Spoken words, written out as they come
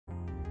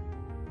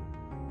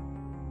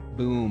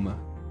Boom.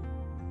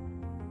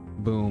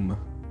 Boom.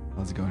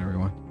 How's it going,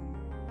 everyone?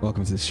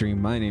 Welcome to the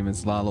stream. My name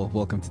is Lalo.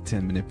 Welcome to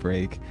 10-minute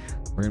break.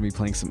 We're going to be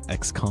playing some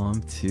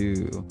XCOM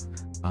 2.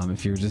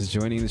 If you're just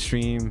joining the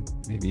stream,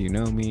 maybe you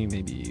know me,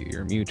 maybe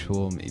you're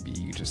mutual, maybe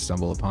you just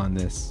stumble upon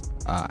this.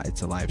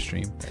 It's a live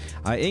stream.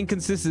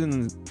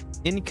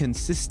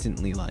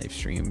 Inconsistently live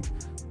streamed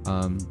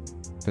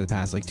for the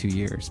past like 2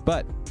 years,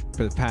 but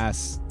for the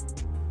past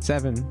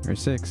 7 or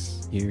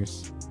 6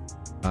 years,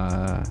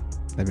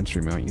 I've been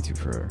streaming on YouTube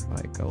for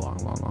like a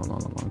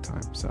long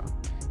time. So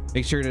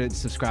make sure to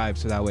subscribe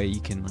so that way you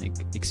can like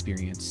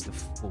experience the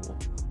full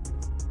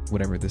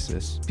whatever this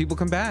is. People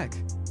come back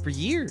for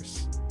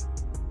years.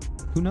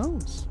 Who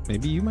knows?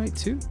 Maybe you might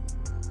too.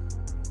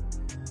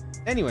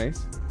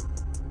 Anyways,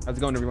 how's it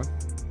going, everyone?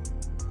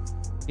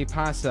 Hey,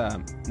 pasa,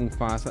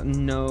 Mufasa.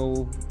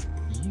 No,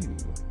 you.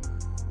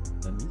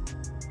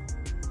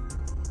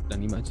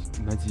 Dani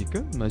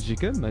Magica.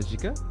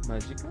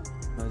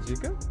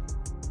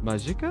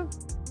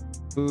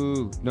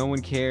 Ooh, no one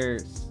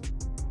cares.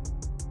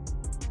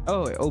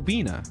 Oh,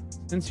 Obina,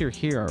 since you're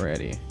here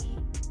already,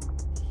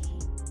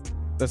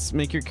 let's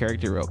make your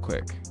character real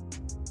quick.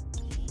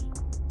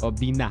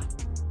 Obina.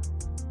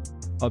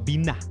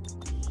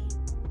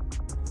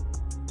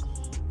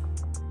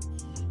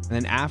 And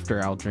then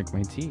after, I'll drink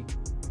my tea.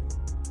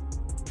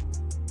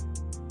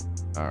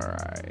 All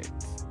right.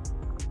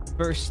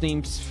 First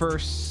names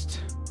first.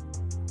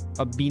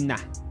 Obina.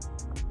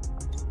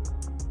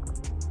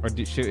 Or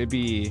should it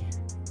be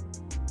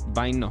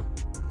Bino?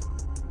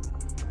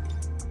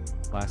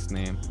 Last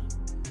name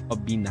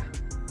Obina.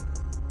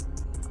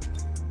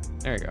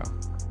 There you go.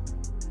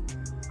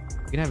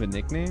 You can have a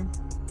nickname.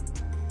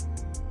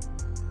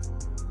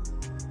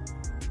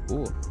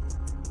 Cool.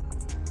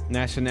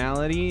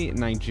 Nationality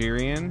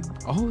Nigerian.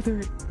 Oh,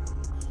 there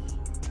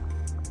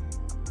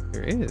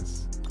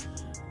is.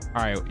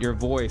 All right, your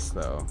voice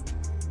though.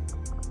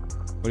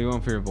 What do you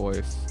want for your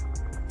voice?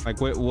 Like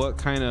what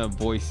kind of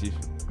voice you?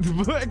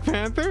 Black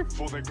Panther?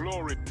 For the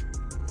glory,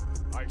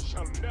 I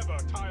shall never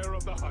tire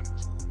of the hunt.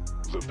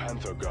 The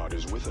Panther God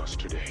is with us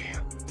today.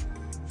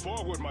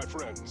 Forward, my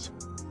friends.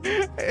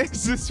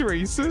 Is this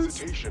racist?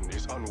 Hesitation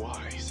is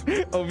unwise.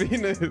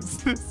 Ovina, is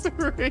this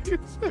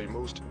racist? The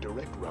most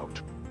direct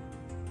route.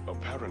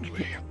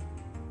 Apparently.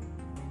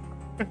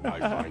 I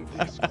find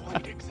this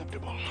quite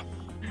acceptable.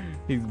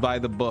 He's by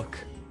the book.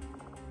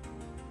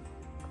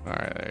 All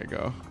right, there you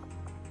go.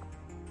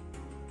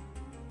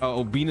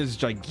 Oh, Obina's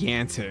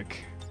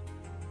gigantic.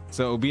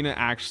 So Obina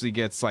actually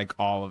gets like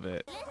all of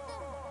it.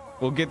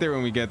 We'll get there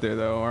when we get there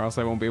though, or else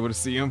I won't be able to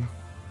see him.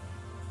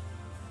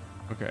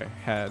 Okay,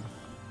 head.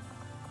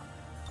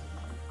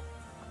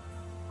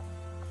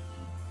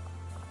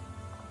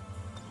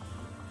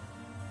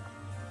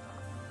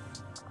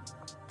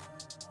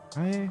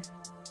 I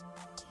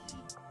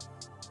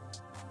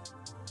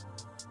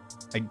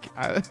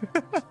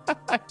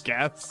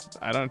guess.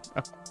 I don't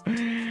know.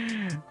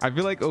 I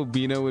feel like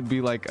Obina would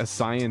be like a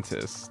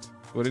scientist.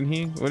 Wouldn't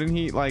he? Wouldn't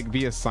he like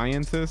be a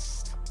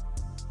scientist?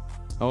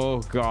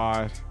 Oh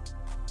God.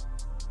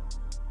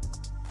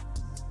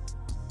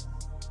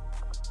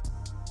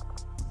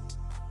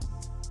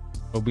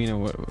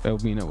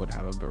 Obina would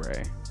have a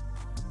beret.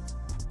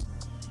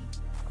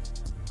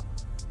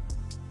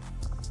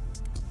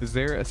 Is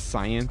there a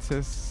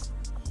scientist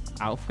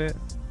outfit?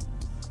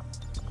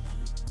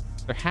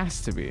 There has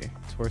to be.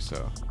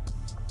 Torso.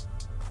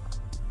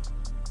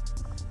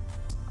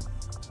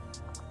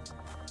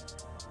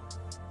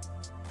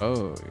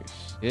 Oh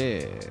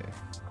shit.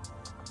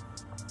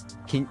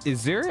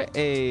 Is there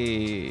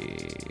a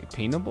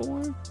paintable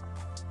one?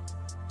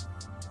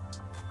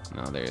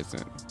 No, there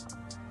isn't.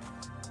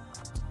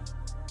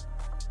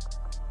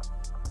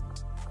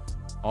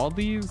 All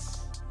these?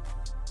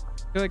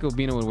 I feel like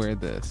Obina would wear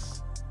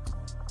this.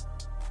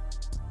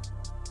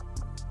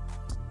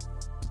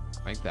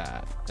 Like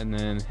that. And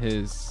then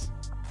his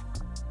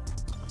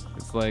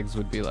legs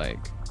would be like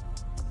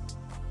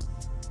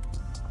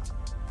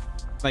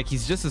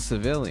he's just a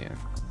civilian.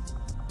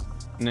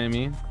 You know what I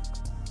mean?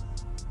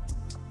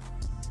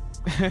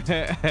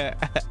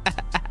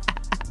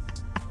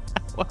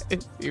 Why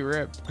is he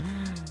ripped?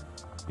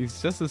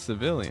 He's just a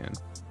civilian.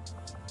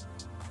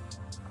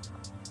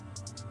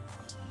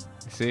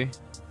 You see?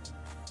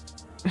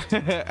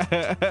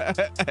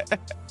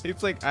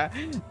 It's like I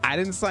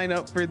didn't sign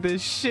up for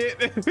this shit.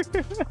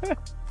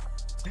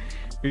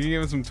 We can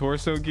give him some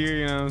torso gear,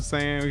 you know what I'm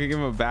saying? We can give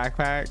him a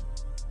backpack.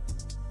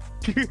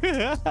 He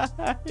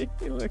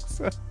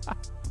looks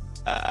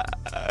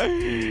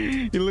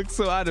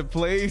so out of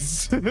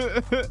place.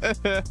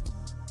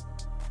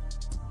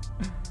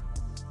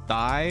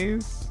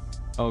 Thighs?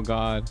 Oh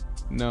God,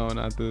 no,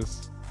 not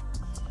this.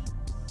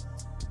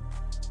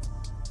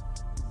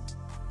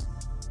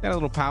 Got a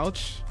little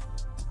pouch.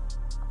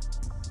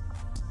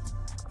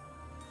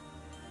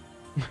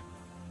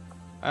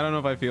 I don't know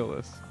if I feel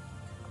this.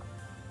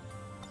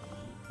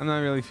 I'm not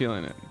really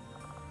feeling it.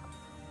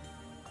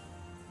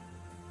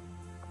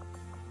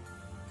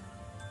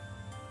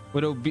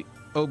 Would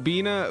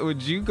Obina,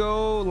 would you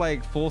go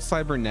like full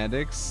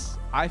cybernetics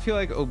I feel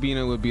like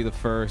Obina would be the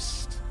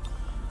first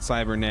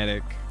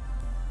cybernetic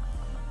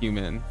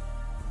human.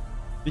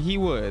 He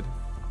would,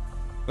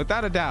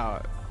 without a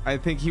doubt. I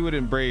think he would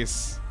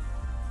embrace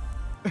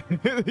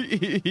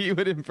he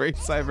would embrace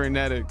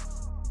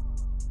cybernetics.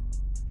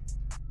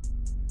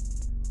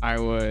 I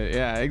would.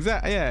 Yeah,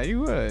 exactly. Yeah, you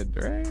would,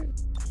 right?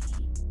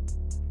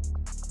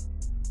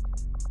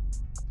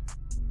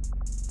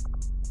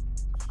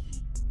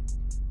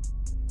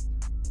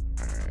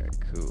 All right,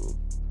 cool.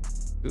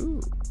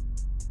 Ooh.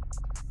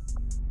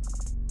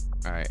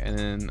 All right, and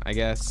then I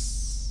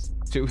guess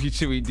should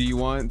we do you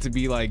want to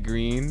be like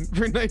green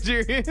for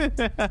Nigeria?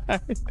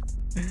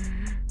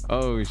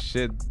 Oh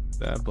shit,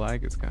 that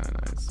black is kind of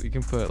nice. You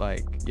can put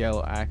like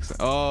yellow accent.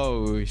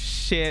 Oh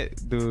shit,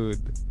 dude.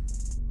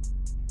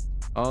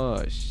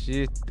 Oh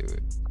shit,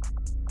 dude.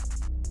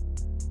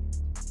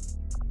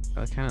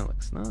 That kind of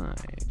looks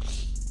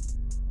nice.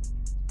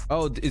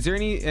 Oh, is there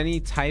any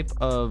type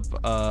of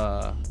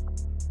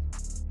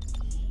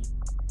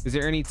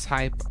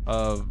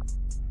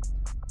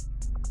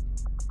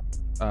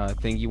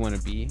thing you want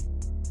to be?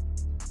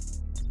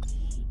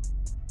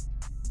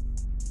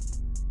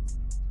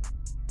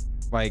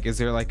 Like, is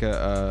there like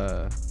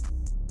I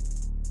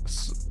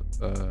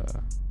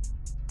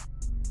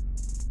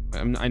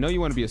know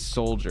you want to be a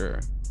soldier,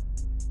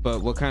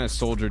 but what kind of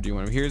soldier do you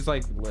want to be? Here's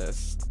like the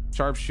list: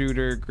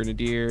 sharpshooter,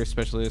 grenadier,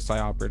 specialist, psy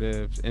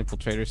operative,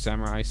 infiltrator,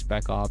 samurai,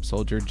 spec op,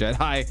 soldier,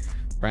 Jedi,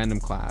 random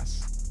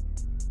class.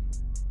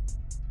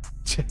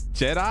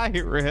 Jedi.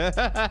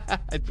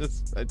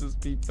 I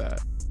just peeped that.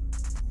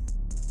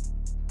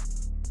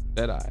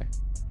 Jedi.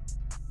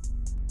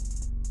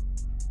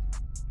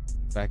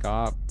 Spec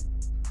op.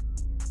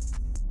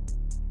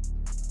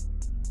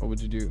 What would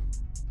you do?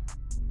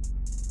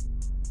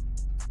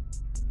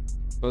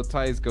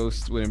 Bowtie's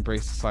ghost would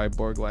embrace the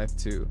cyborg life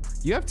too.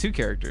 You have two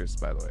characters,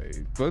 by the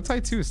way.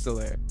 Bowtie 2 is still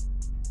there.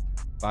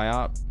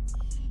 Biop.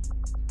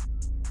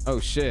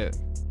 Oh shit.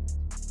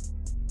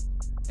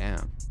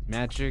 Damn.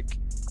 Magic.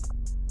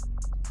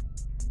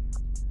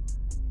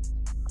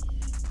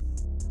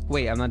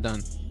 Wait, I'm not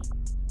done.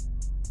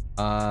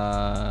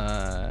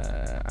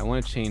 I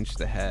want to change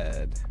the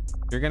head.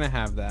 If you're gonna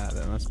have that,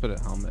 then let's put a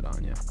helmet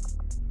on you.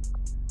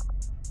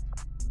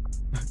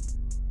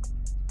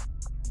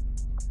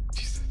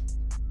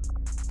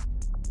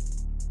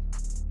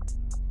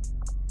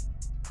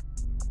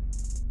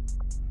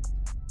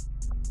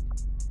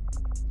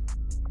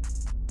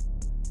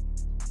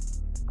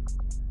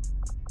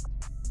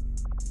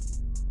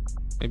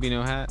 Maybe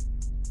no hat.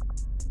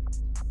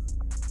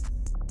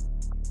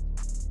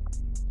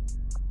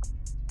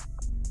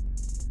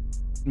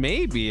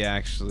 Maybe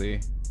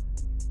actually.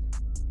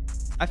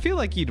 I feel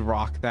like you'd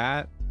rock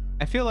that.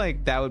 I feel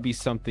like that would be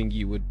something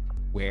you would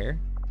wear.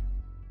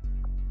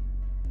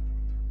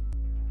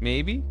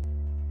 Maybe.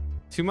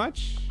 Too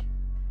much?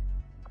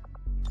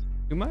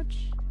 Too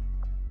much?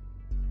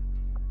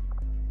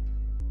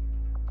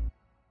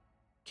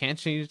 Can't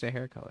change the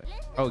hair color.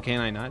 Oh, can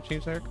I not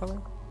change the hair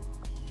color?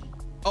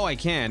 Oh, I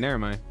can. Never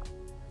mind.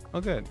 Oh,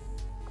 good.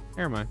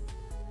 Never mind.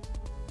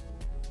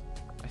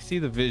 I see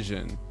the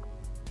vision.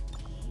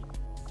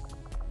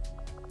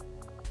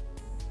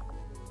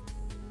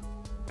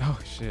 Oh,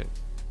 shit.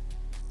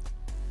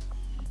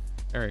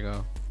 There we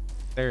go.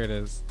 There it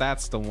is.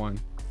 That's the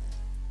one.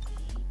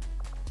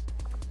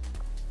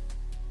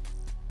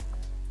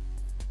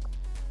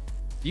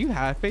 Do you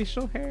have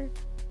facial hair?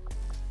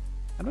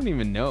 I don't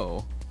even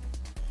know.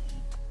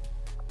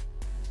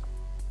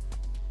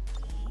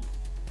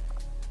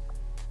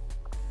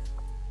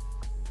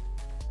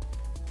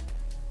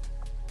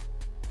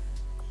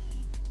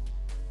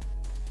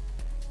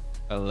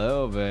 A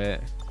little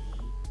bit.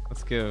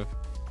 Let's give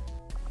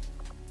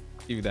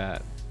you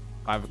that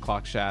 5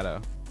 o'clock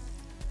shadow.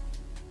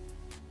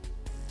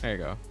 There you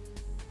go.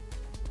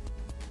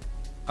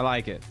 I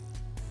like it.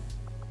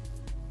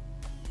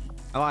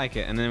 I like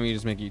it. And then we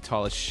just make you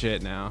tall as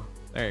shit now.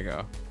 There you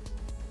go.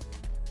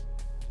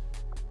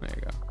 There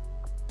you go.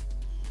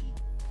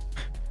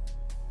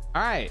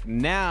 All right,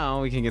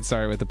 now we can get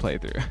started with the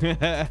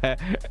playthrough.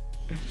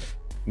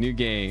 New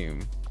game.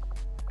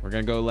 We're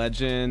gonna go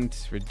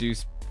legend,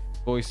 reduce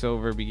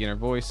voiceover, beginner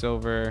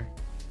voiceover,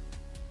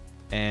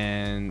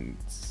 and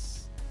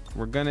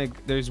we're gonna,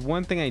 there's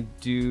one thing I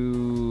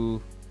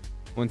do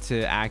want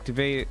to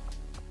activate,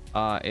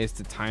 is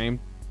the time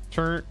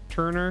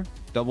turner,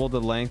 double the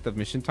length of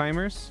mission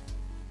timers.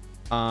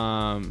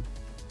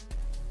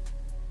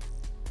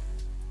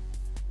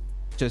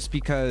 Just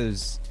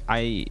because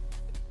I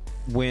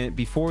went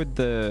before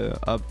the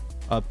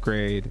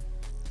upgrade,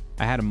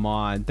 I had a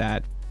mod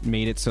that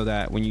made it so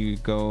that when you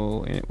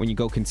go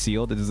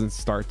concealed, it doesn't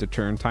start the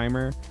turn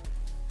timer,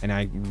 and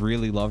I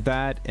really love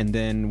that. And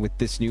then with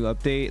this new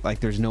update, like,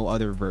 there's no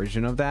other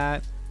version of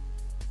that,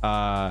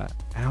 and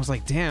I was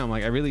like, damn,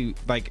 like, I really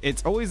like,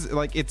 it's always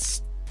like,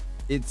 it's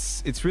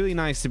really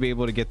nice to be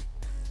able to get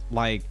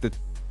like the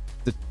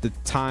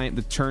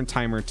turn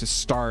timer to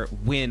start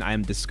when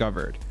I'm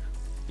discovered,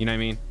 you know what I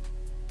mean?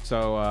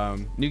 So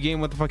new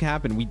game, what the fuck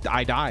happened?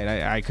 I died.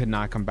 I could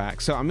not come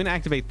back, so I'm gonna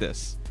activate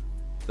this.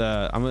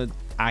 I'm gonna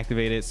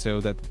activate it so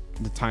that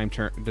the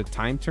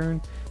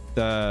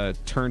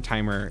turn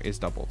timer is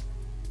doubled.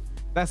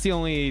 That's the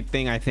only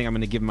thing I think I'm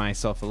gonna give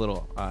myself a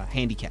little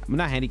handicap.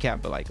 Not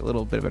handicap, but like a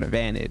little bit of an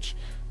advantage,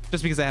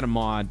 just because I had a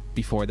mod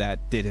before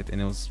that did it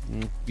and it was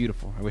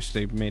beautiful. I wish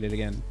they made it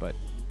again, but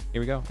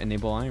here we go.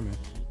 Enable Iron Man.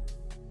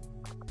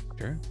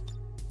 Sure.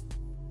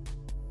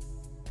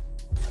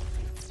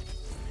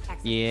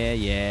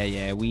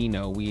 Yeah. We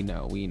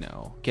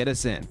know. Get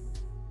us in.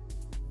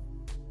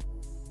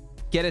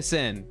 Get us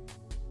in.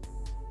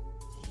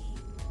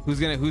 Who's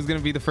gonna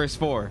be the first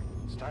 4?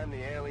 It's time the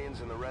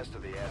aliens and the rest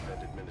of the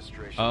Advent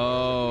administration.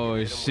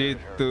 Oh shit,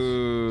 so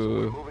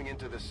we're moving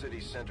into the city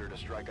center to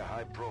strike a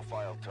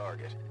high-profile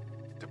target.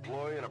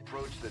 Deploy and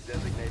approach the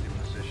designated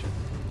position.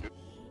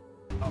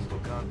 Hostile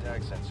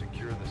contacts and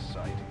secure the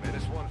site.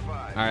 -15.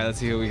 All right, let's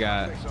see who we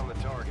got. On the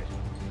target.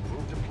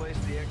 Move to place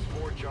the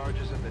X4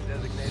 charges at the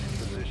designated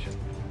position.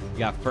 We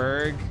got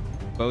Ferg,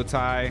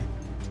 Bowtie,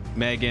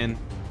 Megan,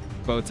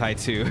 Bowtie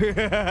 2.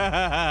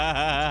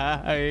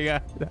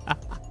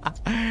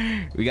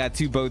 We got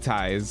 2 bow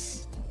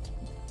ties.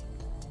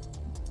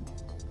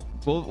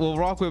 We'll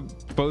rock with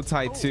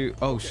Bowtie 2.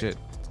 Oh shit,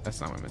 that's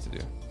not what I meant to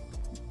do.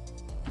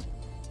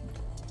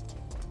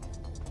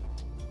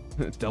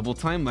 Double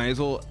time, might as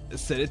well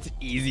set it to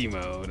easy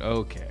mode.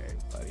 Okay,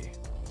 buddy.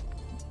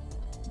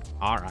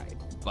 All right,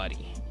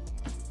 buddy.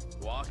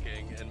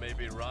 Walking and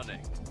maybe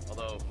running,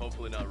 although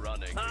hopefully not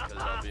running because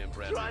I'll be in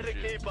brand Try to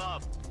keep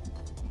up.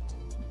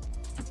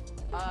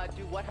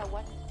 Do what? How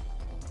what?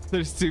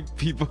 There's 2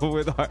 people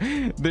with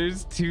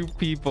there's 2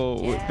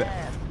 people with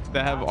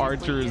that have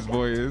Archer's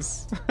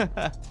voice.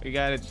 we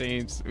gotta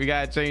change it. We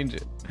gotta change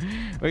it.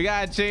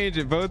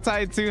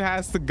 Bowtie 2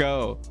 has to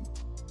go.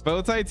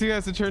 Bowtie 2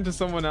 has to turn to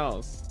someone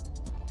else.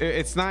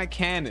 It's not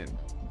canon.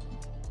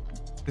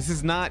 This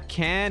is not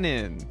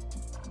canon.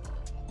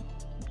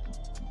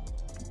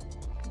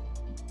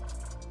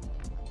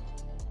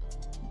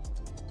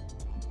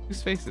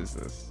 Whose face is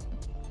this?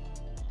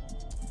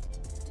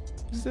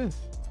 Who's this?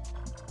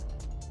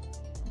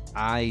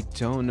 I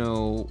don't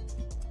know.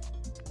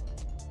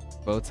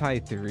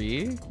 Bowtie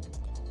 3?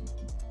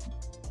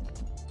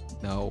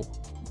 No.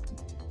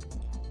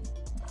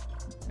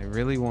 I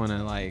really want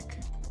to like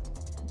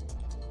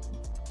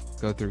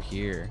go through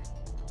here.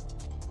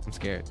 I'm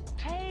scared.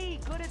 Hey,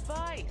 good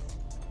advice.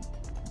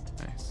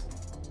 Nice.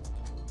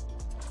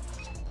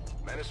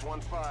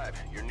 -15.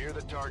 You're near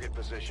the target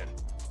position.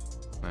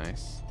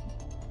 Nice.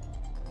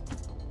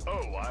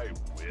 Oh, I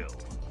will.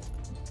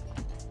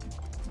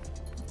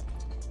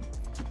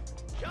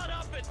 Shut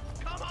up and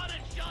come on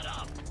and shut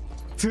up.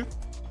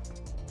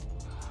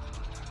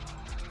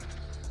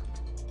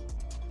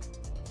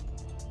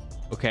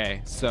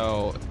 Okay,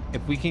 so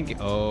if we can get,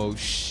 oh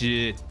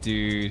shit,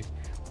 dude.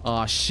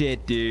 Oh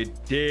shit, dude.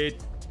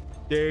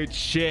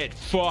 Shit.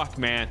 Fuck,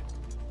 man.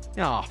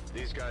 Oh,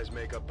 These guys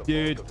make up the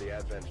dude, bulk of the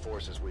Advent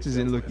forces we this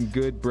isn't looking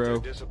good, bro.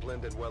 They're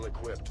disciplined and well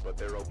equipped, but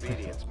their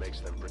obedience makes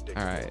them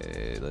predictable. All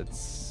right,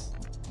 let's.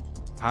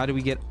 How do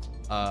we get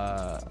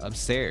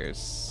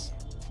upstairs?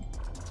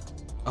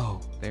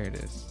 Oh, there it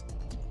is.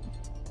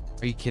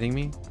 Are you kidding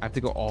me? I have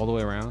to go all the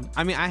way around.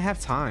 I mean, I have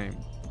time.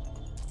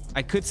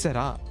 I could set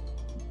up.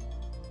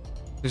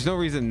 There's no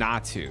reason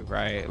not to,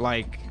 right?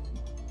 Like,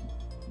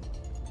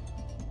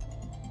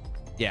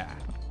 yeah,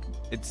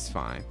 it's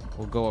fine.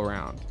 We'll go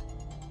around.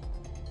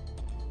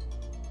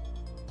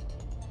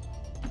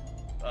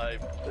 I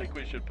think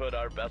we should put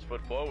our best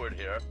foot forward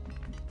here.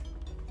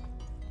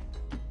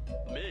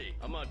 Me,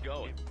 I'm not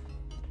going.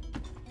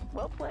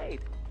 Well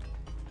played.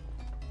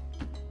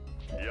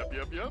 Yep.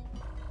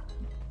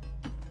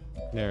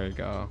 There we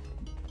go.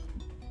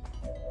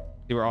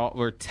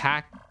 We're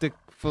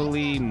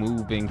tactfully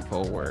moving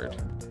forward.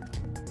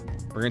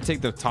 We're gonna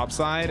take the top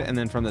side, and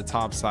then from the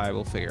top side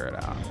we'll figure it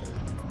out.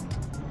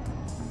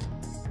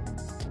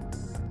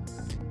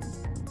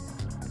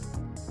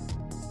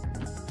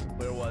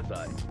 Where was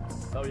I?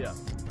 Oh yeah.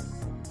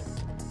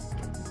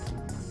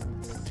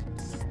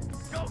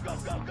 Go.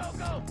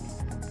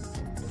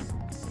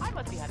 I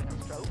must be having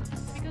a stroke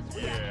because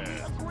we actually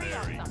agree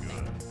on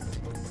something.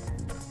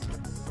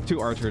 2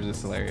 archers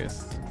is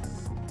hilarious.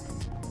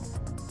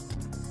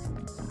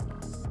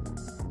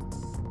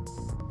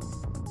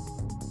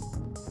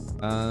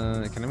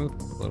 Can I move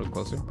a little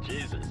closer?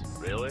 Jesus,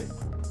 really?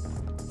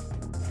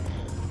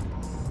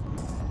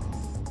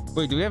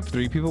 Wait, do we have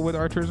 3 people with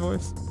archer's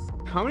voice?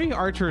 How many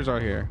archers are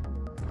here?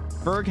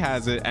 Berg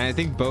has it, and I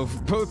think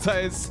both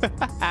sides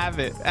have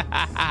it.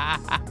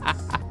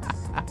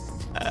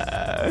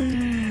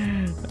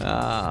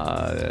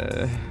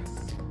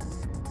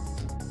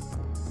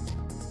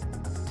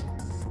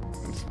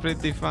 It's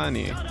pretty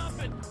funny. Shut up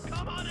and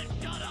come on and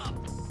shut up.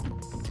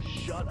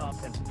 Shut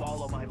up and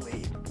follow my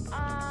lead.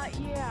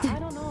 Yeah, I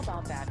don't know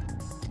about that.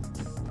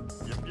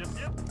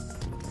 Yep.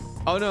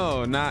 Oh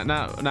no, not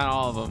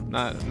all of them.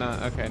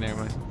 Not okay,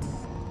 never mind.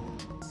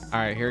 All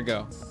right, here we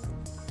go.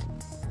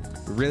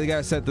 We really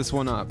gotta set this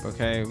one up,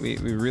 okay? We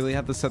really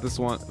have to set this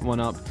one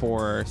up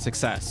for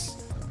success.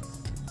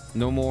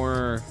 No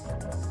more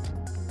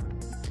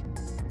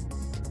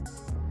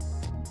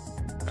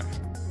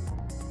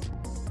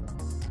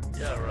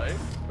Yeah, right?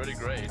 Pretty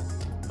great.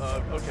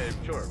 Okay,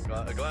 sure.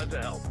 Glad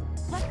to help.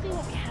 Let's see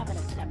what we have in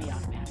a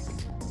semi-automatic.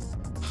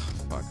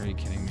 Fuck, are you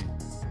kidding me?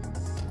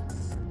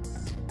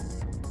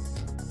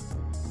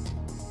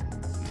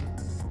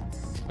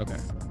 Okay.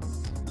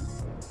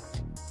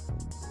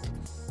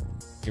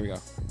 Here we go.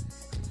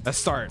 Let's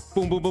start.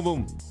 Boom, boom, boom,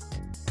 boom.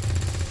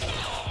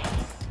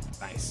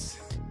 Nice.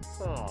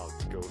 Oh,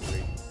 go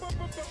me.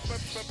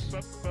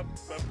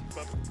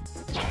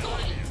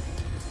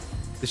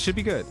 This should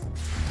be good.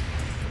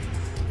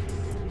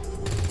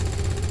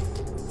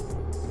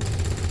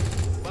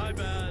 My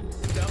bad.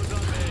 That was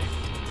on me.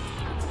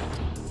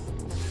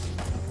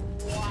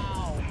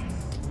 Wow.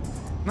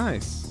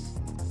 Nice.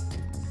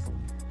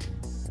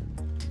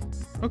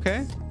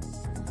 Okay.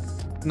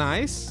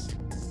 Nice.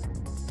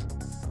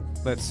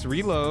 Let's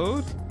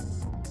reload.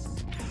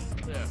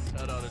 Yeah,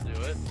 that ought to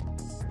do it.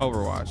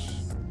 Overwatch.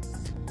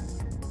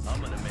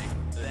 I'm gonna make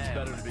this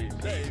better to be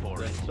safe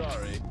than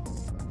sorry.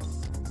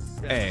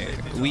 Hey,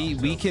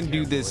 we can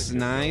do this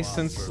nice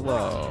and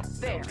slow.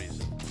 There.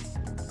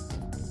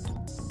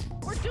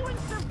 We're doing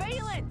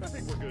surveillance. I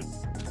think we're good.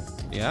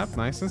 Yep,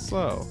 nice and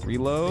slow.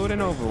 Reload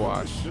and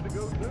Overwatch. Good to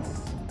go too.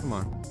 Come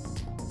on.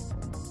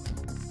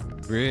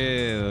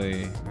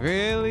 Really?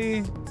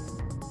 Really?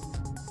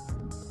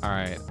 All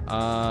right.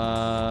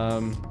 All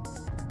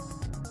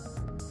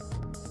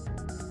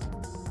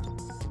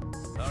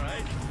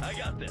right, I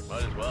got this.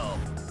 Might as well.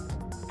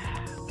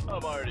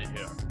 I'm already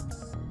here.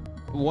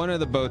 One of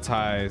the bow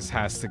ties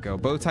has to go.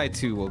 Bow tie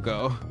 2 will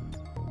go.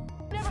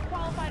 Never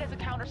qualified as a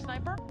counter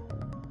sniper.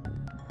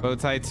 Bow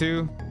tie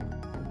 2,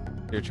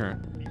 your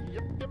turn.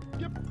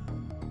 Yep.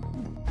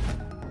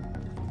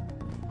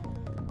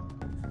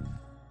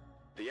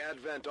 The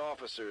Advent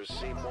officers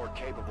seem more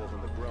capable than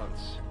the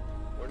grunts.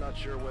 We're not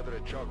sure whether to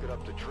chalk it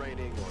up to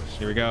training or...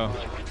 Here we go.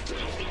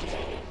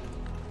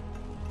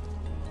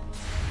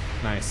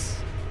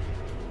 Nice.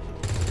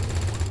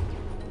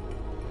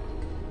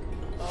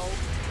 Oh,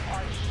 you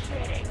are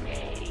shitting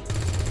me.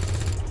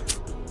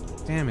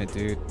 Damn it,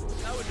 dude. I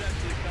was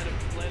actually kind of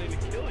planning to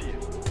kill you.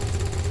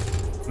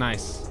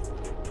 Nice.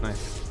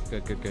 Nice.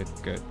 Good.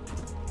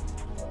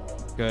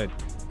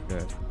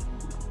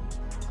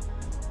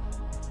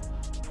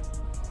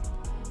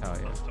 Hell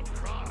yeah.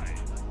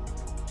 Surprise.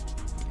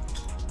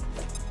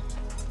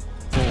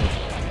 Boom.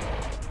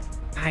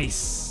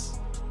 Nice.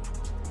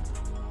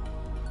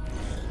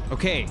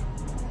 Okay.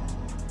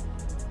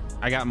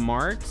 I got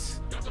marked.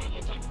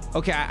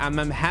 Okay, I'm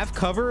half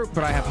cover,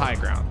 but I have high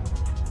ground.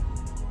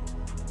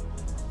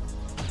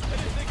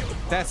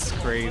 That's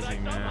crazy,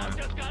 man.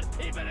 Just got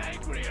even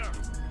angrier.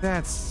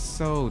 That's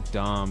so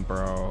dumb,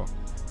 bro.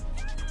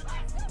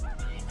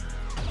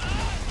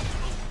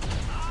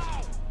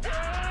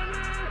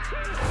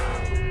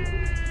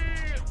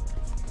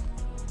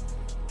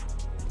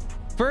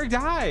 Berg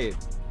died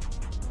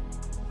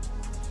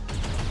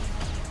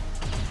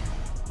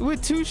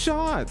with 2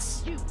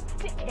 shots. You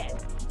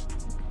dickhead.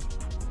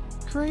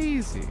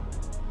 Crazy.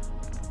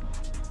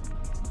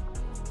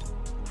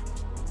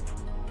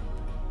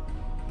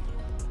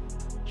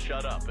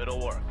 Shut up,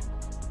 it'll work.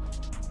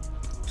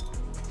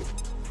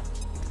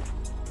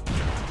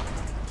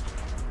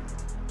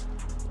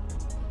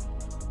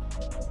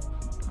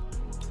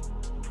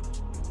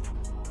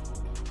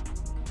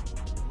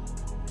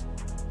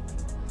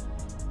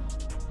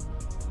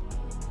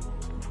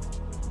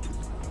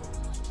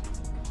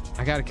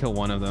 I gotta kill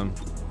one of them.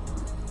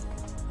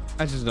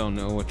 I just don't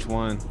know which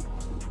one. I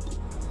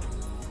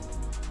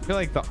feel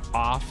like the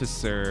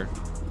officer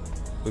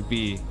would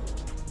be,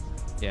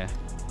 yeah.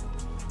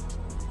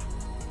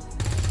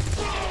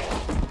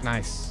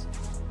 Nice.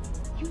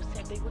 You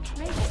said they were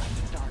trained at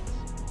starts.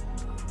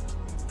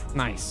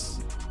 Nice.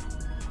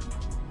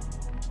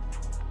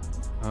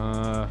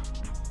 Oh,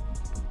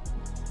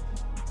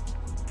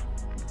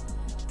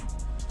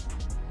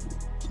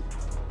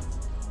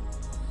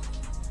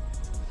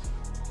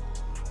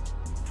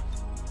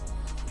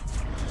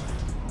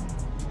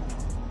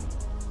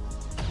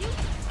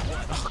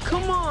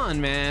 come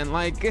on, man.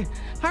 Like,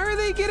 how are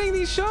they getting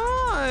these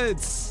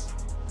shots?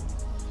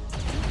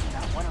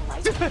 Not one of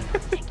life's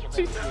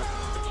ridiculous.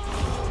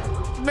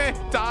 Man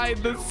died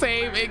the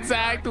same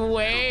exact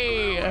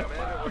way.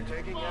 Commander, we're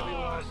taking heavy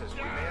losses.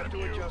 We may have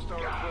to adjust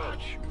our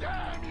approach.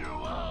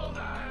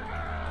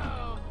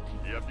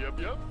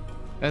 Yep.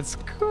 That's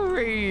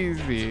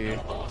crazy.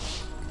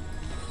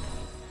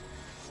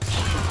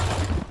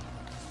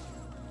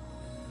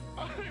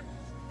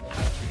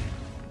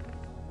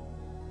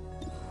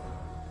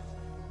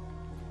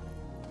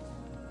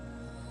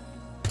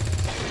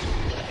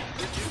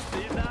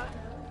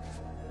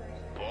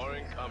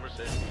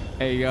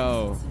 Hey,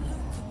 yo.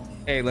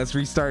 Hey, let's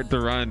restart the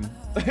run.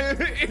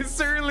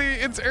 It's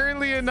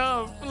early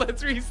enough.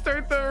 Let's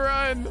restart the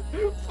run.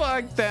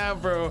 Fuck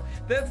that, bro.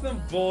 That's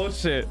some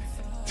bullshit.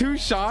 2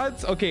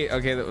 shots? Okay,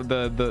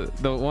 the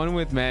one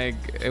with Meg,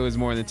 it was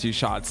more than 2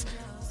 shots.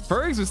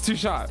 Ferg's was 2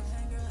 shots.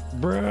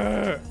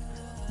 Bruh.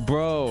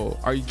 Bro,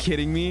 are you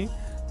kidding me?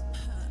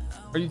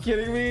 Are you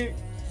kidding me?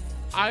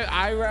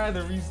 I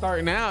rather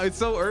restart now. It's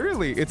so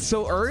early.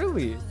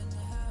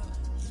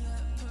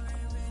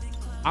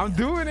 I'm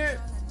doing it.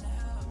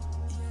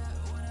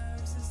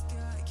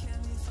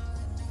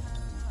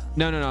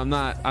 No, I'm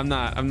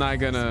not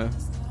gonna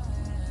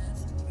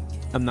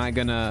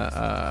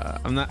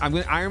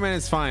Iron Man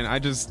is fine.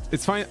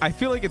 It's fine. I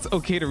feel like it's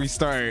okay to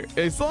restart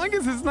as long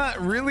as it's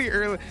not really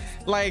early.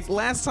 Like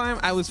last time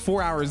I was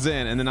 4 hours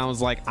in and then I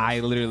was like, I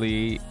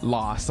literally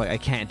lost. Like I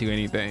can't do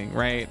anything,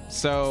 right?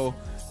 So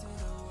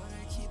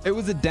it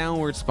was a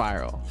downward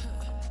spiral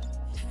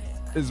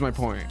is my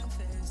point.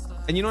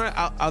 And you know what?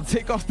 I'll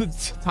take off the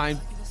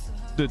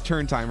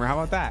turn timer. How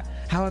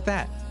about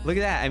that? Look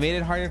at that. I made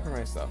it harder for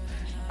myself.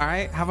 All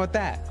right, how about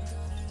that?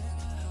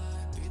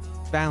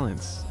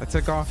 Balance. I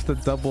took off the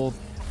double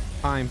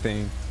time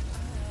thing.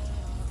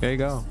 There you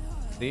go.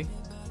 See?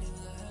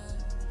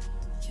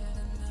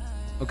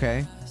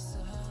 Okay.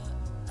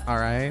 All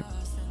right.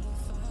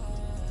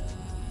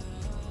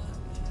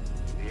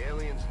 The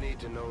aliens need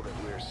to know that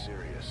we're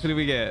serious. Who do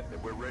we get?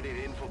 That we're ready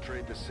to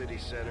infiltrate the city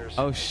centers.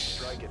 Oh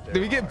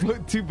did we get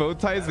two bow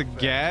ties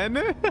again?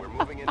 We're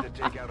moving in to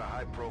take out a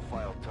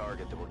high-profile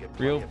target that will get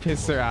Real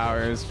pisser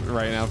hours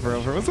right now for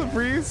over. What's up,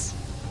 Breeze?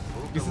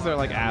 Pieces are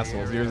like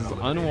assholes. Yours is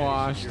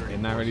unwashed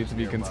and not ready to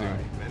be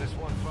consumed.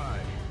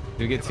 Do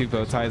we get two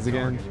bow ties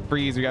again?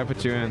 Freeze, we gotta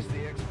put you in.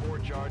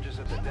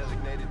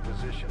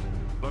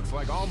 Looks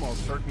like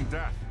almost certain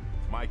death.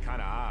 My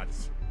kind of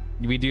odds.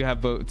 We do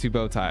have two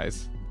bow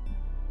ties.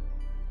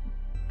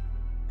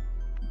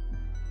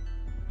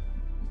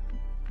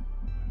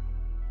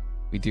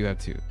 We do have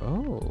two.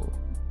 Oh,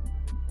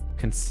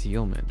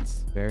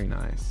 concealment. Very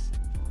nice.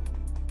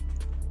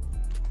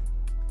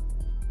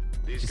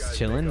 Just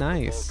chilling,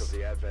 nice.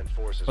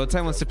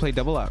 Bowtie wants to play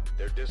double up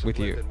with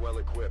you.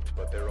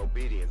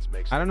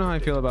 I don't know how I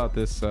feel about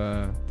this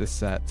this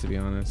set, to be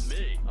honest.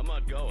 Me? I'm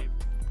not going.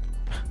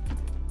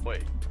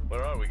 Wait,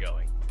 where are we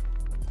going?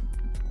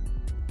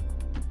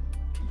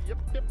 Yep.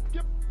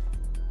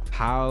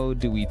 How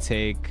do we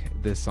take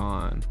this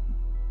on?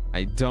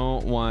 I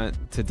don't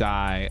want to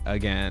die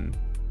again.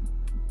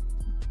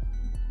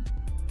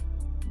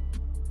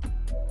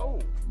 Oh,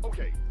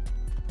 okay.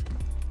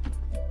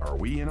 Are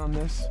we in on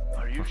this?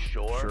 Are you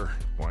sure? Sure,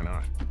 why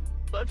not?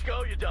 Let's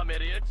go, you dumb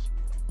idiots.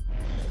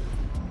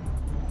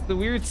 The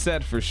weird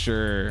set for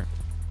sure.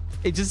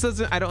 It just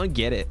doesn't, I don't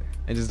get it.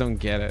 I just don't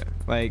get it.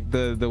 Like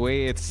the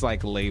way it's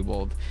like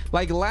labeled.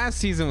 Like last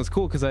season was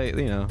cool because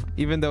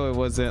even though it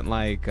wasn't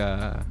like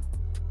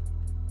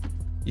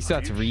you still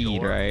have to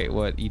read, right,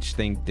 what each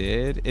thing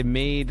did. It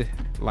made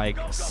like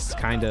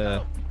kind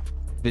of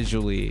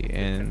visually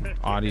and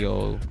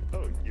audio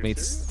made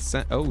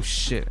sense. Oh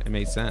shit, it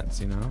made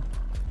sense,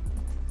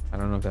 I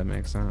don't know if that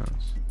makes sense.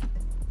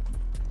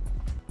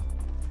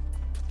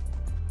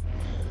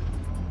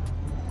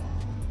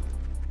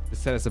 This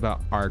set is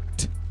about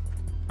art.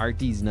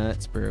 Artie's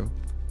nuts, bro.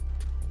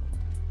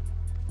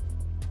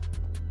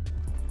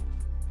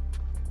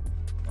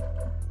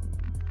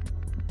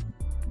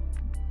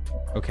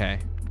 Okay,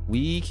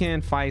 we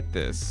can fight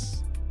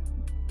this.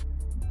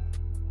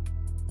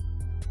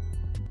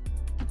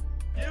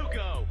 You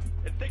go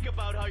and think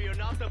about how you're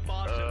not the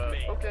boss of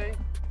me. Okay.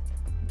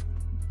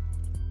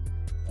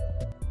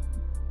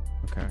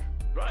 Okay.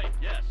 Right,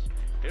 yes.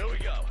 Here we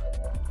go.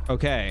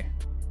 Okay.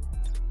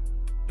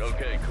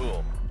 Okay,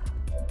 cool.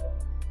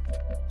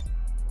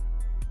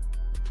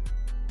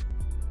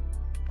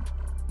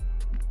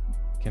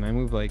 Can I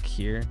move like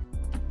here?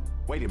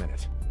 Wait a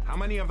minute. How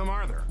many of them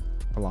are there?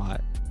 A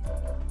lot.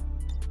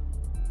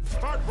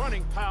 Start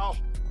running, pal.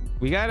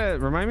 We gotta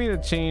remind me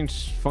to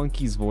change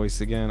Funky's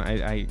voice again.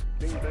 I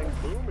Bing bang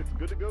boom, it's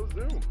good to go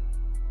zoom.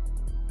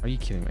 Are you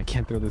kidding me? I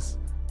can't throw this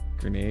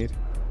grenade.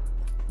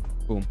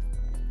 Boom.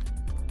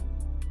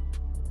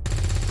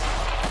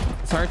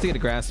 It's hard to get a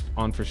grasp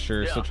on for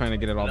sure. Still trying to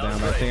get it all down,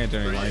 but I think I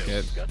generally like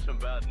it. Got some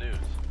bad news.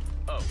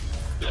 Oh,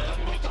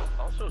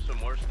 also some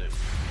worse news.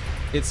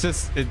 It's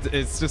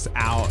just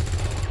out.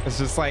 It's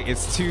just like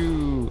it's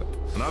too.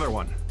 Another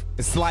one.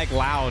 It's like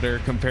louder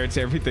compared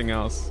to everything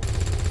else.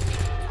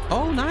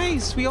 Oh,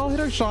 nice. We all hit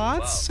our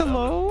shots. Wow,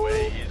 Hello,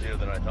 way easier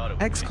than I thought it would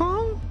be.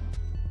 XCOM.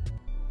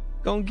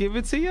 Gonna give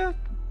it to you.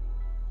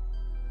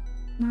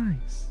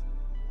 Nice.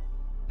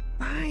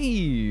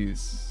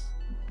 Nice.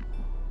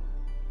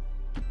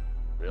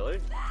 Really?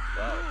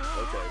 Wow.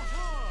 Okay.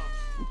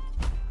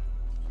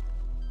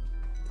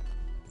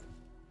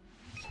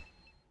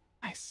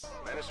 Nice.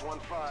 Menace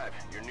 1-5,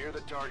 you're near the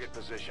target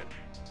position.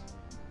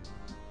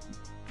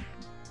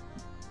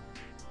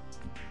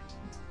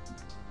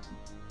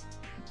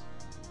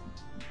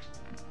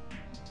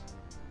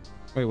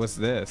 Wait, what's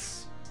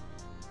this?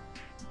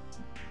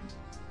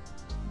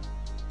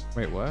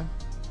 Wait, what?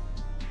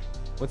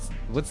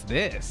 What's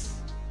this?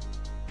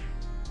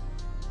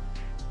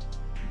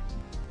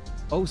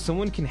 Oh,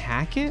 someone can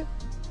hack it?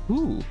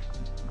 Who?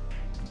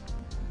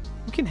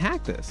 Who can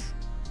hack this?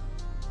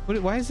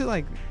 Why is it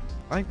like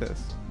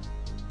this?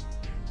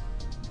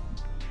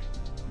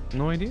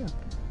 No idea.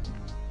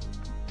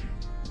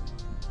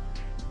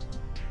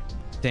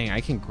 Dang, I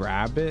can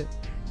grab it.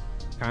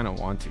 Kind of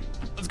want to.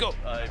 Let's go.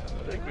 I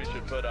think we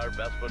should put our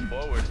best foot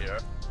forward here.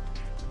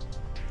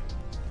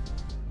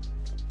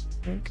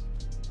 think.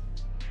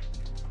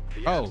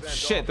 The Oh, advent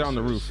shit, they're on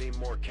the officers roof.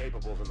 seem more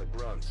capable than the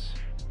grunts.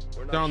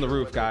 We're not They're on the sure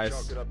roof, whether guys.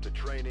 chalk it up to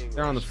training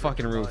They're or on the strict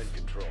fucking roof. mind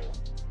control.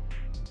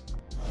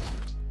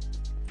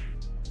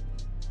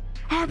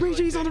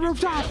 RPG's on the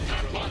rooftop.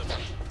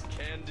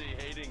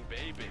 Candy-hating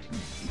baby.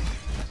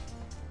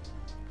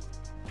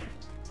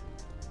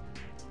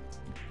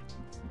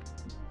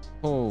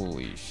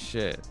 Holy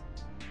shit.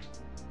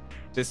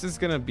 This is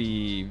gonna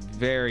be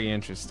very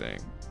interesting.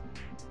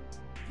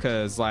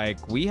 Cause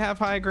like we have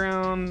high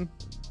ground,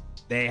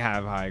 they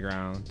have high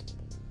ground.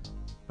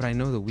 But I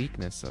know the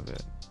weakness of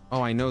it.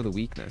 Oh, I know the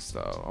weakness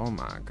though. Oh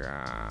my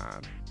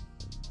god.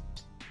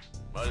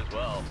 Might as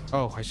well.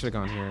 Oh, I should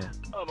have gone here.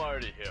 I'm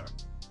already here.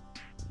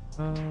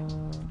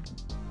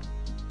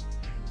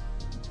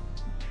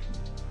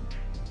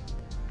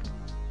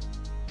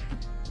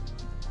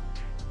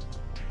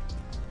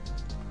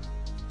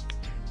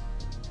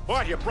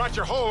 What, you brought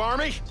your whole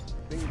army?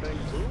 Bing, bang,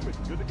 boom, it's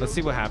good to go. Let's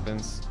see what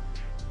happens.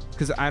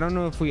 Cause I don't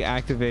know if we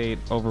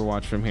activate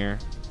Overwatch from here.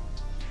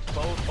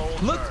 Both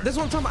hold Look, turn. that's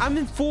what I'm talking about. I'm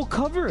in full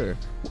cover.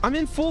 I'm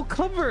in full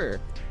cover.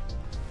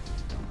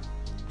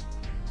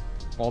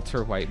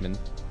 Walter Whiteman.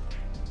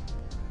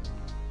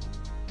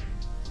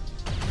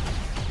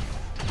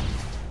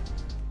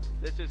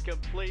 This is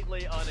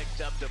completely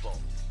unacceptable.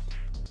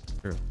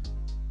 True.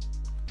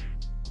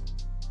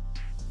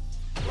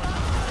 Who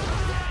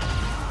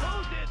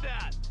did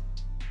that?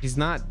 He's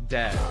not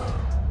dead.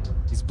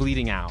 He's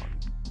bleeding out.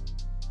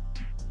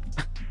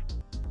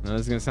 No,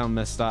 this is gonna sound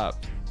messed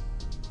up.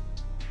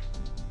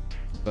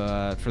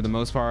 But for the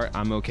most part,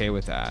 I'm okay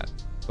with that.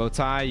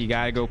 Bowtie, you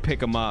gotta go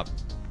pick him up.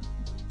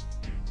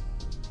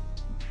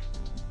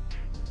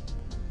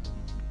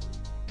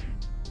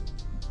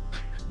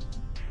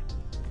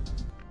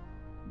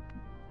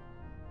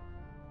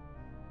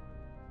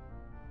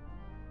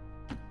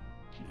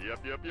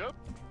 Yep.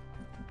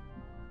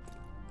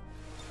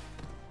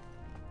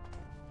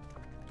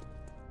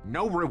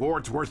 No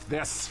reward's worth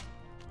this.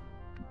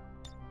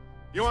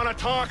 You wanna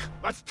talk?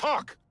 Let's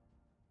talk!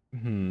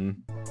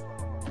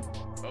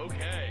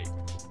 Okay.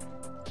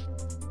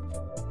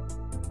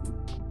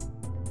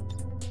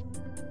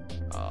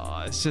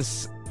 Oh, it's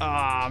just,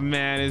 oh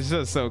man, it's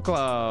just so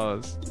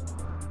close.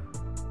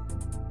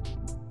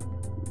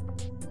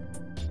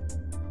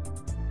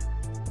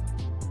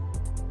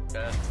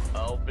 And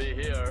I'll be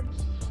here,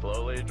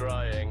 slowly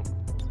drying.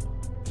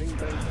 Bing,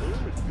 bang, boom,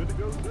 it's good to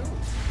go too.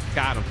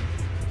 Got him.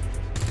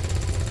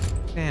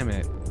 Damn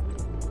it.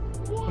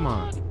 Come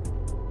on.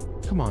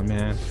 Come on,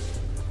 man.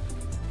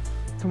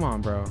 Come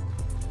on, bro.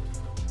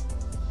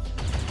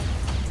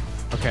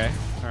 Okay.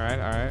 All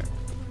right.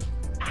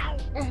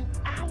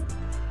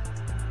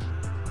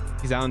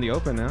 He's out in the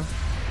open now.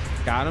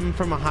 Got him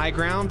from a high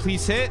ground.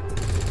 Please hit.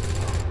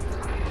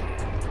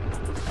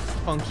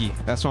 Funky.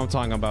 That's what I'm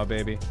talking about,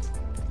 baby.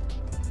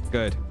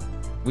 Good.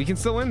 We can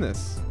still win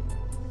this.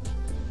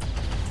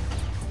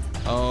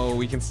 Oh,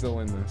 we can still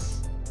win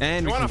this.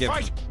 And You we can wanna get.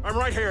 fight? I'm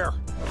right here.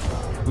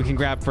 We can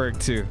grab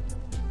Ferg too.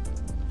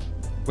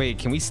 Wait,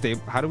 can we stay?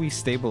 How do we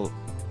stable?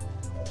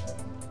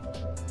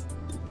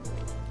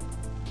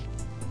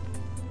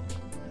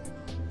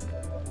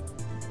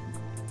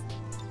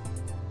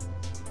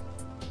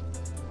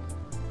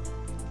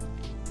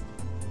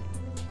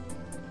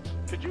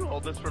 Could you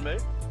hold this for me?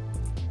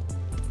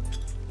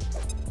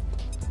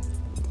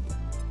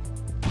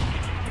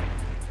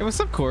 Hey, what's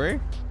up, Corey?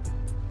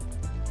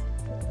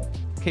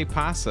 Que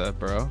pasa,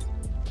 bro?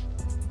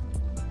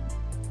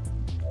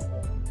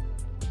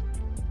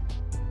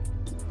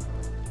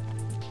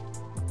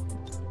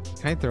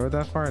 Can I throw it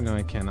that far? No,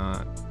 I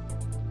cannot.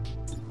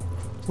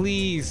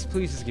 Please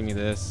just give me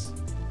this.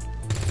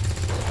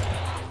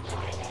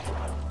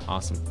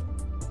 Awesome.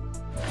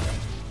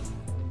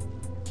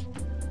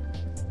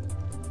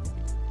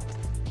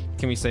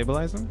 Can we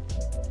stabilize him?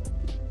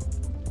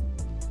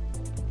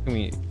 Can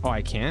we? Oh,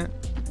 I can't.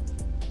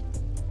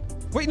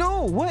 Wait,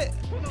 no, what?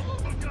 For the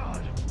love of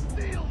God,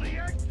 seal the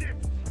exit!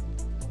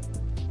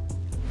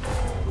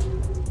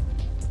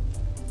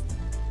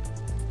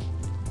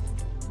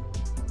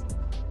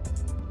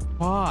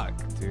 Fuck,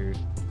 dude.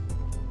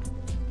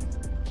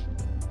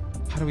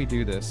 How do we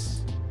do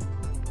this?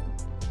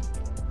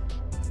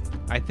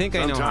 I think I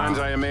know Sometimes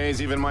how. I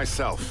amaze even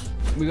myself.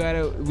 We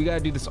gotta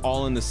do this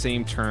all in the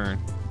same turn.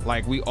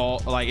 Like we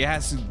all like it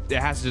has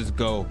to just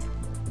go.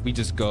 We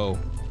just go.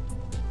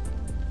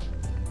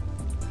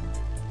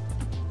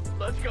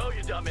 Let's go,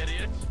 you dumb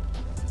idiots.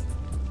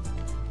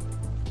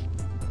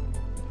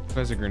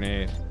 There's a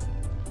grenade.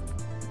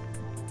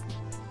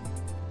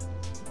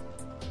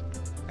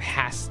 It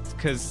has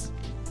cause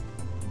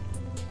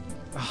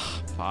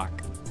fuck.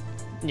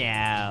 No,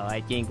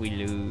 I think we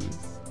lose.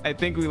 I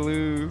think we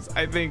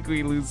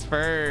lose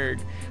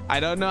Ferg. I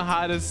don't know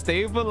how to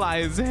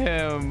stabilize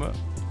him.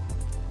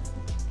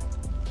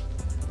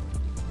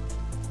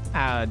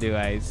 How do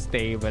I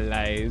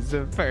stabilize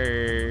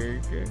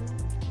Ferg?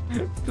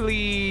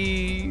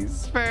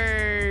 Please,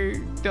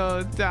 Ferg,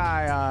 don't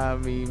die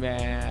on me,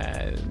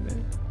 man.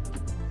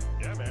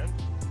 Yeah, man.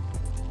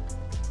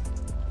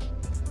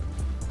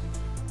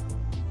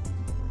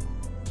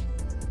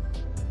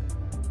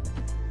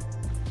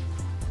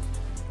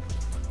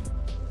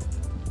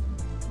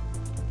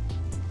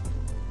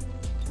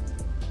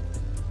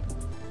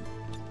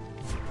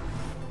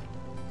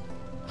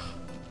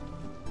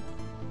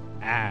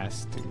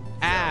 ass, dude.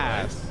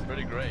 Ass.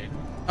 Pretty great.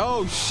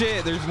 Oh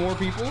shit, there's more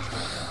people?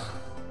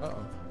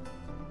 Uh-oh.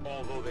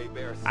 Although they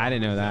bear I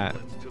didn't know that.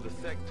 to the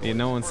sectoids Yeah,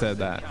 no one said first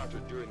that.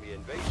 encountered during the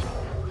invasion,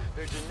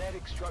 their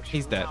genetic structure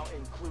He's dead. now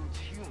includes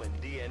human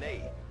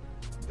DNA.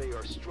 They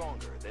are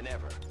stronger than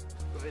ever,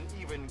 with an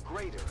even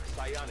greater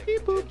psionic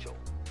Beep boop. potential.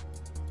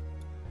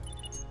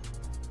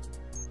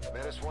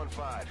 Menace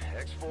 1-5,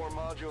 X4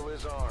 module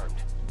is armed.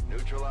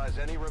 Neutralize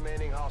any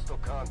remaining hostile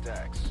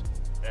contacts.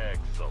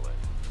 Excellent.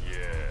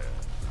 Yeah.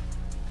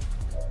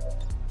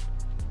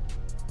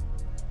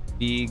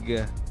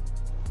 Big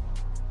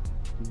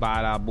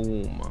bada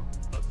boom.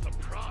 A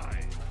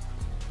surprise.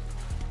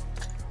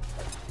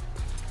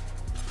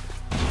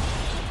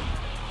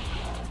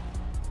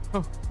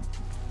 Oh.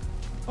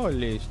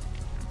 Holy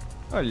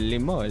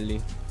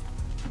moly.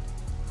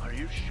 Are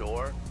you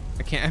sure?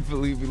 I can't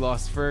believe we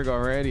lost Ferg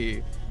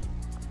already.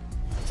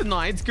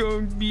 Tonight's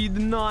going to be the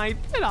night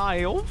that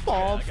I'll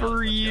fall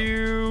for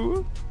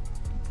you.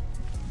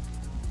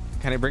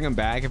 Can I bring him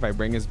back if I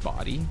bring his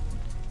body?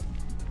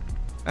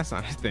 That's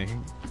not a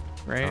thing,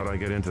 right? How'd I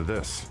get into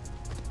this?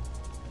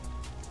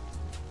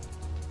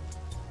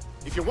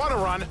 If you want to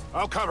run,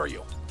 I'll cover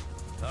you.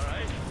 All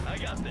right, I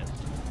got this.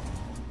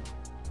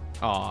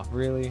 Aw,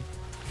 really?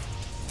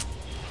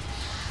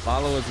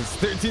 Lalo was his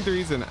 13th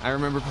reason. I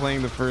remember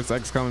playing the first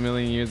XCOM a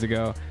million years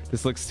ago.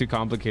 This looks too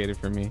complicated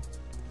for me.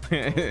 No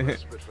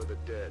respite for the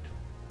dead.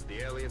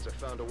 The aliens have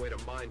found a way to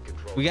mind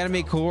control. We gotta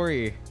make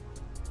Corey.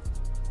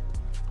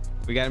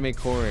 We gotta make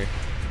Corey.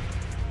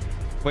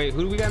 Wait,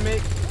 who do we gotta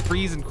make?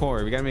 Freeze and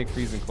Corey. We gotta make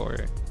Freeze and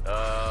Corey.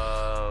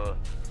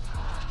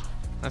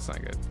 That's not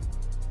good.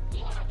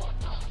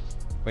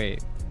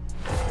 Wait.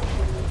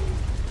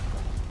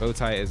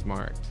 Bowtie is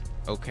marked.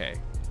 Okay.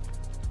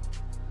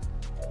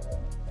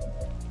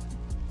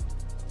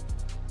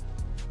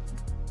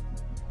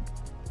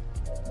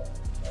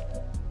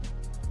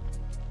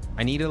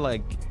 I need to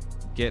like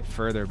get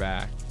further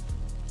back.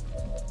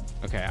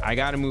 Okay, I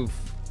gotta move.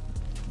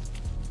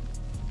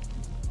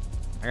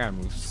 I gotta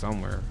move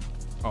somewhere.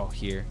 Oh,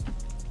 here.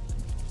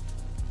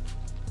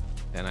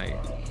 And I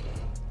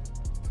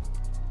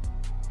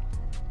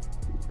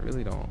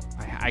really don't.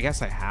 I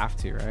guess I have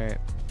to, right?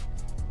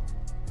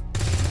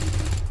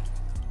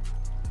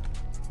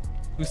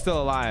 Who's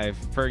still alive?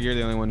 Ferg, you're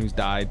the only one who's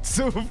died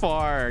so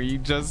far. You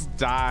just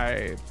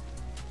died.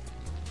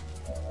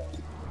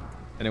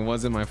 And it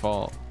wasn't my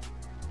fault.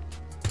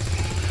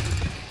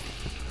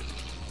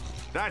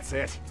 That's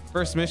it.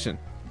 First mission.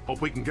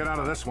 Hope we can get out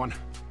of this one.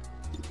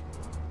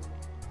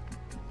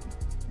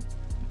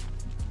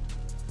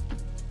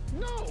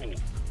 No.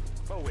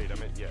 Oh wait, I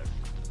meant yes.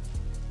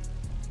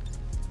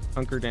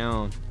 Hunker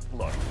down.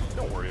 Look,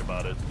 don't worry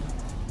about it.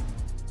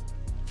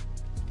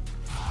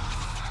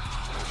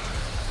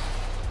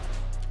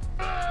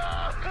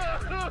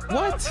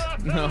 What?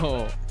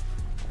 No.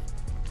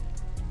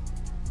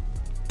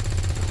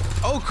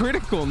 Oh,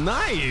 critical.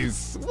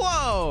 Nice.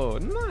 Whoa,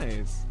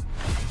 nice.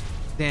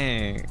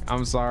 Dang.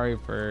 I'm sorry,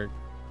 Ferg.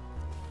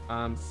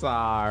 I'm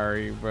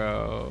sorry,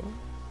 bro.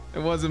 It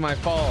wasn't my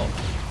fault.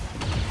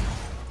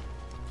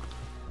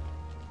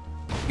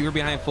 You were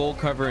behind full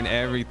cover and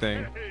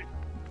everything.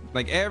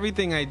 Like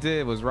everything I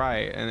did was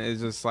right, and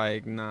it's just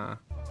like, nah.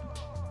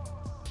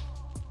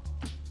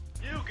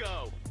 You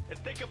go and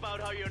think about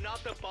how you're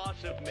not the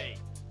boss of me.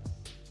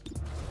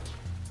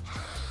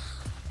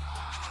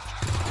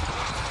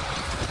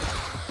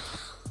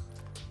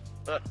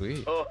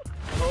 Sweet. Oh,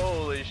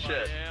 holy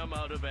shit. I am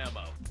out of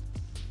ammo.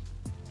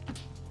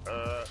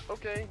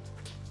 Okay.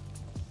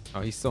 Oh,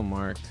 he's still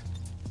marked.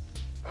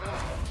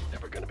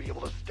 Never gonna be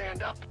able to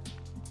stand up.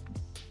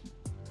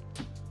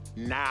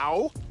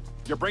 Now?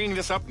 You're bringing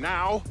this up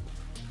now?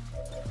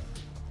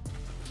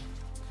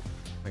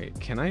 Wait,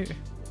 can I?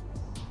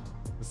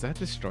 Does that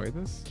destroy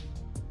this?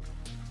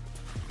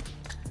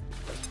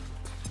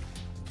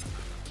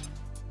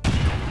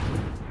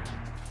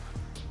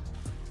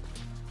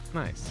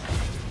 Nice.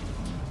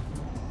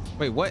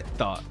 Wait, what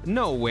the?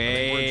 No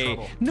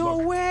way. No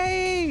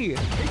way.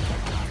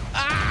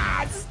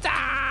 Ah,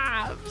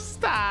 stop.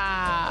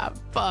 Stop.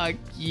 Fuck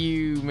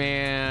you,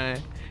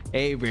 man.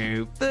 Hey,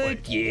 bro.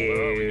 Fuck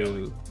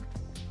you.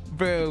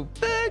 Bro,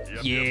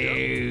 fuck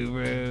you,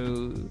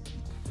 bro.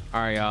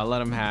 All right, y'all.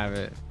 Let him have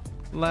it.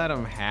 Let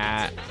him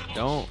have.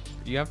 Don't.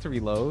 You have to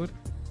reload.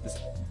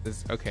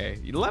 Okay.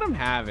 You let him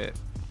have it.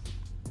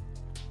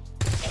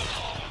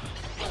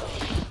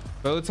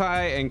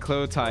 Bowtie and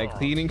Clowtie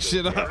cleaning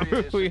shit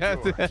up. We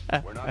have to.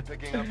 We're not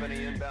picking up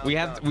any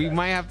inbound We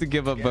might have to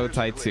give up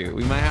Bowtie too.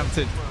 We might have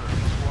to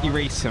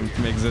erase him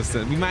from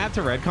existence. We might have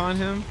to retcon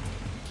him.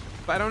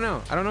 But I don't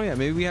know. I don't know yet.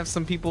 Maybe we have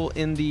some people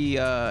in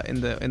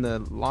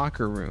the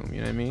locker room. You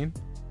know what I mean?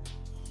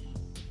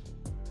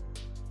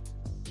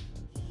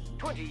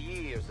 20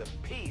 years of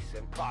peace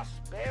and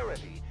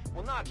prosperity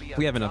will not be.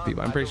 We have enough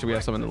people. I'm pretty sure we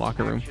have some in the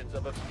locker room.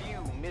 Of a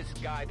few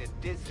misguided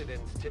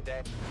dissidents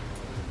today.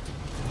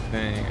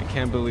 Dang, I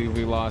can't believe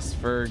we lost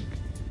Ferg.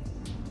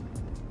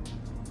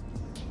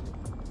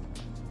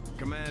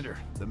 Commander,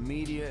 the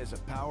media is a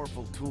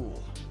powerful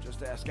tool.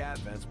 Just ask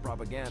Advent's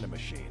propaganda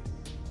machine.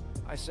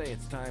 I say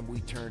it's time we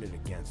turn it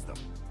against them.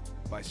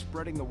 By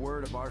spreading the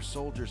word of our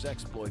soldiers'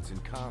 exploits in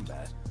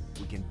combat,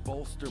 we can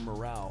bolster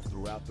morale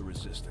throughout the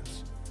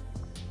resistance.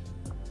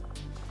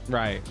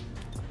 Right.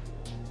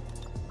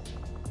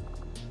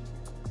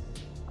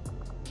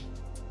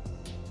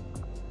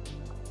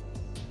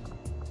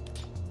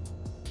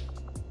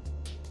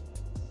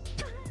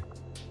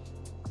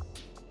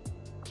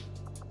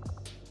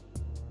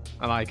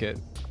 I like it.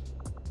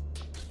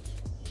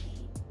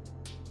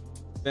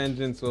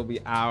 Vengeance will be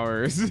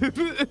ours.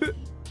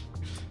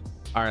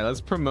 All right,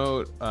 let's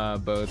promote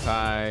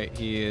Bowtie.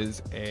 He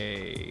is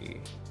a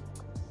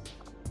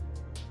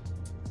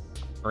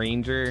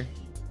ranger.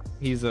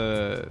 He's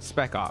a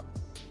spec op.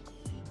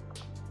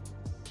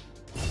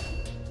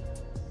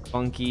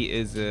 Funky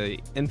is a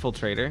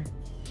infiltrator.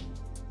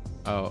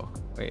 Oh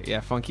wait, yeah,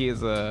 Funky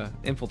is a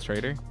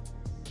infiltrator.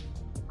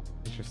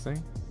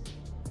 Interesting.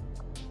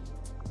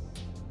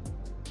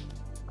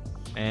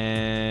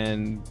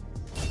 And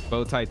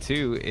Bowtie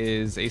 2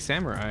 is a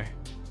samurai.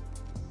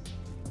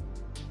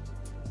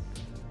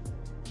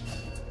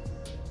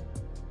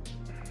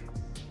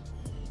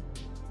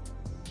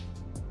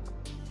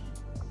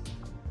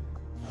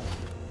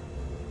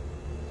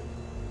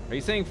 Are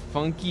you saying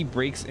Funky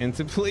breaks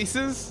into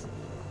places?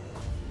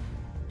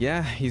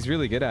 Yeah, he's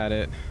really good at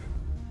it.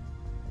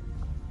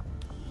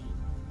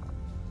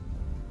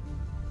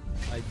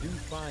 I do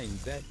find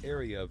that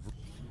area of...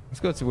 Let's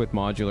go to with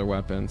modular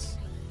weapons.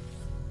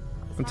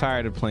 I'm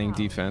tired of playing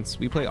defense.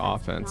 We play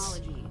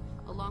offense.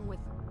 Along with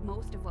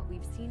most of what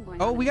we've seen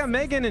going Oh, on we got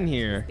Megan in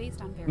here.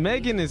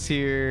 Megan is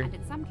here. And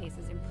in some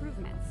cases,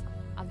 improvements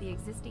of the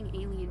existing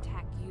alien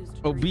tech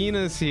used.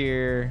 Obina's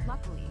here.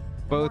 Luckily,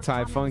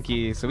 Bowtie,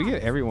 Funky. So we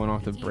get everyone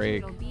off the the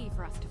break. it'll be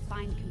for us to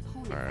find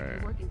components that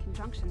can work in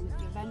conjunction with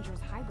the Avengers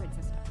hybrid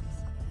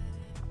systems.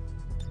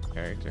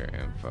 Character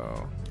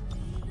info.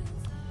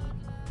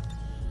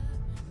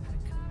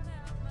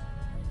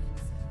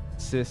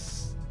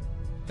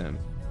 System.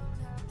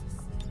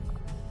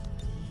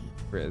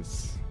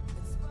 Riz.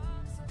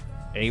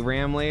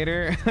 ARAM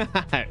later?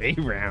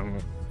 ARAM.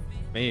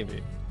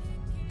 Maybe.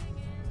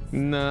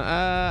 No,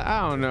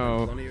 I don't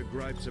know. Plenty of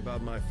gripes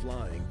about my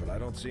flying, but I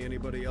don't see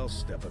anybody else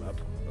stepping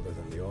up other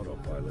than the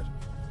autopilot.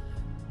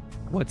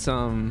 What's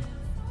I'll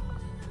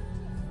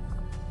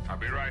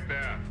be right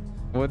there.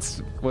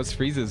 what's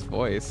Frieza's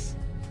voice?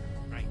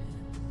 Right.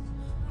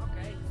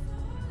 Okay.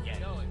 Yeah.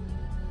 Going.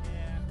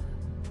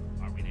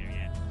 Yeah. Are we there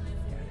yet?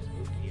 Yeah, there's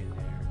Mookie in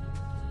there.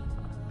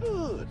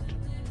 Good.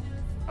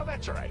 Oh,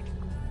 that's right.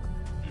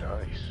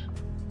 Nice.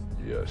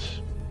 Yes.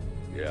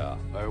 Yeah,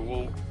 I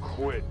won't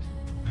quit.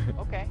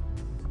 Okay.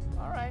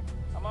 All right.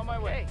 I'm on my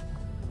way.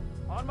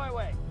 On my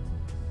way.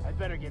 I'd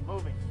better get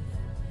moving.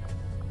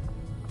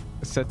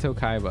 Seto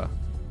Kaiba.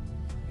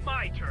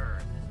 My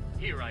turn.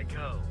 Here I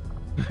go.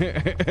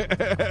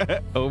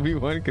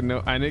 Obi-Wan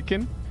Kenobi.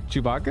 Anakin?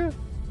 Chewbacca?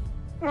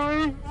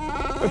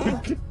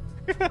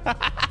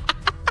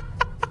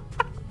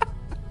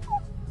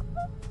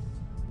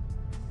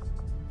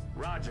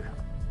 Roger.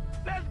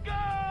 Let's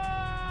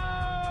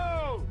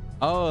go!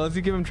 Oh, let's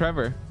give him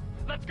Trevor.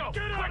 Let's go.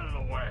 Get out of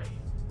the way.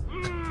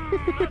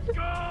 Let's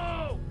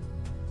go.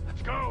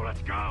 Let's go.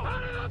 Let's go.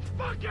 Out of the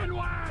fucking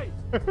way.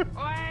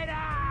 Wait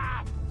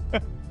up.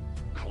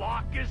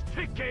 Clock is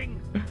ticking.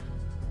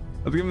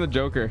 Let's give him the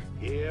Joker.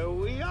 Here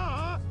we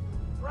are.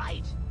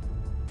 Right.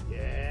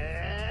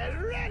 Get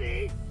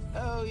ready.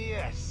 Oh,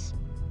 yes.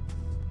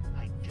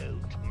 I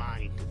don't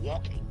mind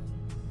walking.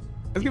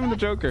 Let's give him the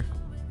Joker.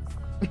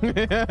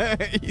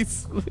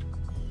 He's...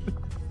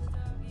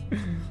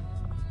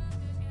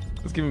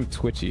 Let's give him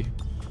Twitchy.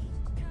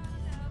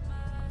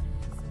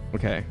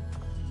 Okay.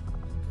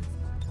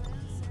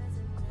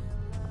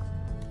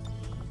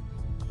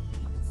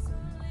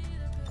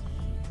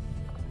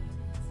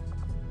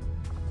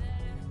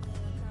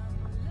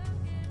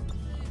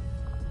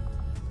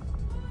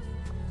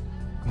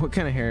 What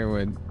kind of hair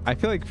would... I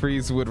feel like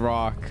Freeze would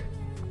rock.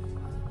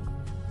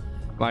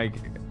 Like...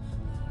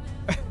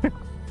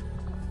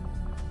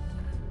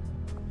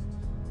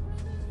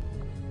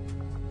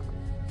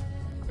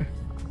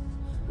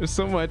 There's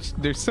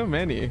so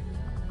many.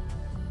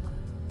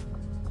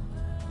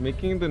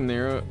 Making the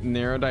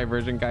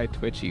neurodivergent guy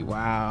twitchy.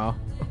 Wow.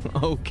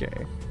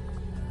 Okay.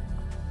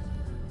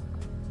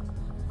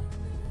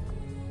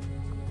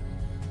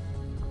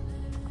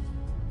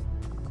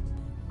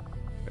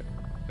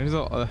 There's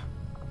a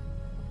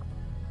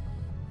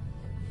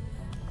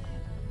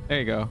there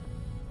you go.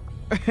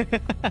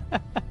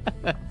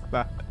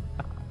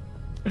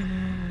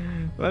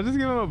 Let's just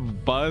give him a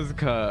buzz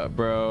cut,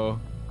 bro.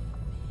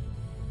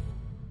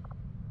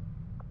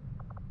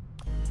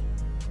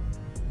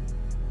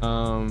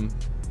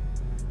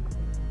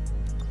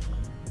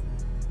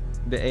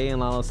 The A in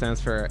Lalo stands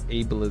for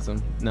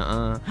ableism.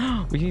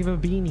 Nuh-uh. We can give him a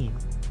beanie.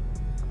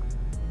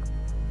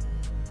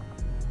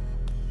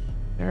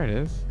 There it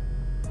is.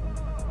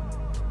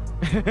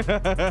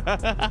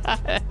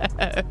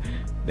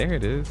 There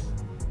it is.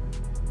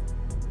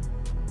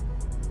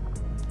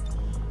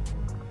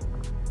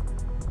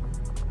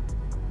 Let's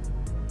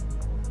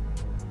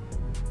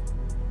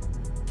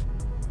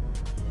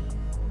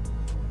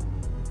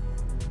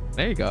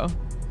There you go.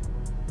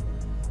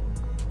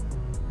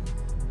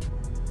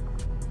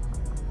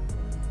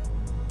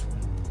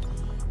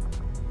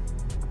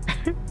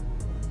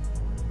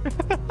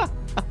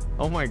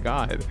 Oh my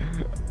god.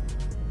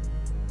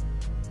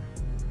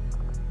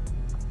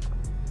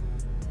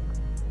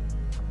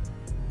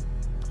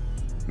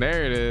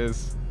 There it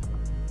is.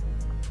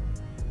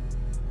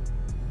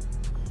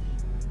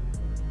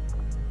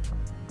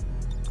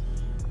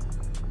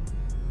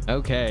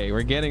 Okay,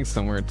 we're getting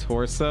somewhere.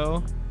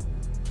 Torso.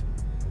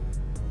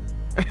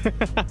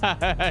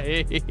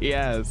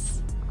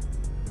 Yes.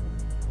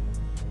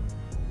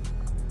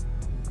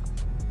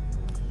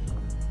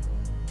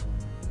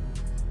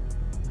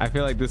 I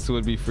feel like this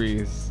would be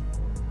freeze.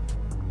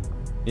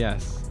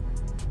 Yes.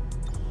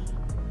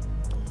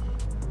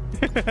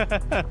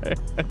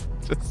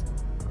 Just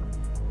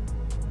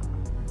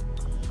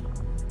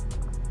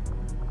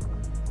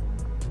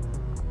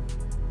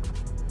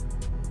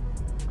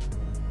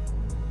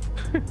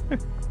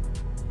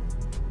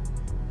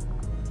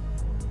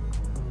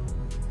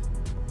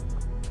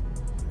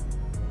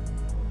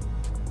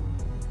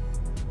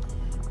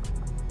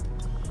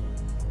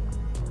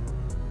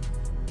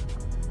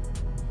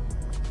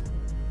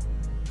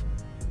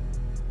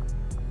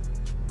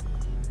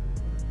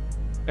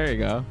there you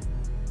go.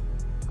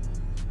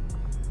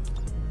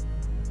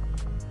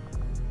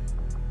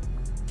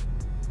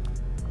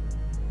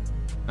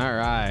 All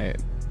right.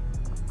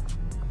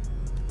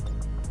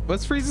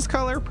 What's Freeze's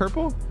color?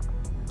 Purple?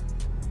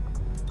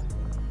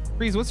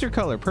 Freeze, what's your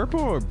color? Purple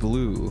or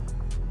blue?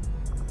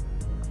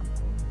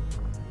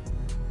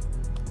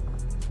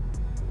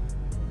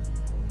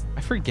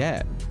 I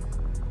forget.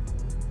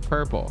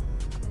 Purple.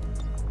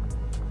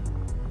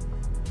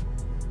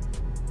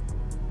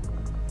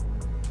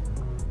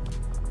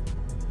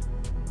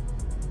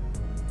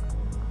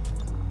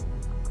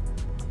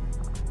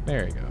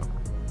 There you go.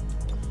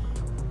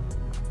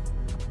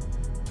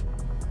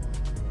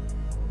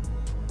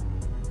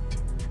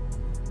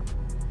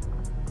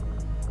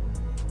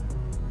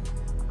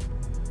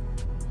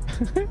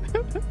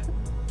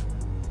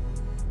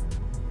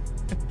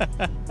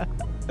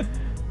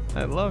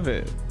 I love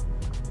it.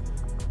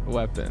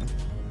 Weapon. Can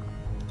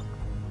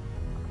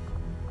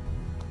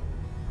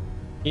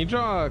you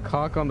draw a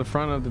cock on the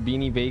front of the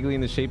beanie vaguely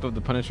in the shape of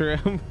the Punisher?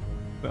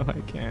 No,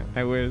 I can't.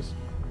 I wish.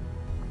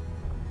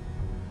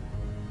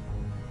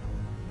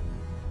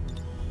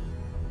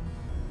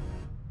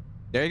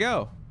 There you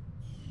go.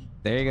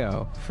 There you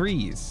go.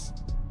 Freeze.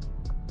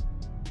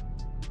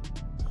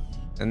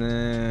 And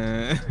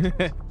then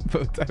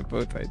bow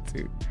tie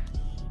too.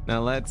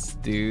 Now let's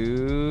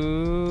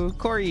do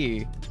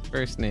Corey.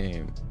 First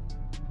name.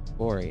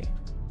 Corey.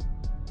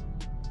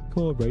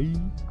 Corey.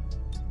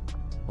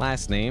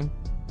 Last name.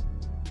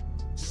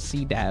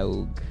 Sea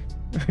Dog.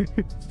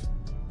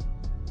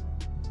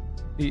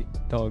 Sea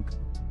Dog.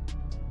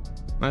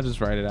 I'll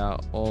just write it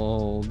out.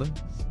 Old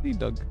Sea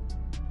Dog.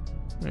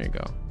 There you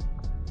go.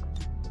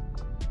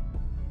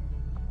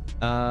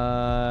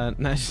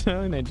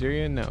 Nationality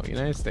Nigeria? No,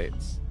 United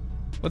States.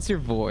 What's your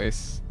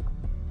voice?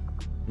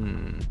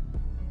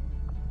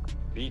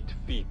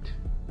 Feet.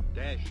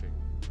 Dashing.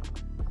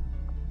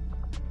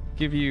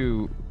 Give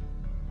you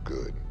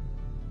Good.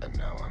 And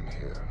now I'm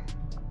here.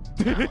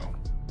 Now.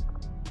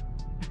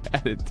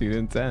 attitude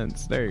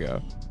intense. There you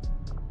go.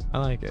 I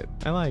like it.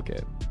 I like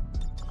it.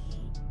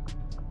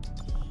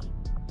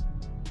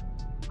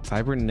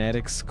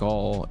 Cybernetic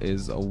skull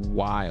is a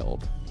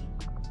wild.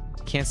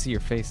 Can't see your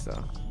face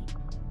though.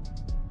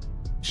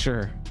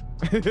 Sure.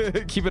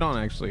 Keep it on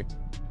actually.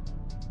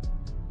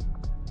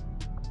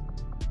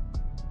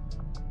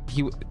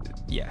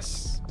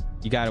 Yes.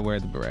 You gotta wear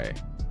the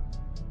beret.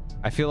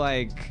 I feel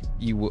like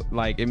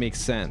like it makes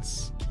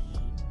sense.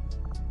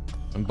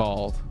 I'm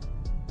bald.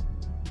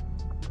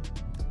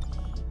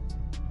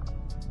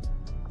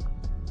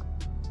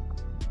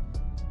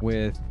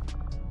 With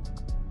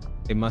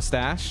a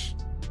mustache.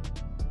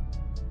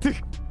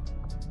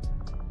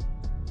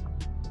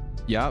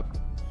 Yup.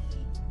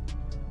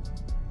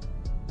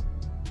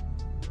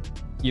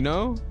 You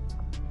know,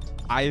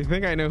 I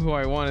think I know who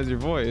I want as your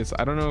voice.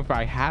 I don't know if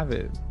I have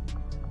it.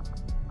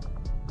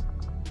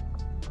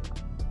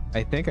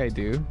 I think I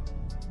do.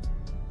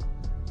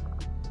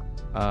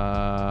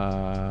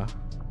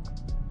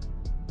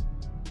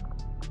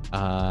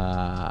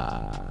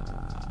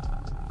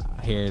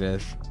 Here it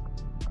is.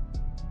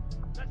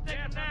 Let's take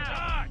him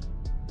now.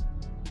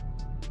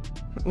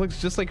 It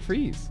looks just like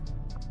Freeze.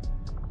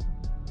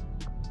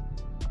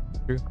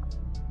 True.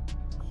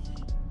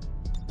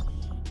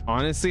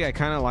 Honestly, I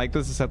kind of like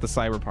this except the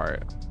cyber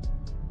part.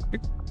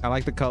 I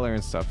like the color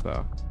and stuff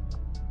though.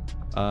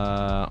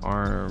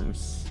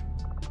 Arms.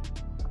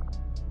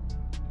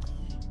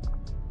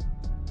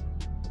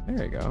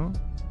 There you go.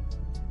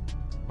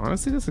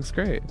 Honestly, this looks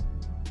great.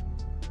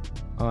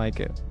 I like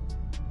it.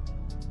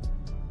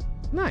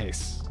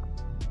 Nice.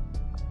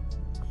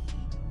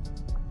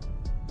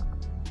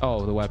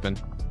 Oh, the weapon.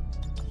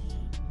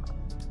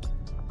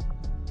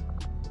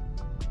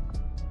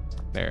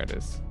 There it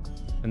is.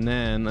 And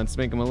then let's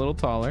make him a little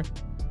taller.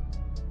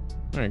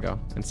 There you go.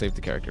 And save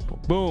the character pool.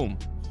 Boom.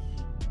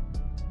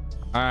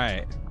 All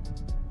right.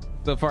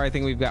 So far, I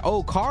think we've got...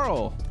 Oh,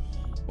 Carl.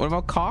 What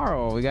about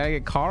Carl? We got to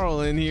get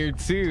Carl in here,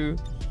 too.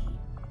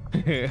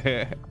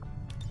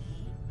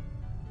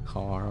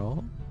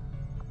 Carl.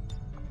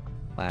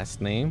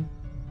 Last name,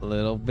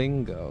 Little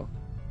Bingo.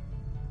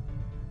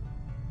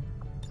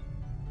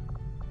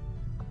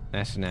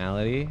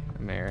 Nationality,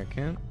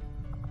 American.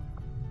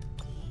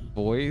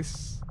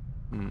 Voice.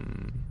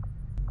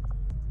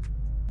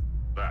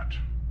 That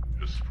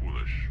is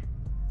foolish.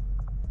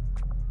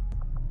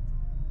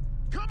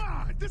 Come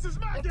on, this is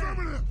my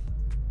game.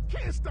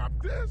 Can't stop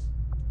this.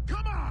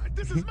 Come on,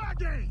 this is my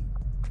game.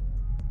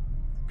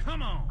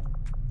 Come on.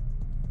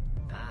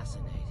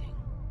 Fascinating.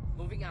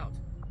 Moving out.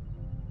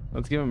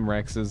 Let's give him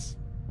Rex's.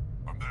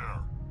 I'm there.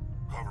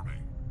 Cover me.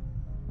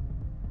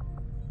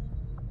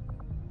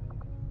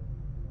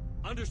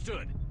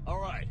 Understood. All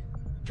right.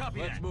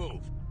 Copy. Let's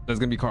move. That's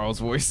gonna be Carl's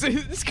voice.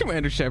 It's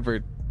Commander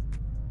Shepard.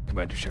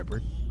 Commander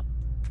Shepard.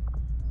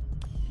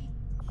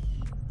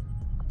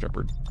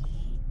 Shepard.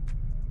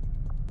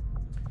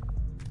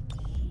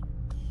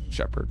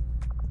 Shepard.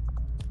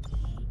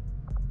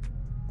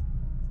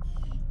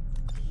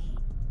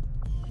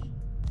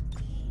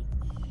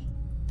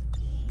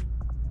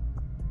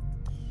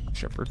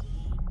 Shepard.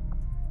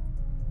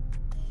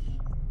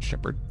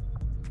 Shepard.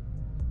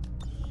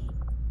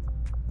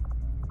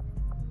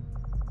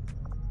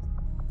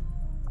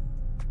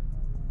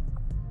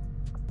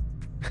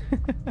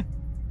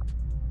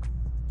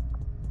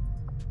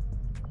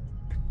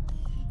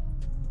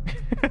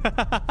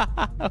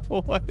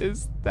 What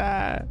is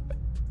that?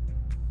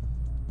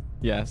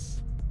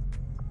 Yes.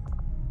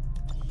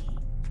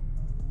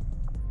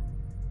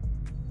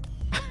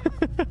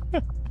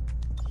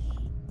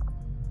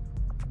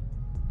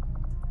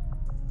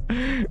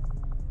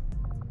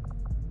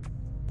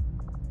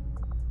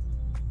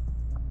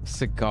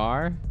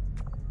 Cigar?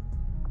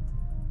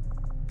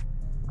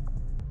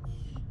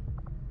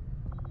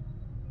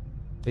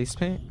 Face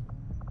paint?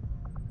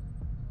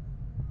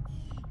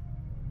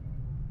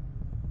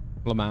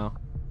 Lamau.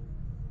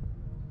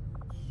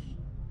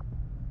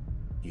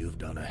 You've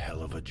done a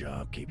hell of a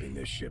job keeping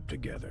this ship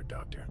together,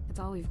 Doctor. It's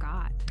all we've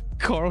got.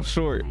 Carl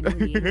Short. I know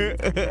the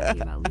aliens are happy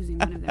about losing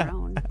one of their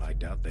own. I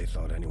doubt they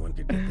thought anyone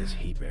could get this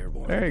heap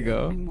airborne. There you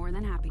go. I'm more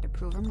than happy to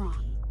prove them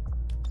wrong.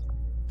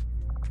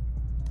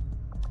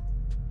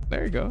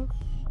 There you go.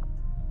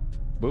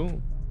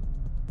 Boom.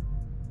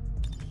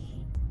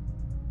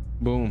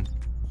 Boom.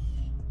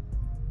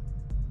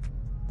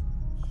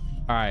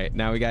 All right,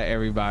 now we got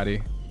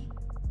everybody.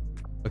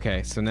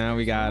 Okay, so now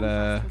we got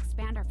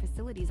expand our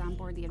facilities on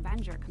board the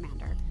Avenger,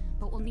 Commander,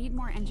 but we'll need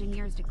more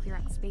engineers to clear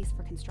out space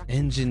for construction.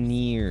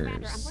 engineers.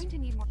 Commander, I'm going to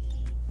need more.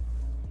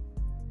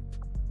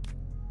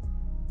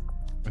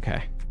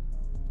 Okay.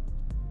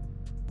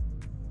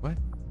 What?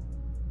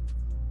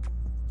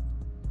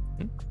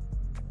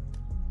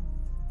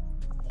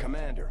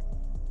 Commander,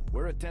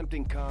 we're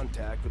attempting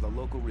contact with a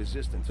local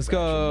resistance Let's faction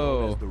go.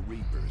 known as the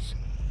Reapers.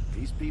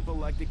 These people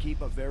like to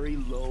keep a very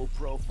low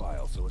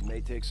profile, so it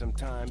may take some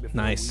time before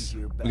Nice.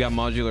 we hear back. We got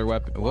modular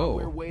weapon. While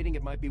we're Whoa. waiting,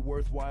 it might be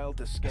worthwhile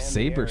to scan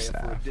Saber the area for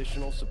staff.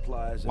 additional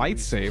supplies and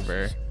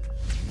Lightsaber. resources.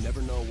 You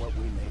never know what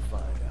we may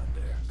find out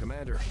there.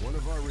 Commander, one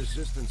of our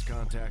resistance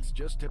contacts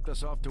just tipped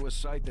us off to a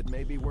site that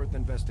may be worth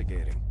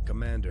investigating.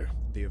 Commander,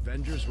 the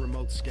Avengers'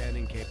 remote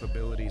scanning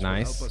capabilities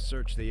Nice. will help us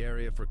search the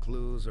area for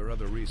clues or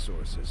other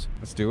resources.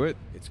 Let's do it.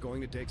 It's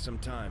going to take some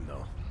time,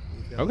 though.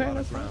 We've got Okay, a lot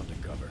that's of ground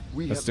to cover.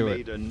 We Let's have do it.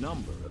 made a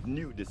number of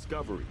new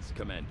discoveries,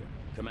 Commander.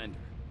 All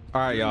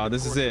right, During y'all. the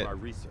This is course of it. our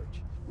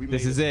research, we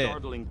This made is a it.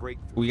 startling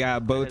breakthrough We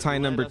got bow that has tie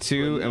led number us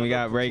to 2, and we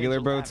got another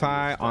regular bow potential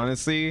avenue tie. of study.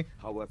 Honestly,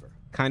 However,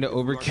 kind of if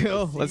we are to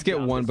overkill. Let's get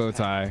proceed one down bow this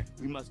path, tie.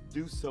 We must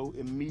do so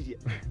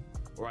immediately.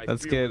 Or I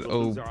Let's fear get we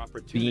will lose our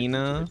opportunity to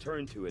Obina.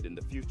 return to it in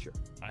the future.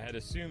 I had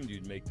assumed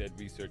you'd make that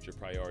research a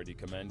priority,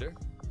 Commander.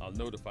 I'll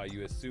notify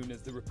you as soon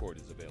as the report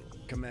is available.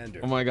 Commander.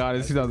 Oh my God,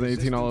 it's as the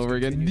 2018 all resistance over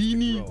again. continues to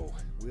Dini. grow,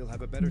 we'll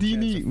have a better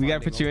Dini. chance of We gotta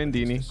finding put you in,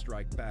 openings Dini. to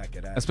strike back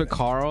at Let's put Advent.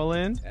 Carl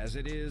in. As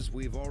it is,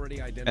 we've already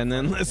identified And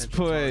then a let's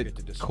potential target put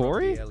to disrupt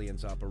Corey? the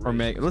aliens' Or operations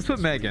Meg. Let's in put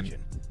this Megan.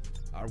 region.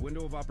 Our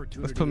window of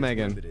opportunity Let's put is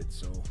Megan. limited,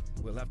 so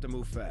we'll have to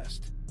move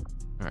fast.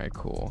 All right,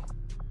 cool.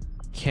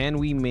 Can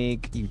we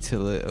make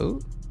utility? Oh.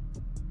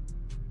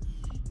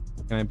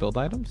 Can I build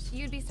items?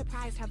 You'd be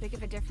surprised how big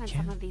of a difference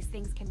some of these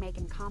things can make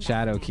in combat.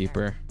 Shadow Commander.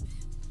 Keeper.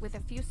 With a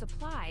few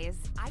supplies,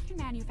 I can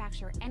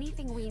manufacture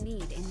anything we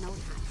need in no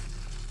time.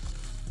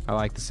 I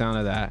like the sound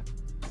of that.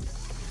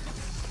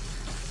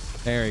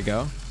 There we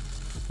go.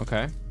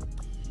 Okay.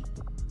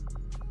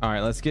 All right,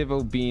 let's give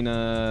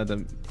Obina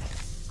the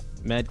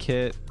med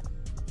kit.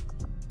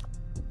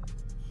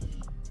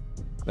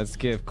 Let's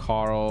give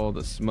Carl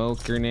the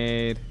smoke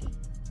grenade.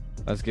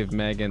 Let's give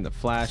Megan the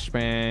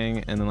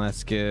flashbang, and then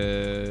let's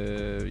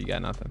give... You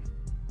got nothing.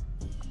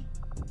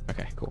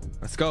 Okay, cool.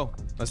 Let's go.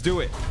 Let's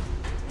do it.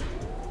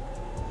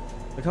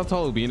 Look how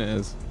tall Obina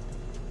is.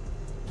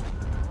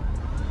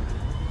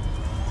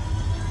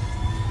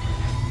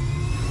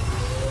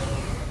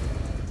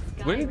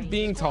 Wouldn't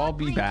being tall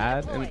be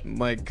bad and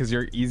like because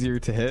you're easier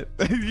to hit?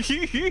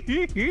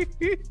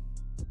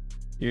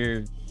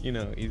 You're, you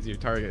know, easier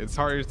target. It's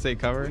harder to stay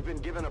cover.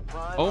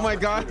 Oh my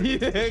god.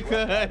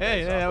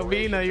 Hey,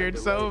 Albina, you're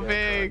so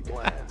big.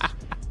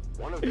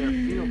 One of their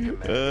field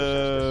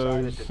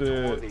commanders has decided to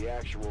tour shit. the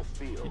actual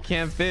field. You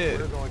can't fit.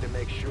 We're going to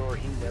make sure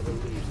he never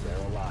leaves there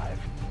alive.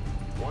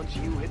 Once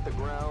you hit the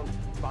ground,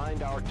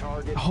 find our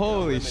target.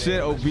 Holy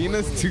shit,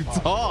 Obina's too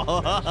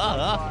tall.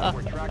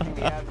 We're tracking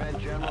the Advent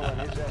General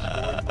and his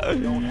escort, but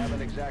we don't have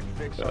an exact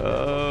fix on their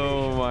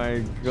Oh location.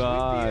 my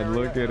god,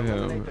 look at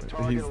him.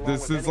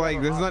 This is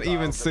not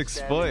even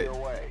 6 foot.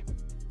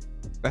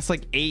 That's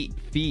like 8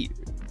 feet.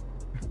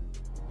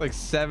 Like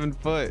 7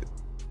 foot.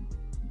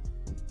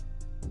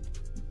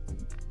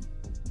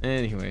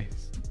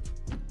 Anyways,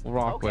 we'll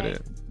rock with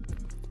it.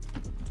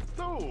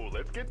 So,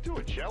 let's get to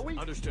it, shall we?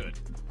 Understood.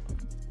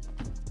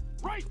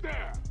 Right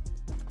there!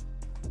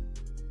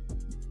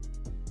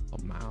 Oh,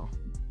 wow.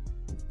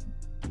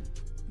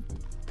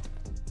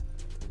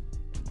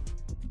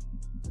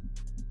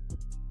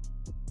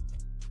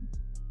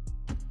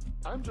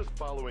 I'm just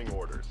following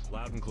orders.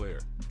 Loud and clear.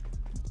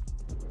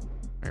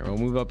 All right, we'll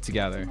move up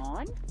together. Come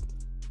on.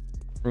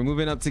 We're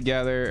moving up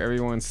together.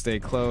 Everyone stay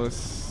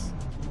close.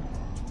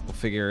 We'll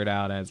figure it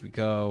out as we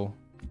go.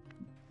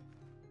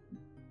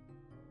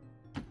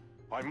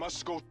 I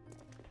must go.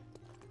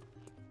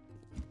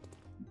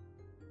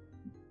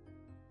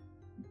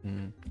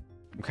 I'm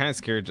kind of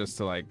scared just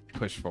to like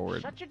push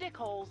forward. Shut your dick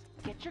holes,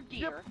 get your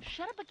gear,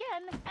 shut up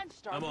again, and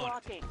start I'm on it.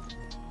 walking.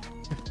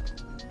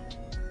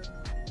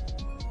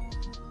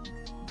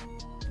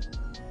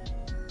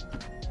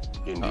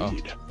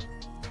 Indeed.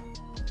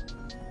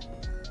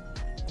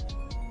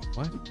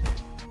 What?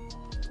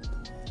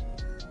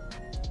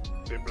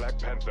 The Black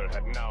Panther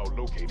had now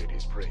located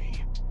his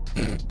prey.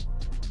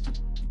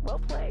 Well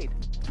played.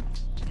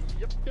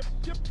 Yep.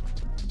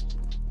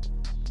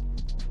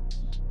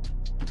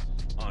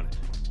 On it.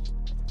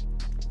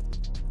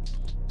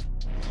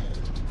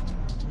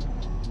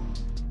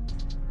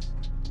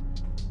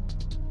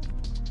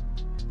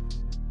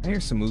 I hear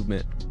some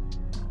movement.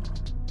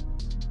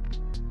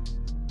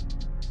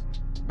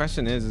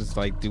 Question is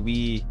like, do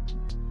we?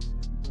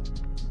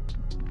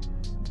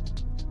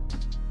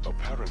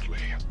 Apparently.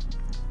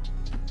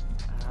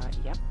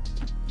 Yep.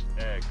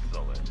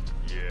 Excellent.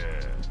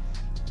 Yes.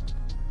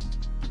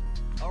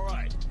 All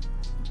right.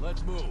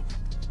 Let's move.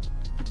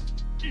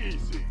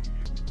 Easy.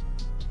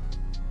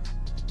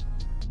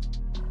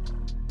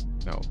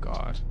 Oh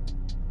God.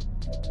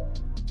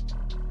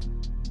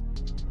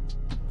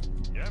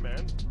 Yeah,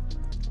 man.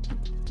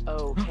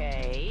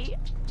 Okay.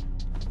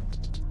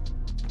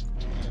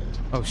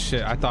 Oh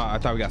shit! I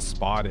thought we got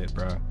spotted,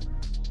 bro.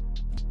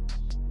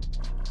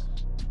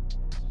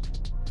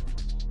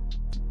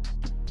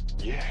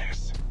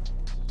 Yes.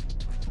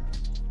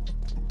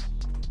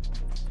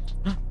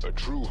 A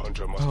true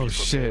hunter must be Oh prepared.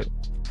 shit!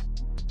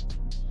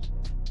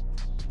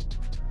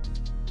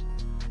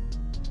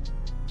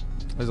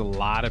 There's a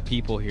lot of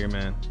people here,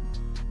 man.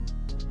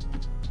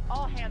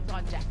 All hands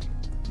on deck.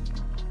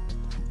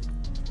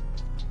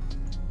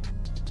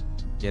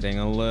 Getting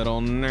a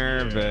little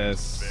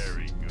nervous.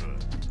 Very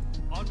good.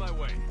 On my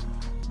way.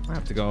 I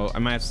have to go. I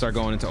might have to start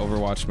going into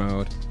Overwatch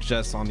mode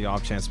just on the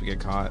off chance we get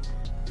caught.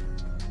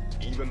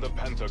 Even the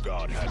Panther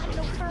God has her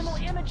No tricks. thermal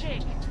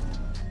imaging.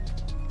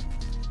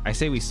 I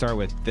say we start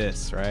with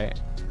this, right?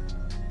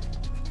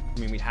 I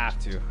mean, we have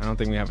to. I don't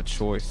think we have a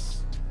choice.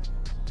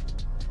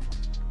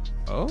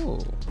 Oh,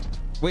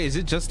 wait, is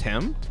it just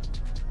him?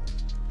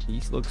 He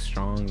looks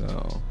strong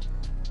though.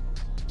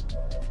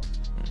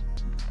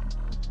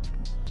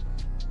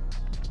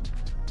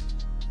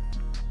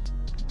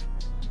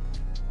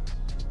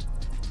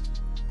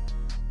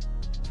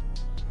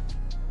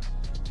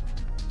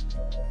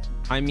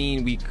 I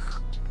mean, we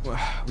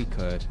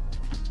could.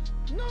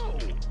 No.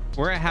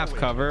 We're at half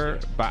cover,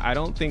 but I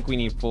don't think we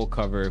need full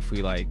cover if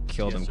we like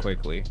kill them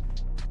quickly.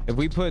 If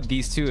we put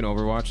these two in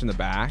Overwatch in the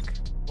back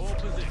Full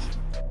position.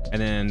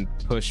 and then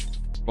push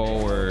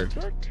forward.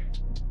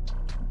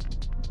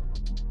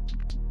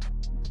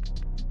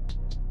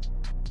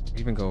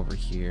 Even go over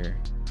here.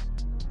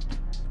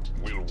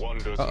 Will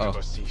wonders Uh-oh.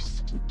 never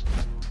cease?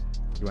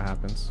 See what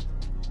happens.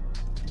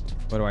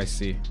 What do I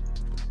see?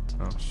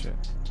 Oh shit.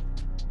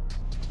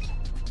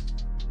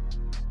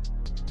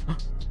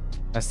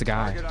 That's the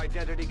guy. Target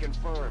identity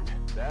confirmed.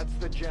 That's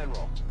the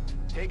general.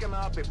 Take him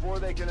out before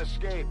they can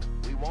escape.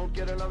 We won't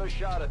get another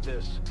shot at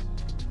this.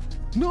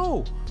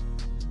 No!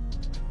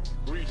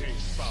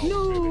 Greetings, foul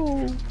No!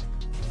 mimic.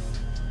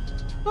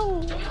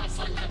 No!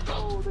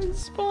 Oh, they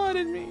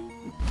spotted me.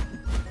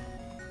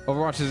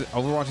 Overwatch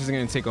isn't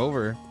gonna take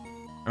over.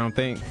 I don't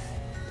think.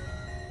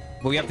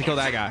 But we have to kill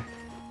that guy.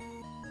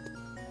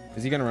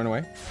 Is he gonna run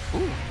away?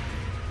 Ooh.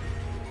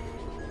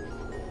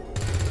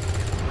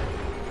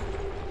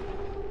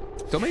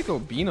 Don't make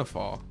Obina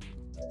fall.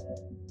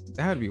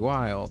 That would be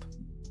wild.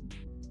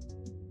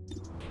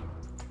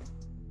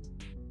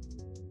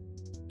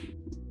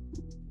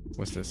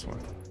 What's this one?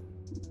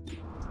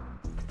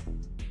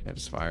 Yeah,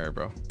 just fire,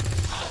 bro.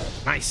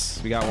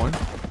 Nice. We got one.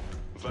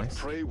 That Nice.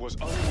 prey was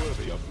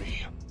unworthy of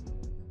me.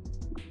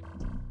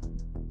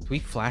 Do we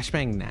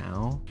flashbang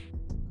now?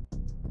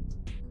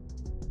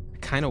 I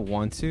kind of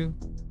want to.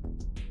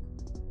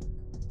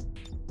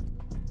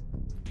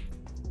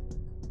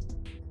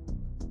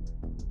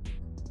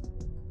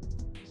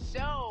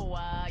 So,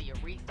 you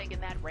rethinking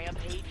that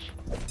rampage?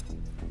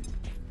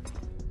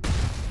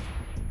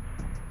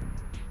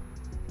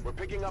 We're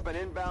picking up an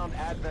inbound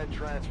Advent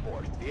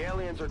transport. The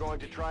aliens are going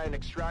to try and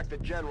extract the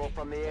general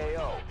from the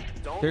AO.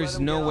 Don't There's let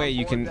them no get way on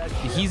you board can. that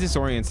ship. He's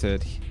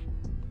disoriented.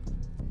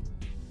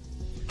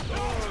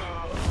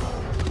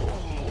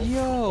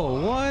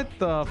 Yo, what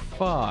the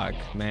fuck,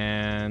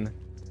 man?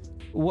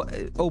 What?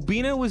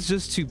 Obina was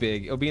just too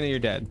big. Obina, you're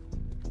dead.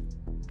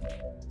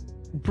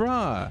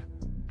 Bruh.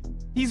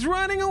 He's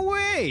running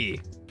away.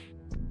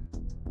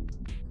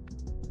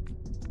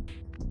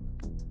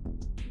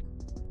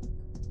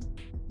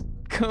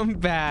 Come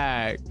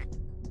back.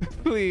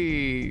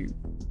 Please.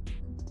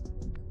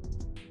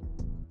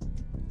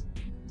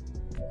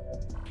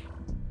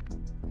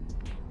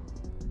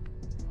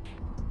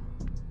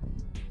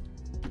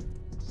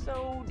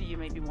 So, do you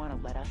maybe want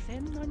to let us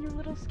in on your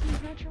little ski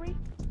hatchery?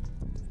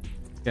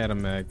 Get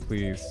him, Meg,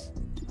 please.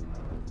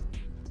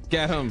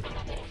 Get him.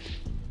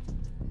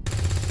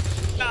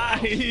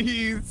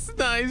 Nice.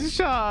 Nice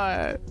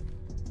shot.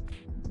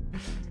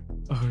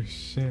 Oh,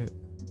 shit.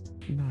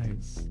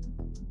 Nice.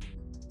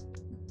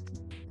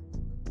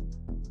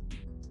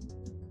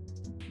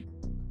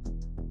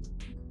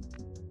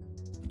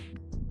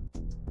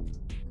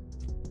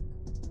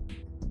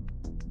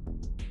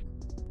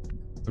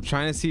 I'm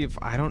trying to see if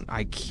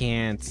I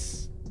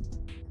can't.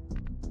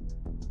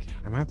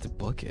 I might have to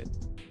book it.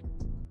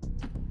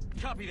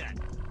 Copy that.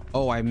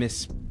 Oh, I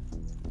misclicked.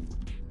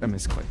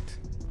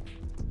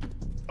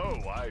 Oh,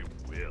 I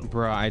will.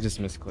 Bruh, I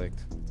just misclicked.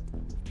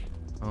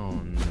 Oh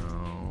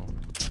no.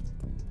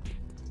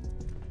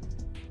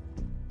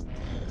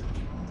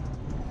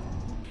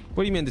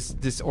 What do you mean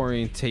this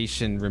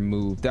orientation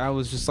removed? That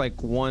was just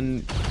like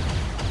one.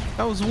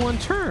 That was one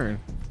turn.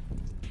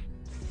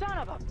 Son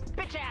of a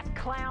bitch-ass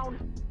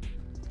clown!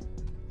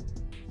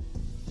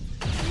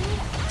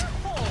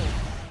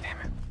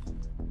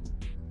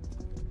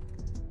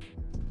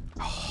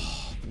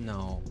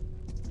 No.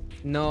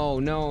 No,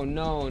 no,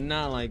 no,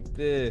 not like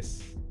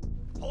this.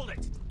 Hold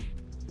it.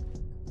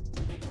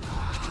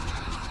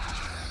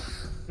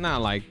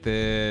 Not like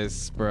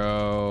this,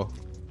 bro.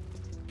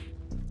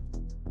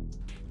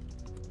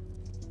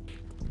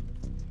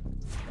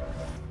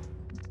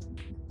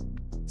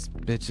 This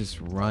bitch is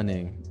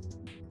running.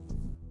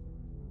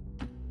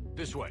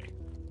 This way.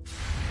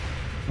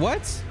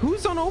 What?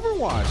 Who's on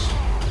Overwatch?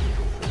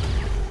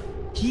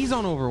 He's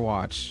on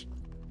Overwatch.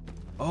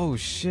 Oh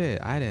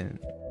shit, I didn't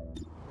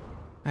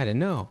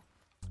know.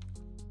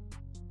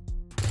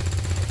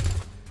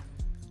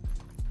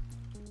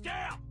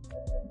 Down.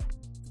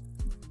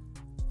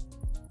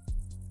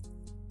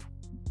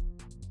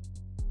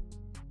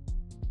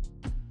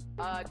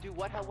 Do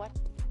what, how, what?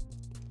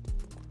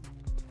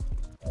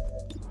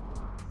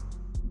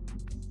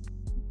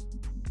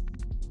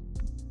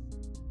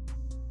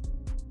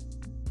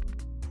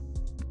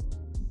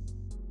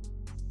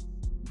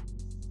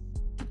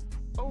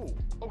 Oh,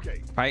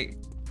 okay.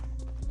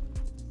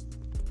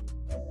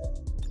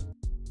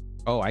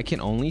 Oh, I can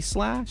only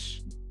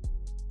slash?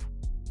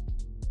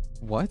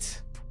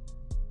 What?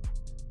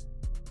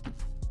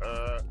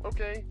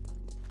 Okay.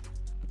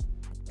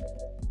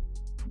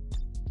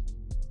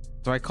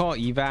 Do I call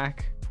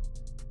evac?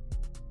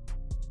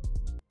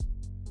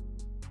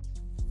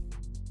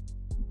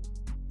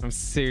 I'm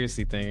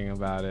seriously thinking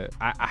about it.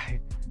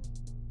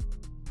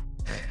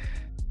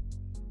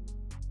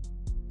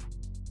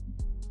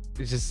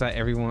 It's just that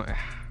everyone,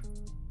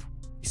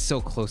 he's so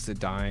close to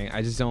dying.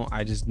 I just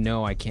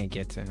know I can't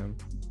get to him.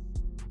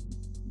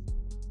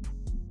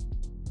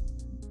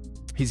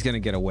 He's gonna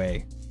get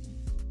away.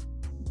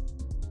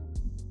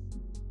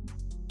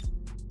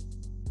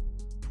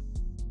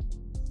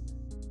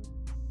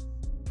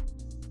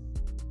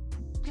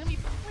 Can we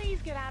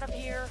please get out of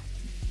here?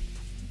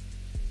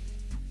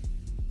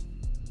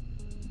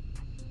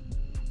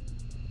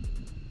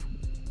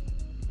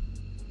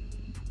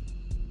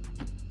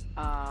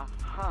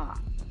 Uh-huh.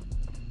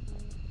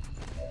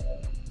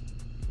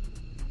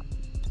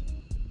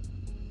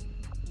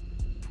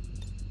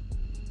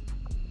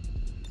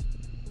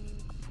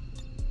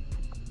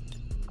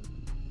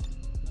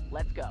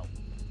 Let's go.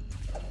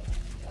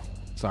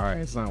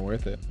 Sorry, it's not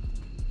worth it.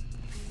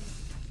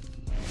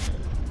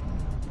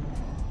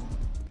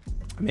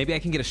 Maybe I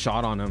can get a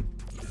shot on him.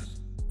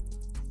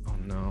 Oh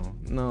no,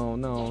 no,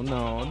 no,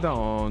 no,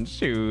 don't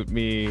shoot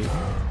me.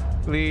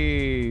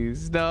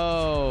 Please,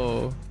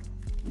 no.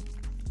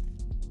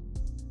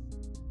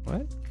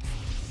 What?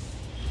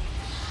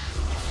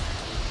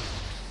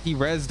 He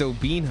rezzed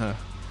Obina.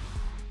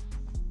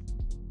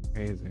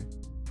 Crazy.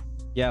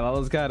 Yeah,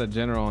 Lala's got a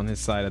general on his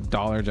side, a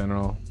dollar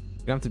general.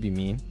 You don't have to be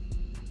mean.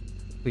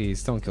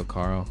 Please, don't kill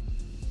Karl.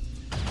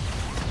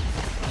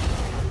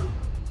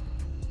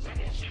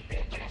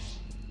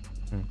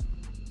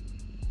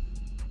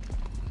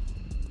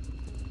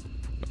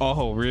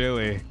 Oh,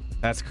 really?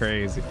 That's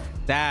crazy.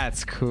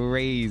 That's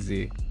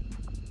crazy.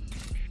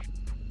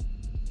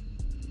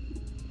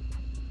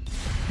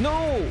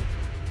 No!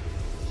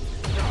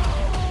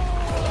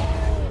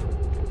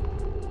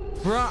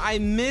 Bro, I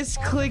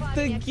misclicked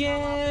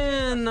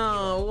again.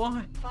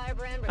 Why?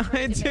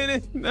 I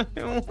didn't know.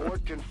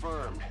 Board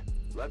confirmed.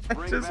 Let's I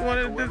bring just back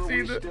wanted to whoever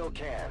see we the. still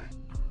can.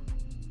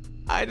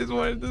 I just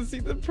wanted to see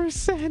the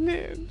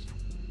percentage.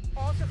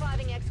 All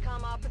surviving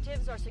XCOM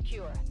operatives are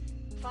secure.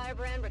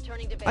 Firebrand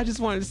returning to base. I just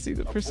wanted to see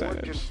the Board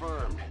percentage.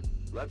 confirmed.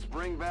 Let's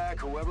bring back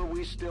whoever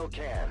we still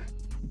can.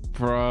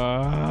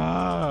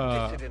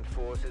 Bruh. Dissident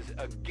forces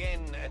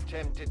again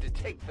attempted to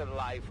take the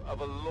life of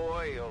a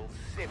loyal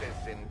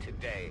citizen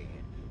today.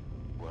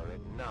 Were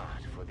it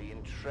not for the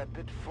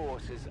intrepid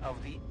forces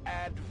of the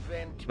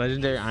Advent...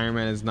 Legendary Iron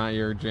Man is not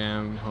your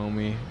jam,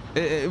 homie.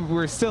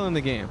 We're still in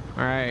the game.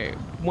 All right.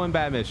 One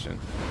bad mission.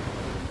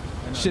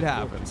 Shit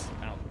happens.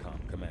 Outcome,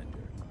 Commander.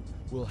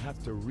 We'll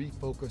have to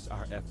refocus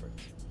our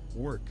efforts.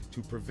 Work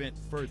to prevent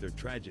further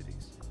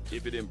tragedies.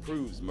 If it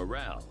improves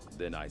morale,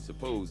 then I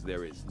suppose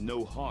there is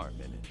no harm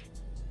in it.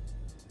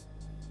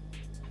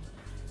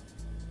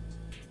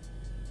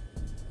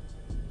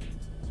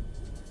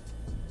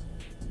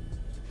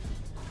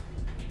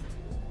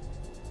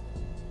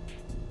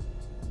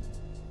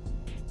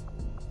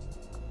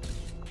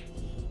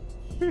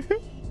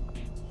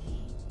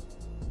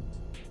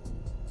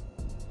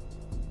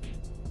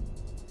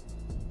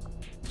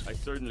 I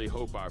certainly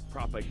hope our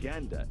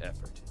propaganda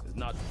effort is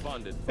not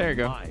funded from There you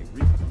go. my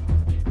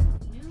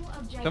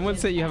Someone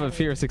say you have a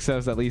fear of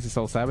success that leads to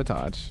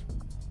self-sabotage.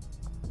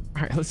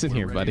 All right, listen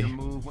here, We're buddy. ready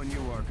to move when you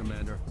are,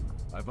 Commander.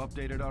 I've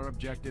updated our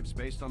objectives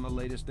based on the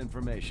latest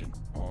information.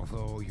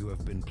 Although you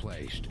have been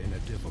placed in a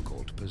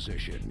difficult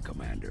position,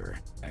 Commander,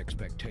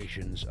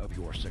 expectations of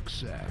your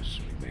success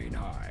remain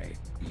high.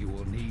 You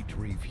will need to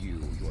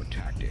review your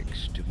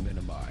tactics to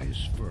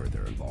minimize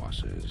further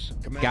losses.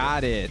 Commander,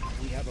 Got it.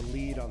 We have a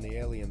lead on the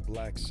alien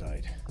black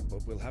site,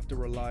 but we'll have to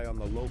rely on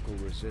the local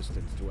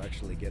resistance to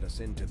actually get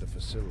us into the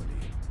facility.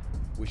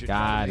 We should try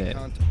Got to make it.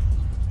 contact.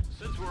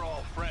 Since we're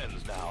all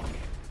friends now,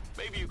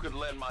 maybe you could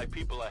lend my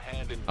people a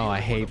hand in Oh, I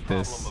dealing with hate a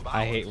this. problem of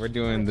I hate ours. we're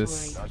doing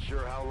this. Not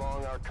sure how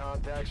long our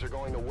contacts are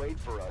going to wait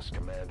for us,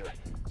 Commander.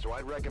 So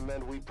I'd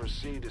recommend we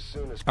proceed as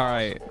soon as All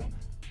right. possible.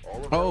 All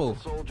Oh. available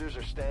soldiers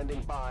are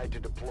standing by to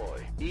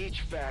deploy.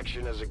 Each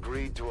faction has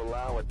agreed to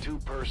allow a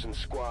two-person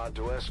squad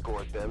to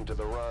escort them to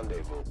the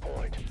rendezvous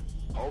point.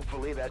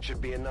 Hopefully that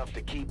should be enough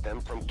to keep them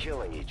from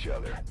killing each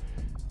other.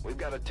 We've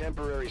got a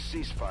temporary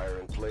ceasefire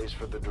in place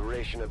for the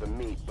duration of the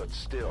meet, but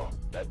still,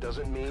 that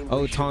doesn't mean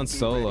Oh, we Ton shouldn't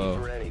be ready Solo.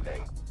 for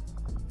anything.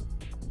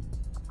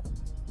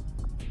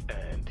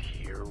 And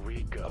here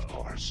we go. Of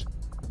course.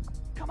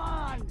 Come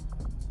on!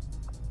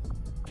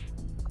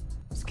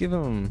 Let's give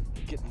him.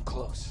 Getting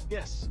close.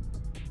 Yes.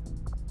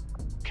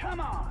 Come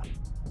on!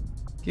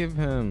 Give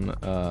him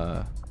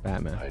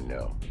Batman. I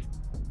know.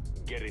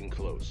 Getting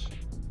close.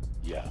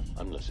 Yeah,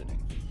 I'm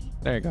listening.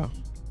 There you go.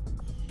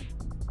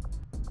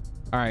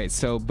 All right,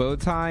 so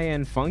Bowtie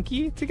and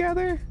Funky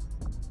together?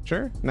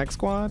 Sure. Next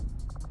squad.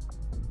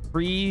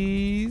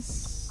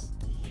 Freeze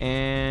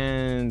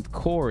and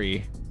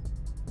Corey.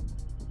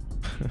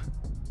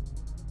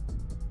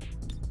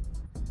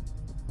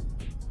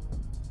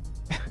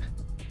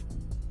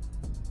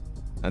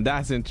 And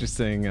that's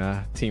interesting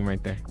team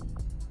right there.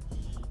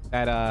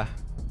 That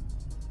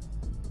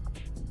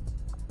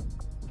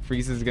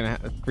Freeze is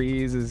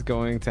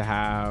going to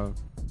have.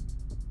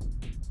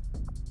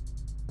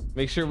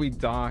 Make sure we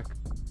dock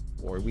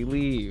or we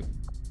leave.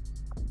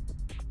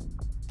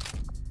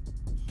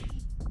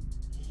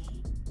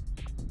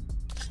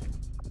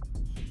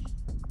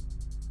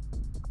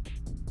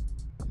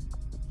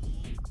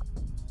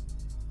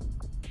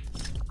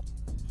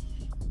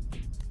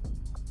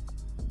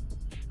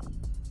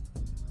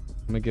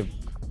 I'm gonna give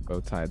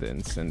Bowtie the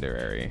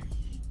incendiary.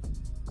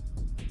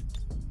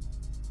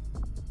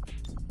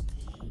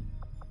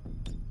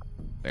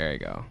 There you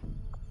go.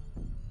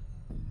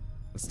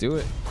 Let's do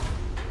it.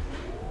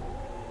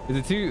 Is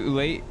it too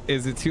late?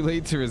 Is it too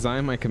late to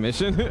resign my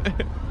commission?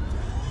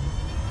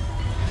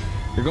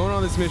 You're going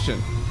on this mission.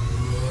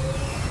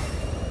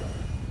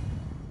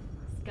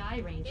 Sky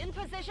range. In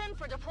position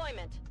for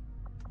deployment.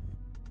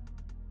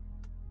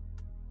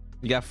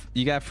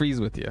 You got Freeze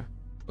with you.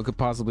 What could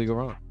possibly go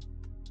wrong?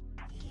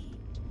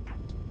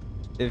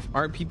 If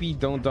RPP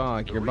don't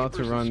dock, you're about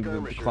to run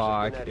the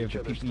clock. If the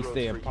PP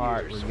stay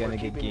apart, we're gonna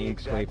get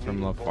gameplay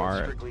from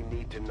Lafart.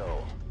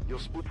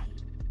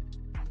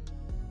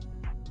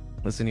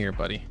 Listen here,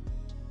 buddy.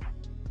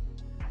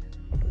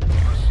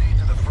 Proceed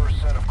to the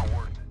first set of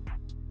coordinates.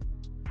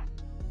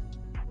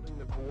 Putting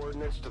the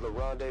coordinates to the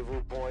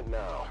rendezvous point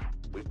now.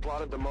 We've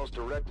plotted the most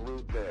direct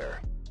route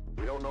there.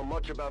 We don't know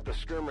much about the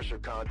skirmisher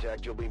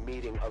contact you'll be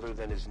meeting other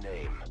than his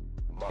name.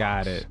 Mox.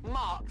 Got it.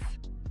 Mox.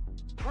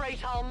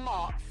 Praetor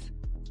Mox.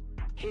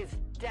 His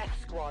death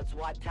squads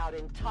wiped out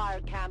entire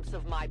camps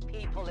of my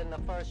people in the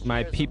first My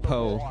years of the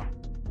peepo. war.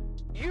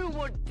 You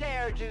would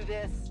dare do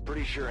this?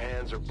 Pretty sure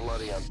hands are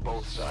bloody on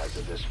both sides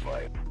of this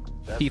fight.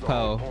 That's the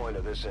Peepo. whole point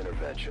of this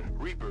intervention.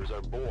 Reapers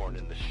are born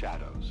in the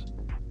shadows,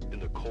 in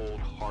the cold,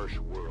 harsh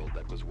world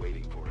that was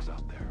waiting for us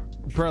out there.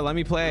 Bro, let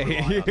me play. We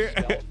rely on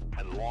stealth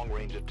and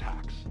long-range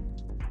attacks.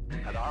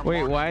 And our Wait,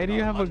 marksmen why do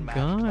you are have a unmatched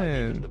by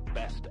even gun? the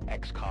best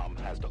XCOM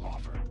has to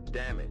offer.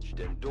 Damaged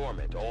and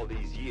dormant all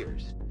these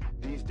years,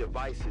 these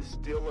devices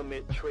still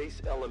emit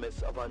trace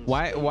elements of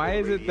unstable Why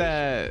is it radiation.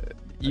 that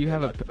you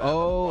have a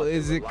oh,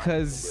 is it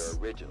cuz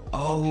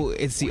oh,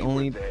 it's the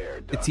only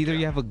it's either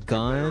you have a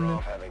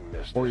gun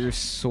or your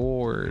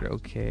sword.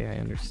 Okay, I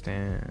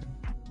understand.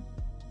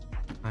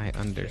 I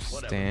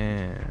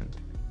understand.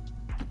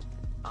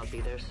 I'll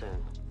be there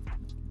soon.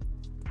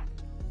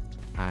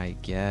 I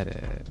get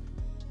it.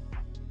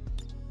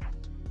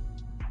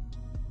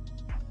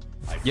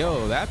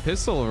 Yo, that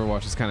pistol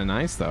Overwatch is kind of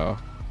nice though.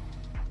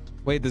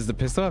 Wait, does the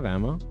pistol have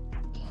ammo?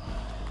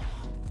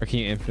 Or can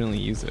you infinitely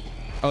use it?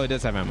 Oh, it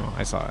does have ammo.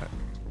 I saw it.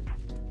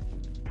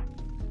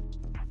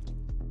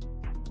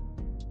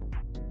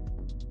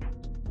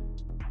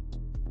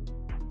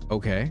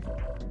 Okay.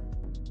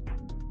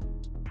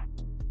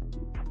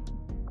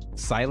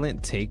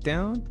 Silent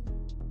takedown?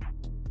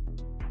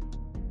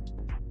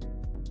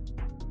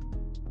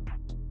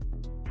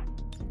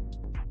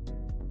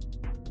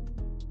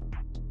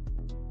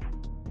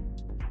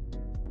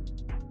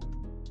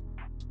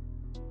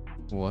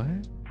 What?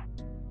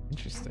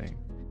 Interesting.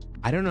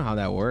 I don't know how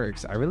that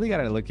works. I really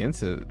gotta look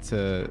into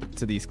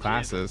these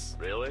classes.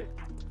 Really?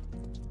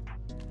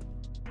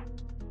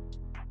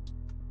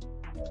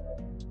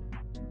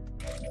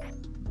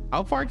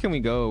 How far can we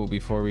go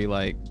before we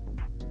like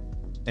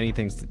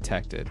anything's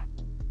detected?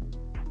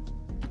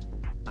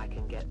 I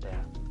can get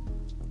there.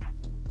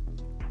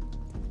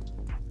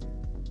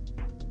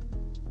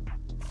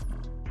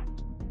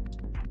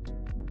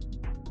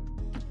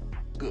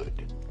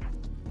 Good.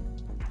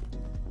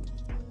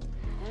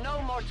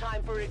 No more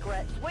time for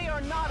regrets. We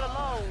are not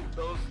alone.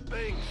 Those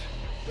things,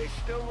 they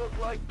still look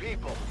like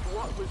people.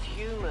 What was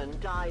human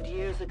died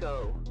years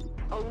ago.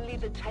 Only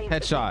the taint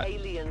of Headshot. the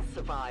alien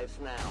survives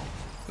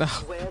now.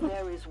 Where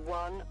there is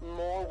one,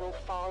 more will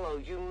follow.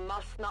 You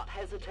must not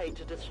hesitate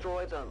to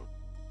destroy them.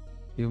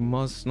 You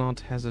must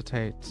not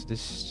hesitate to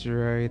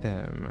destroy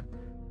them,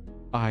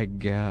 I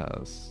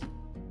guess.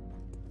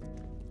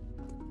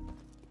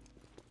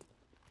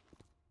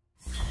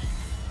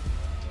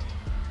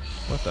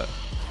 What the?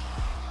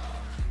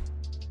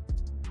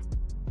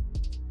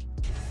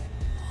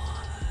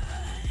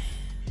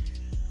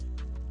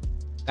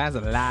 That's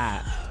a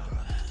lot.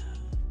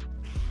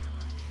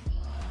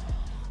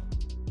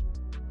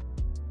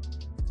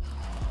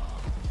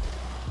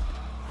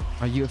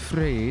 Are you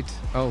afraid?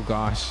 Oh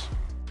gosh.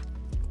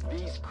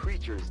 These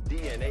creatures'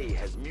 DNA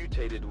has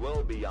mutated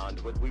well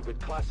beyond what we would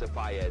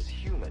classify as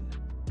human.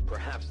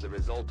 Perhaps the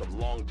result of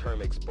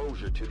long-term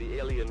exposure to the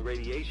alien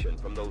radiation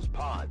from those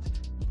pods.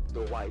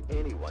 Though why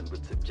anyone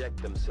would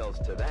subject themselves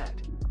to that,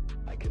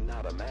 I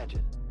cannot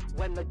imagine.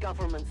 When the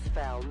governments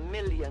fell,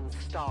 millions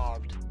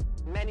starved.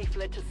 Many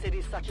fled to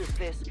cities such as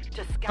this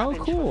to scavenge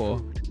cool.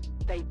 for food.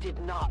 They did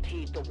not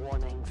heed the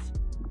warnings.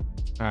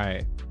 All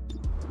right.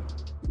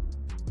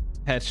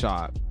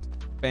 Headshot.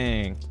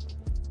 Bang.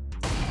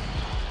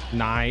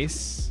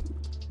 Nice.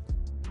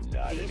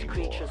 These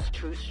creatures'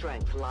 true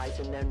strength lies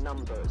in their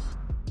numbers.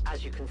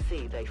 As you can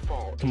see, they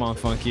fall. Come on,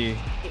 Funky.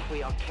 If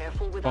we are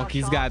careful with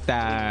Funky's our got shots,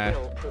 that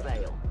we will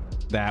prevail.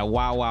 that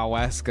Wow Wow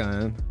West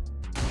gun.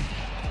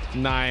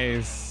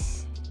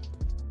 Nice.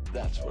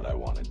 That's what I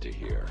wanted to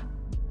hear.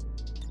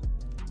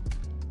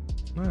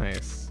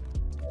 Nice.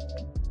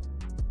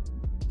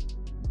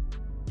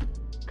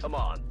 Come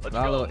on, let's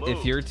Lalo, go. Move.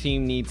 if your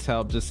team needs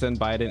help, just send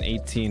Biden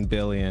 18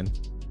 billion.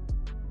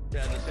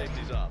 Yeah, and the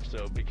safety's off,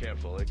 so be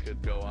careful. It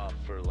could go off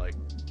for like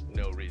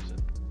no reason.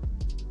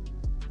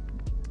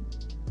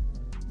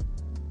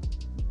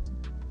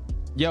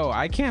 Yo,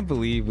 I can't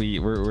believe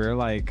we're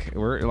like I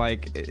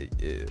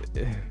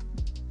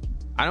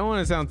don't want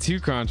to sound too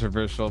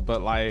controversial,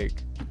 but like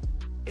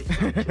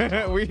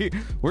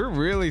we're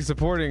really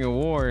supporting a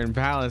war in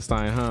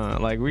Palestine, huh?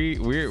 Like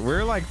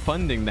we're like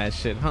funding that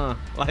shit, huh?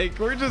 Like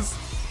we're just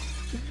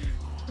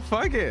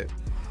fuck it.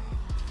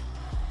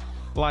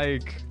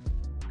 Like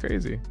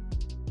crazy.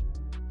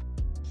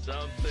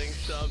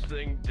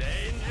 Something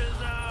danger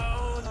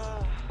zone.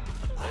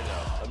 I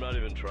know. I'm not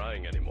even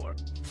trying anymore.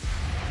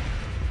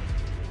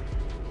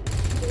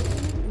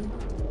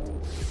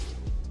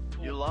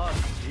 You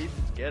lost, Pete.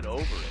 Get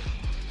over it.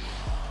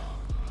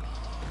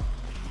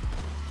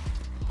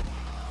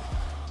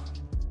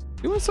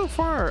 Doing so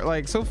far,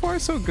 like so far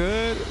so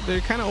good. They're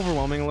kind of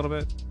overwhelming a little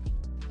bit.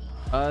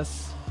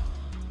 Us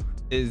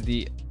is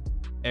the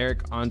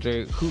Eric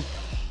Andre who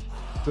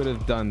could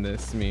have done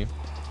this. Me.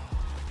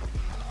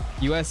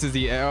 US is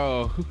the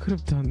who could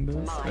have done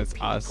this? That's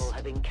us. People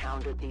have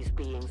encountered these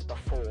beings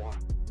before.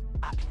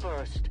 At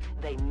first,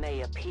 they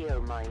may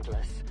appear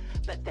mindless,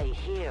 but they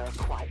hear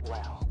quite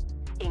well.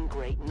 In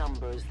great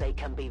numbers, they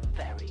can be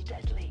very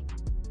deadly.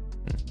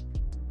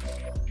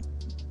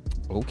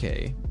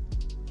 Okay.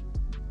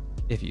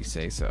 If you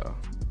say so.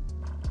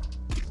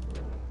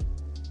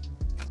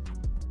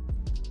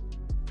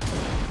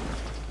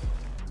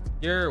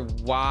 You're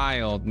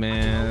wild,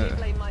 man.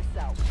 Blame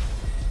myself.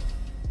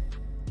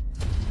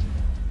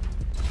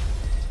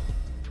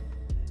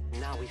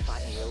 Now we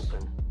fight in the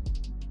open.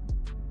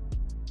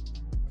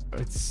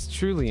 It's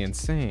truly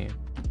insane.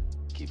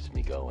 Keeps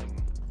me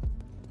going.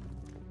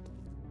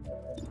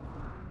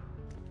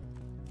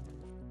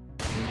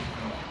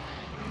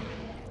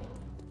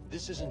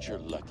 This isn't your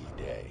lucky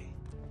day.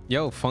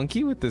 Yo,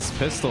 Funky with this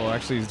pistol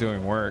actually is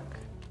doing work.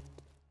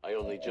 I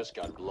only just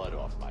got blood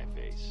off my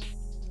face.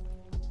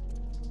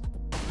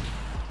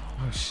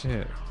 Oh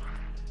shit.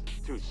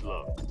 Too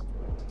slow.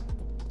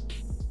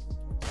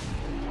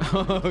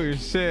 Oh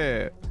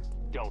shit.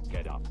 Don't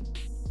get up.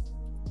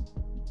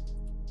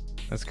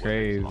 That's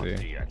crazy.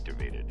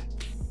 Deactivated.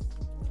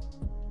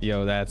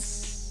 Yo,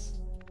 that's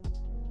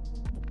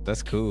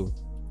cool.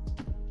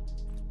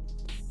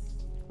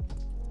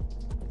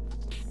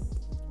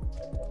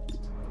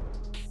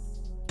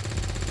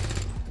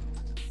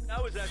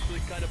 I was actually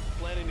kind of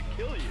planning to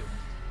kill you.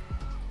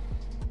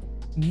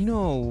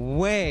 No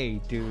way,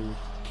 dude.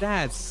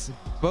 That's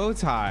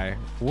Bowtie.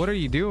 What are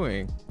you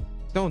doing?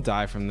 Don't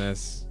die from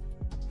this.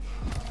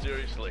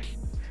 Seriously,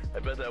 I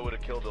bet that would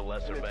have killed a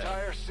lesser An man.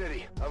 entire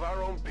city of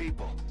our own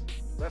people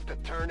left to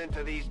turn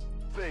into these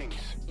things.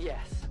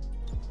 Yes.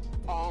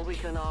 All we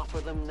can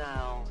offer them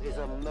now is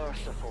a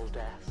merciful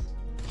death.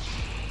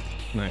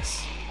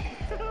 Nice.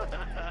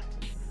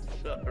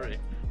 Sorry.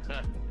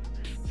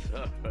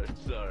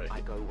 Sorry. I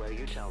go where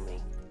you tell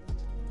me.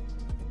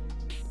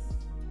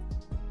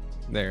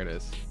 There it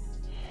is.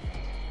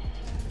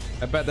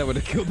 I bet that would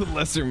have killed the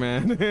lesser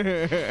man.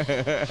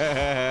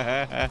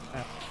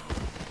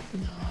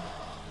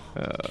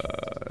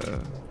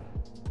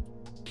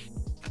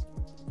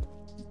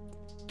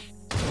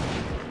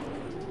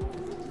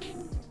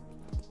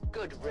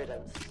 Good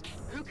riddance.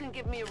 Who can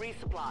give me a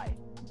resupply?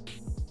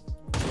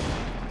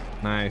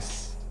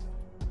 Nice.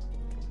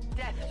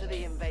 Death to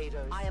the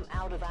invaders. I am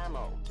out of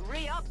ammo.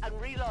 Re-up and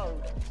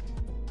reload.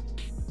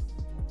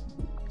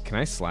 Can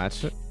I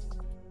slash it?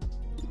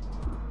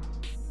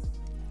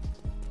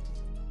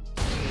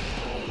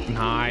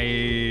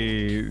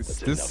 Nice.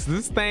 This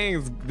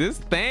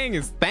thing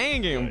is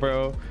thanging,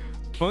 bro.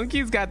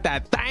 Funky's got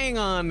that thing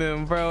on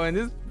them, bro, and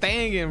it's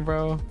thanging,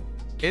 bro.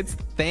 It's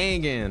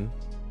thanging.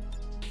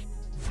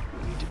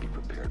 We need to be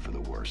prepared for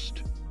the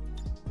worst.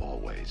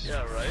 Always.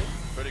 Yeah, right?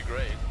 Pretty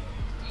great.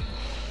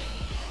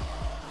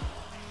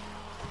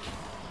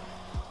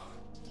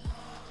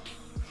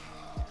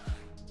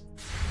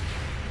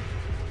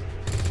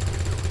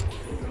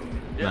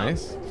 Yeah,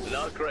 Nice.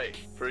 Not great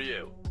for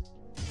you.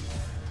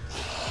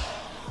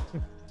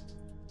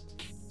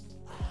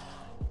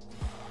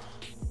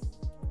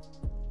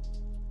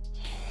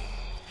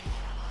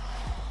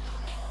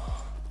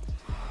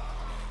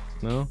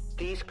 No?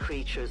 These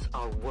creatures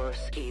are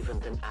worse even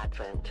than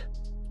Advent.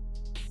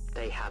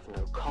 They have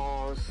no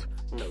cause,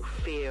 no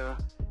fear.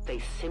 They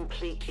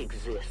simply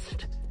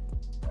exist.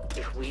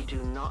 If we do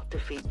not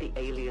defeat the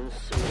aliens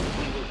soon,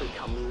 we will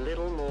become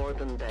little more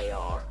than they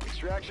are.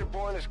 Extraction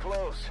point is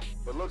close,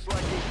 but looks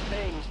like these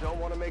things don't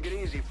want to make it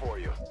easy for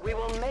you. We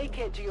will make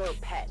it to your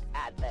pet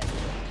Advent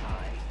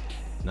time.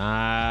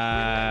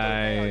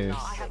 Nice.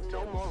 I have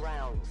no more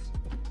rounds.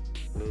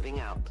 Moving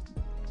out.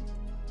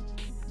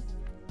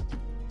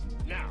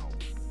 Now,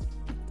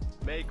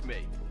 make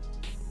me.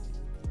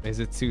 Is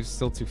it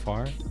still too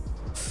far?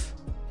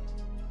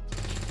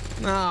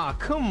 Ah,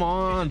 come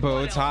on,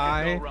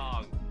 Bowtie.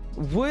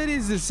 What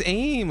is this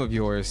aim of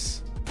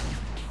yours?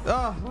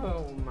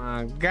 Oh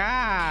my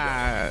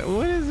god.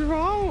 What is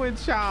wrong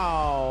with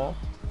y'all?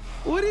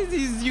 What is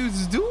these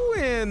youths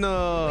doing?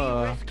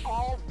 We risk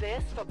all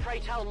this for pray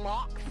tell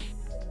Mox?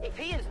 If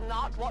he is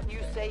not what you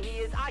say he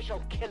is, I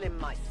shall kill him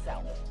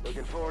myself.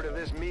 Looking forward to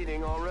this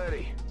meeting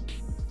already.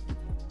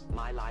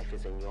 My life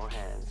is in your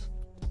hands.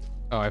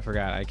 Oh, I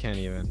forgot. I can't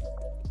even.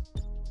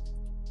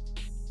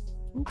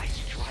 I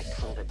strike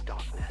from the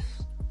darkness.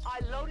 I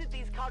loaded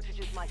these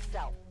cartridges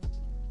myself.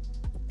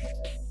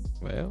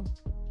 Well.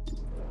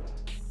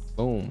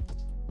 Boom.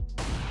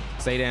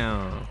 Stay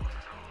down.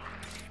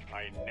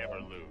 I never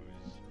lose.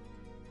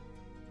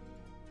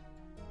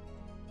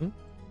 Hmm?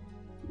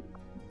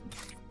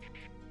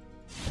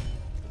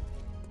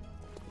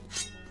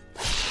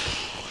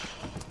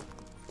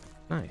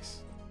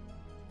 Nice.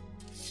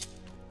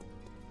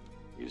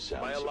 You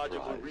sound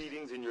Biological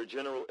readings in your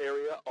general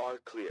area are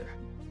clear.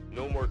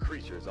 No more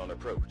creatures on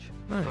approach.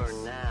 Nice. For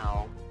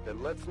now.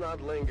 Then let's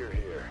not linger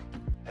here.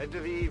 Head to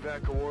the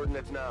evac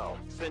coordinates now.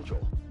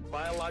 Central.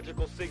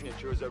 Biological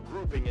signatures are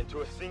grouping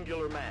into a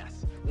singular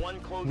mass.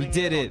 One closing We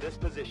did in on it. this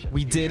position.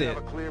 We did You it.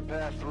 have a clear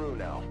path through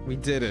now. We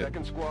did it.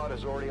 Second squad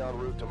is already en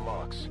route to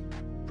Mox.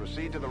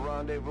 Proceed to the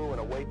rendezvous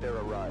and await their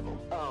arrival.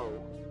 Oh,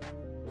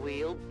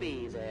 we'll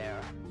be there.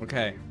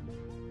 Okay.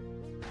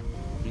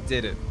 We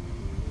did it.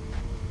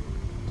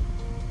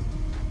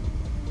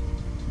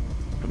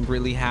 I'm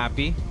really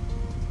happy.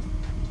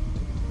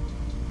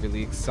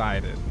 Really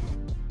excited.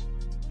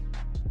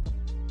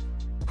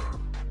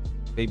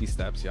 Baby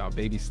steps, y'all.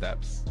 Baby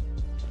steps.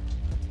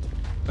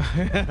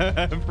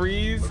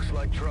 Freeze. Looks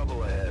like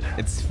trouble ahead.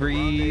 It's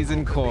Freeze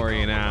and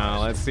Corey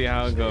now. Let's see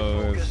how it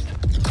goes.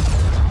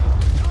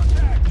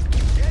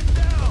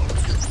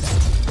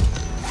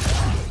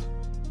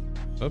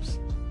 Oops.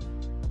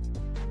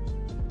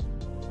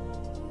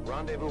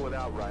 Rendezvous with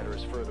Outrider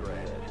is further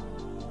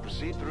ahead.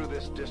 Proceed through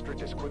this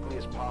district as quickly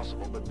as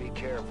possible, but be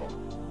careful.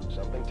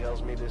 Something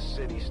tells me this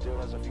city still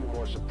has a few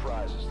more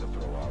surprises to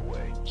throw our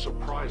way.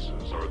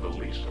 Surprises are the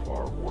least of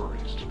our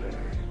worries today.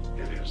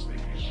 It is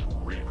these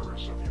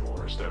Reapers of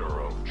yours that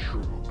are of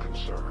true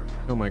concern.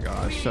 Oh my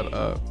gosh, shut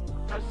up.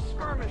 The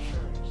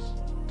skirmishers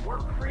were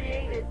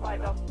created by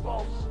the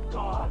false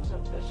gods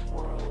of this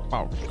world.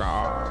 False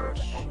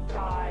gods. And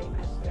die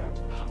as their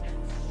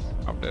puppets.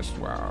 Of this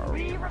world.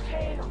 We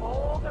retain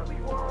all that we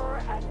were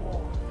and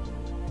more.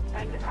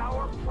 And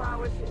our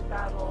prowess in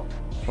battle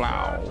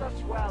serves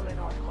us well in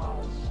our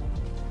cause.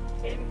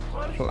 In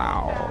close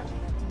combat,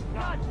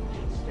 none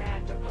can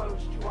stand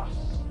opposed to us.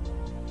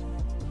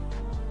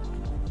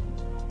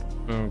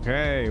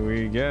 Okay,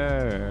 we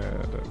get.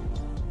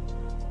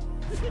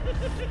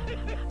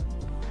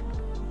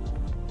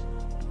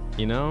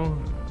 You know,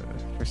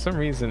 for some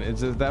reason,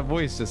 it's just, that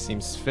voice just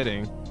seems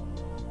fitting.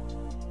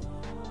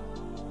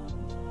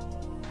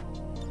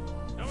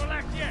 No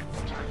relax yet.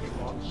 Attacking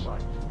on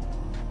sight.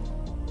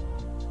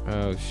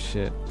 Oh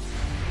shit.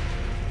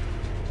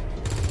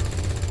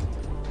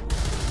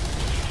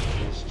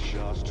 This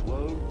just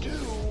won't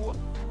do.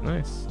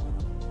 Nice.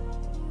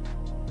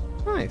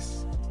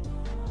 Nice.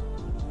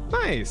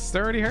 Nice.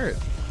 They're already hurt.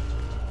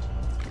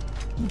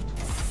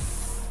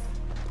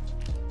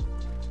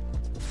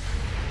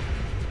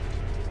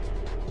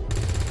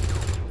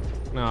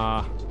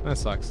 Nah, that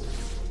sucks.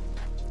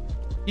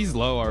 He's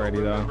low already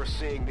though. I remember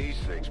seeing these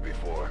things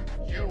before.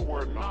 You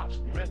were not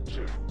meant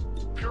to.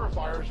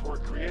 Purifiers were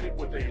created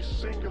with a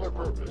singular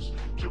purpose,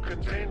 to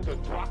contain the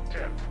Drop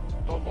 10,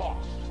 the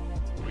Lost.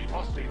 We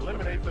must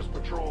eliminate this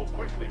patrol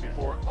quickly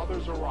before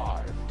others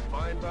arrive.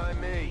 Fine by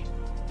me.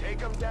 Take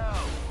them down.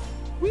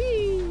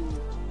 Whee!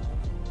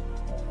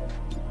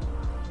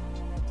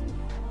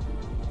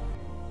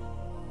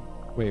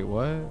 Wait,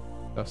 what?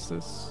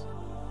 Justice?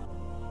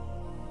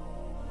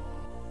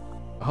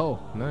 Oh,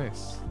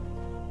 nice.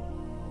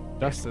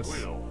 Justice.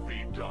 It will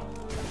be done.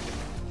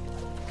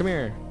 Come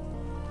here.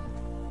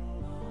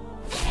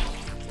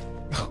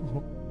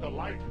 The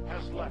light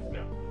has left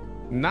them.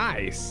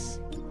 Nice.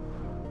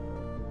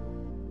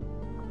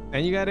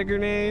 And you got a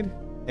grenade?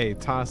 Hey,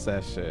 toss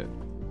that shit.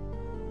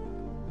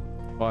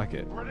 Fuck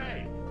it.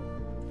 Grenade.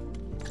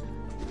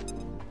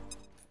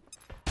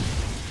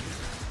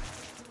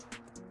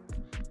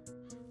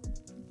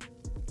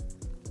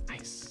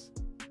 Nice.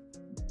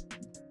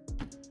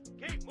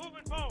 Keep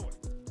moving forward.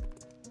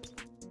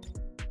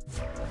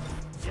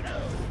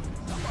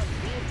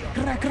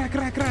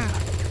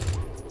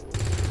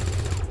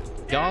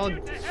 Y'all.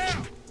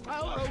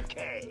 Oh,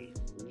 okay.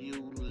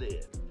 You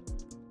live.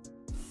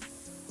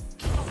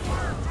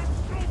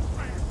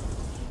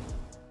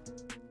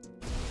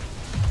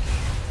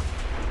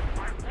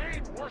 My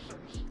pain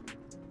worsens.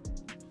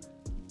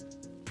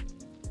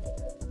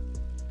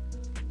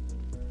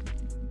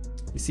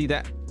 You see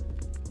that?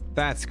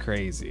 That's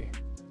crazy.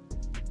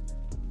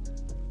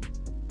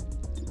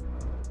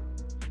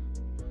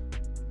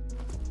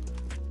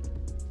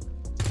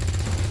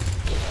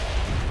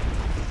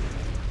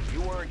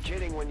 You weren't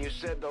kidding when you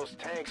said those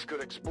tanks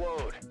could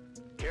explode.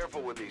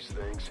 Careful with these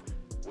things.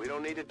 We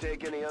don't need to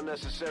take any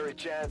unnecessary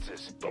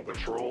chances. The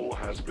patrol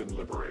has been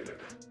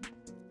liberated.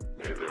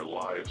 May their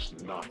lives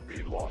not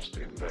be lost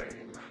in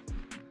vain.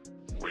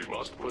 We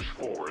must push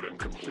forward and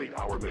complete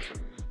our mission.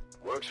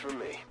 Works for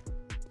me.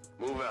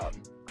 Move out.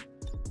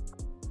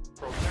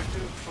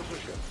 Protective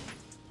position.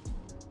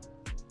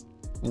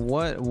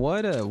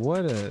 What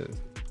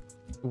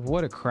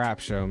a crap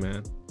show,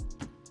 man.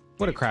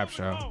 What a crap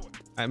show.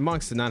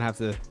 Monks did not have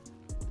to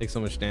take so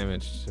much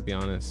damage, to be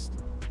honest.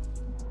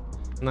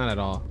 Not at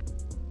all.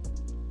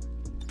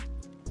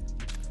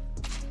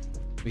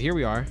 But here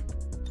we are.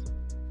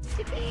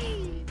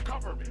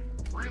 Cover me.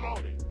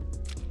 Reloading.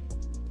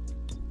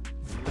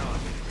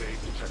 Non-evade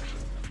detection.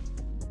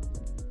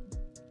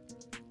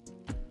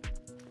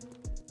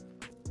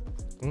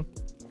 Hmm?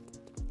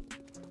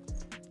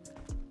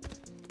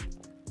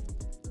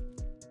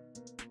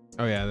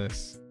 Oh yeah,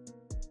 this.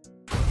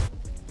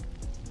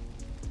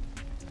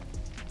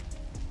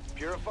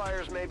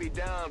 Purifiers may be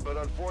down, but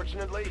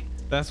unfortunately,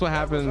 That's what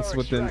happens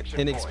with an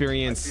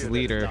inexperienced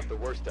leader. Not the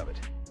worst of it.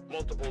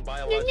 Multiple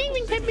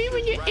biological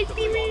signatures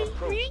rapidly on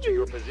approach to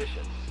your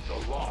position. The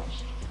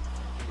Lost.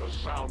 The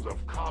sounds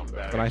of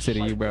combat. What I say to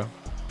you, bro.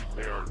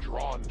 They are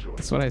drawn to it.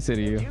 That's what I say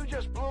to you. you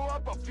just blew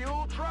up a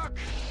fuel truck.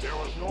 There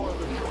was no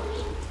other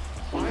choice.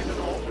 Find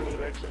an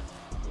alternate exit.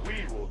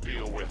 We will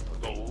deal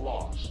with the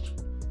Lost.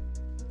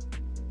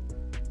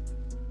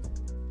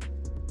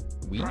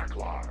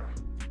 Draklar.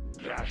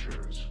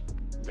 Dashers.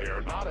 They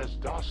are not as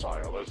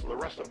docile as the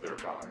rest of their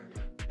kind.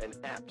 An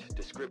apt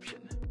description.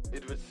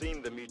 It would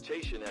seem the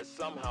mutation has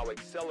somehow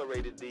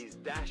accelerated these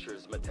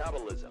Dashers'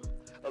 metabolism,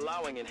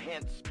 allowing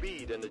enhanced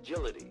speed and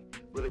agility.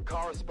 with a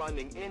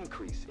corresponding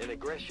increase in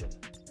aggression.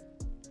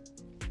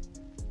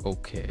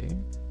 Okay.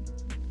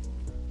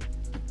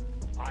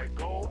 I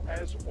go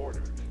as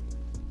ordered.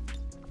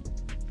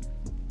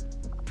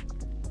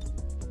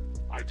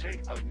 I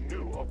take a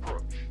new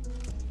approach.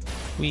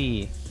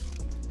 We.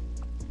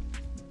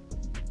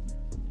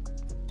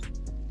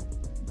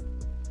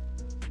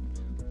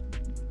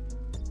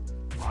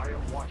 I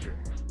am watching.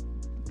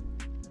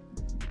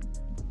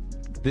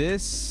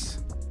 This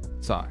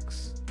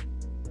sucks.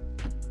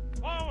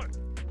 Forward!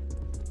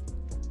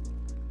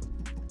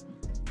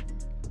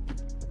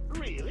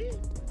 Really?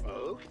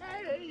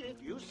 Okay, if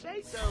you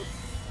say so.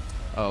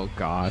 Oh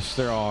gosh,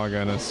 they're all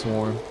gonna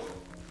swarm.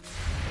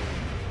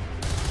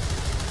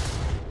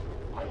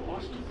 I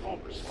must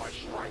focus my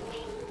strikes.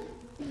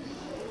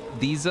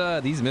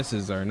 These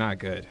misses are not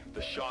good.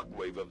 The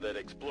shockwave of that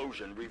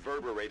explosion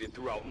reverberated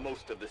throughout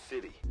most of the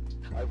city.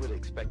 I would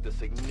expect a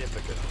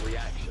significant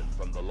reaction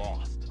from the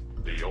Lost.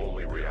 The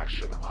only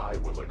reaction I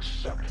will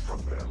accept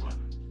from them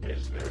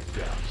is their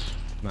deaths.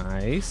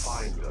 Nice.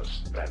 Find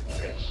us that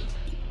fits.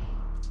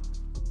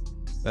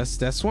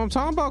 That's what I'm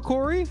talking about,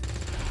 Corey.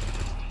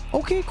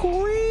 Okay,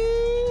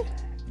 Corey.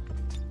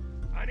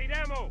 I need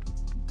ammo.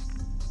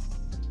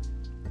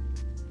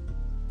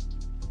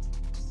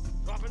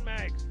 Dropping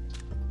mags.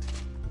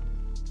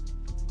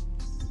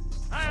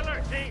 High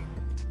alert, team.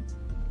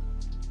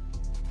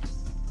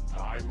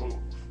 I move.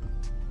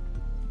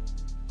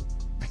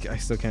 I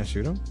still can't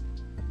shoot him.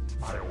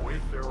 I await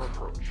their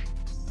approach.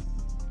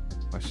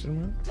 Question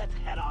mark? Let's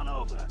head on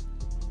over.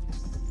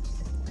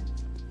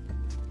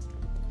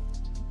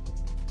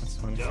 That's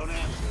funny. Don't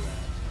answer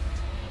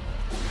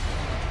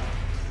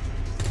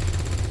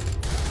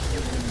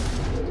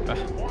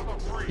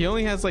He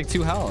only has like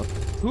 2 health.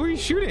 Who are you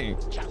shooting?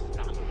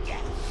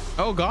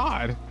 Oh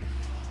god.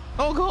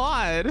 Oh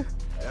god.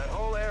 That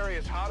whole area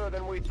is hotter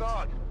than we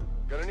thought.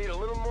 Gonna need a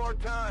little more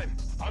time.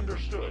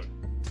 Understood.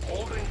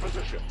 Holding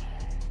position.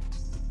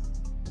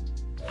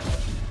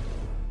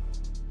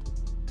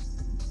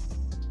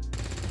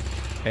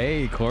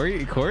 Hey,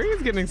 Corey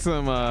is getting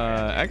some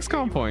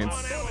XCOM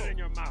points.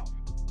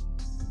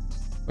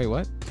 Wait,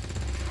 what?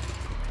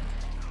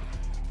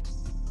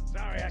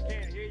 Sorry, I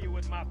can't hear you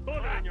with my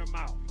bullet in your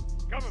mouth.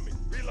 Cover me.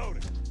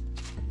 Reloading.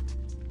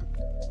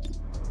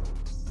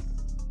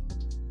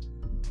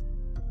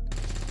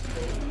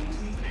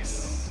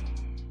 Nice.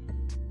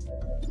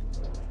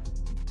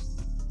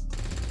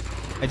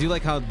 I do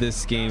like how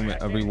this game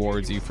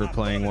rewards you for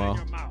playing well.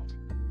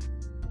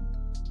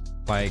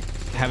 Like,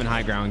 having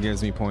high ground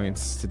gives me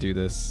points to do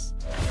this.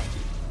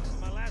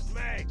 My last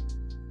mag.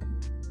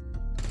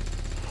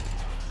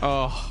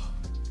 Oh,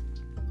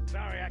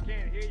 Sorry, I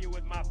can't hear you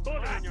with my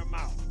bullet in your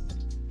mouth.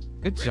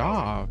 good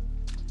job,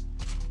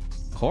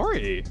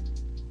 Corey.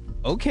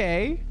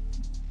 Okay.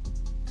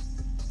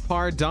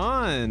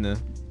 Pardon.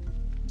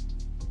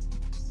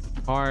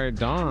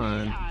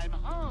 Pardon. I'm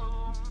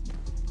home.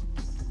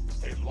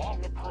 A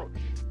long approach.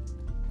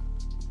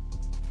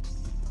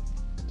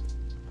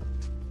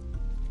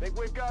 Think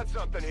we've got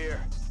something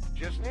here.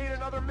 Just need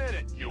another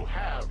minute. You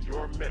have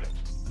your minute.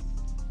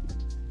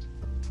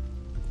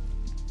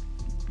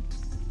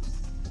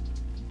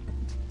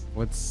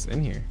 What's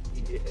in here?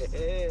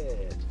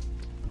 Yeah.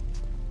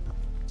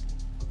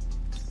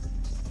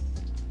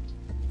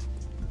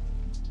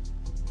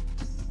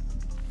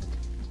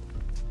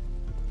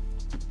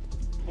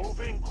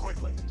 Moving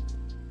quickly.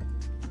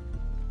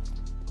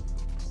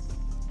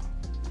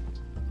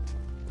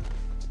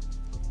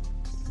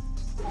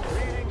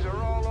 Meetings are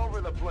all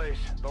over the place.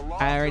 The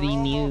Lost I already are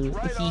almost knew.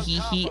 right on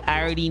top of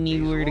I already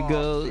knew where to These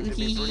go. Lost seem to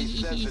be pretty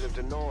sensitive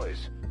to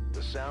noise.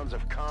 The sounds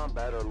of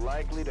combat are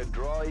likely to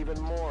draw even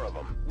more of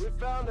them. We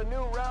found a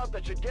new route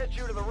that should get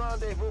you to the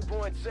rendezvous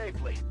point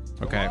safely.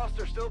 Okay. The Lost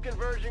are still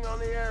converging on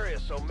the area,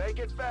 so make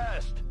it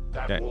fast.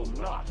 That Okay. will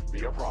not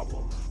be a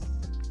problem.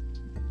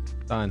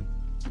 Done.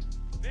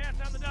 Vance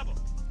on the double.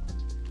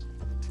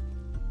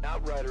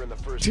 Outrider in the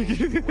first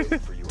meeting waiting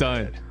for you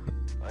Done. ahead.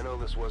 I know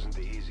this wasn't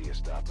the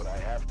easiest stop, but I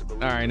have to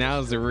believe. All right,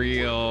 now's the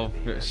real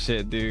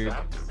shit, dude.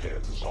 That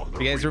depends on the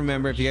If you guys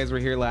remember, if you guys were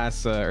here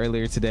last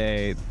earlier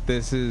today,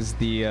 this is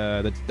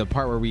the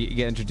part where we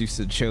get introduced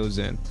to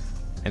Chosen,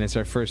 and it's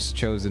our first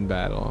Chosen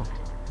battle.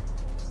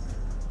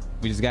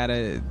 We just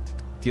gotta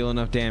deal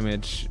enough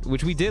damage,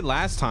 which we did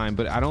last time,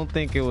 but I don't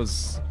think it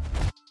was.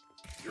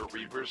 Your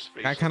Reapers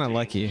face Got kinda a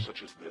lucky. danger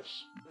such as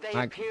this. They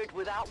appeared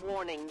without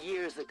warning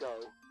years ago.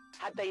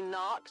 Had they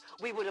not,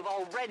 we would have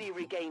already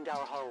regained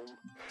our home.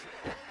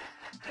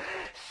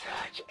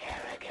 Such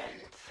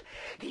arrogance.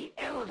 The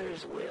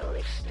Elder's will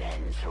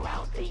extends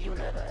throughout the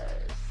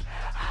universe.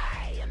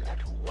 I am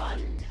but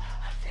one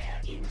of their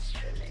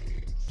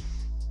instruments.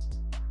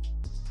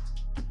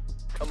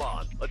 Come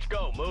on, let's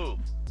go, move.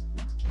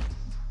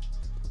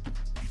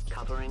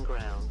 Covering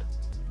ground.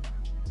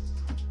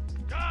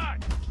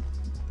 God!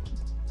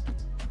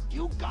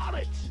 You got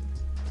it!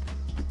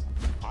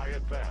 I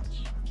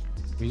advance.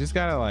 We just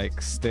gotta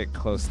like stick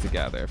close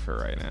together for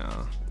right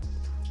now.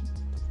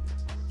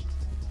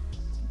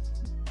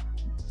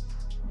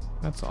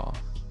 That's all.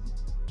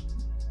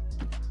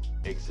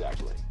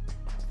 Exactly.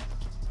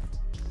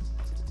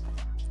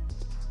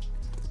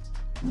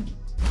 I'm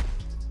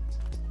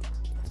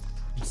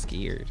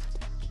scared.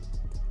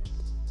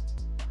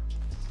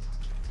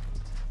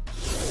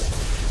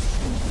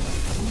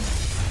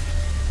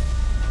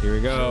 Here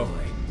we go.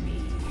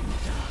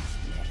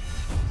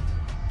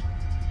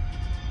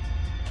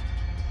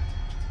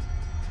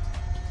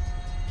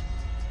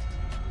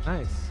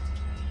 Nice.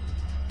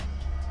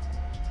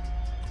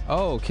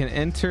 Oh, can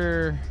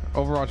enter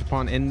Overwatch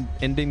upon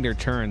ending their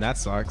turn. That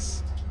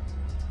sucks.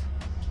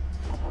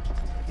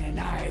 And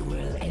I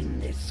will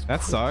end this.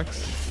 That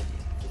sucks.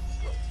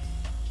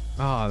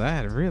 Oh,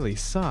 that really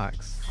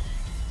sucks.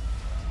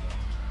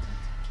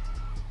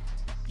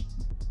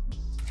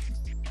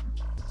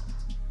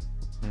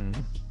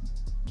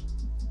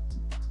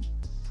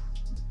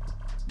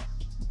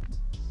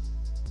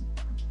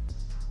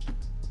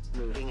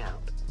 Moving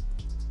out.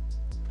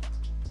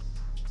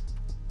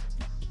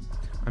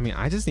 I mean,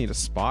 I just need to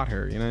spot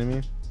her, you know what I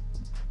mean?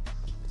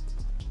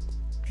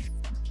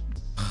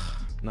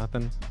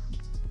 Nothing.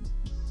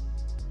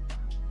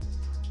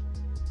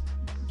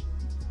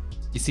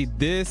 You see,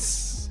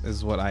 this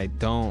is what I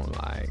don't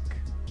like.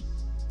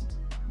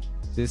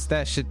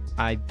 That shit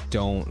I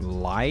don't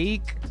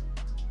like.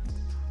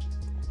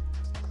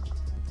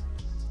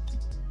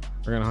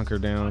 We're gonna hunker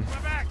down.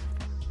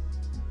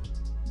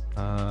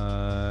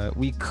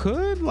 We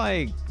could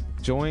like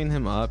join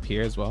him up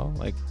here as well.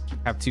 Like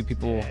have two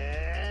people.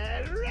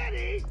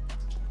 Ready.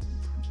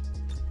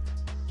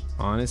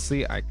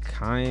 Honestly, I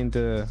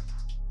kinda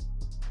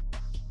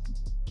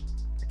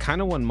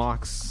want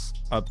Mox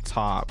up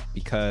top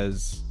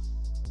because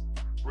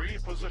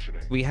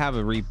Repositioning. we have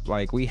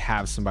we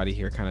have somebody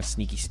here kind of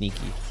sneaky.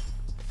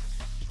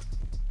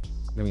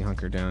 Then we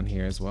hunker down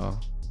here as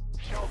well.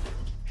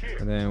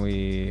 And then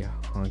we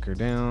hunker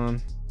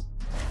down.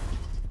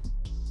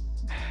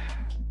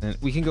 And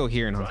we can go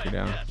here and hunker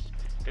down. Yes.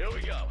 Here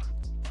we go. All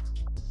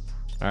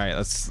right,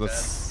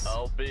 let's.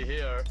 I'll be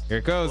here. Here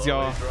it goes,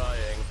 y'all.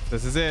 Trying.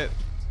 This is it.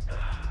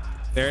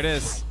 There it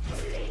is.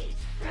 They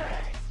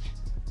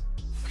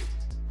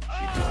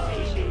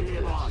may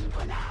live on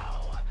for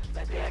now,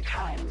 but their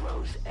time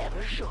grows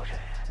ever shorter.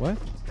 What?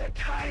 The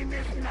time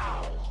is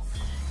now.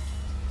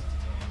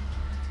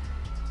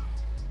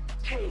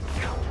 Take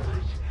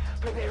comfort,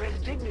 for there is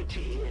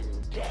dignity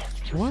in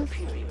death to What?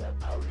 superior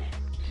opponent.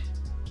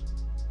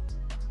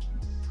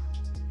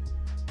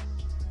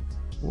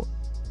 What?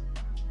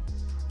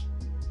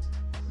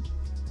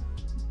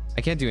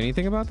 I can't do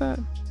anything about that?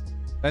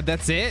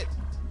 That's it?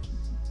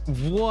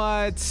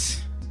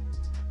 What?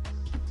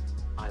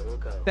 I will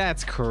go.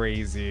 That's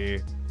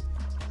crazy.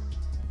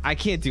 I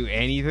can't do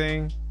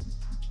anything.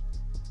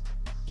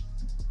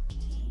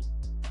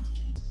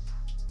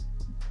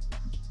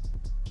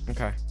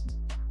 Okay.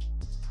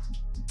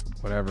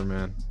 Whatever,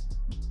 man.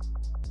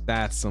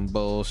 That's some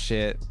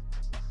bullshit.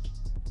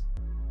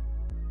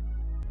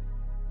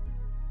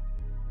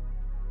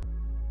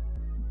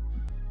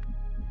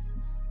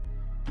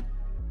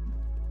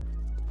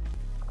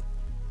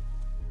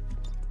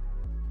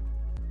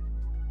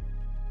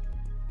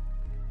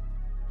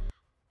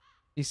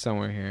 He's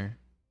somewhere here.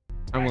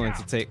 I'm willing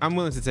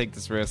to take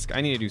this risk.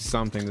 I need to do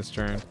something this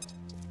turn.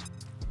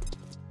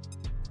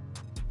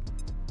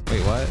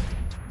 Wait, what?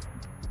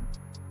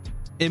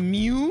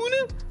 Immune?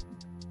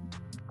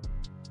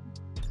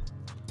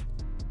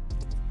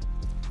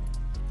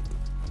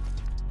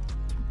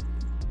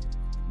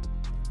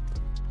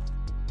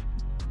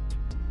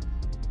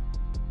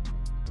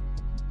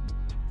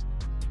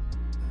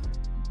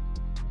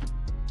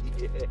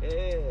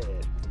 Yeah.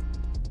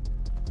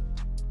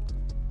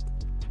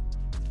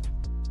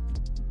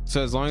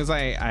 So as long as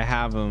I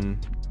have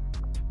him.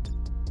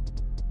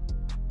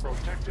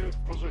 Protective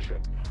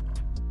position.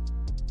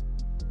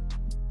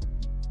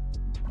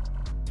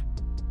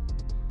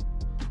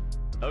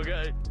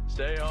 Okay,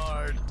 stay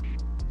hard.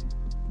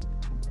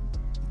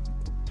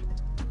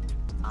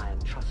 I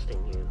am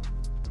trusting you.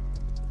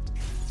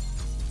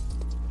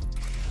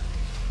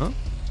 Huh?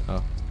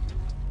 Oh.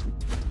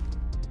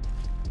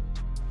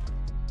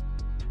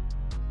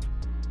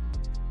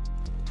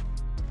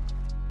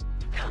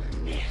 The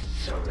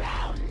mist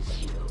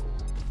surrounds you.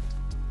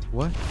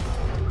 What?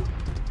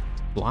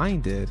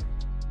 Blinded?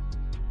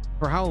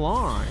 For how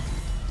long?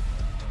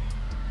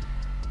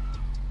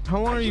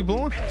 How long are you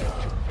blind? Prepare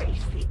to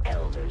face the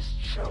elders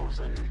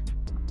chosen.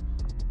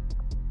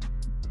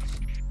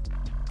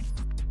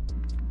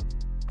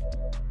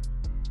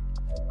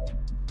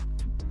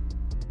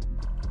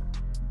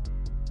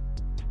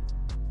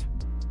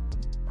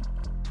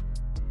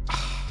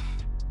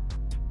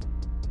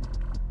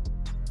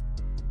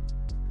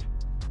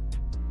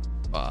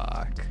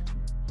 Fuck.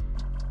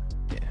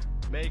 Yeah.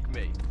 Make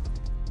me.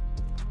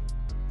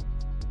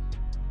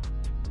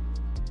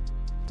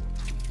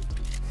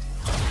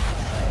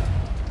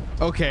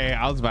 Okay,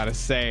 I was about to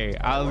say.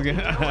 I was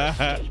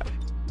gonna.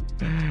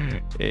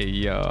 Hey,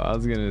 yo, I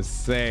was gonna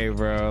say,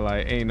 bro.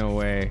 Like, ain't no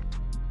way.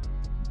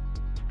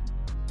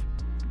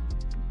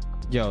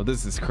 Yo,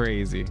 this is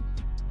crazy.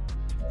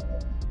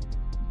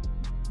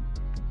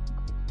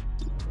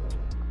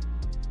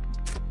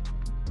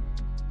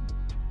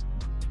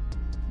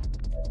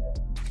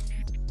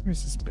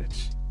 Where's this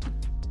bitch?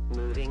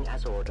 Moving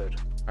as ordered.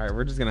 All right,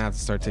 we're just gonna have to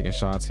start taking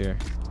shots here.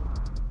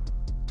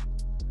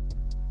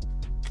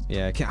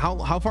 Yeah,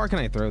 how far can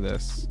I throw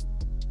this?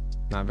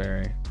 Not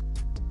very.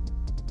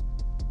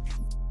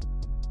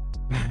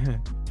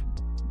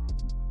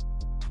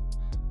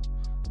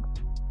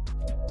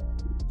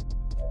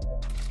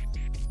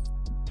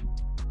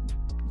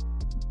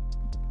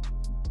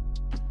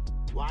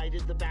 Why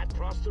did the bat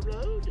cross the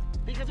road?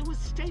 Because it was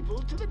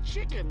stapled to the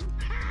chicken.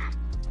 Ha!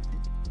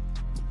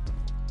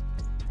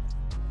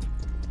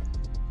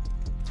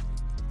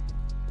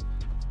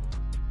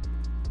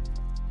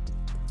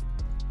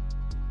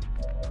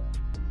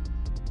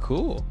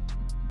 Cool.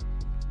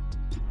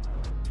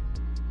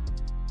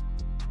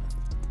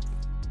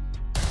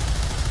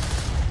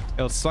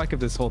 It'll suck if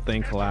this whole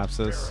thing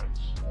collapses.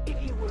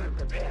 If you weren't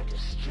prepared to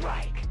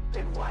strike,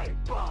 then why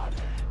bother?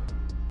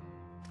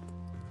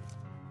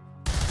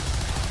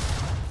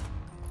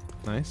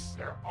 Nice.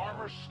 Their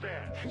armor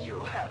stands.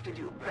 You'll have to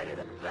do better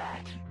than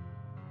that.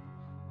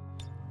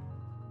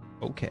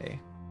 Okay.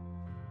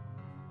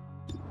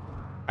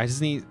 I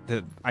just need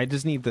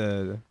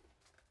the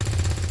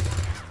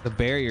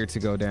barrier to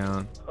go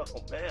down. Oh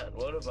man,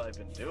 what have I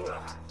been doing?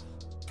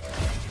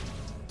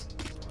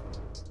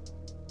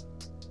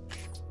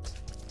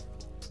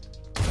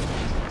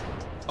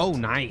 Oh,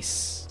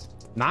 nice.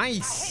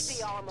 Nice. I hit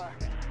the armor.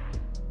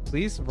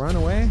 Please run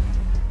away.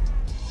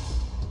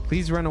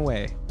 Please run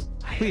away.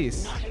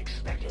 Please.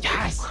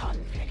 Yes.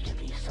 Conflict to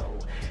be so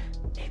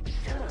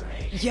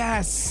exhilarating.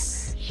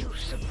 Yes. You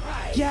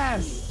surprised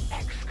Yes. me,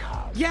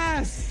 XCOM.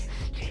 Yes.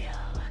 Still,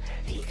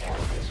 the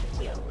Elder's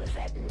will is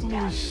that Holy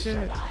none shit.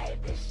 survive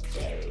this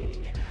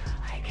day.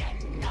 I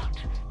cannot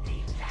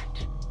leave that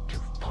to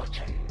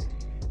fortune.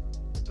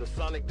 The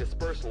sonic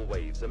dispersal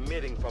waves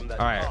emitting from that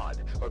All right. pod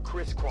are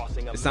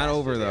crisscrossing a It's not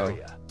over massive though.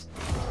 area.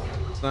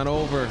 It's not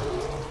over.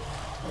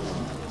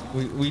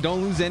 We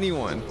don't lose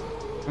anyone.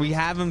 We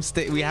have him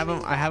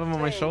I have him on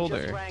my Just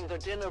shoulder. rang the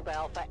dinner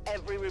bell for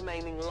every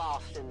remaining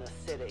lost in the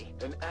city.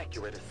 An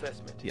accurate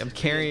assessment. I'm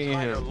carrying The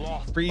entire him.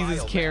 lost Freeze is biomass seems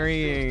to be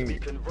carrying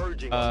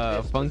converging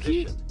on this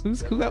Funky.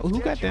 position. Who got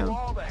Get you down?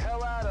 all the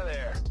hell out of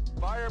there.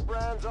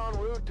 Firebrand's en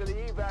route to the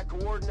evac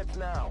coordinates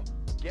now.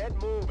 Get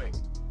moving.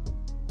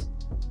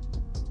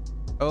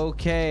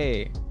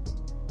 Okay.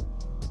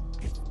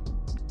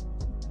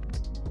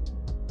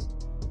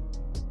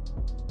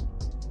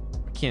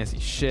 I can't see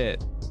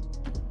shit.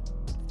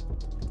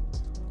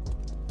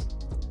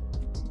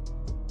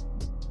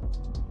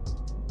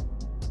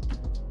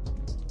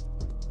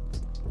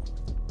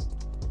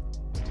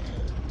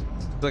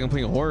 It's like I'm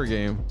playing a horror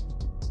game.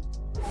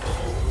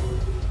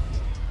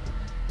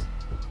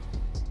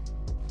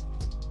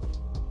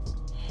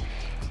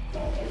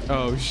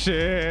 Oh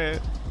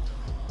shit.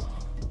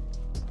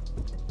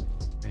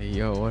 Hey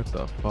yo, what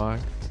the fuck?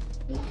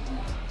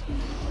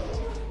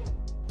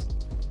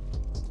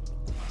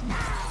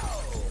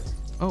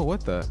 Oh,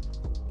 what the?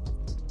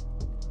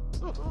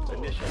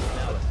 Initial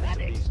analysis of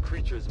these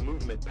creatures'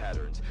 movement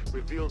patterns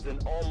reveals an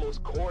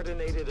almost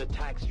coordinated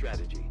attack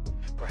strategy.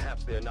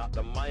 Perhaps they're not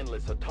the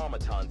mindless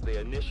automatons they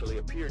initially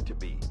appeared to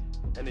be.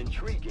 An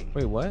intriguing,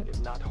 Wait, what? if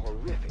not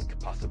horrific,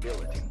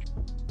 possibility.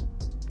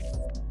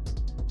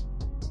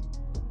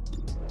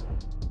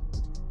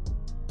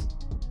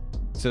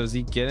 So is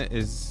he get it?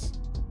 Is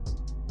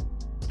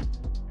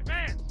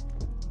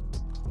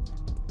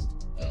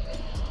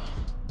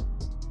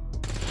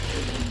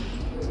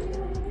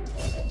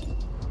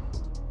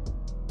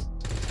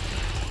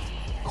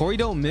Corey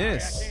don't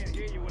miss.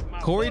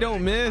 Corey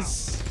don't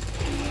miss.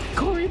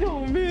 Corey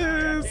don't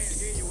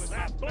miss.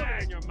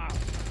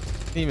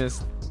 He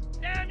missed.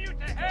 Damn you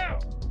to hell!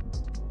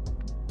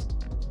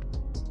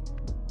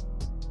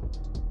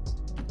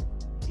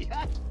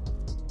 Yes.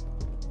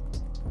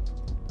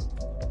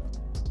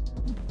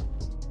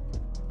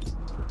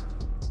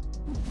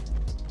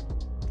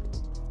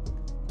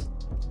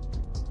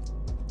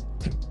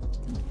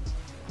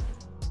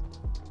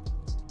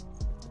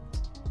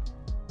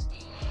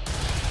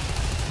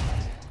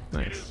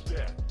 It is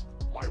dead.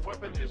 My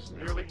weapon is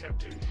nearly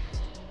empty.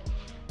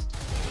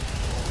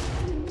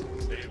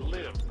 They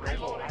live. I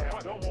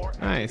have no more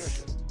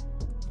Nice. ammunition.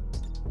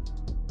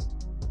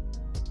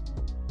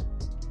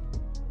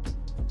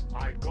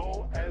 I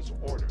go as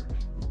ordered.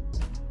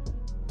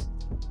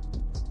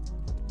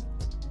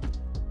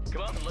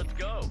 Come on, let's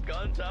go.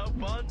 Guns out,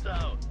 buns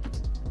out.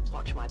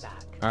 Watch my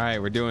back. All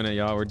right, we're doing it,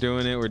 y'all. We're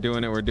doing it. We're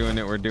doing it. We're doing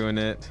it. We're doing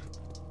it.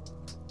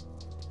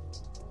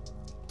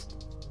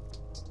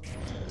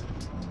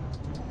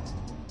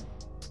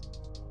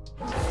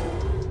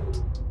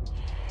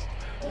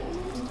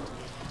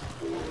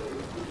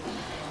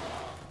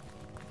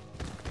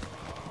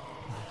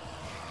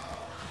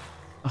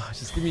 Oh,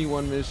 just give me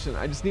one mission.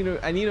 I just need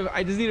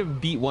to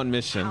beat one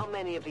mission. How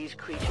many of these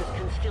creatures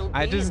can still be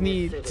I just in this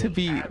need city? to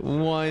beat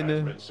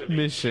one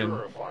mission.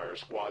 Purifier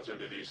squads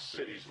into these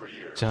cities for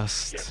years.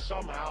 Just Yet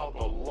somehow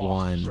the lost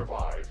one.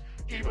 survive,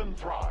 even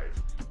thrive.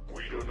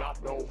 We do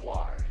not know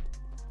why.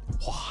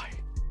 Why?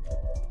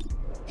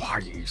 Why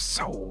are you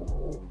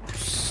so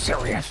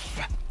serious?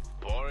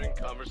 Boring boring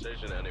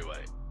conversation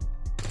anyway.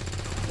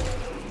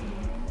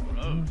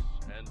 Gross.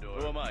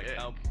 Who am I?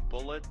 Count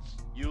bullets?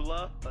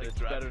 Eula? It's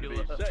better to be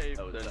safe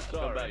than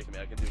sorry. Come back to me.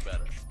 I can do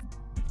better.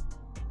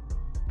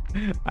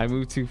 I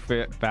move too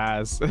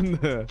fast.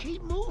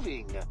 Keep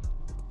moving.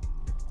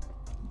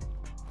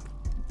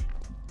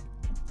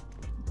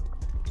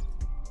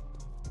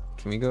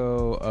 Can we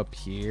go up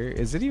here?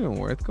 Is it even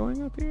worth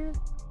going up here?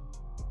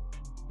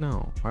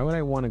 No. Why would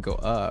I want to go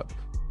up?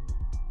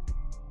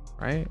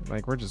 Right?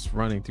 Like, we're just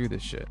running through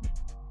this shit.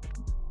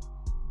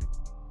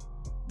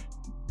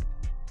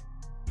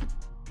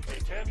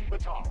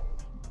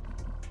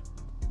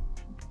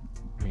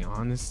 I mean,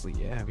 honestly,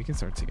 yeah, we can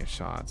start taking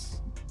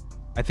shots.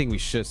 I think we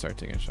should start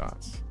taking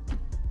shots.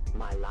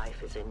 My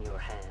life is in your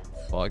hands.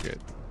 Plug it.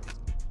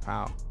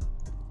 Wow.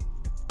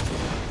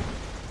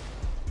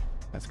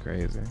 That's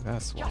crazy.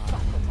 That's wild.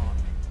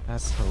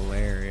 That's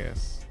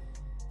hilarious.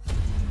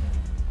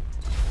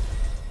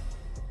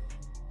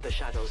 The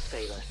shadows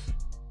fail us.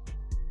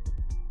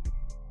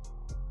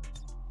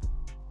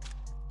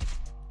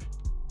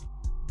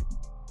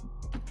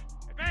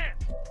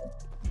 Advance!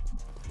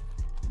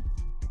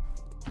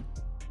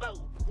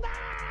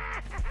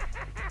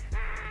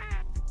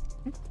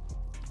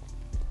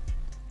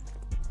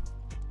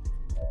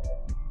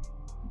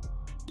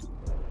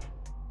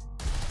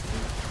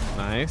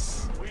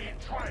 Nice.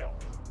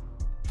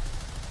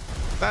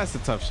 That's a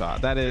tough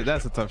shot.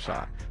 That's a tough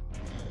shot.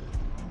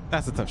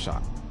 That's a tough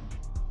shot.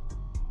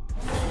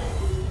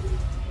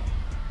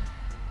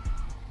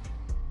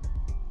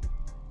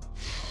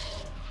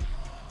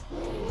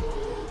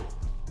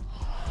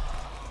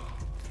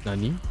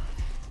 Nani?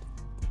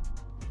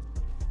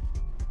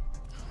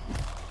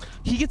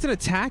 He gets an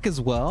attack as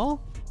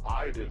well?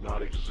 I did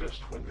not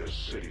exist when this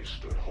city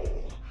stood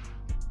whole.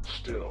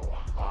 Still,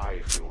 I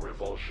feel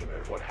revulsion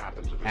at what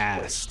happened to this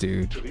place,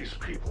 dude. to these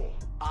people.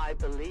 I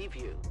believe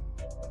you.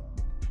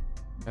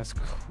 That's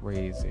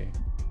crazy.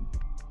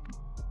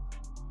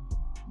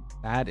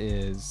 That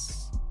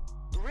is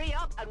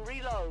Re-up and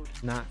reload.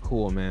 not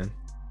cool, man.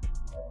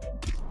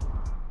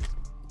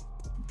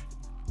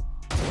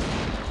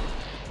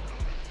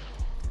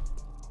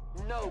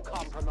 No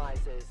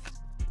compromises.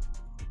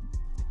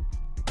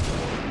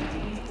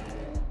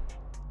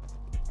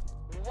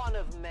 One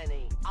of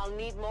many. I'll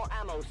need more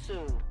ammo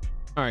soon.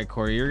 All right,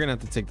 Corey, you're gonna have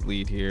to take the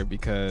lead here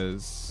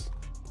because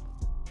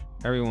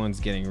everyone's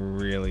getting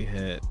really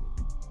hit.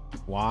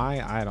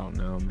 Why? I don't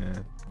know,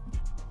 man.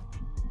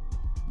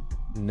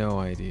 No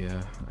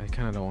idea. I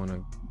kind of don't want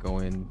to go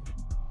in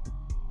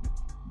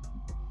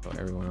so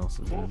everyone else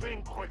is Moving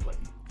in. quickly.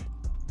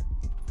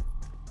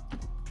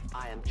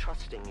 I am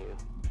trusting you.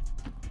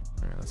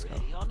 All right, let's go.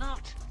 Ready or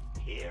not,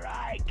 here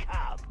I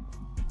come.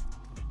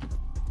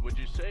 Would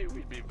you say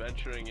we'd be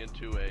venturing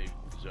into a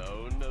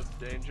zone of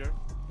danger?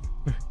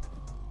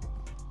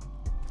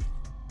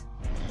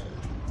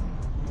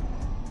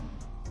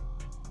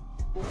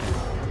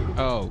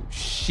 Oh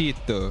shit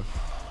though.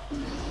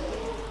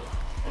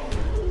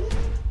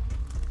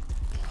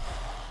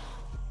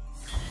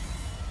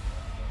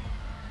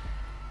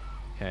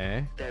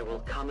 Okay. There will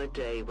come a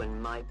day when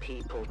my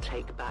people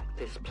take back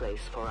this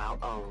place for our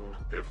own.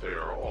 If they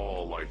are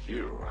all like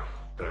you,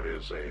 that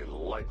is a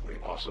likely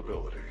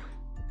possibility.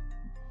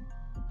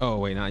 Oh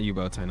wait, not you,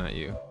 Bowtie, not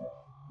you.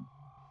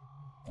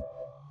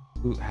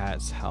 Who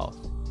has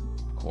health?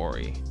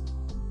 Corey.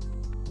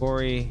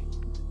 Corey,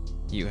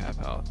 you have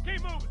health.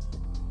 Keep moving.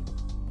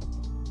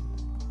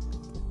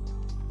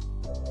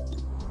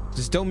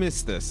 Just don't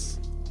miss this.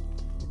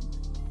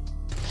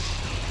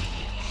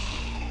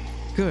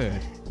 Good.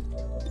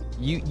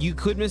 You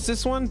could miss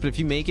this one, but if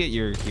you make it,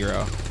 you're a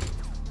hero.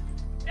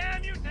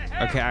 Damn you to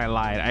hell. Okay, I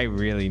lied. I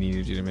really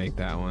needed you to make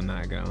that one,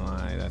 not gonna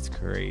lie. That's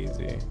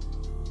crazy.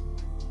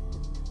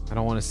 I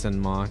don't want to send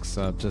Mox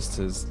up just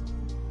to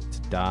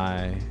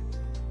die.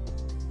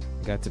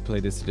 I got to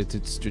play this a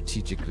little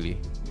strategically.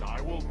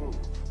 I will move.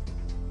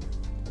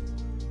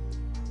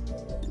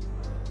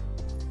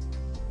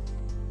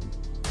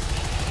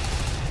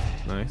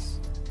 Nice.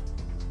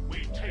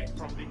 We take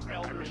from the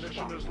elder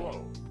mission is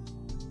low.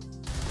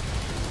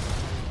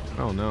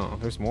 Oh no,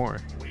 there's more.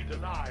 We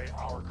deny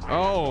our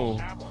Oh.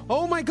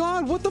 Oh my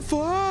god, what the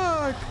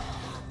fuck?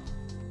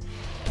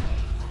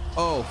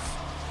 Oh.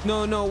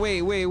 No,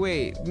 wait.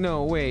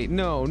 No, wait.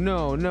 No.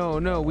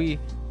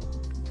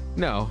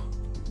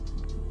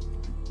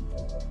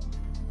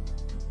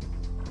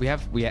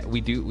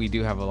 We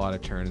do have a lot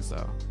of turns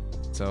though.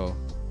 So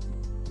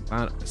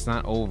it's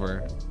not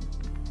over.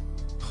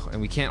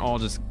 And we can't all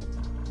just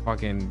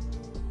fucking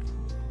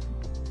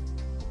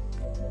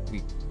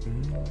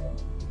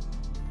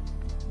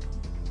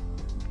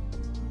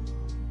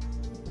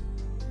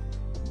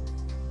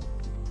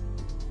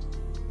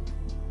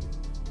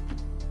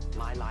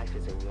My life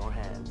is in your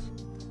hands.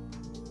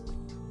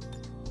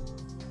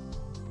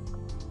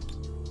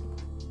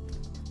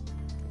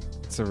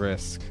 It's a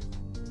risk.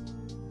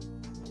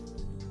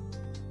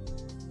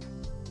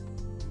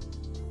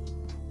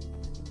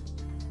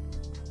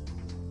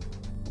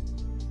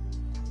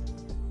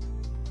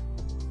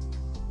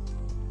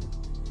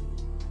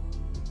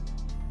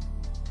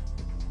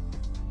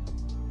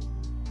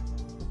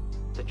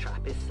 The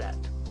trap is set.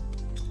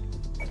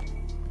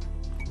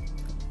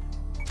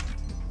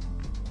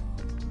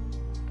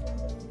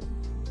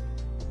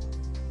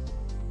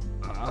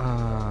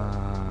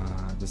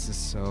 This is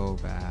so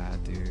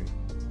bad, dude.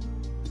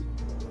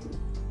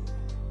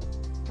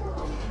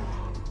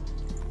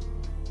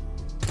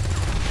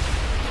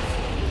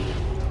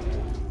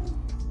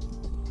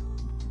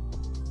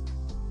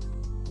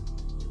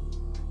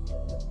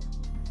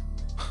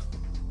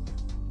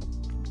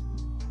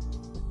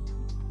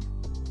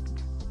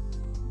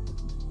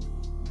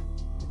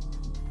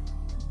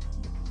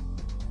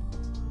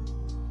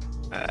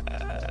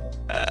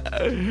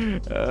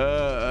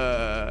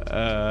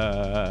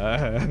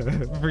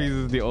 Freeze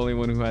is the only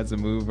one who has a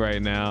move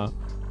right now.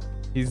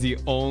 He's the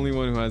only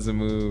one who has a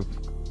move.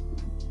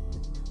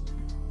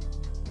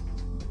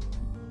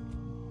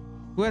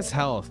 Who has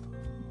health?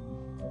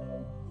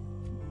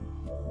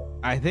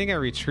 I think I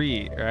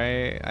retreat,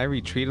 right? I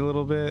retreat a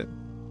little bit.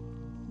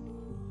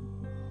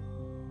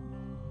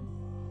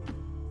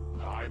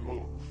 I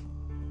move.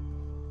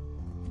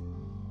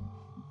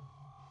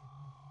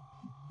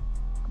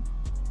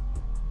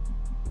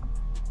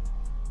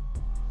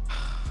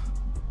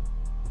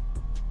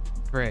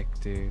 Frick,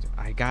 dude.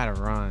 I gotta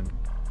run.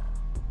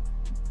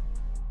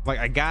 Like,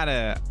 I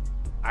gotta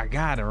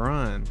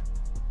run.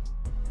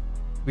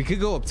 We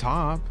could go up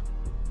top.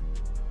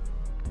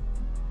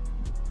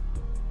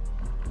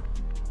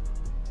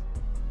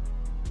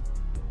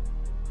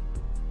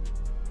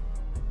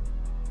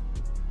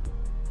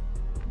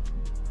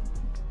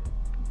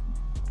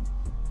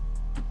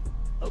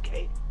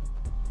 Okay.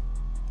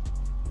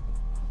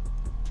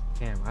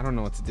 Damn, I don't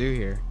know what to do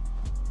here.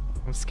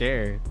 I'm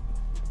scared.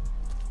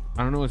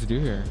 I don't know what to do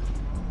here.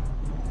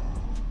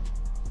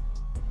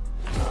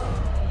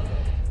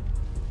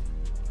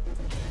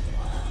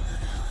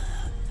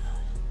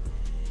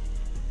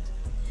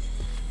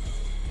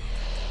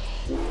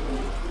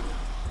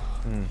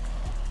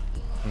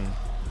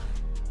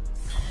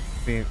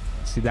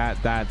 See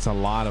that's a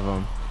lot of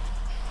them.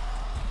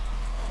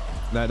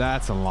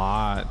 That's a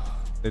lot.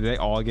 Did they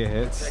all get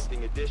hits?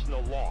 Detecting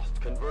additional lost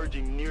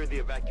converging near the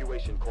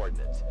evacuation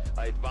coordinates.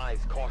 I advise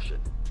caution.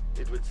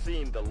 It would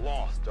seem the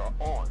lost are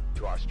on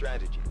to our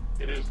strategy.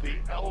 It is the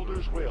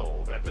Elder's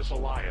will that this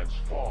alliance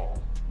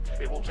fall.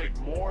 It will take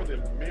more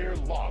than mere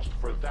lost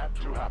for that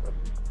to happen.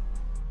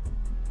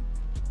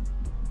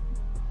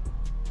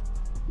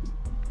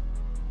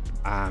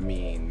 I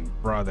mean,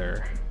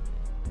 brother.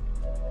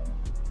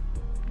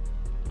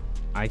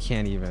 I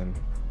can't even.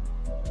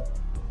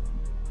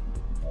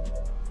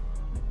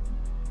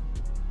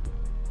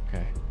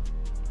 Okay.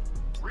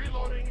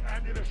 Reloading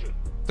ammunition.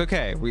 It's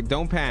okay. We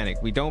don't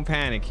panic. We don't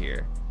panic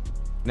here.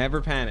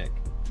 Never panic.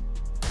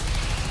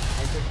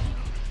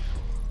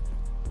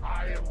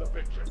 I am the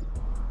victim.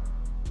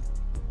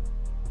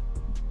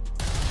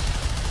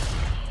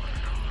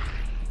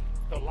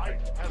 The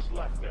light has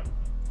left them.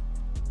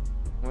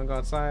 Wanna go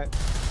outside?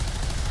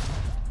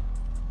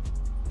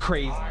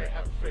 Crazy. I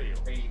have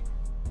failed. Crazy.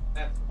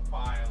 That's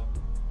wild.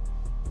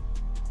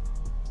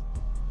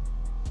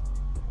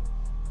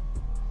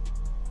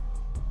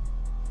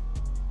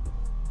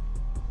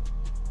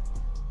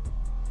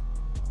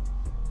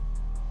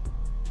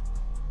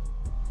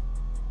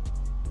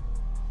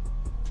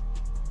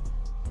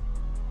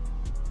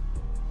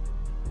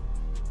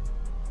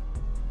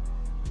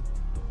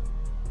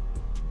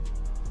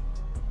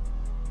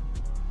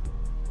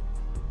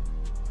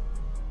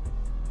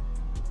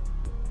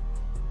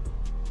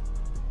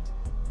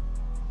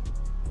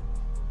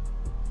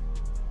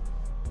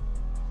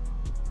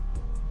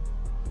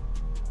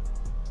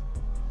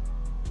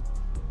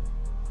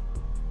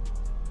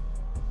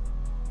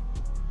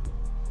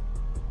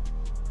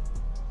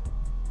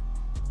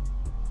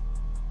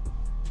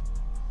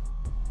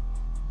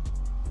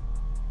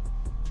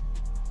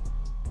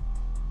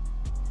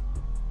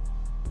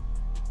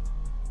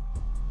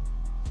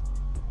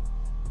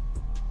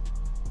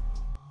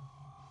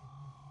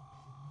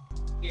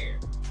 Here.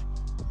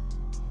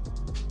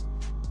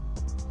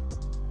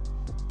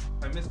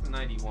 I missed the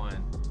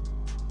 91.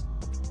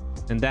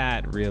 And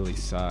that really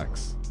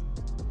sucks.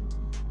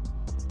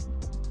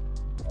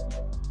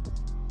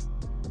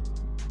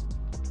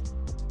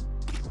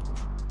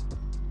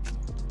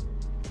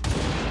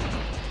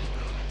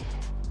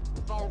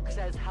 Volk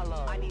says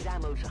hello. I need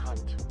ammo to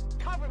hunt.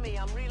 Cover me,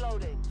 I'm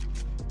reloading.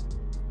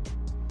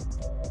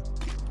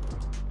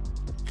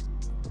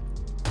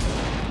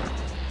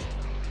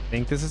 I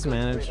think this is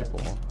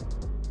manageable.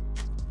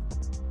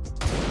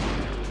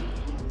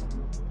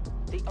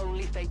 The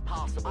only fate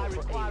possible. I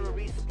require a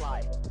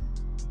resupply.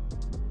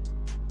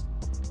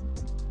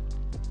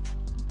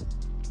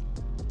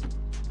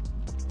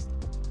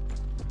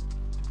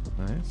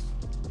 Nice.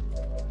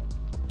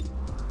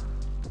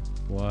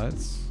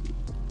 What's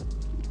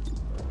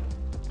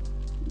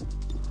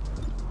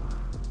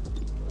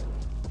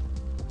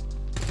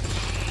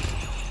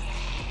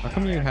how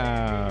come you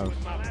have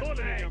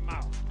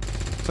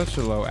such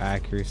a low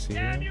accuracy?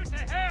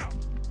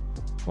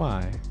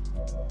 Why?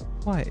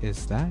 Why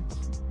is that?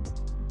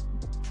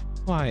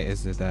 Why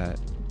is it that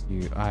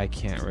I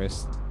can't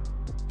risk.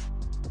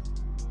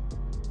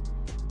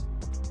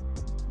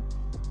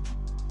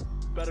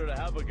 Better to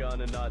have a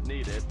gun and not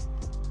need it.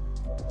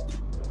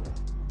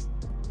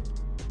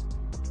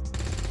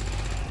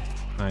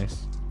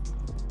 Nice.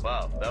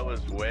 Wow, that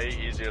was way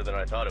easier than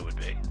I thought it would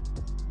be.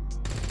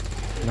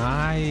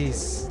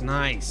 Nice.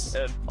 Nice.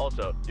 And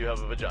also, you have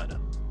a vagina.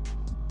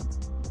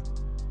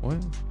 What?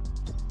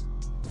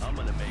 I'm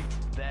gonna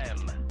make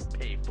them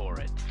pay for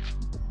it.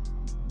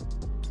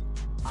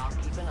 I'll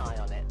keep an eye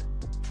on it.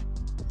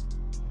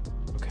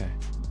 Okay.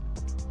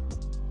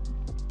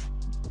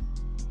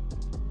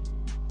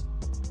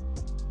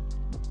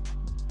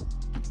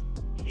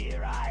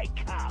 Here I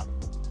come.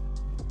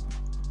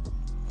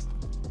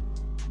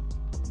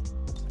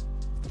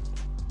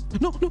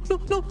 No, no, no,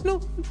 no,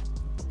 no.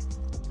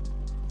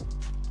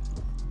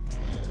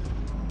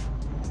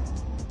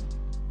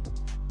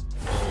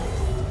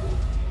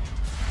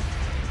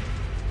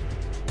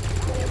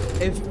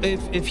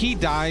 If he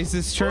dies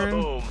this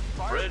turn. Boom.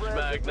 Bridge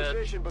magnet.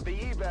 Position, but the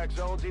evac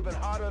zone's even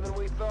hotter than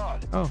we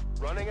thought. Oh.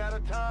 Running out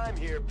of time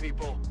here,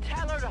 people.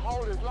 Tell her to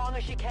hold as long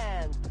as she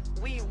can.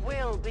 We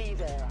will be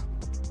there.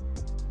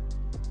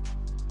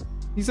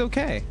 He's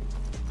okay.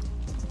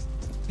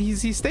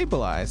 He's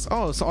stabilized.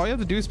 Oh, so all you have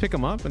to do is pick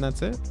him up and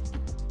that's it?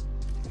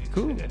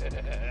 Cool. A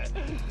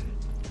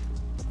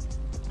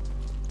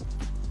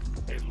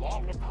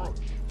long approach.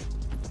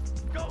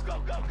 Go,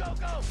 go, go, go,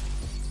 go!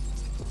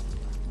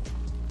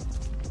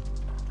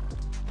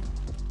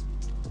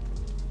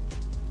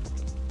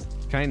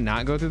 Can I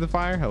not go through the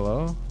fire?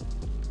 Hello?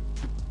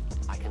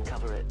 I can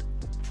cover it.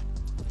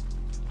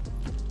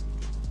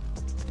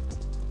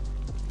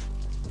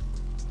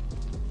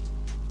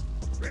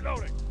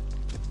 Reloading.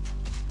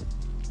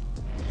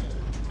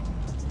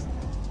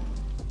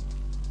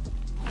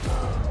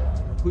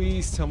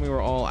 Please tell me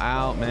we're all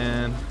out,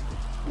 man.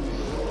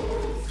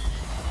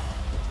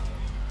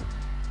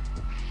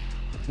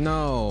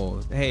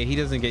 No. Hey, he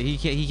doesn't get, he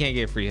can't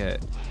get free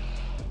hit.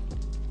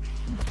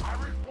 I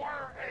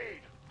require aid.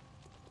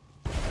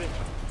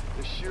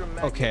 The sheer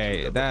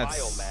Okay, magnitude of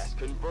that's, the biomass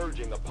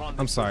converging upon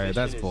I'm this sorry,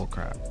 that's position is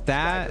bullcrap.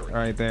 That staggering.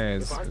 right there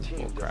is If our team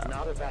does bullcrap.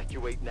 not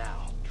evacuate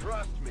now,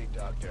 trust me,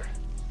 Doctor.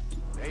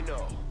 They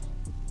know.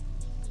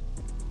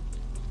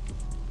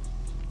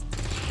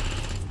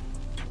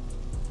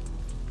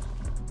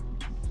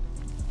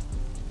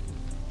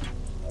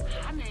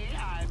 Honey,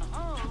 I'm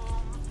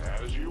home.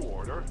 As you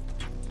order.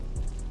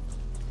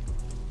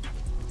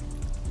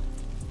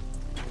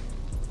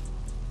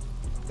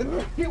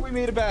 We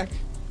made it back.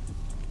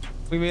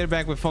 We made it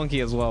back with Funky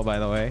as well, by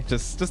the way.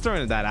 Just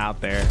throwing that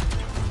out there.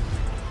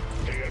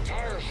 The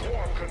entire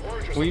swarm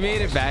converges. We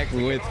made it back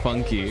with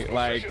Funky.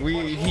 Like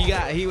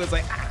he was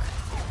like, ah,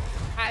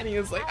 and he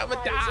was like, I'm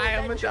gonna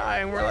die,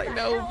 and we're like,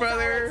 no,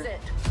 brother.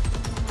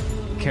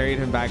 Carried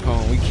him back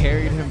home. We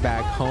carried him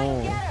back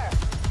home.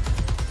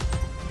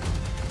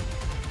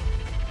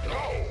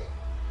 No.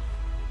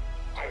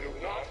 I do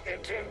not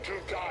intend to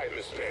die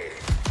this day.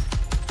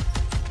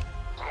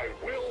 I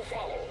will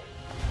follow.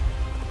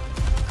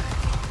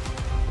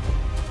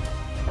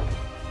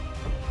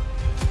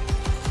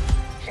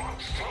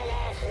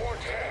 Foxtrot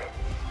 410.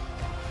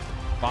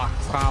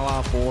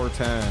 Foxtrot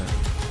 410.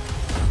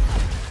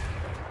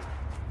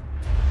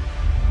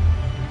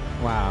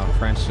 Wow,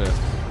 friendship.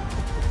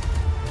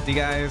 You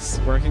guys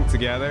working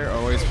together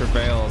always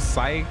prevails.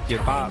 Psych, you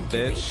thought,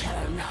 bitch. You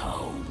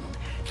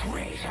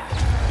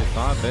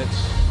thought,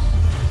 bitch.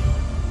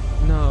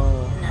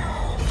 No.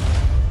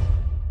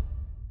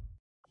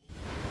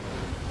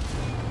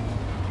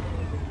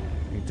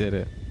 We did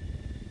it.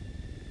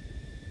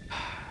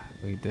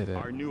 We did it.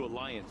 Our new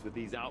alliance with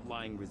these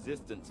outlying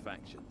resistance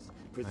factions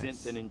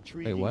presents an Wait,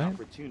 intriguing what?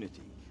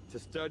 opportunity to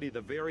study the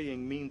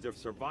varying means of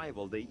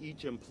survival they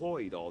each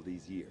employed all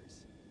these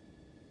years.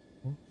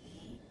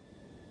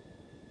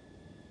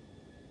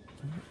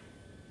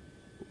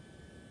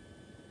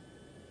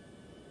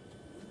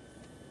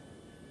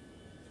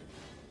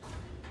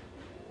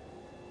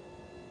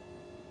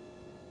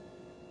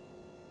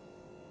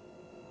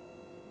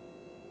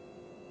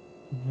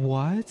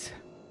 What?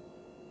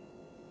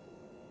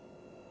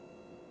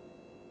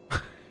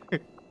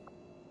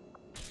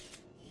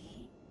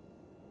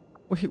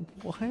 Wait,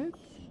 what?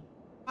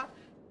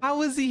 How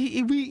was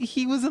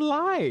he was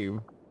alive?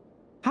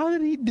 How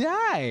did he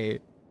die?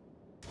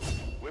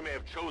 We may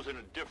have chosen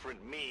a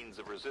different means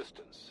of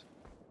resistance,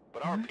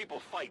 but our people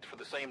fight for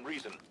the same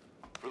reason,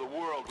 for the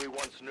world we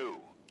once knew.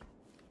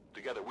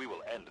 Together we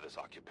will end this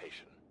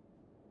occupation,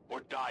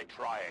 or die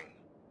trying.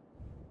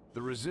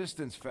 The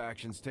resistance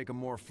factions take a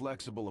more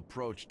flexible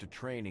approach to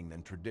training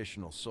than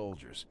traditional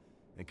soldiers,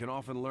 and can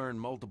often learn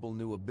multiple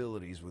new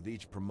abilities with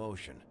each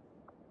promotion.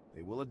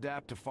 They will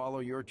adapt to follow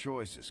your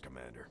choices,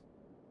 Commander.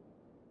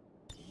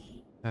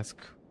 That's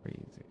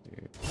crazy,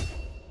 dude.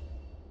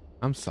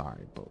 I'm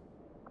sorry, but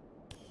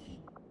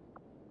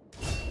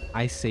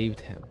I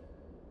saved him.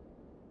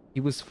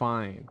 He was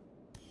fine.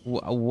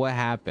 What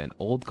happened?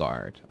 Old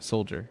guard,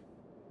 soldier.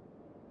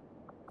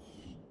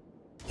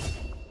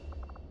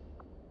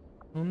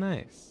 Oh,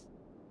 nice.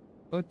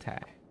 Good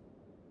tie.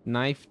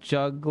 Knife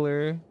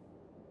juggler.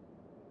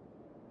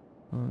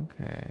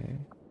 Okay.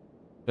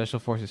 Special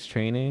forces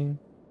training.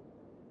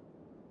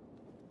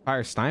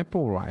 Fire sniper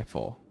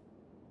rifle.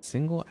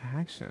 Single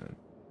action.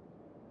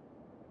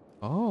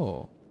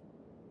 Oh.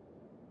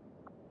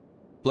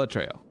 Blood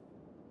trail.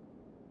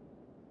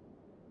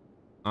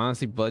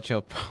 Honestly, blood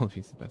trail probably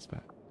is the best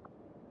bet.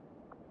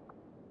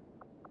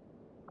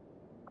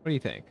 What do you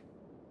think?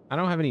 I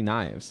don't have any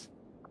knives.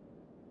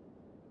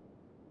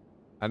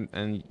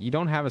 And you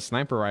don't have a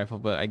sniper rifle,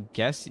 but I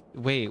guess...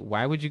 Wait,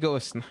 why would you go a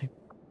sniper?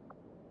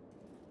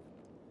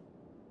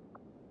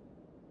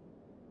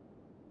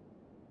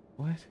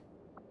 What?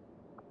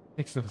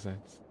 Makes no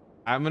sense.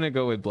 I'm gonna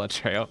go with blood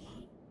trail.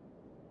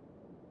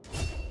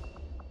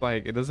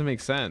 Like, it doesn't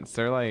make sense.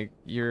 They're like,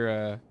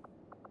 you're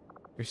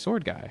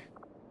sword guy.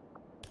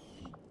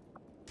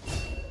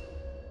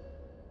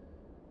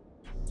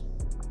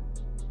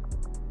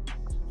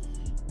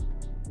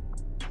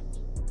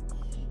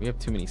 We have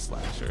too many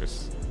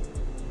slashers.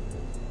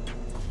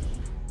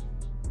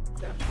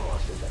 All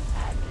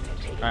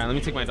right, let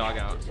me take my dog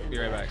out. Be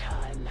right back.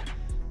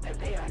 But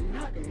they are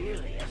not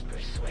nearly as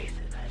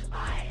persuasive as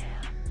I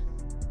am.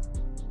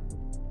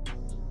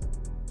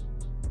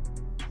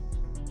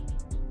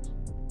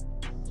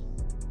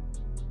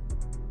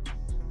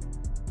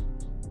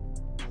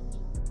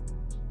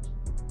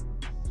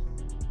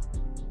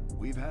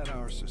 We've had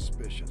our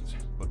suspicions,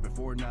 but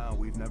before now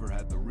we've never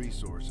had the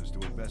resources to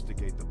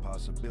investigate the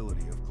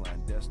possibility of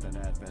clandestine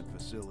Advent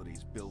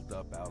facilities built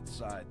up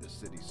outside the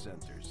city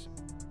centers.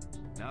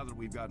 Now that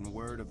we've gotten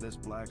word of this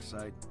black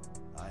site,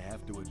 I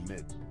have to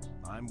admit,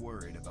 I'm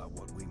worried about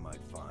what we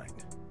might find.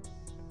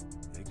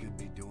 They could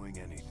be doing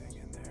anything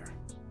in there.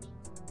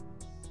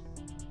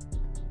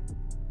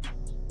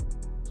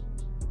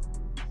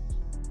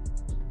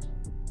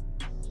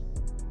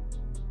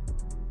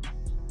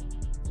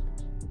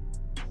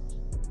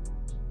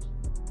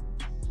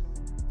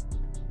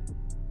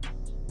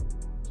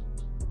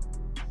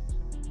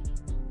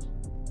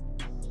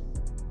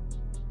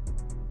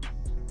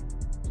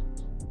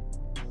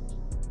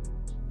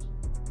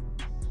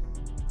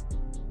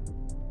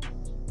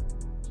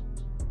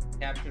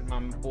 Captured my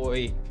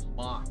boy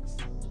Mox.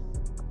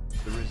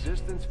 The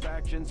resistance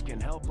factions can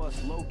help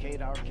us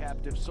locate our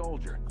captive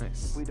soldier.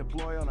 Nice. If we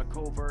deploy on a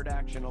covert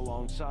action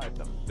alongside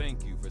them.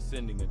 Thank you for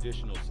sending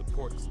additional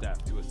support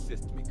staff to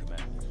assist me,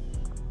 Commander.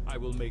 I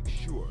will make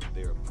sure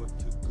they are put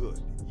to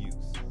good use.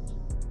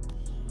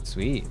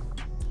 Sweet.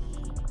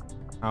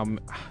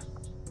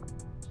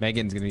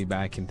 Megan's gonna be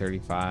back in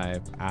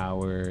 35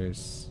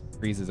 hours.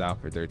 Freeze is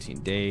out for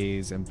 13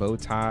 days, and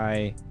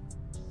Bowtie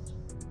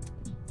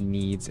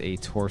needs a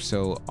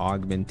torso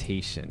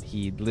augmentation.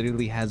 He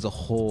literally has a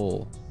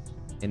hole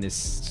in his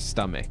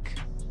stomach.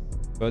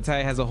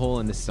 Bowtie has a hole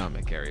in his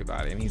stomach,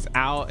 everybody, and he's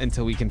out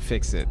until we can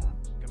fix it.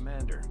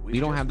 Commander, We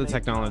don't have the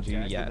technology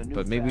yet,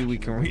 but maybe we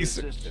can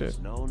research it.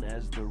 Known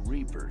as the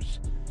Reapers.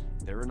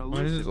 They're an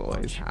Why does this elusive always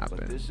bunch, happen?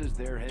 but this is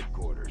their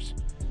headquarters.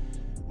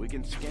 We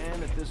can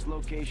scan at this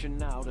location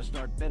now to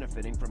start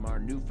benefiting from our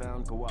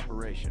newfound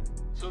cooperation.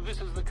 So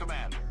this is the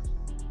commander.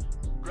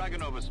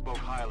 Dragonova spoke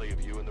highly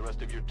of you and the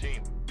rest of your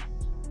team.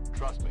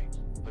 Trust me,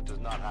 that does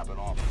not happen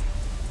often.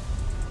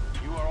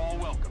 You are all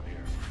welcome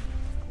here.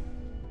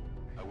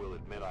 I will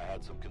admit I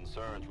had some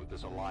concerns with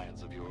this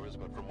alliance of yours,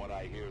 but from what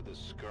I hear, this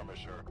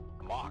skirmisher,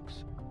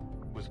 Mox,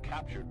 was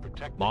captured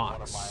protecting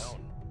one of my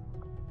own.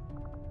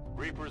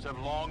 Reapers have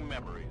long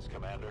memories,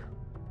 Commander.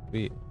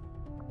 Sweet.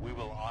 We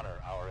will honor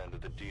our end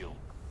of the deal.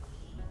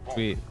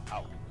 Sweet.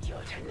 Out.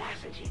 Your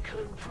tenacity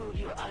could prove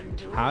your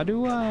undoing. How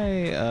do I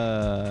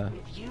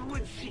If you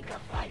would seek a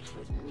fight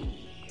with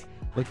me,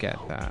 look at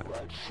that? you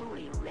are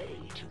truly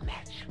ready to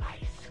match my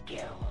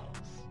skills.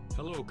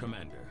 Hello,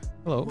 Commander.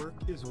 Hello. Work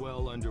is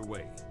well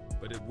underway,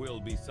 but it will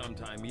be some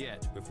time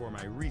yet before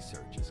my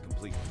research is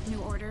complete.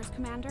 New orders,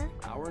 Commander?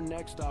 Our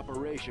next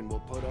operation will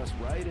put us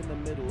right in the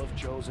middle of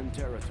chosen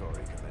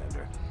territory,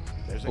 Commander.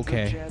 There's a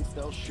Okay. good chance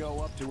they'll show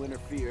up to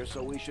interfere,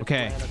 so we should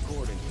Okay. plan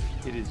accordingly.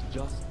 It is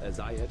just as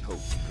I had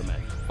hoped,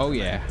 Commander. Oh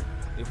yeah.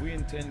 If we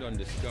intend on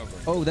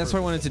discovering... Oh, that's what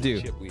I wanted to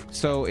do.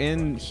 So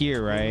in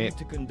here, right?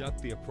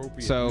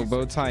 So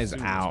Bowtie's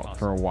out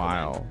for a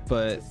while,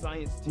 but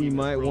we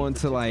might want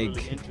to like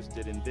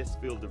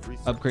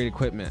upgrade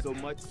equipment. So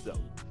much so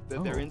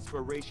that their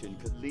inspiration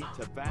could lead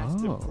to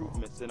vast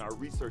improvements in our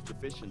research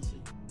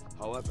efficiency.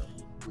 However,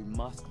 we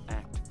must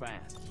act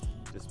fast.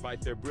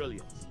 Despite their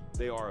brilliance,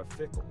 they are a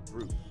fickle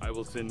group. I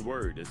will send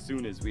word as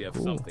soon as we have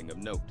something of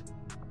note.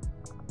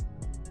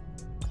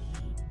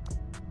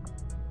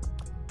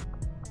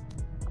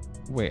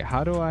 Wait,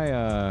 how do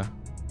I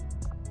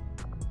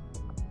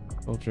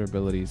soldier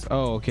abilities?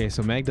 Oh, okay,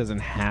 so Meg doesn't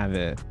have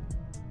it.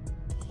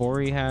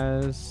 Corey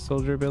has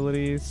soldier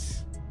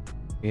abilities.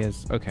 He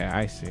has, okay,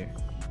 I see.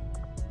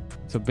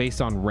 So based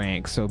on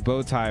rank, so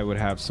Bowtie would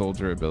have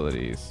soldier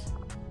abilities,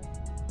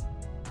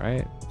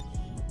 right?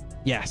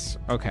 Yes,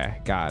 okay,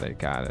 got it.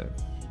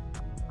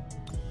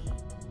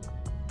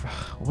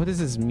 What does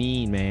this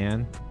mean,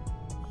 man?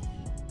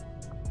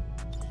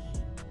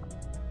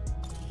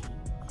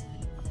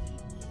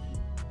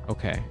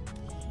 Okay.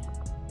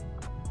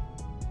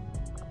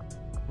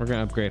 We're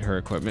gonna upgrade her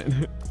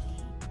equipment.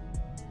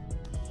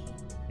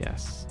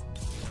 Yes.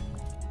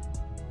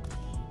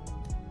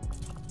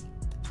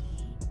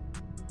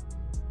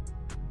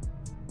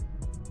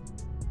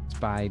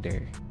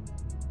 Spider.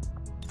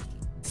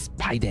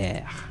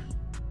 Spider.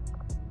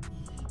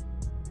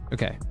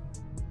 Okay.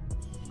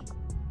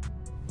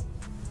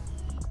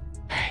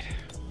 Alright.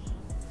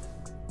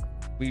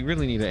 We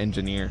really need an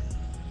engineer.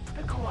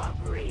 The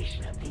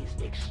cooperation of these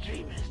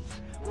extremists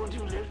will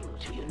do little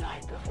to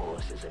unite the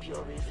forces of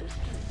your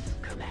resistance,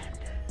 Commander.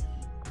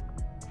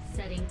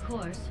 Setting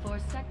course for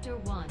Sector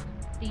 1,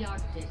 the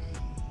Arctic.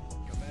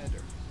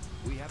 Commander,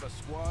 we have a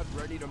squad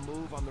ready to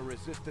move on the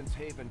Resistance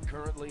Haven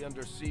currently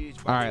under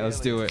siege by All right,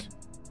 let's do it.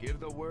 Give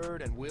the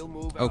word and we'll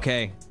move out.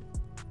 Okay.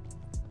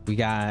 We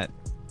got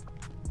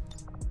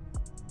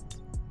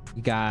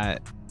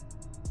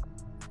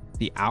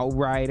the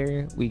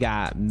Outrider. We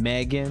got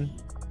Megan.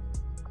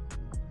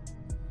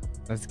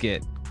 Let's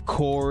get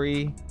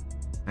Corey.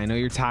 I know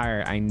you're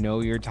tired. I know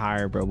you're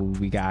tired, bro.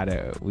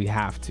 But we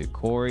have to.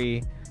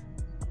 Corey.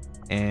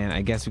 And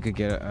I guess we could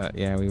get a,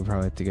 yeah, we would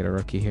probably have to get a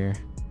rookie here.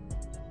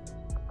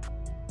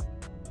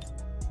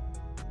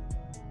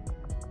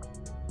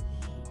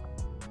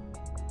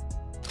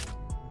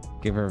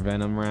 Give her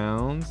Venom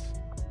rounds.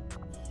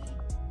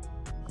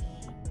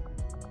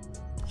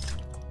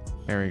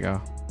 There we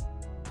go.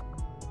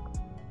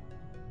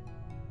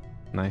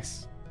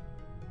 Nice.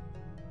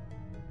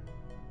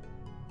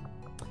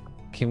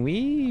 Can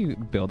we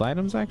build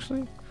items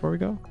actually before we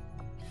go?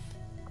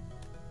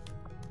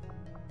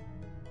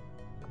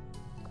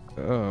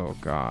 Oh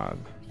God.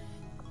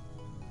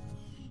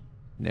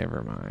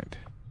 Never mind.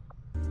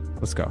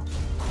 Let's go.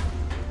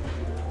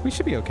 We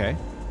should be okay.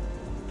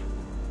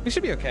 We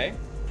should be okay.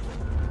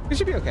 We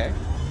should be okay.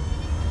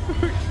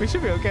 We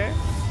should be okay.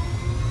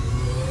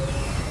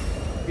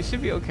 We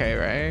should be okay,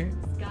 right?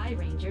 Sky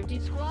Ranger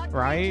squad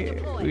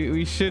right?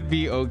 We should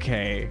be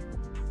okay.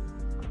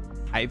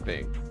 I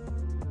think.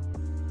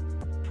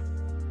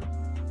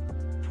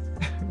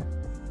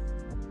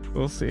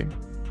 We'll see.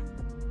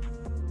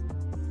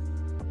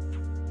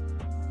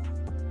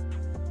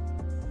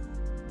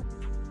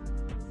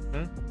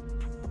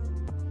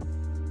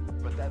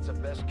 But that's a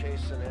best case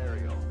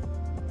scenario.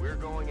 We're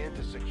going in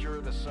to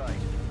secure the site.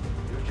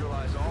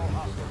 Neutralize all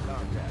hostile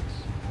contacts.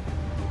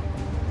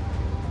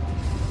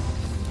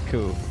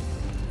 Cool.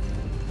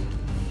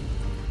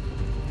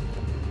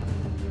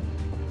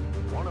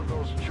 One of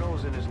those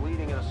chosen is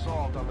leading an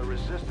assault on the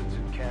resistance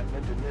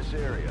encampment in this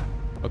area.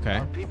 Okay.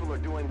 Our people are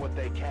doing what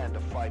they can to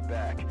fight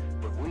back,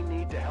 but we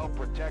need to help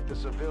protect the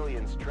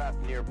civilians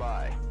trapped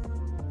nearby.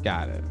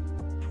 Got it.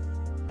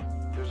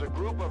 There's a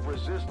group of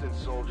resistance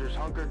soldiers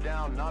hunkered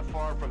down not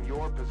far from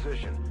your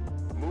position.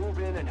 Move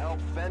in and help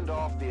fend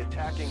off the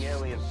attacking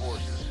alien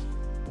forces.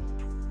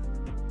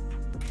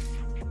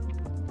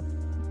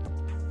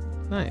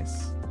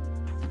 Nice.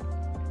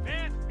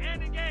 Advance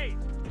and engage.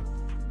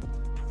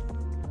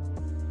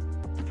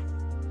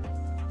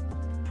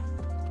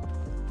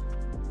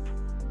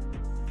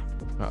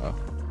 Uh-oh.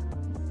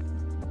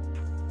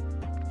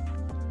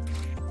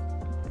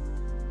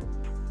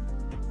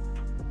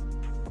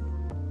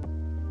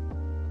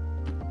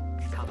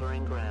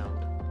 Covering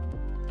ground.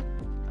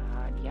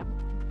 Yep.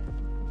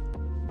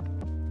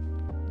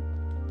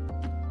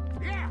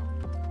 Yeah.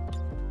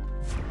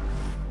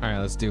 All right,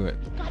 let's do it.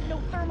 Got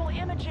no thermal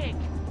imaging.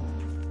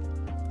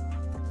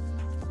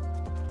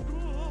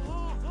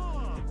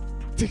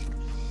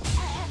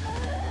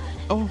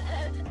 Oh.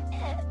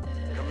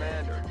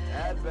 Commander,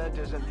 Advent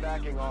isn't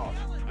backing off.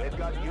 They've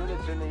got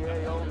units in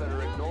the AO that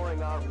are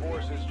ignoring our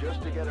forces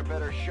just to get a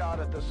better shot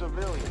at the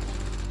civilians.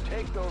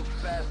 Take those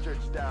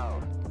bastards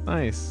down.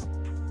 Nice.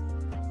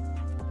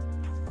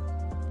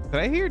 Did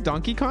I hear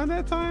Donkey Kong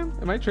that time?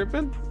 Am I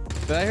tripping?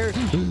 Did I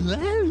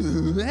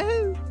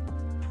hear?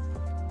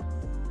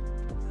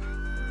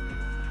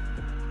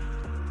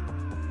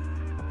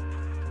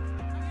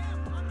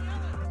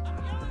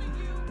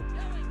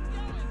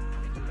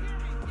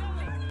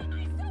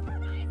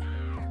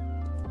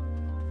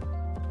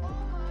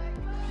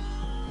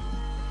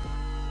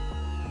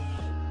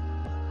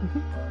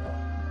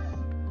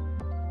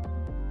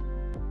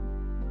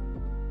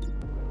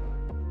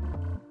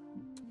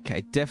 Okay,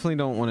 I definitely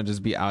don't want to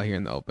just be out here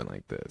in the open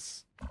like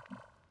this.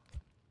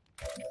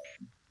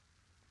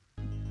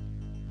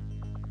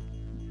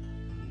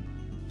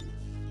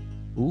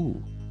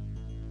 Ooh.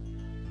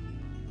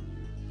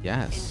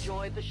 Yes.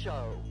 Enjoy the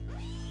show.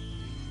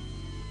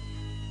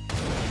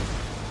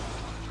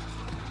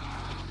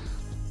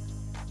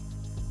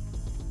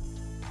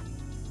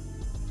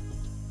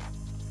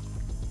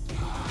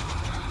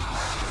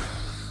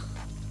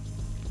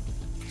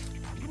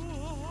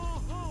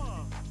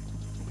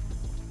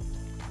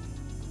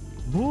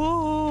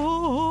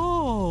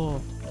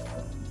 Whoa.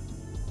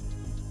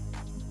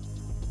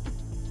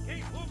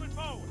 Keep moving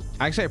forward.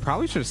 Actually, I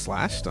probably should have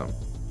slashed him.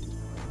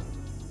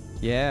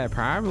 Yeah, I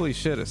probably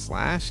should have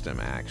slashed him,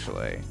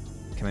 actually.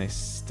 Can I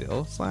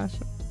still slash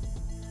him?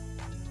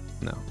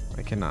 No,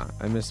 I cannot.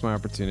 I missed my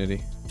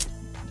opportunity.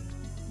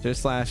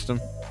 Just slashed him.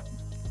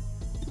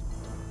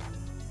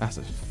 That's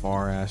a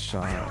far ass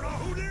shot. I don't know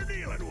who they're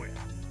dealing with.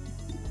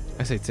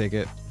 I say take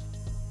it.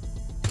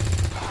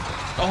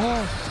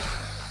 Oh,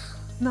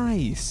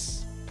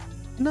 nice,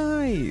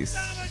 nice.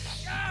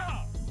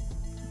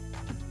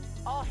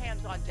 All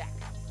hands on deck.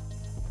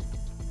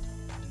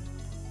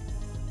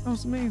 That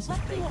was amazing.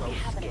 Let's see what we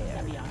have in a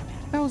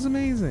semi-automatic. That was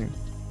amazing.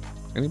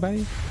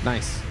 Anybody?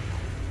 Nice.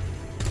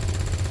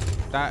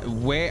 That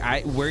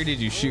where did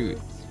you shoot?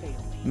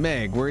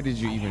 Meg, where did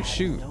you even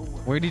shoot?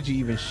 Where did you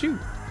even shoot?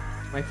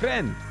 My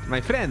friend,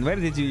 where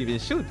did you even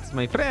shoot?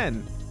 My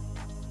friend.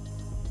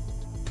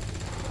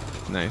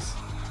 Nice.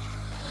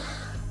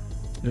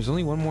 There's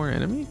only one more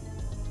enemy?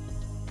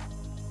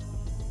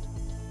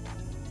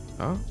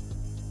 Oh.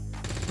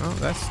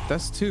 Oh,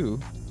 that's two.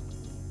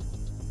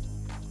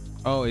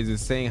 Oh, is it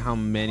saying how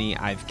many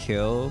I've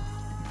killed?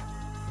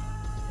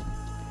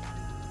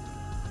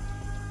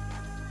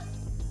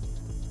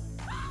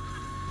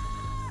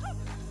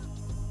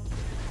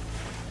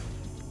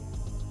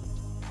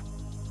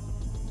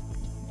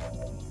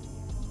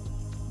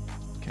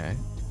 Okay.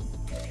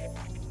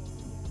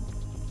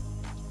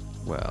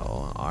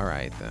 Well, all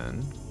right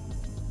then.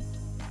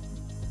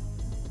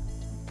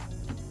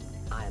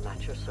 I am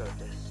at your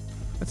service.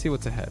 Let's see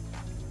what's ahead.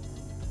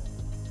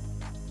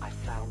 I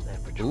found their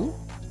patrol. Ooh.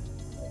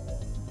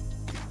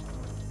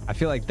 I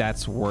feel like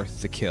that's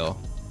worth the kill.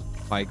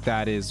 Like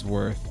that is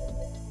worth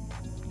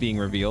being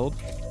revealed.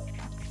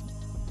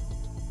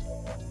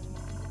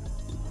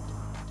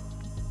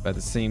 But at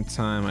the same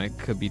time, I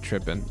could be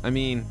tripping. I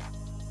mean,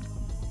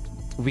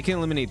 if we can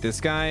eliminate this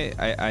guy,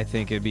 I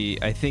think it'd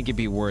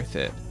be worth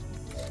it.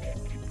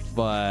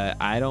 But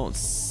I don't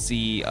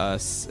see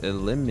us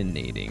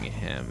eliminating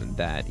him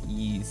that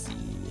easy.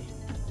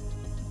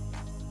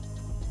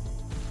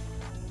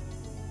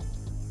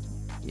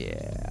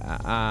 Yeah,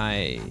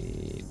 I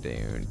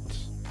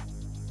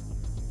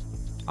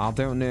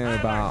don't know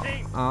about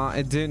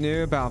I don't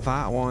know about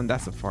that one.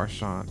 That's a far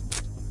shot.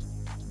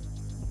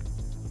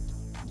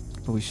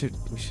 But we should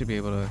be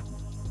able to.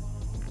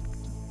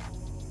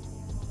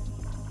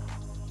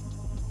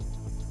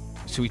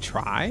 Should we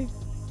try?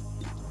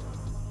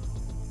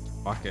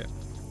 Fuck it.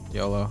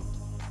 YOLO.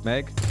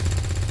 Meg?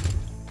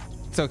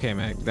 It's okay,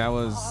 Meg. That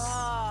was...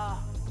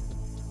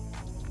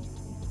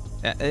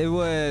 It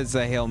was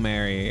a Hail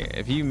Mary.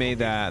 If you made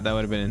that, that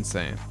would have been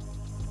insane.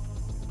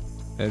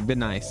 It would have been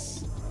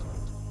nice.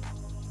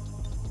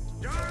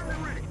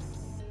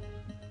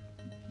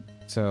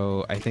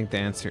 So I think the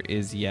answer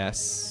is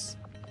yes.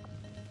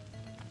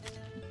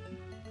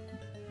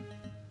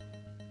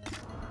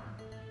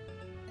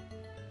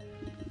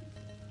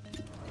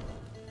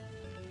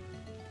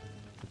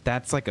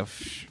 That's like a...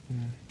 Fuck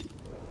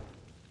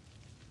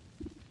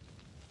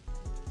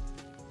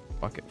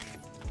it.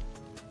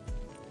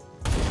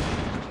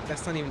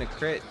 That's not even a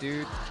crit,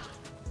 dude.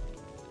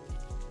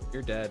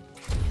 You're dead.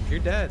 You're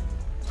dead.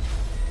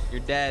 You're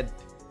dead.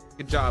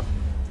 Good job.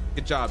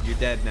 Good job. You're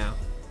dead now.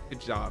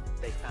 Good job.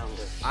 They found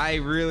us. I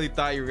really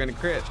thought you were gonna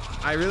crit.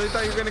 I really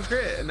thought you were gonna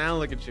crit. And now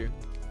look at you.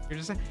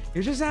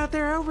 You're just out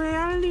there open,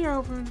 out in the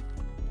open.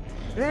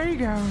 There you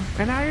go.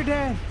 And now you're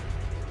dead.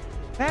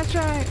 That's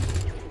right.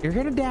 You're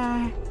gonna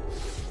die.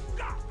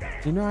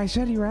 You know, I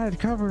said you were out of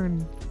cover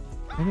and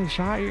he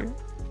shot you.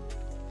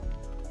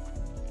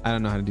 I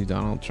don't know how to do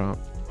Donald Trump.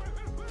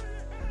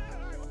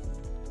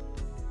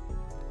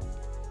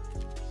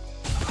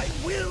 I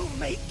will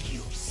make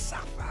you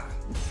suffer.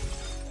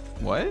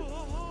 What?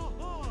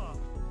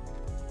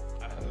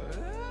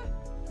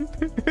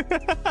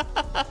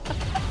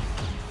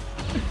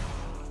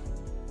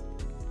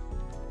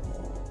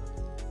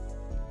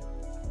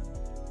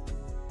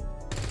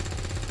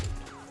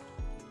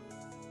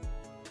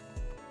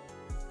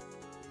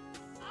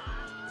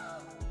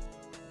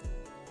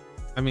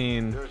 I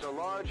mean, there's a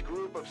large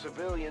group of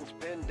civilians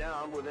pinned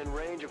down within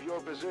range of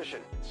your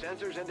position.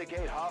 Sensors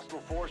indicate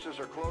hostile forces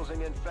are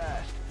closing in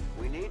fast.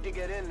 We need to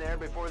get in there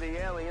before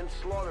the aliens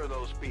slaughter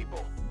those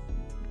people.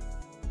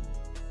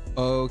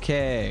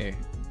 Okay.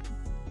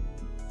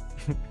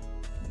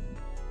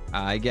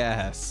 I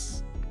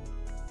guess.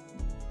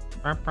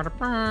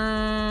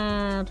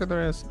 To the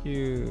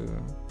rescue.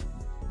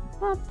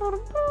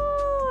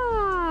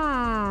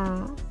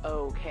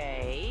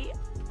 Okay.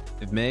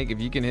 If Meg,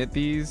 if you can hit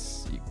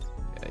these, you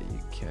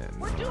can.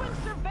 We're doing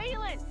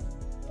surveillance.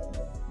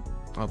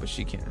 Oh, but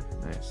she can.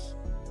 Nice.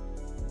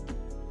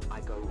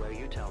 I go where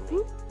you tell me.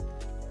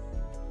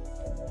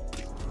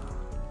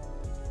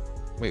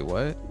 Wait,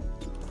 what?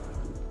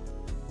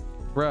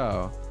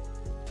 Bro.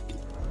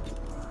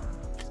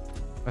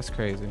 That's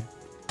crazy.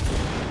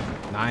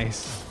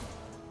 Nice.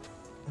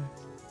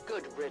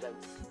 Good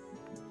riddance.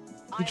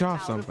 You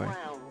dropped something.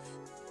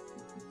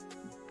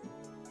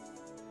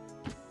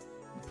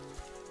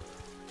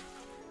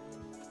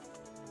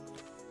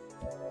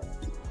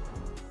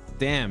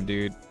 Damn,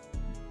 dude.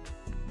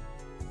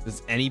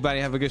 Does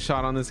anybody have a good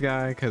shot on this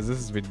guy? Because this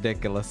is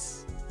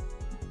ridiculous.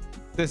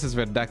 This is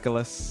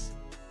ridiculous.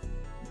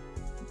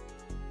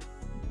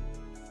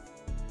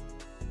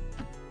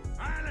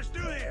 All right, let's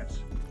do this.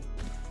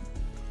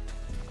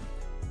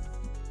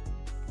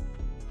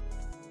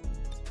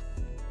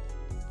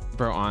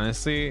 Bro,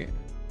 honestly,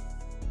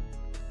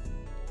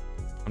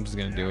 I'm just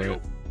gonna do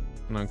it.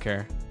 I don't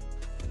care.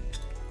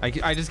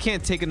 I just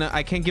can't take enough.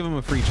 I can't give them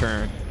a free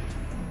turn,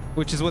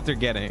 which is what they're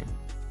getting.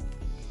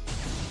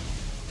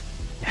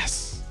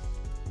 Yes.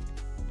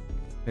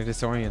 They're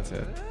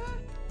disoriented.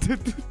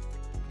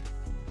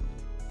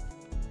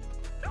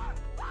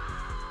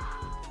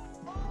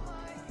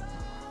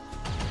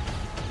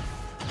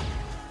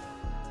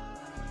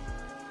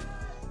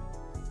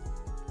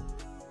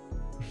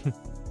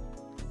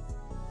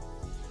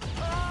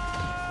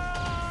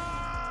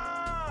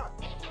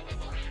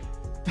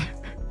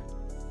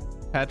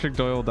 Patrick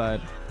Doyle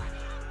died.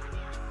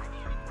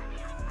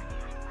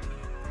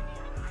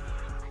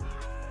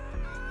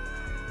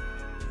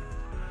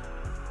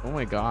 Oh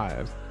my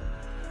god.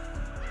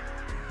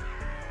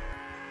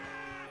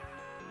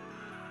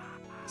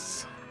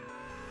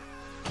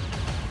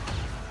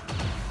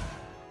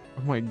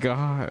 Oh my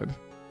god.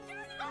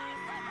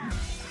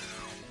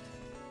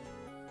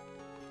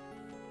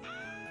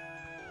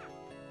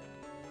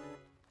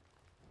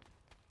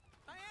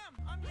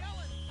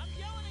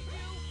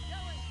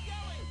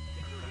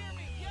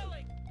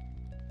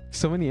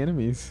 So many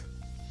enemies.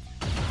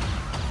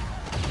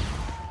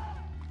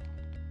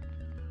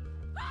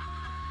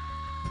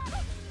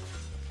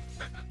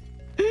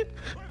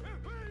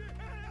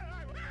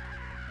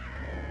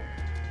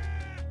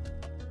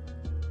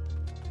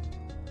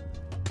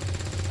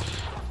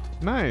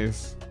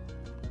 Nice.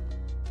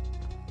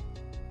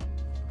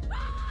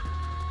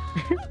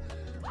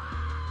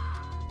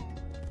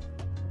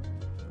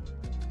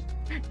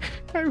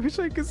 I wish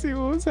I could see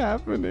what was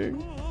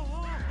happening.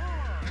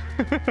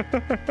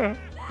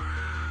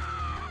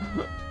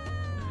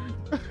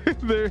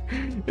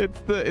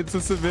 It's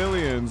the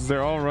civilians.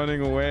 They're all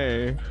running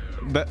away.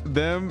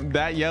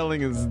 That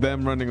yelling is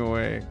them running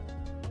away.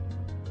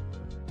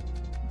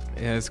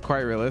 Yeah, it's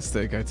quite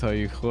realistic. I tell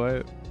you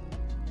what.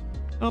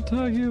 I'll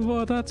tell you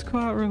what. That's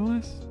quite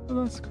realistic.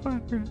 That's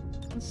quite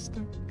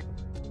realistic.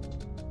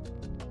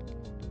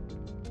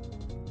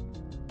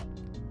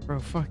 Bro,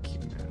 fuck you,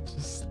 man.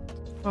 Just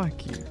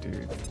fuck you,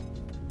 dude.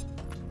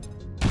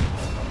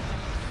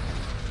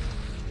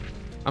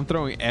 I'm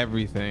throwing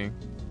everything.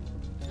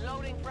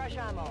 Loading fresh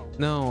ammo.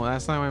 No,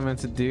 that's not what I meant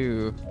to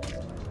do.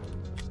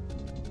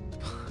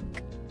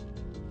 Fuck.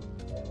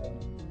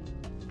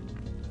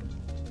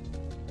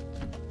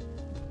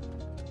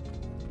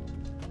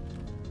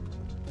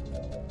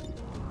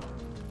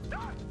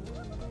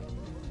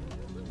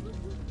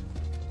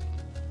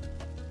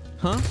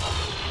 Huh?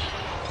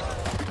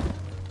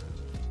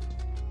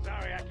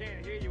 Sorry, I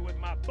can't hear you with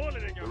my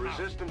bullet in your mouth.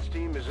 The resistance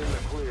team is in the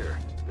clear.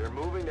 They're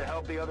moving to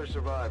help the other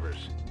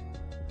survivors.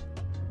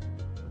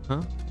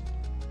 Huh?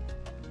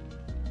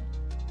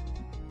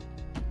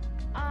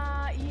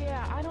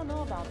 Yeah, I don't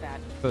know about that.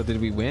 So did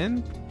we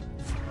win?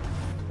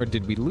 Or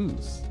did we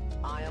lose?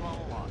 I am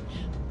on watch.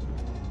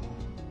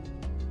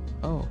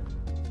 Oh.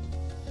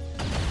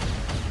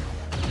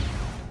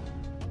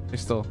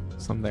 There's still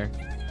some there.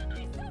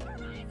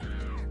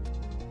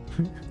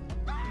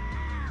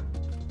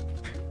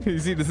 You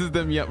see, this is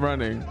them yet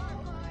running.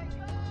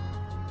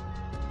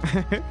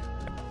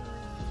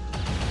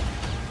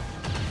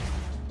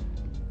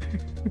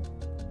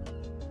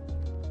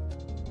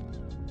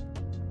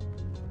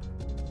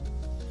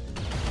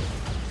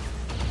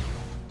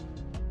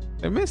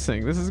 They're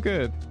missing. This is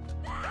good.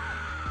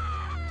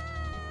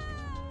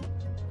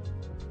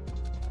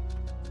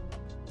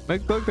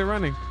 Look, they're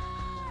running.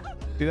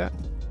 See that?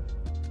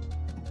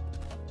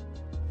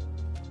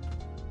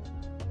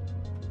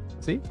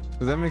 See?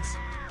 Does that make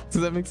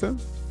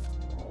sense?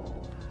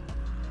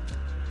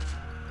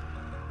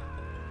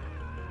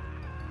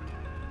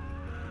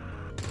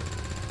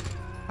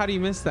 How do you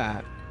miss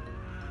that?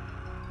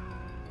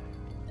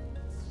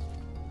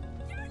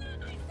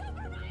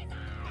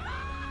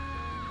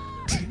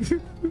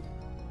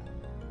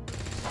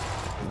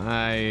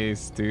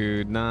 Nice,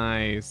 dude.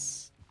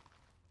 Nice.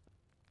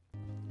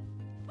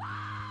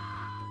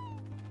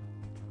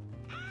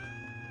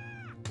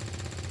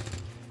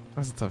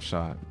 That's a tough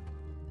shot.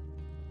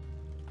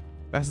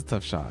 That's a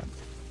tough shot.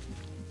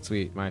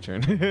 Sweet, my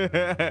turn.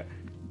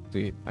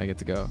 Sweet, I get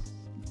to go.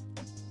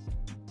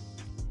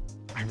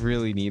 I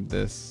really need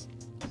this.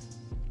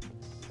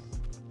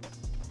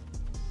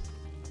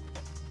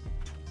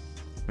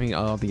 I mean,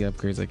 all the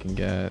upgrades I can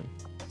get.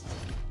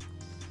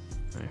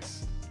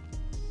 Nice.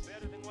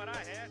 Better than what I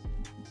had.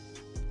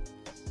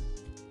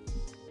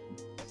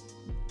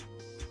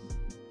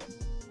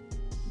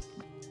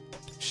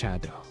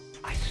 Shadow.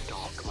 I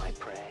stalk my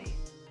prey.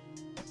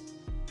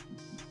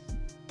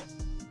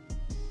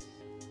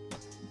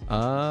 I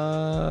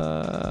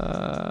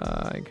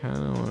kind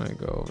of want to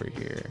go over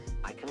here.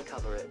 I can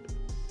cover it.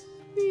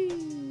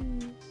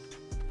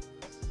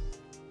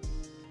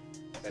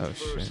 At Oh,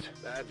 first, shit.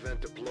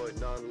 Advent deployed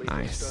non-lethal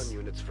Nice. stun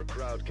units for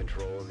crowd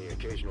control and the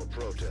occasional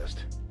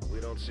protest. We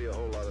don't see a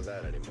whole lot of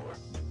that anymore.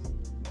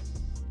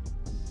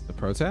 The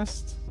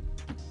protest?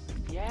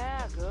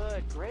 Yeah,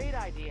 good. Great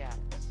idea.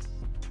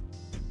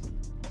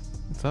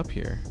 What's up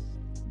here?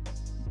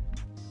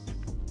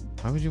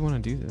 Why would you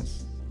want to do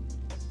this?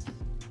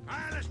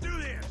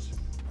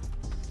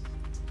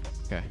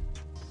 Okay.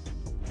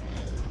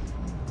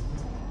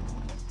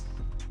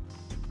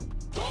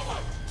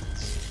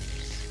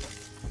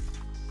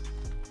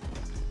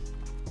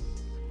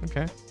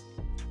 Okay.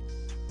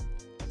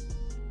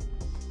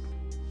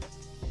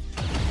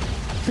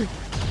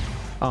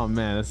 Oh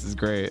man, this is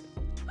great.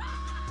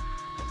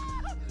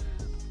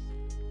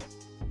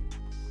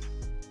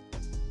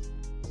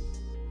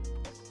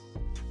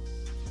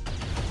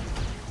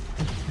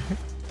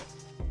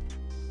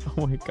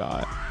 Oh my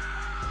god.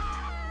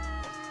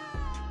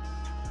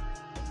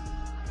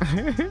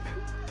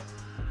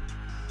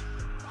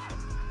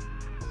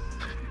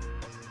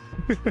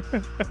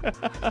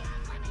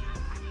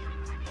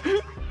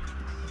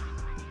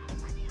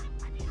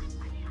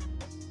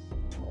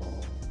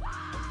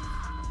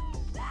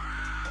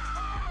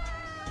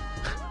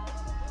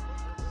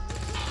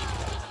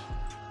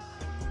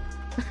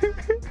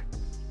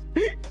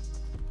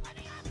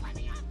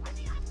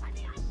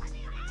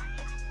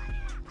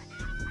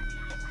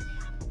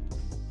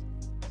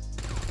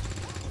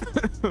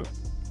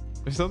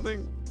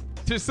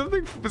 There's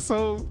something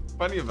so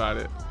funny about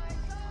it.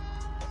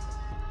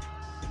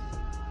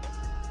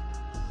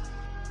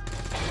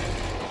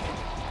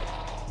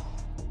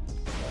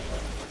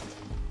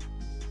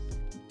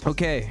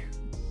 Okay.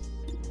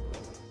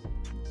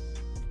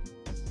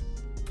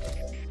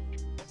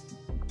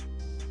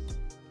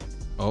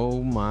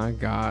 Oh my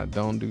god,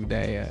 don't do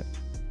that yet.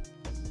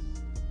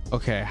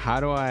 Okay, how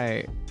do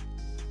I...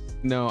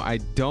 No, I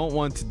don't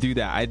want to do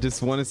that. I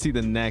just want to see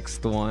the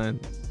next one.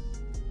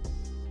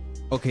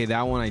 Okay,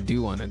 that one I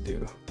do want to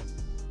do.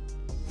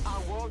 Our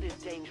world is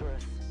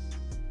dangerous.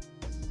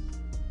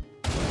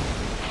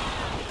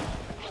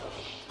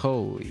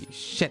 Holy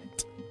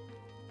shit.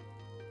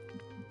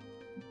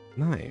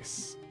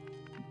 Nice.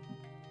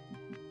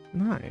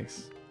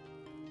 Nice.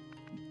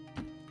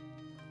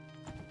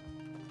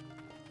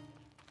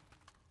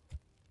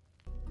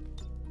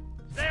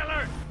 Stay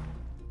alert!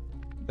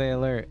 Stay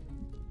alert.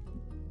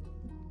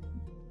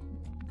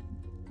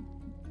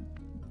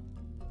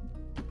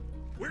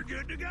 We're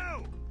good to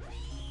go.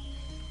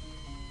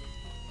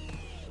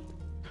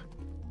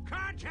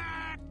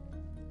 Contact!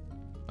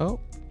 Oh.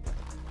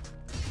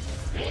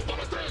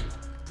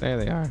 There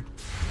they are.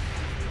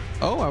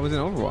 Oh, I was in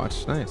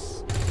Overwatch.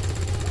 Nice.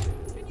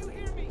 Can you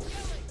hear me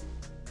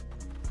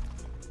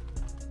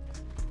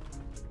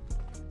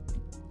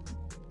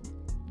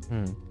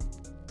yelling?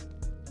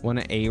 Want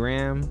an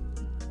ARAM?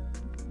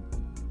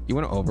 You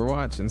want to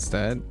Overwatch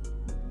instead?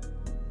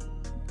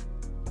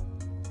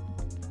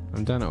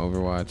 I'm done at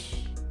Overwatch.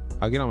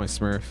 I'll get on my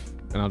Smurf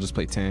and I'll just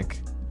play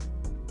tank.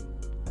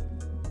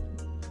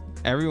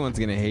 Everyone's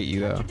gonna hate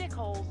you though.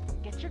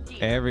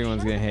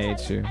 Everyone's gonna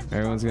hate you.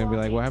 Everyone's gonna be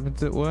like, what happened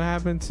to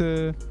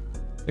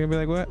they're gonna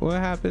be like, what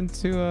happened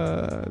to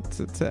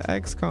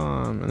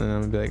XCOM? And then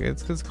I'm gonna be like,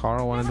 it's because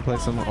Carl wanted to play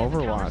some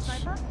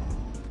Overwatch.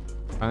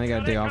 Finally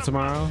got a day off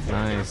tomorrow.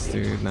 Nice,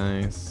 dude.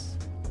 Nice.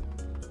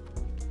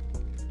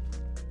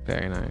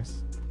 Very nice.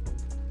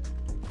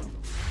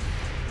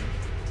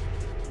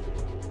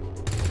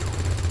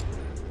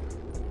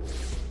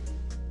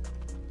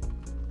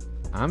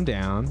 I'm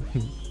down.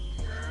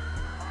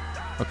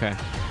 Okay.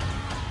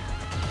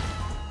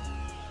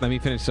 Let me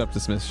finish up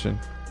this mission.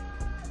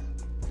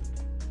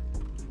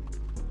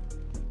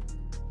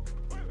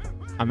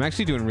 I'm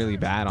actually doing really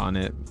bad on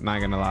it,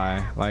 not gonna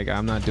lie. Like,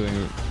 I'm not doing...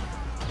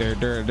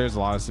 There's a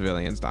lot of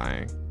civilians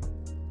dying.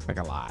 Like,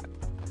 a lot.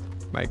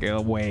 Like,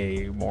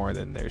 way more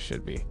than there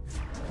should be.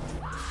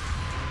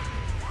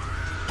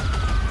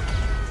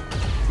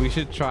 We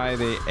should try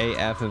the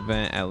AF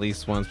event at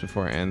least once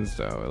before it ends,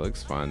 though. It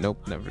looks fun.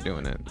 Nope, never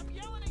doing it.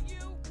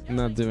 I'm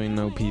not doing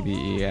no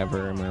PvE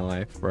ever in my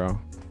life, bro.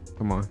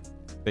 Come on.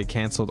 They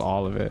canceled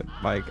all of it.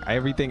 Like,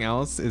 everything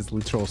else is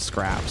literal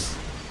scraps.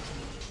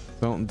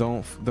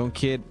 Don't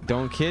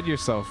kid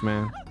yourself,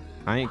 man.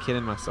 I ain't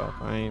kidding myself.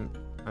 I'm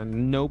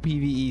no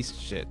PvE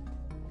shit.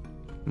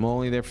 I'm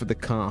only there for the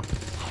comp.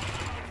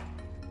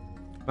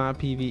 Not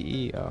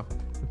PvE. Oh.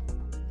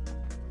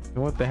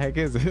 What the heck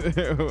is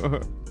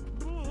it?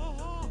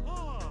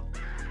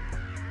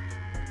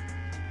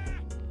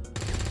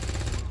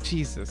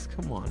 Jesus,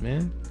 come on,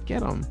 man.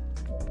 Get him.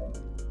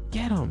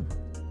 Get him.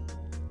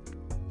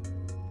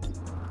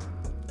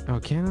 Oh,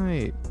 can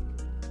I?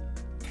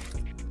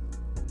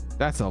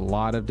 That's a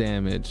lot of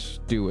damage.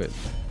 Do it.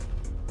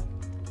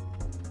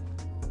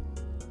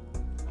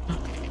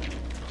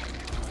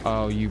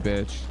 Oh, you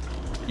bitch.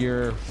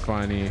 You're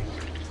funny.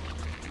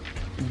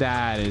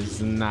 That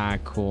is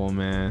not cool,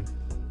 man.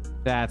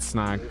 That's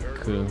not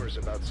cool. Rumors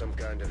about some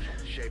kind of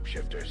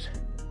shapeshifters.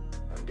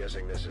 I'm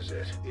guessing this is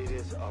it. It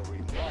is a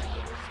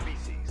remarkable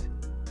species.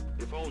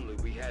 If only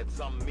we had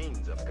some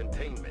means of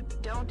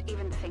containment. Don't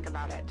even think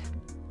about it.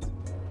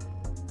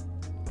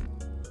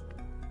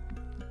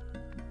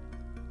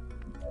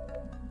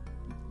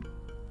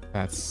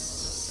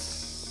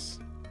 That's...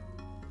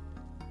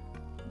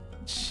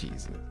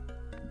 Jesus.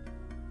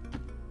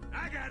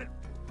 I got it.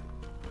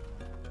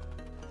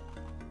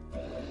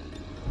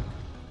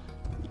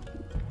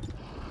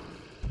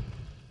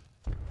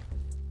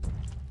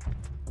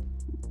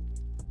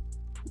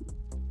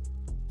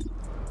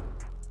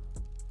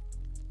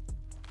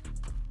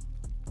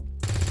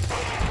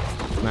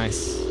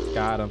 Nice.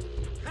 Got him.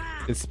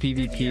 It's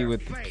PvP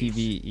with the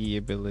PvE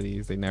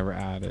abilities they never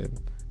added.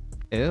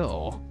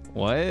 Ew.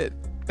 What?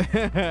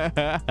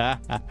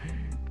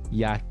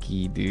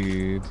 Yucky,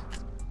 dude.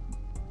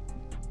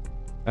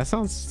 That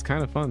sounds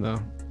kind of fun though.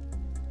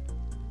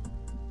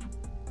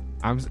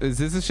 Is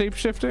this a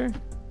shapeshifter?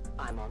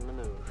 I'm on the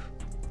move.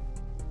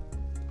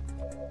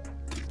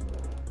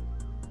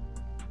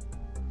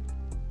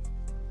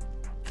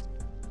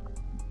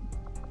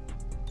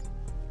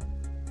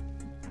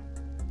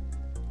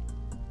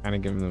 Kind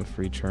of giving them a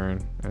free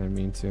turn. I didn't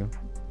mean to.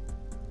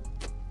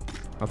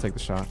 I'll take the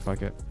shot.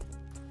 Fuck it.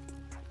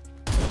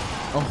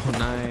 Oh,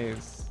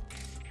 nice.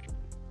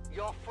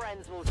 Your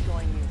friends will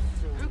join you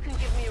soon. Who can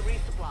give me a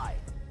resupply?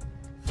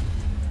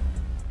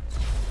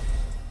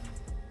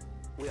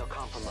 We are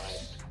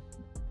compromised.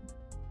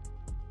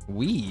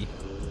 We?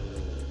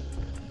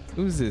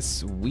 Who's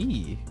this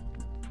we?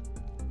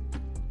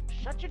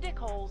 Shut your dick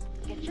holes,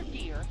 get your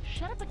gear,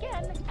 shut up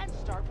again, and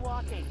start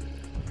walking.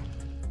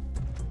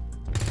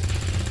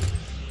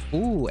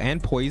 Ooh,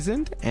 and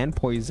poisoned, and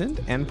poisoned,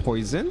 and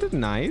poisoned.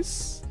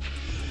 Nice.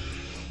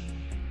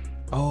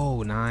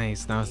 Oh,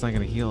 nice. Now it's not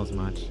gonna heal as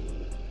much.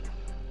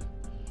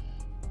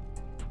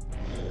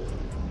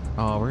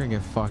 Oh, we're gonna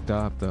get fucked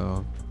up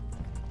though.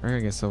 We're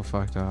gonna get so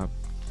fucked up.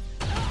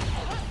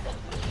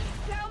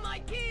 Tell my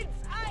kids,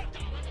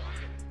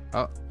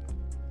 Oh.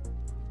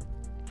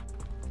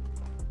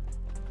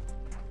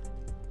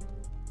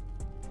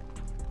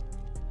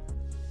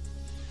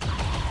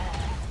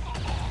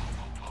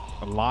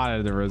 A lot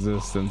of the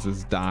resistance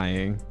is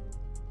dying.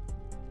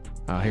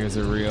 Oh, here's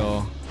a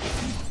real.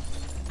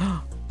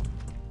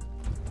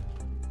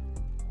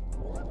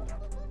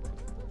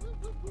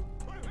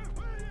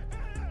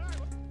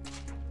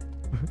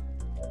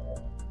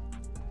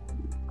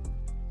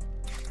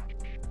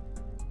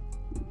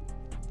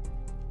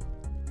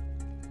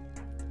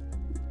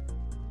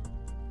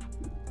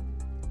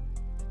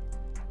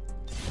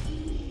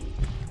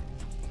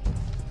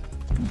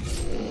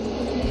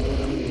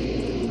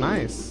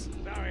 Nice.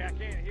 Sorry, I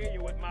can't hear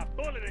you with my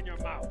bullet in your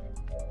mouth.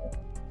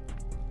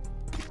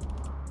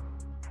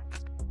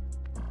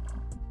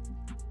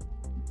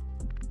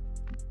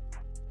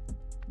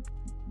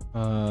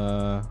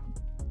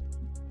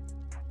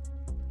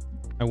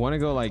 I want to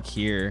go like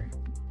here.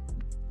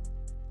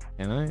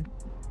 Can I?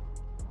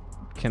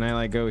 Can I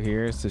like go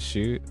here to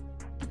shoot?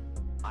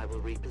 I will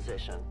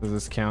reposition. Does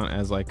this count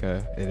as like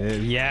a? It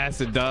is.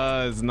 Yes, it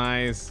does.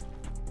 Nice.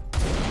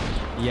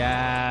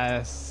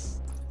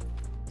 Yes.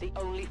 The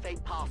only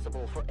fate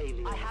possible for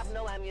aliens. I have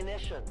no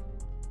ammunition.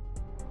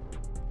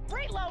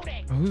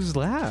 Reloading. Who's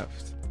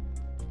left?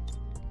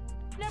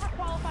 Never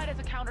qualified as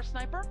a counter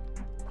sniper.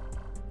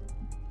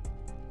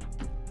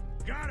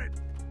 Got it.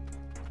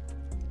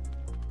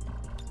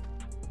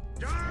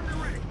 Armed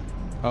ready.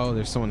 Oh,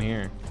 there's someone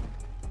here.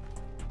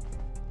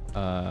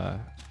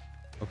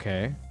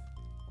 Okay.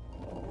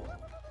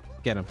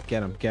 Get him,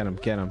 get him, get him,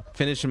 get him.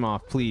 Finish him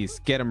off, please.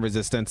 Get him,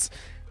 resistance.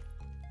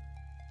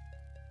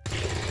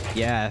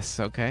 Yes,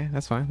 okay.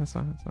 That's fine, that's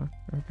fine, that's fine.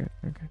 Okay,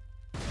 okay.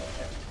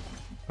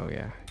 Oh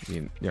yeah,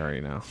 you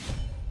already know.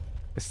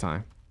 It's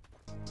time.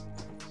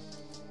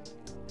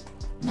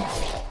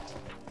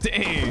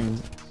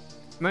 Dang.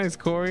 Nice,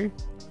 Corey.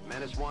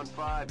 Menace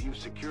 1-5, you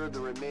secured the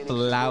remaining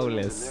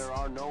flawless. civilians, and there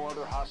are no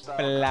other hostile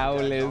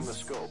Flawless. on the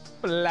scope.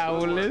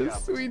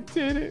 Flawless. We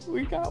did it.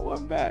 We got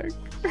one back.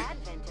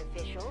 Advent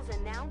officials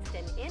announced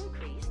an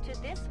increase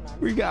to this month's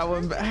We got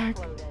one back.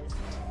 quotas.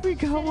 We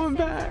got one Citizens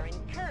back. are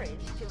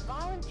encouraged to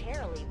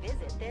voluntarily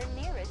visit their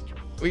nearest.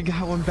 We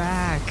got one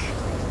back.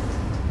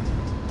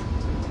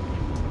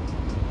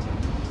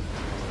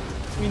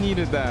 We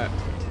needed that.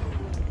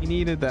 We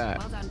needed that.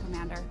 Well done,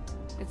 Commander.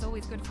 It's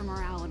always good for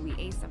morale when we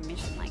ace a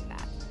mission like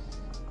that.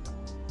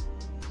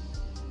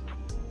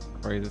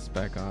 Hurry this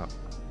back up.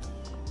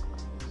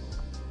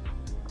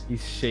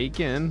 He's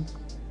shaking.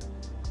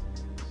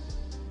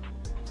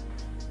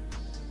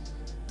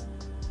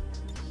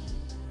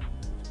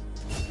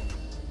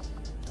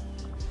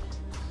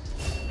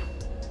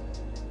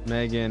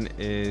 Megan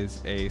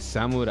is a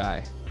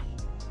samurai.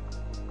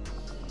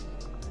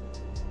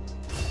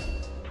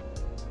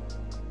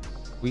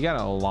 We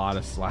got a lot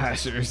of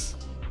slashers.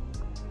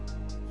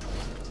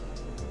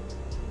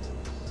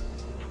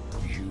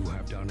 You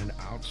have done an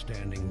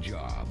outstanding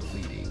job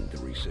leading the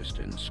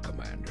resistance,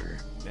 Commander.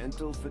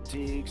 Mental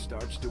fatigue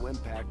starts to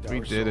impact We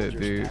our did it,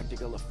 soldiers' dude.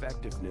 tactical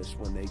effectiveness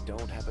when they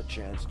don't have a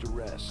chance to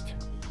rest.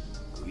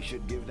 We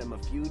should give them a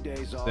few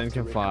days off. Then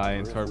to can fly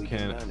and recover if Torb we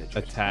can manage it.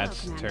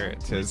 attach Hello, turret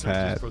to his Research is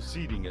head.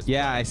 proceeding as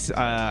Yeah,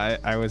 planned.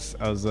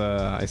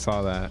 I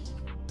saw that.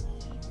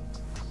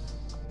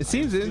 It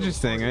seems Still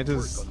interesting. hard I at work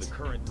on the just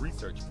current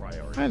research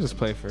priorities. I just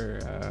play for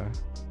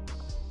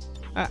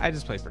I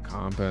just play for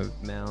comp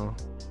now.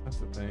 That's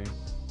the thing.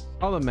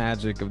 All the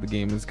magic of the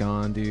game is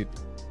gone, dude.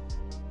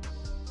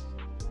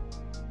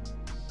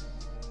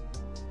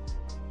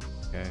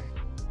 Okay.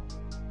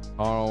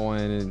 Carl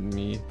wanted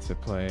me to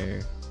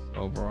play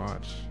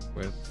Overwatch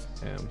with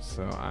him,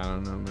 so I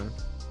don't know, man.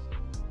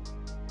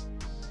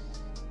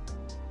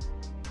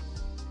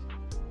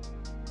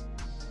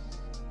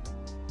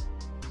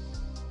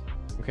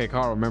 Okay,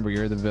 Karl, remember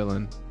you're the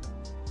villain.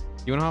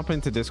 You want to hop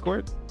into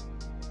Discord?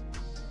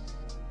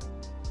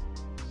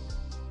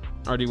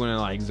 Or do you want to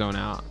like zone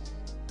out?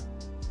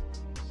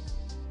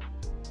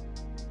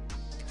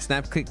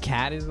 Snapclick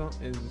Cat is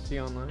she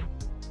online?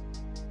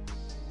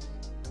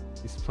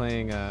 He's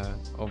playing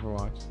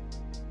Overwatch.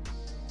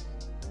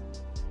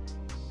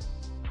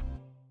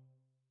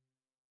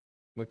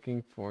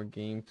 Looking for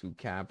game to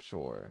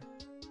capture.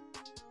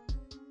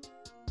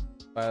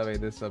 By the way,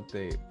 this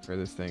update for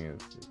this thing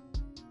is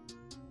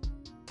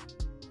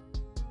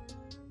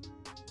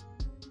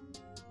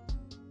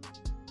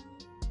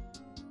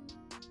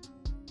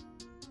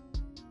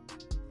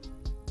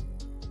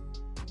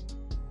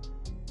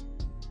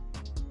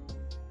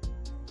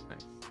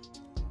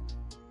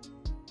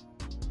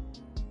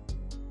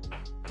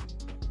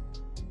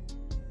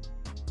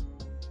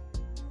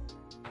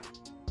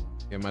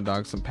give my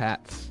dog some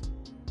pats.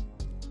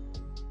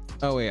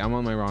 Oh wait, I'm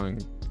on my wrong.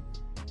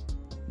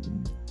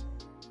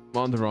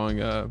 I'm on the wrong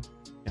account.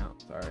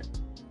 Sorry.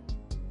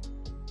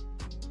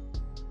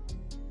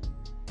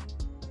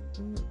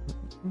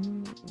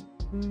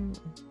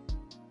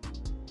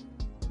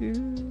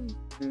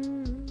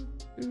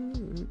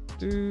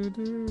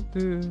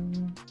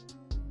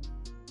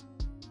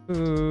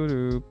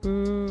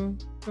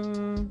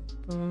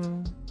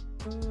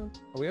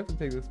 Oh, we have to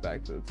take this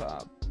back to the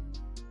top.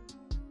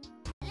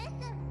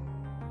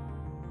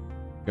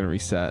 Gonna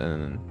reset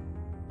and then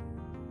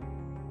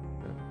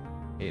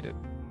hate it.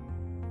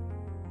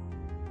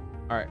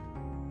 All right,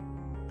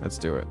 let's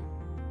do it.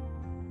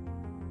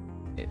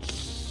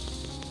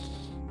 It's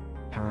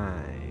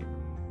time.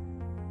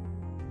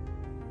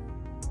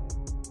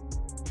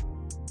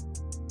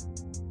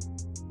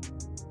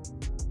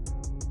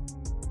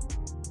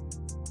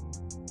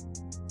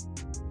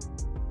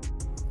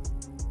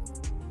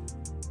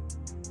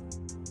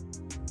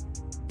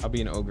 I'll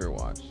be an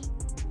overwatch.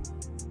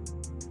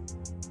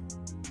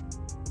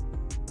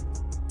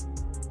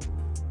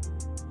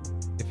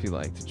 If you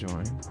like to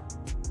join.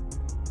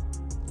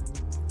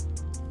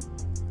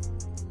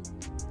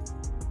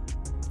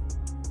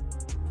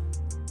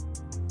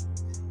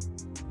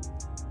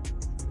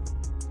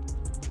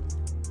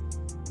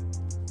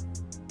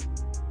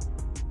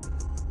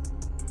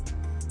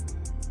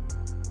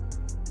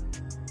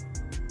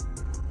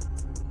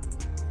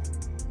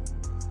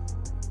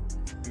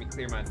 Let me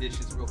clear my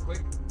dishes real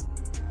quick.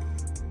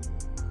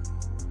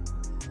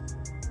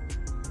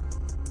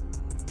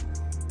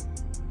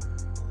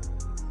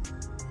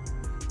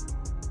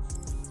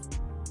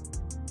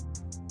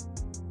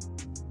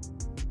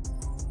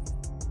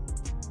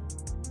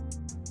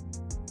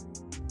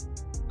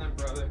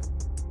 Brother.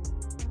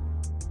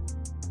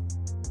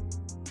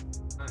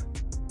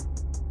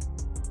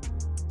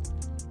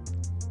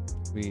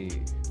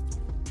 We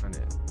run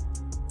it.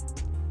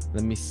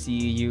 Let me see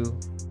you.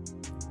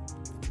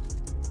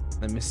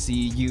 Let me see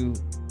you.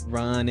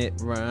 Run it,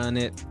 run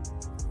it.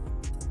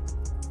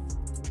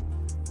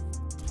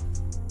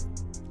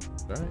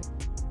 All right.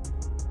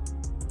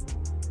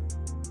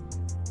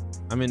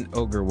 I'm in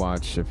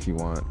Overwatch if you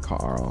want,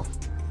 Karl.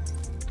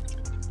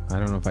 I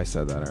don't know if I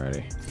said that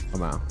already.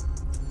 Come out.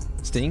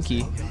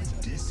 Stinky.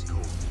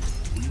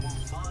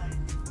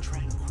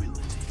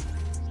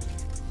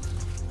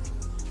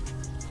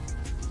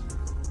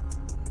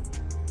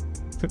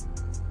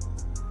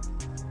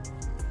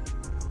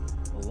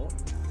 Hello?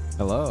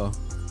 Hello. On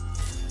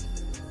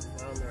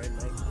the right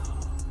mic.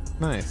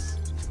 Nice.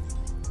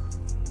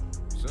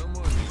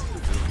 Someone needs to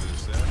do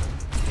this,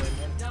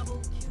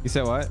 You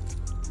said what? Is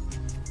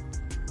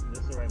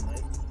this the right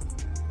mic?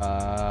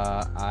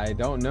 I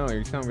don't know.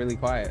 You sound really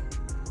quiet.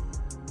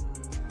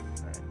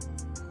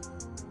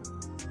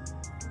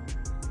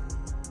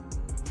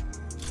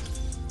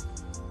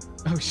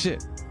 Oh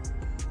shit.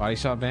 Body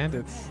shot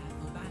bandits.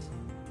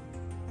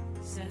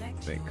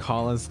 They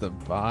call us the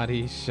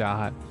body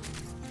shot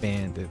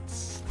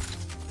bandits.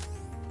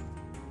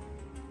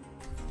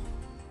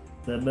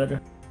 Is that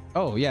better?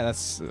 Oh yeah,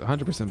 that's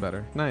 100%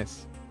 better.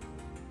 Nice.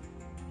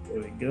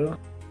 There we go.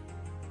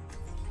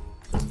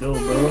 Let's go,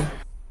 bro.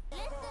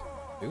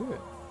 Do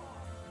it.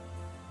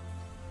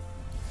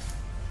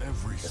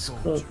 Every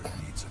soldier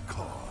needs a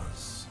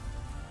cause.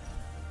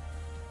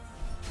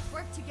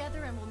 Work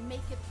together and we'll make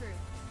it through.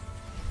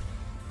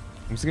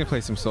 I'm just gonna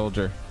play some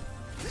soldier.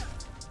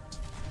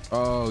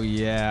 Oh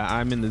yeah,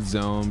 I'm in the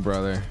zone,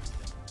 brother.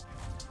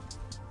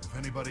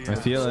 I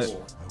feel it.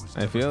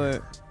 I feel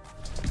it.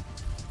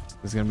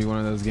 It's gonna be one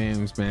of those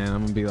games, man.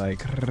 I'm gonna be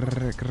like.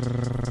 5,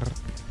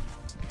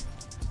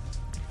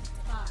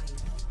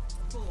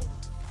 4,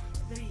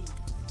 3,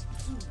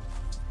 2.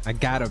 I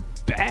got a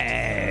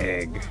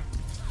bag.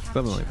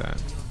 Something like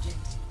that.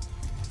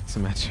 It's a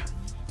match.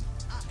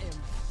 I am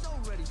so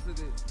ready for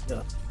this.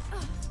 Yeah.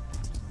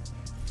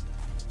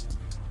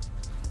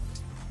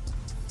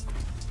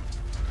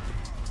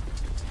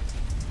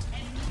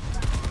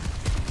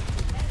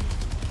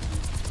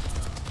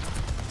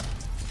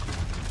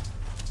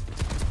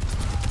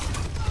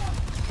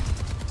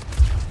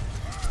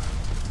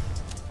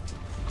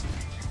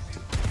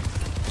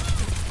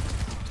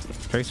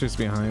 Tracer's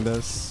behind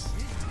us.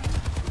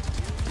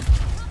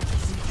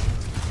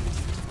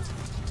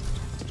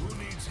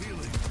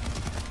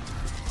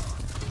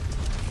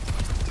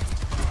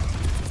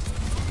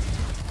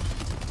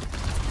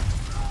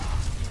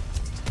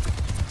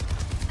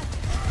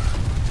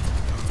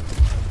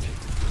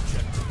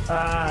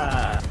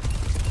 Ah.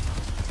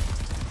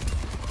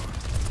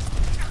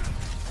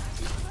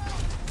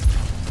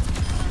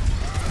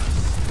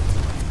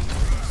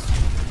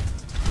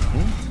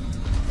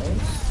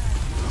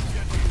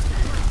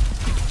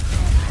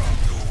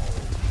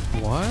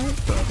 What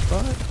the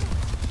fuck?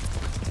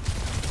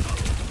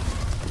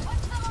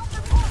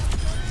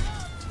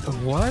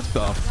 What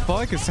the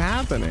fuck is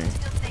happening?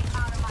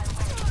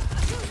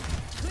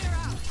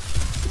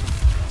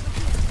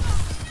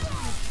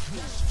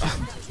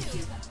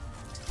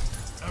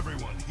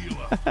 Everyone heal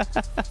up.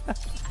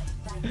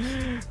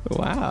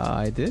 Wow,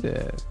 I did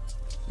it.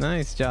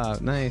 Nice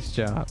job. Nice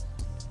job.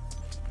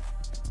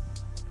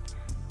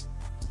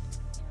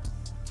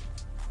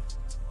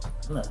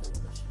 I'm not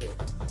doing this shit.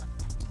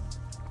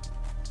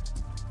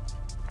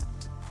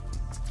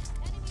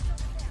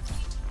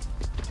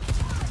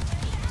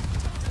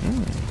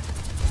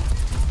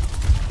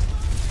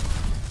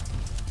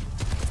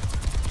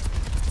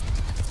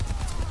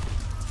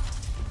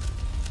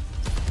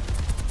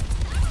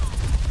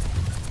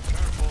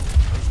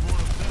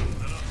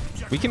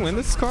 We can win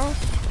this, Carl?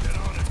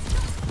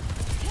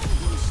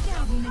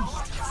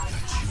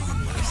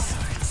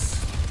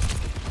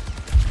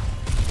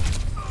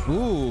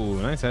 Ooh,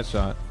 nice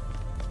headshot.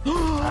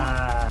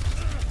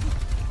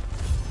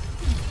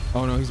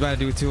 Oh no, he's about to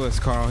do it to us,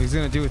 Carl. He's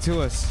gonna do it to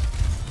us.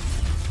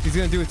 He's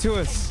gonna do it to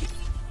us.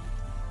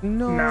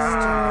 No.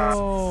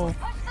 Nah.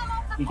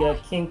 You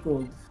got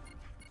kinkled.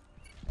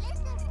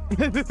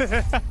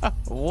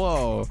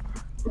 Whoa.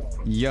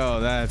 Yo,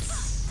 that's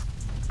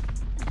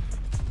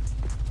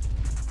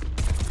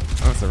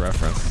a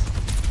reference.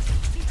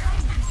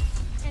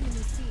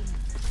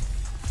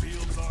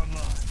 Fields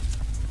online.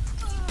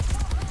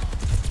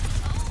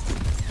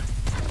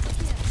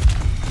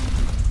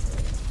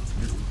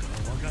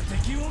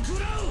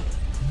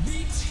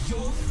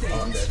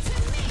 Oh, I'm dead.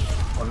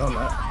 Oh no, I'm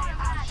not.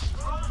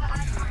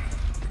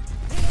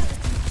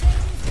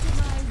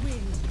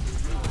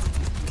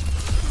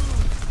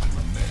 I'm a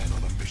man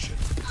on a mission.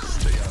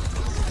 Stay out of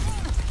the way.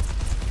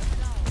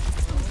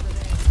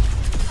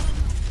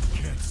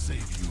 Can't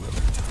save you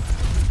every time.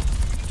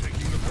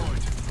 Taking the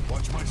point.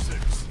 Watch my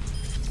six.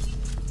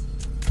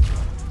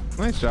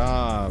 Nice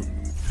job.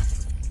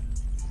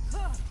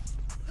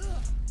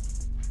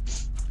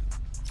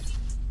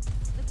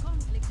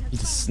 He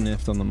just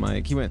sniffed on the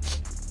mic. He went.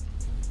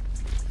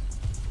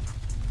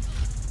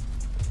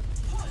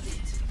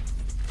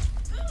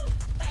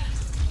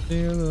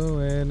 Feel the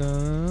way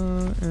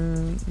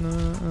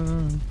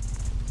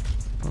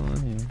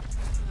on here.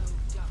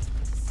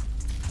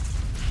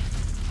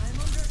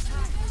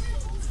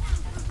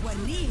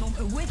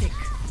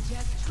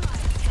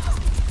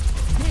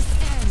 This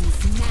ends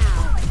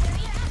now.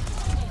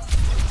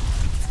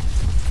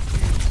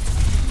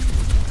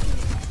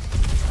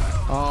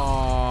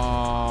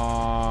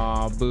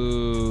 Oh,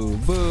 boo,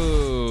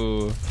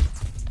 boo.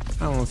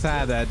 I almost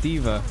had that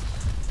diva.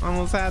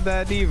 Almost had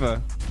that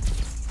diva.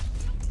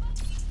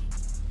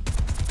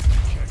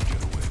 Can't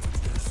get away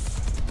with this.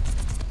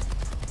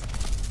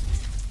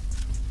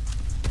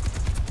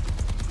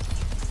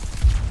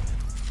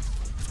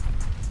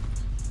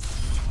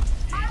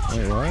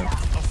 Wait, what?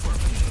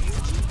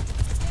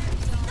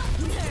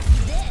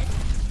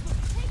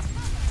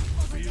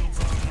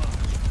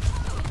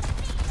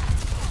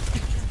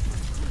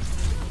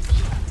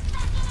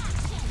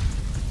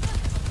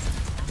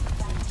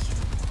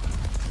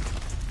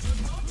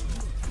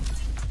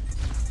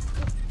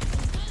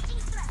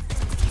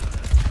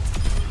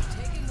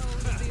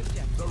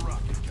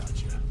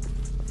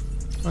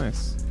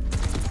 Nice.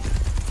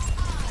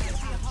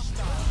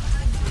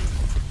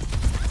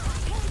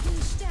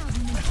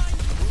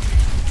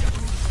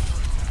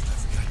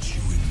 Got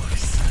you in my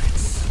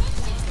sights.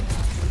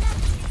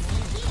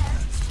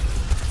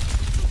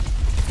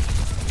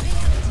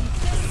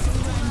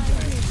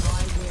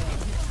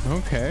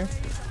 Okay.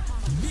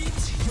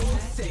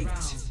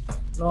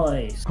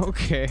 Nice.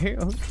 Okay,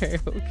 okay.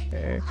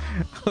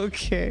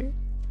 Okay.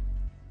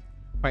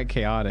 Quite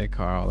chaotic,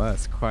 Carl.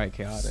 That's quite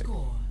chaotic.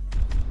 Score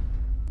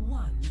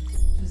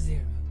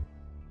 1-0.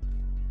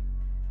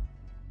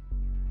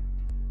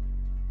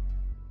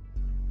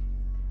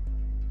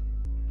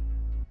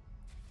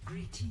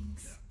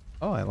 Greetings.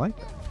 Oh, I like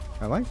that.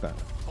 I like that.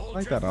 I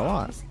like that a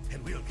lot.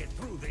 And we'll get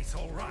through this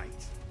all right.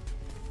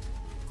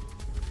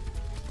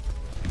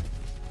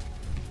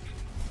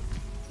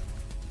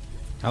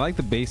 I like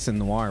the bass in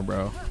noir,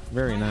 bro.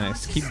 Very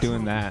nice. Keep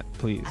doing that,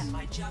 please.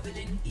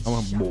 I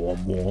want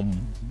warm,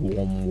 warm,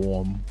 warm,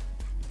 warm.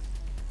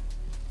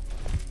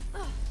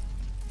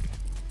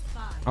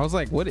 I was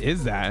like, what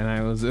is that? And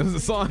it was a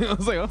song. I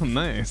was like, oh,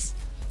 nice.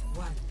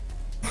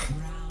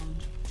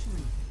 Round 2.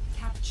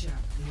 Capture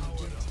the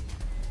objective.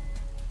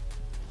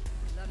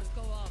 Let us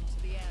go on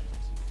to the end.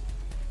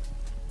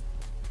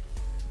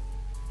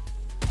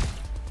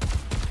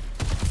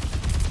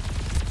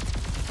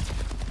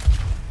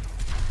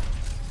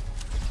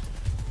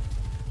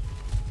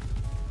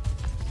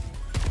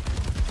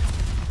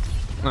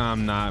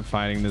 I'm not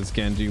fighting this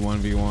Genji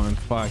 1v1.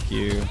 Fuck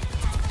you.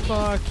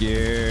 Fuck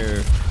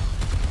you.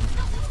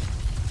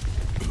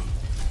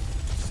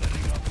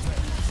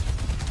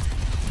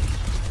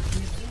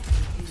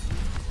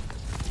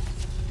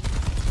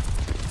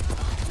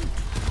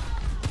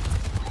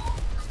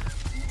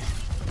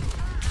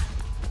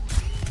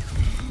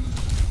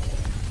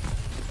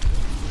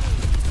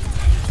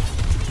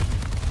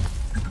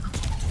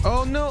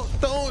 Oh no,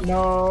 don't.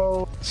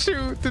 No.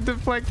 Shoot the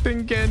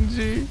deflecting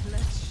Genji.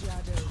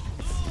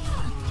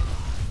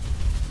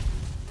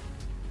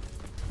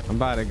 I'm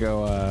about to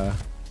go,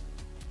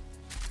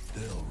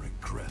 They'll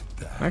regret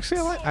that. actually,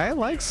 I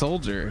like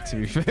Soldier, to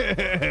be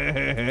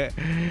fair.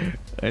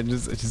 They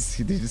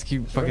just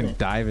keep fucking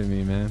diving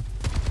me, man.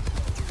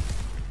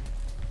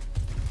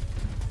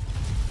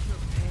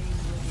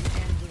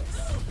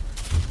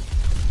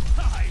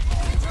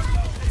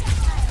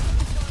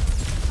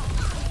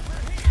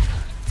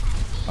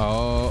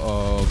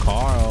 Oh,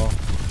 Karl.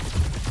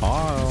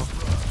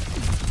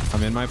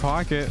 I'm in my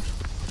pocket.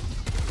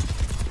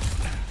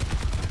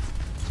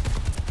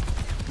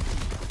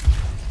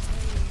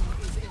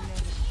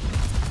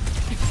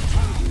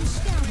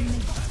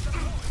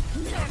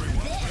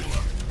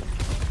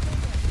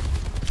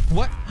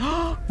 What?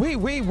 Wait,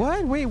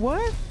 what? Wait,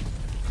 what?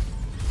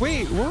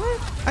 Wait,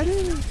 what? I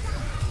didn't.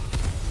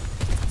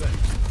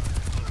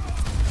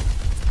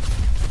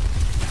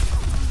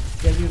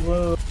 Get you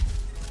low.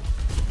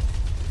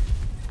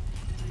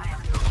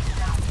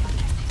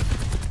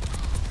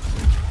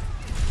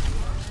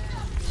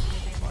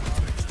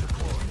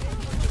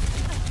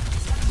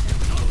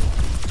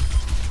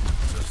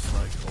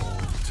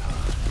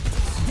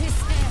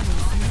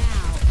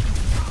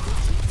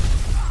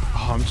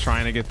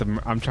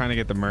 I'm trying to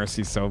get the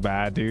Mercy so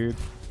bad, dude.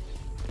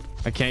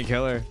 I can't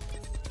kill her.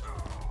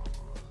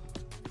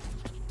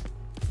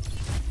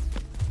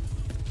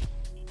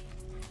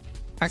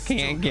 I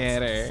can't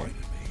get her.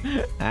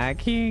 I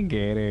can't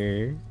get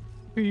her.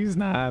 He's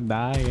not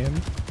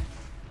dying.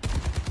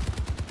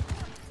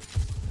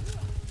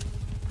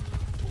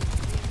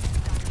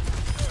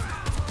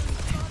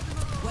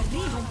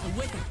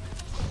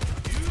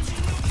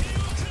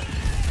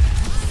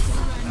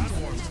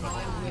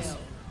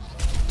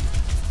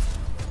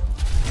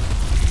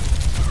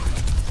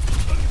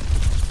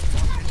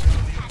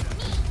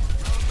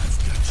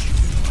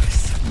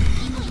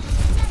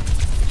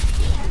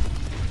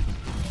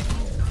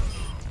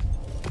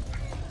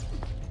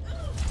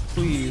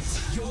 Please.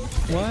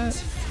 What?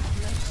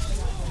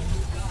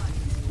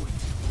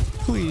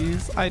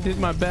 Please. I did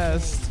my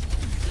best.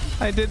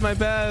 I did my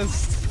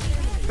best.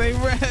 They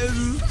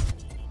res.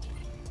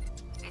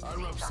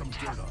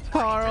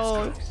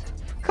 Karl.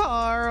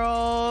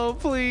 Karl,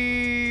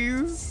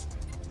 please.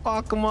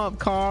 Fuck him up,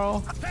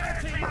 Karl.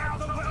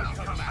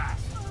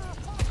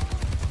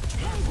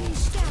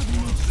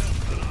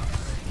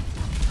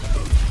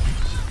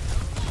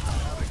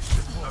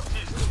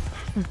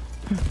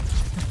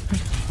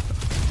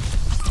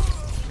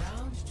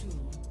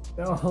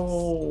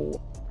 No.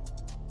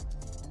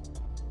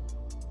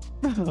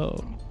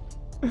 No.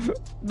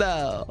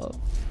 No.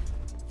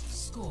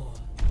 Score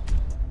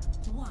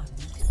 1-1.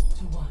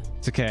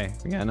 It's okay.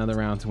 We got another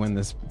round to win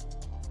this.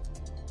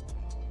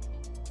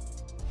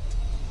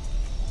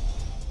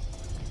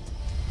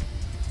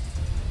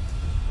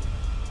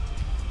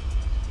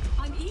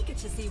 I'm eager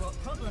to see what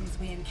problems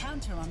we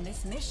encounter on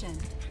this mission.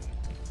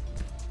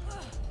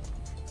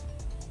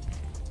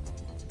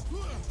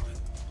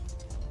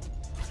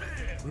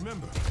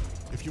 Remember,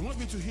 if you want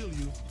me to heal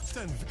you,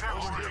 stand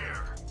over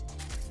here.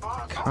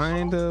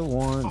 Kinda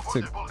want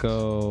to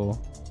go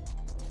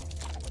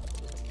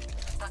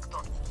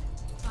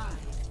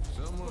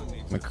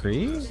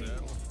McCree?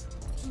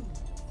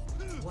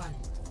 2-1.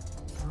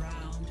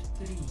 Round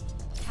 3.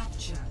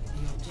 Capture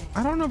the objective.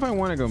 I don't know if I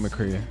want to go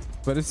McCree,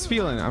 but it's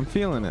feeling. I'm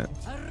feeling it.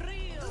 A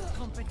real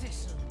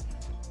competition.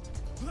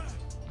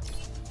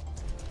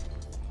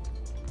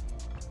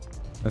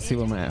 Let's see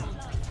what my.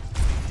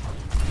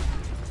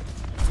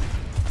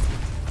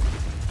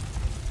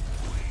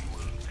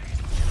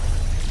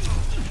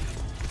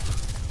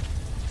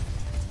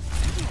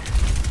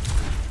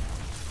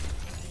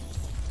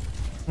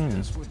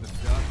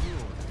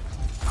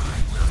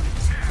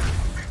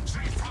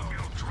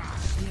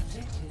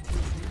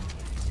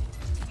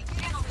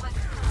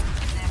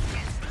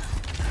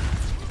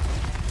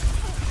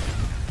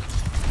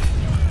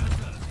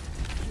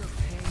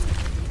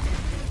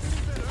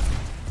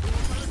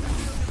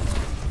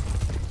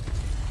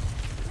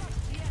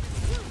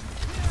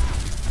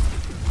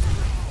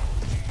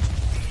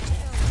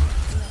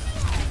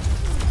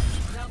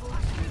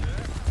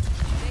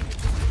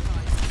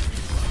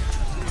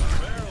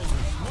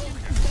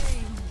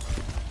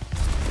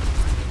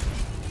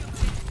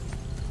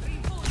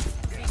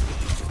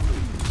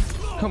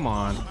 Come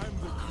on.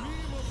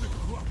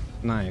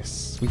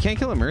 Nice. We can't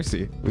kill a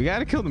Mercy. We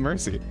gotta kill the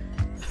Mercy.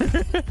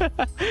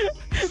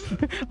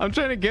 I'm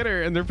trying to get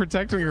her and they're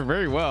protecting her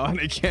very well and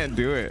they can't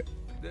do it.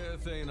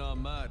 Death ain't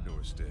on my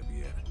doorstep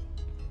yet.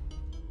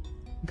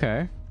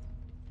 Okay.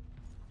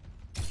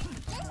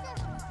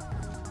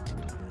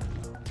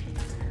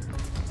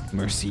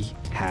 Mercy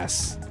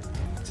has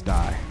to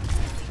die.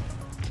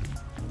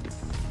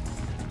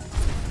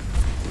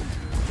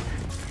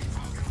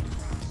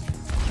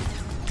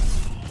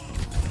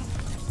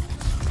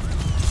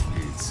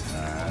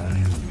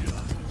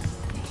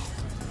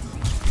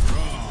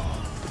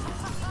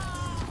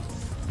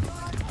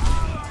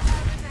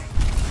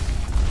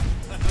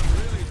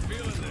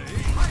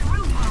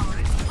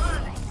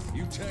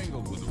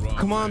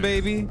 Come on,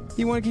 baby.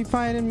 You want to keep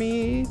fighting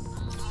me?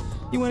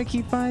 You want to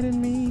keep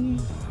fighting me?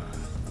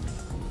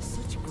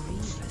 Such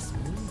grievous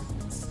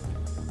movements.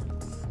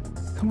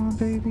 Come on,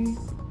 baby.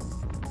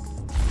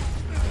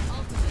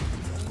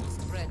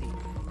 Ready.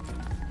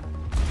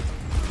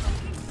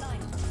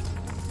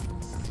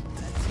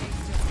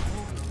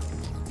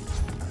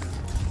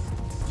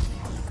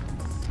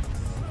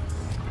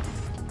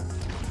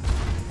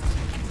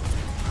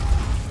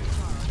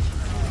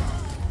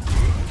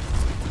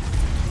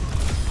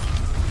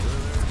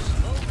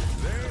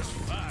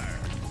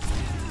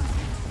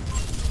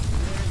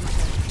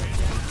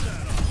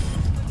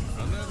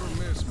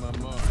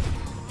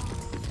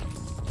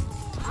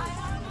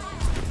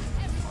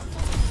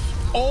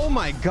 Oh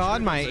my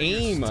god, my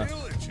aim.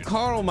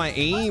 Carl, my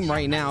aim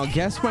right now.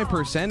 Guess my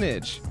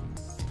percentage.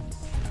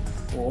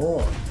 Oh.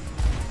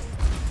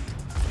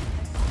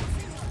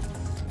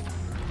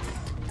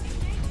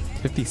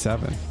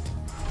 57.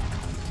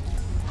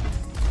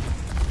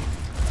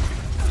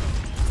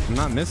 I'm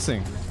not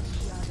missing.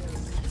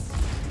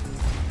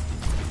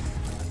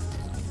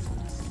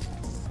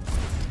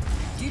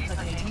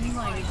 Duplicating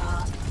my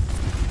heart.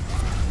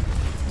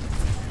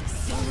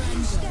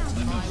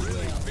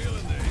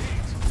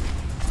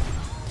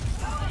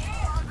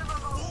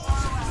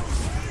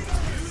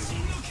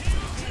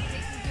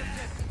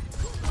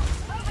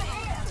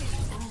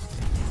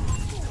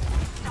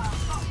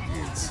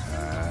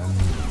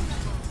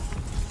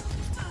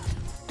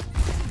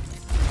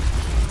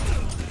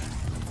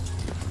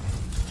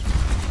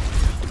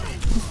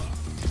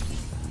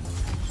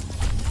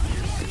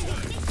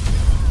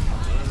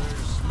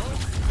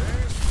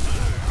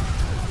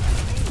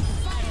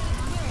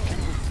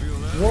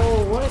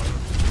 Whoa, what?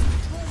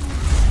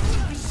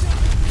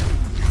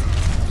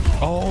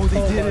 Oh,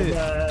 they did it.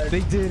 God.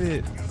 They did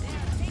it.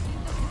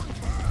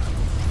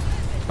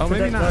 Oh,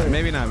 maybe not.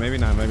 Maybe not. Maybe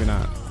not. Maybe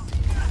not.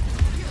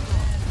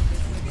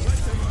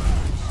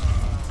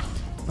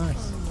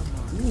 Nice.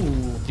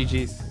 Ooh.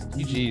 GG's.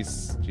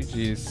 GG's.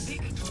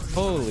 GG's.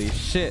 Holy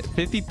shit.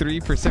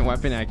 53%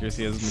 weapon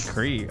accuracy as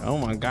McCree. Oh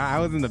my god. I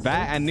was in the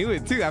back. I knew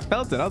it too. I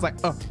felt it. I was like,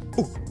 oh,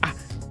 ooh, ah.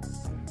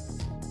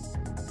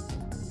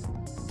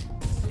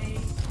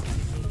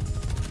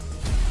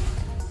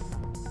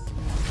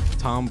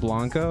 Tom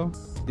Blanco? Do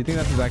you think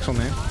that's his actual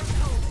name?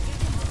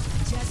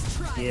 Just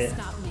try Yeah. to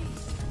stop me.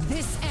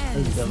 This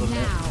ends double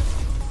now.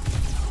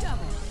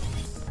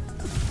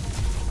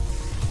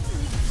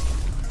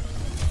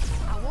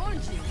 I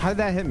warned you. How did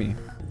that hit me?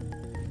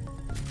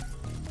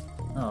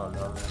 Oh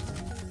no.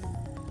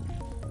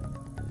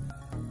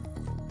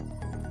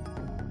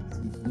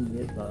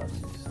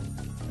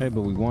 Hey,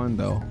 but we won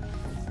though.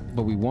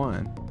 But we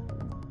won.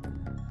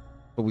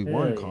 But we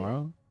won, Hey.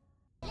 Carl.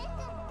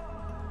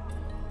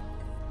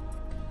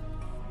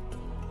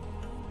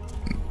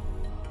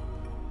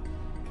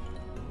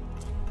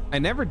 I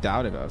never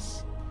doubted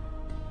us.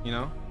 You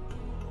know?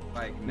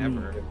 Like,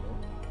 never.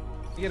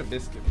 You get a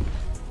biscuit.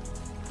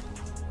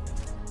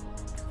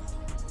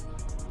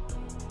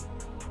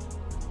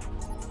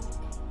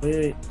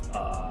 Wait.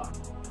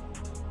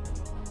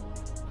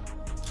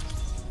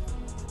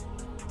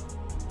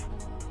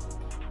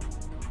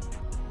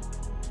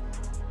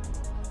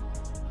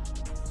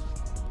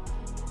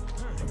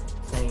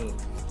 Same.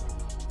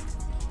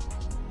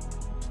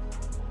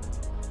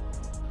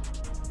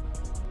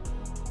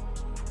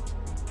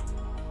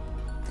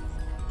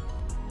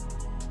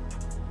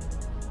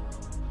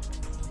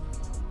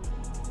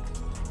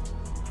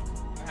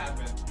 What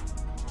happened?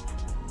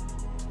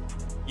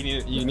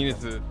 You needed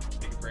to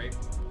take a break?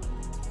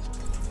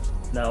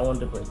 No, I wanted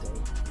to play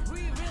tank.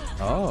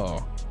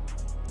 Oh.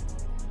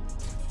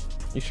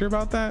 You sure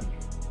about that?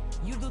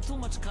 You do too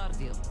much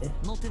cardio.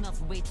 Not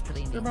enough weight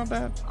training. Sure about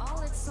that?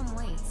 I'll lift some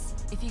weights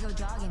if you go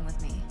jogging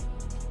with me.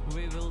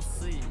 We will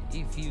see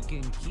if you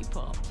can keep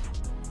up.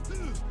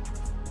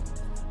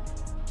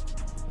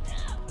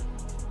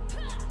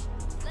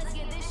 Let's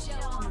get this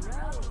show on the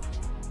road.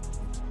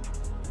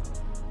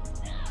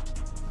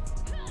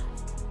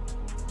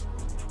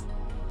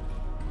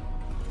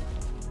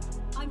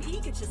 I'm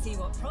eager to see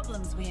what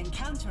problems we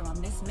encounter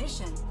on this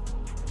mission.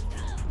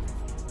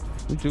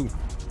 Me too.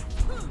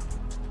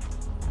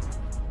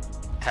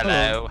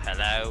 Hello,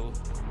 hello.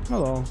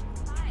 Hello.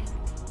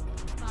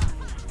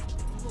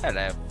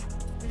 Hello.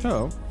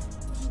 Hello.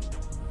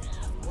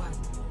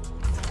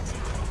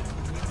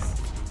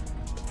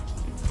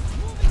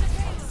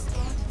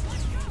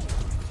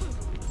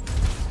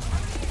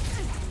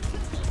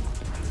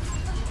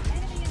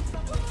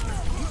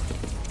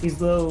 He's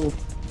low.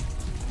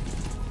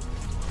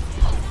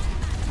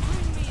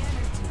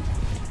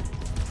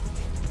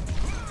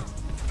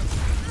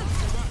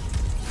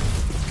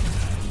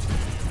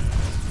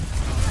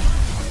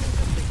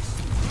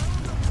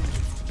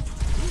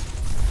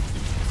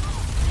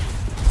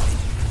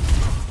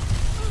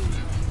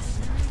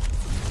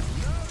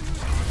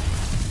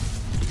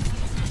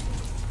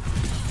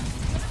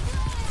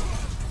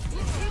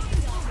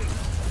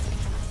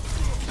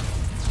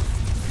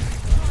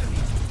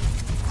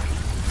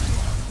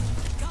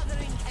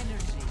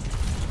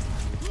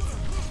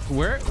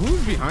 Where?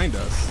 Who's behind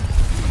us?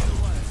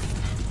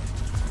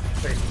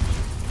 Wait.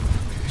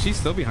 She's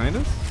still behind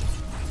us?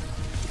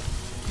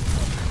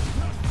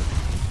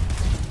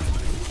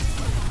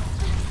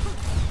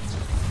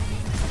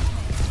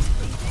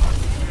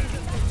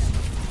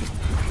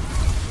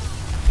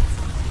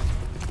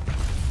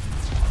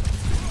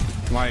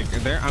 Like,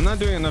 I'm not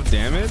doing enough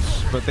damage,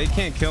 but they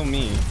can't kill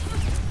me.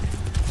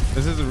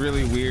 This is a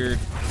really weird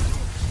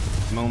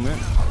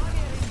moment.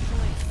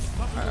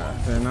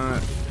 They're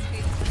not.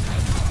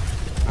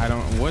 I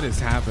don't. What is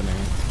happening?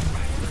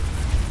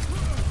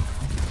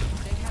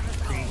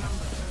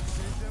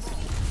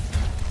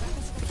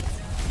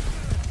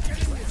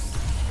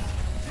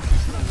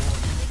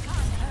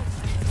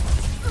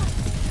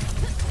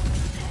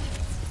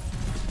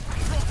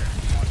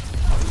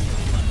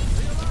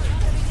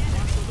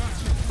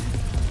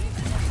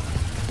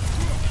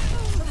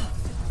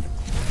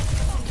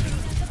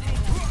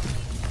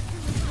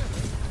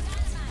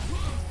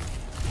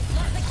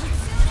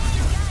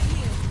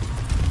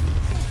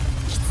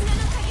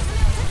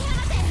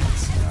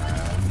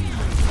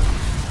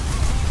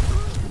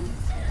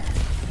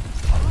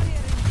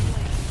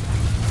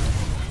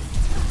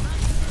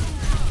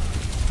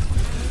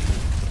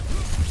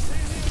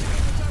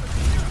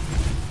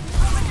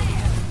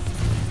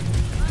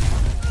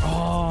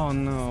 Oh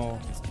no.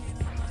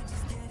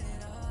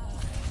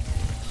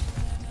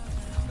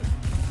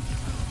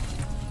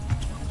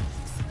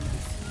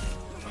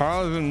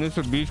 Carl is in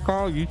Mr. Beach.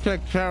 Carl, you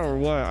check chat or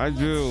what? I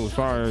do.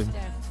 Sorry.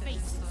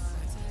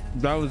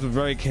 That was a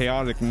very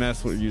chaotic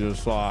mess what you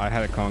just saw. I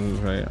had to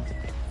concentrate.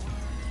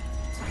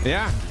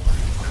 Yeah.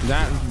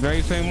 That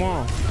very same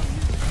wall.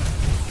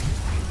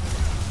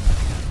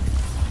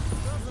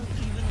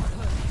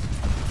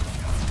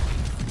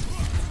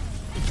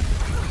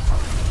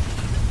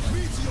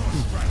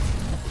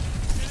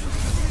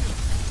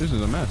 This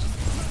is a mess.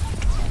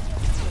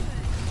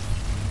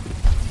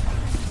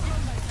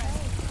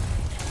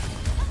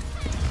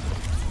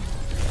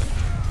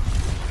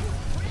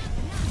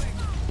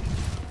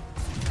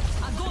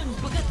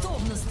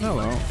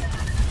 Hello.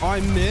 Oh, I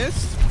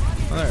missed?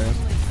 Oh, there it is.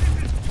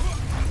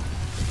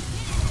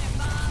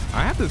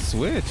 I have to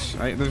switch.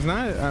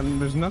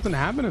 There's nothing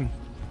happening.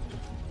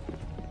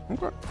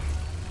 Okay.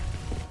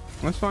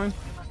 That's fine.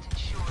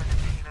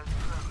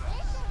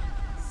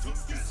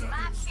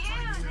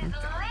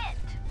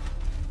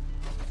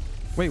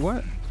 Wait,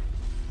 what?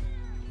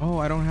 Oh,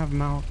 I don't have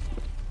Mal.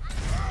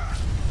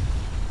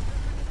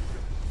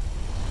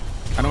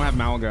 I don't have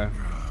Malga.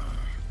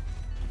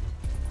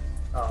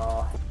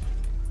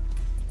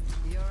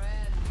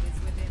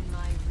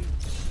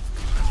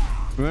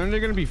 When are they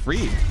gonna be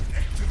free?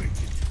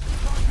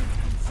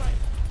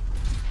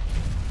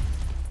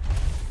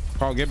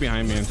 Carl, get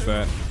behind me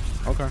instead.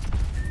 Okay.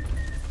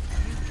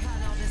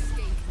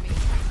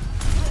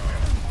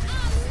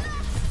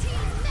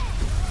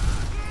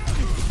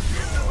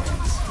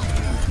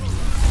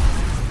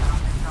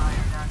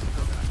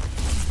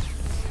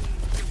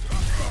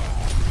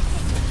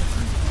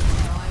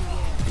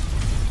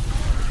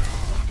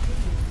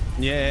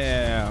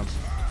 Yeah.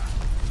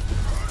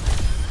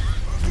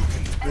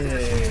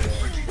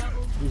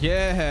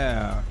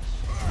 Yeah.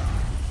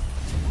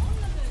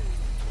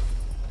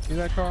 See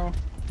that, Carl?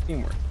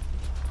 Teamwork.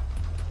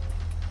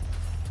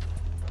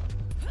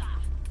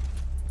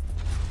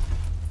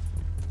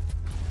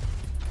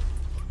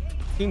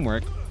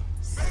 Teamwork.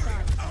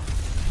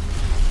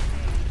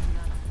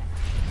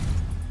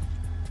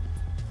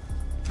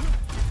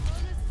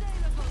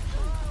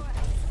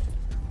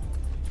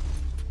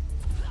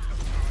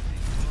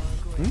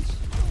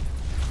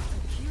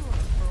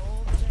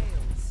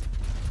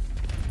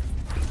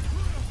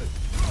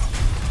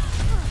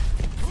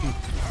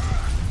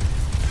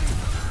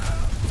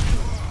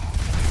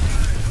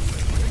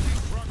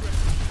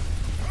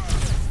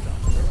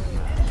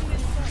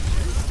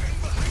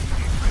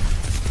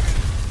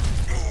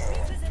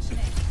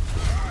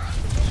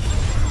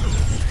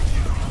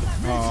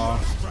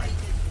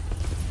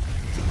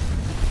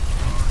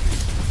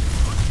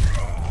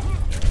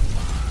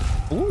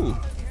 Ooh.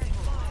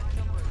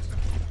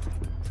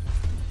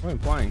 I'm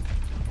flying.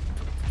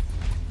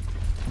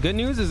 Good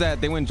news is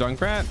that they went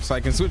Junkrat, so I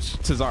can switch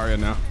to Zarya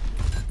now.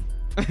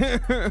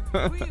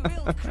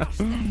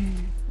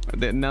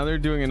 Now they're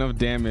doing enough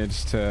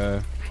damage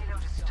to...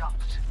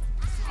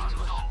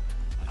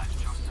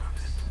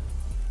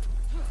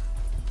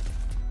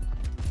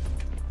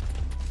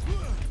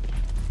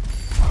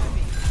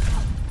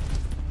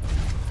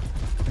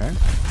 Okay.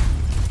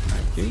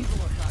 Thank you.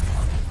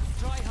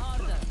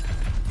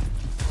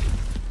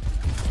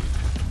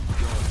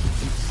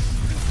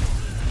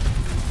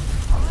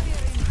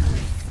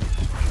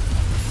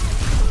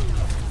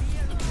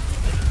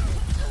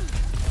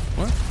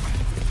 What?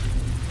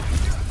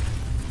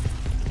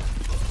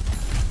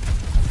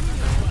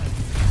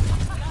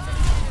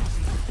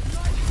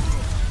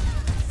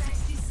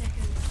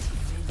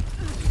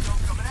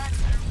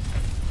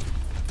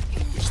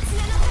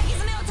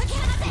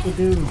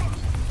 Dude.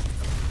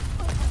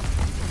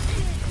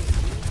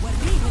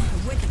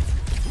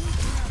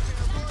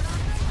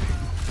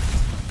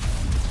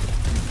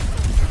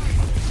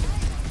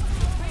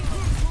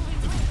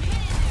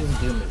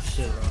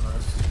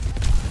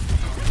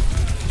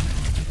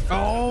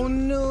 Oh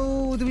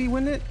no, did we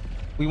win it?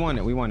 We won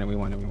it, we won it, we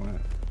won it, we won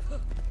it.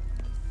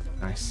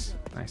 Nice,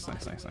 nice,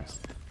 nice, nice, nice.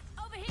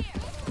 Over here.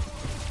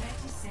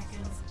 30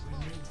 seconds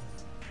remaining.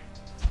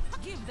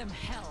 Give them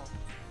hell.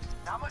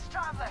 Not much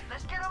time left.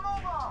 Let's get a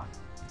move on.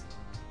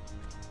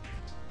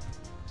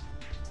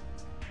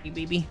 Hey,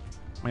 baby.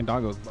 My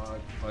doggo's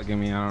bugging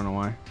me. I don't know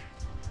why.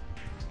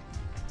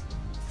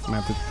 I'm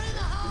gonna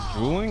have to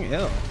drooling.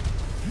 Ew.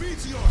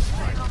 Meteor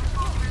strike.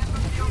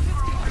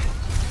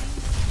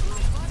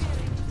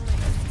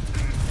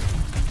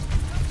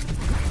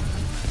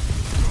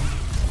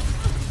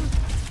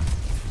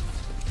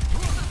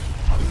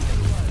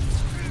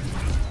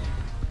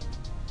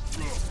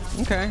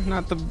 Okay,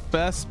 not the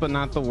best, but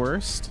not the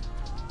worst.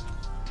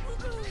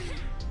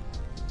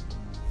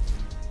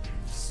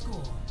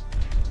 Score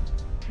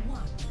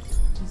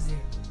 1-0.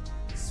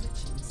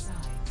 Switching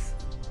sides.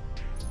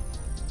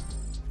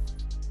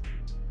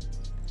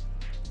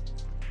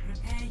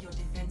 Prepare your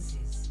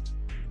defenses.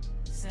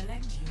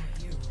 Select your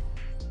hero.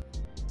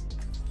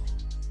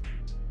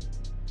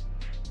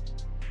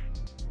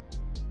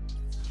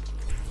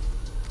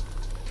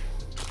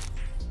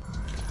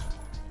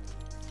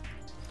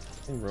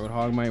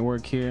 Roadhog might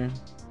work here.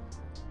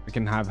 We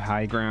can have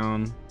high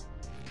ground.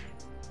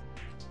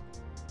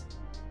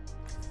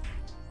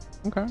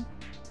 Okay.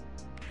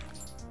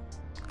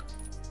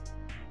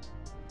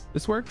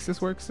 This works,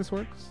 this works, this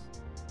works.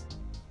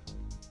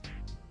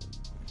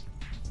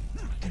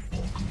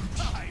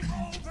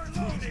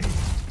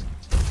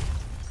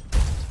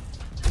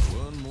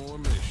 One more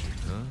mission,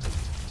 huh?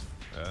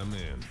 I'm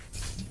in.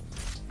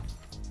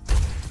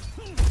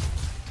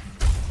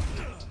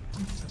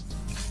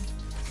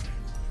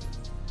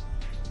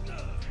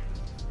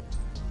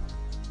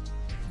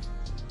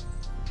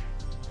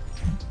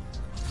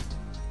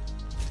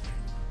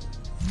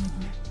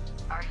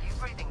 Are you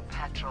breathing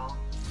petrol?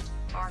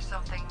 Or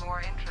something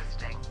more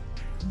interesting?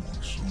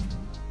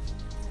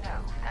 No,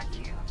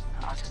 thank you.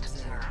 I'll just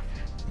observe.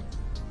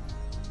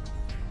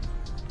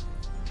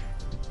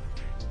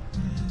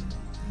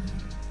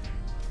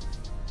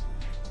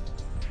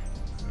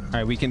 All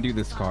right, we can do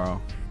this,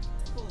 Carl.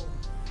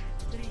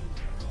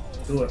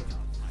 Do it.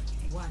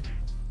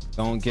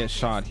 Don't get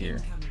shot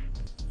here.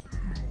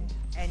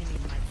 Enemy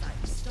in my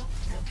sight. Stop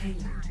the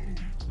payload.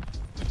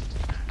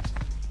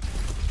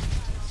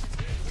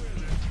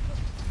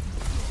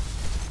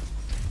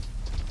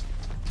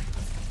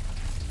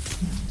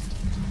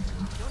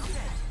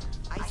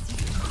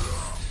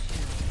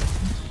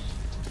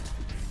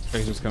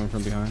 Tracer's coming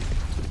from behind.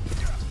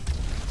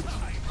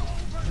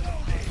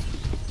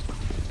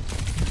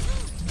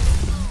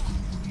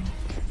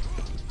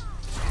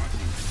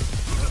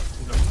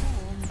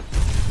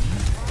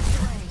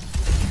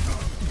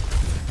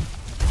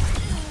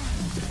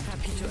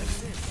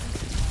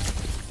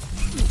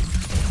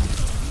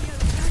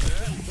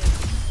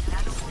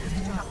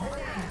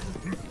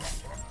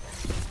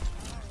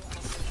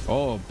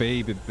 Oh,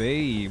 baby,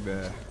 baby.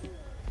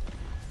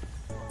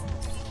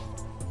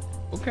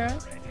 Okay.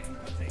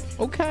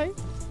 Okay.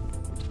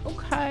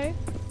 Okay.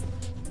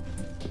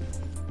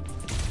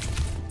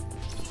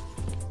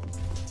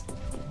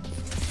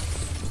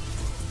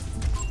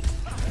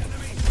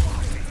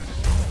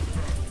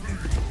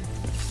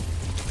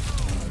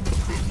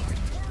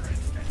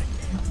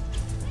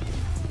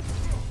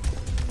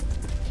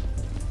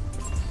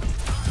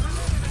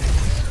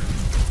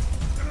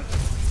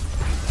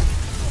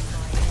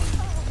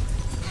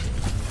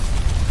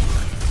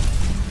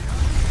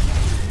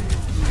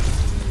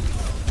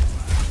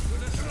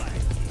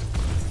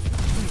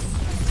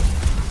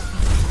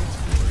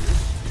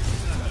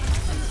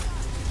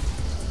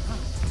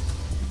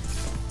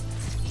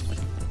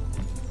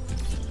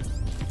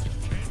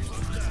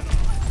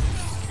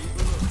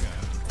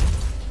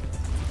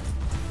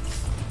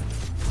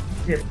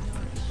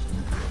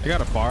 I got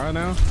a Pharah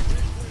now.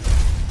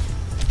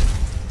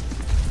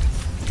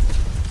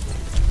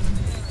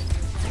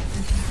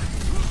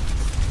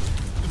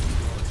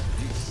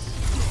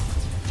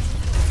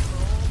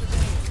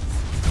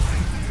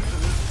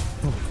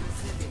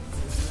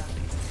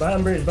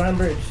 Bottom bridge, bottom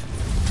bridge.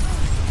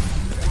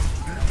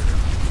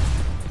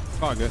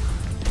 Oh, good.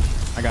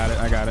 I got it.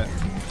 I got it.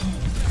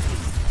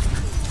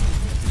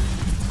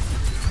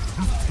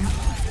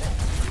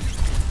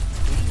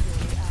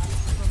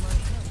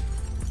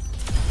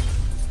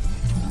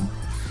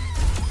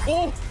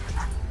 Oh!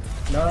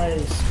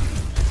 Nice.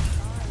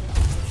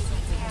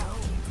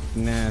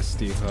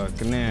 Nasty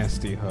hook.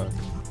 Nasty hook.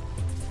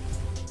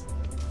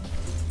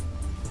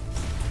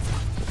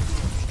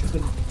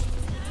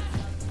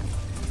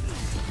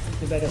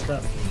 Get back up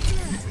top.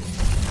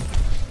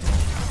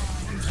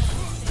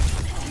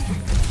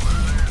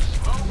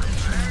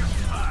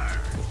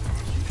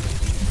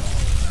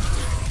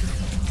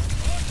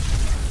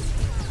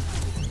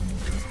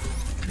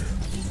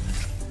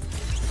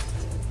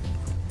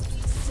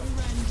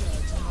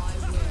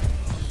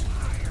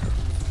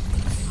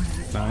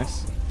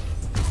 Nice.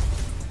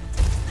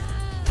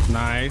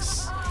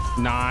 Nice.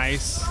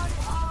 Nice.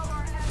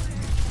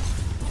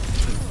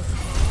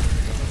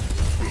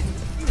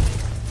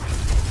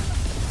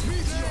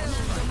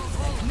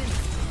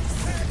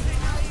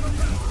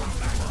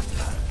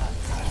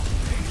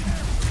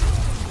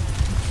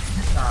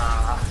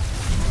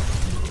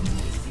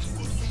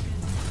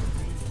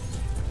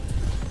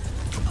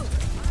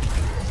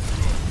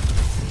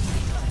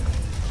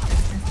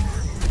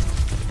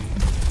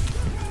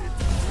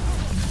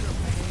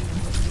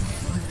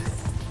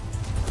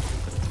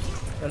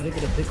 Why did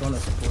they get a pick on a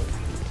support?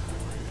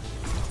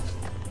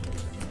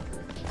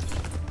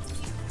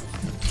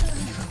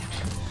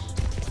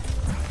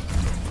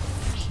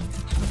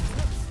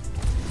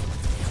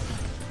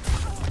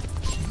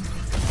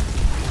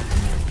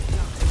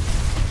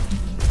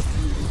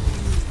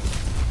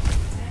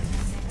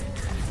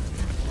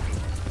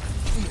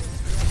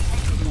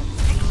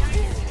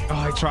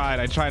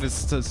 I tried to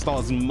stall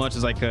as much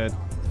as I could.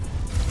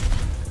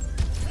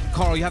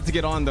 Karl, you have to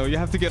get on though. You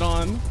have to get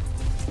on.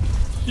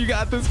 You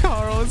got this,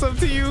 Karl. It's up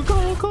to you,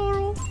 Karl.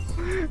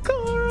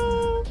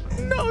 Karl.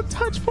 No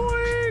touch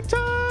point.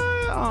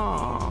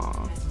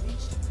 Aww.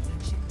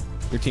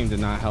 Your team did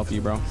not help you,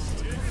 bro.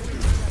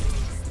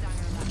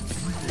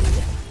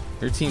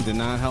 Your team did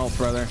not help,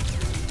 brother.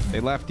 They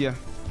left you.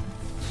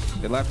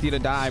 They left you to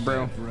die,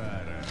 bro.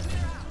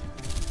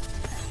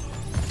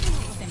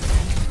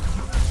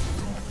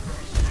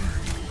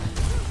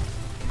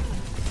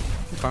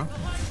 Okay.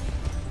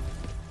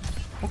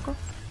 Okay.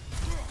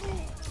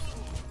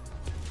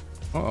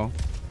 Uh-oh.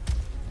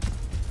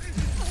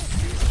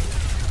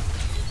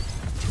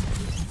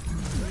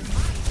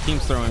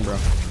 Team's throwing, bro.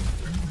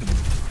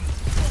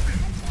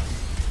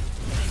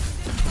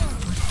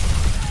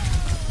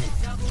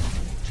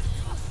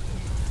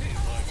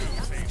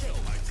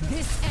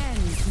 This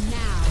ends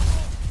now.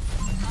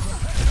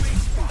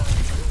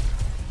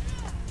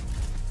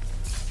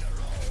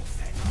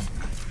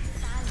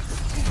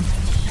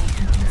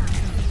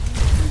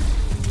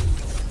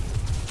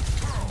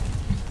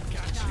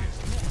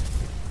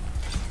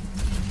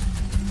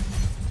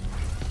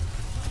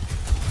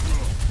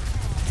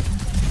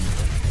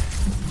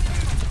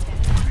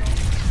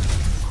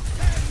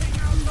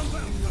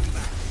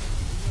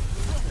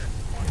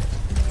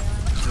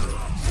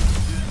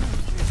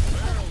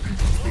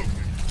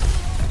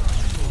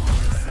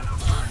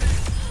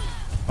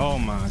 Oh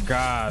my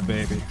God,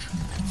 baby.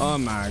 Oh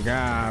my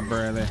God,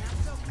 brother.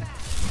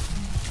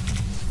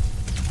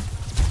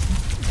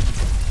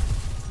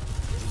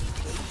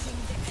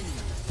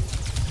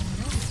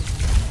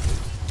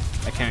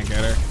 I can't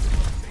get her.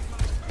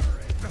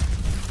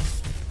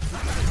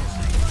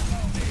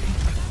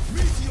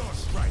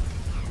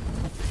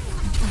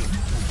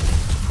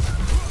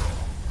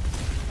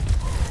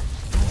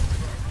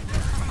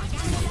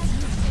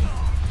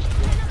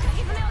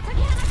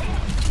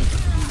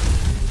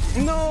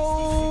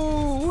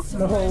 No!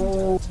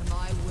 No!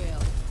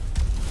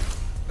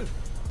 Do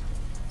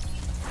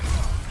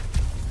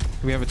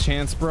we have a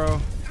chance, bro?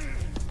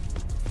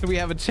 Do we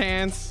have a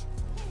chance?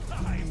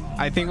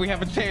 I think we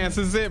have a chance.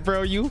 This is it,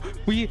 bro. You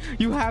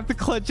have to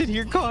clutch it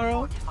here,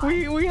 Karl.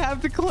 We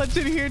have to clutch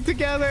it here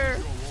together.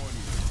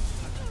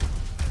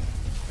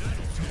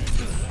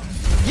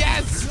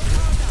 Yes!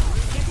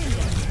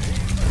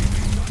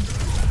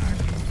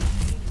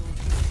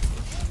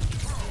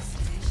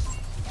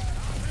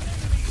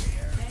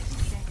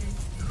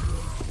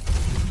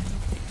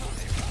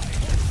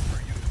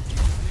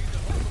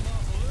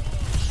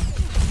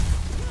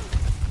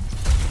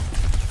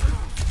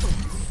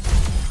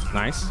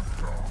 Nice.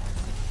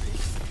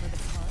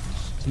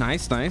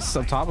 Nice.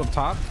 Up top. This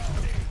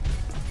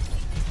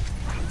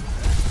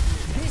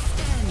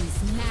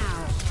ends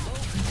now.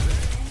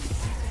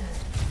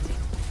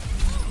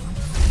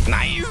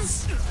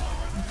 Nice.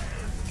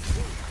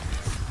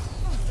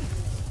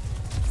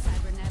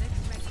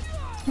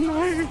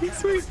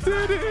 Nice. We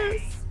did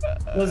it.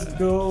 Let's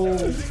go.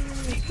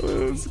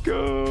 Let's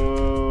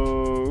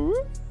go.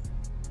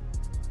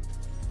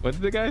 What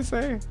did the guy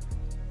say?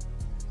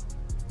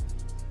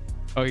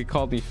 Oh, he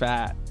called me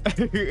fat.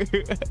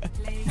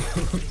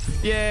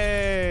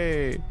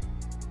 Yay!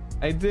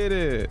 I did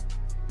it.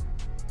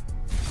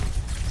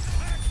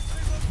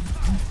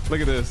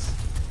 Look at this.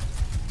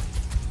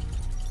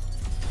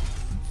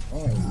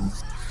 Oh.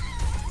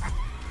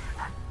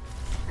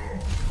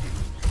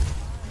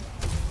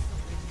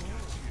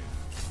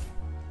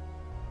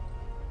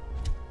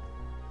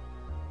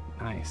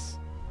 Nice.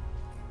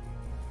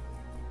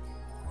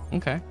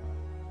 Okay.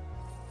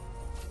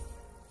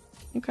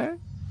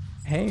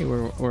 Hey,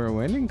 we're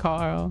winning,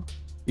 Karl.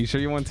 You sure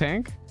you want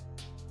tank?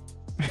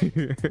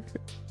 Why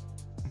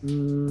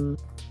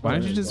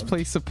don't you just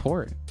play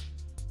support?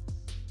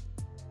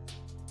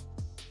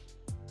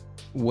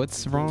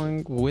 What's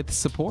wrong with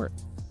support?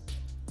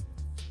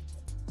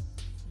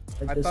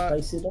 I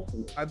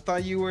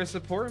thought you were a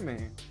support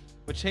man.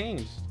 What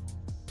changed?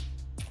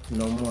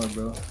 No more,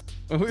 bro.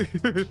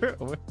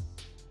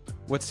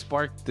 What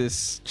sparked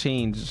this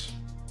change?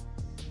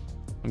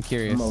 I'm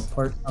curious. I'm a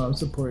part-time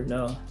support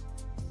now.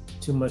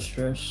 Too much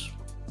stress.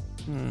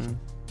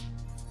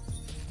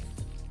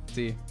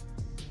 See.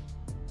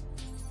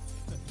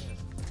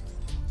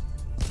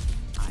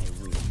 I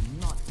will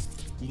not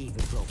leave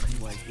a broken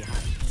world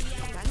behind.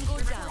 Can go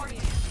down.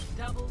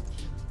 Double.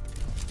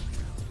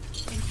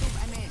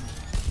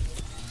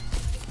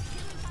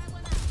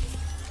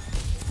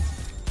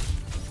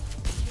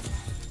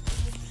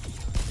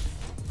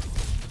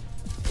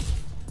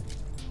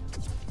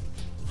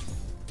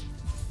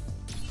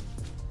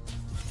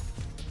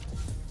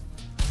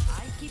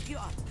 I'll keep you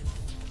up.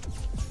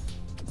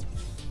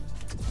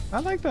 I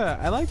like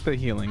the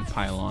healing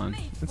pylon.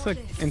 It's an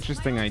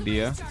interesting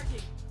idea.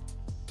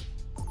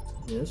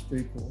 Yeah, it's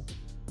pretty cool.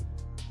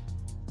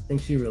 I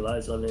think she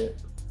relies on it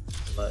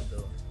a lot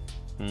though.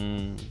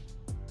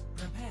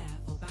 Prepare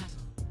for battle.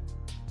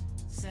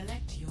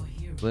 Select your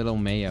hero. Little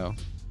Mayo.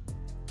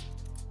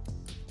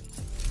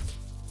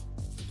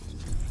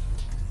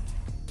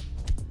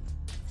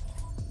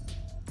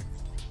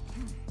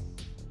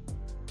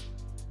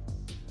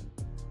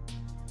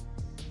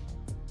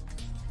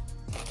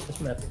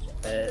 This map is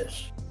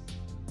ass.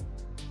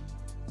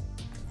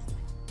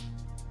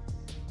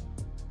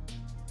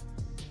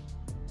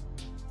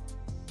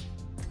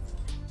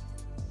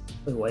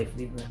 The wife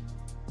leaver.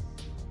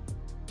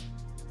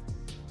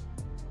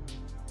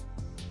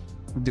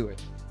 Do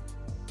it.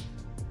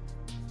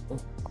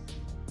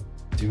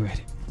 Do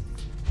it.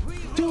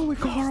 Do it,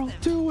 Carl.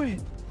 Do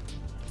it.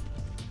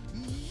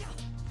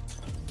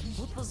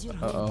 What was your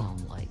Uh-oh.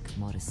 hometown like,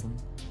 Morrison?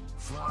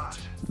 Flat,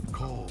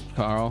 cold,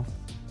 Carl.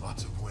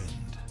 lots of wind.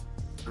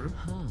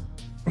 Huh.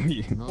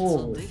 we, Not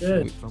so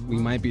different from we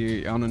might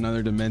be on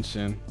another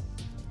dimension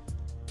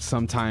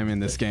sometime in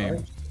this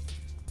game.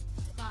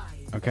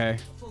 Okay.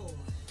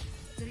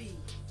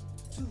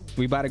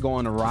 We about to go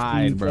on a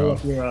ride, bro.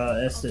 Fill up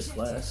your Estes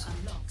flask.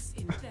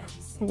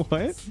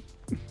 What?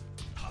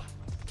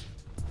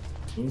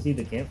 Can you see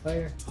the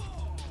campfire?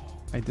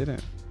 I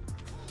didn't.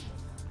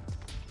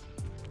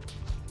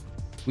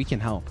 We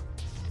can help.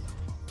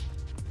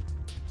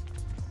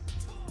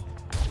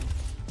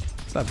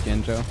 What's up,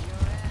 Genjo?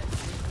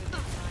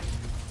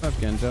 What's up,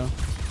 Genjo?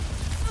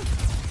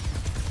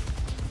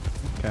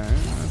 Okay.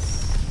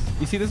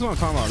 You see, this is what I'm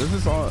talking about. This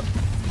is all.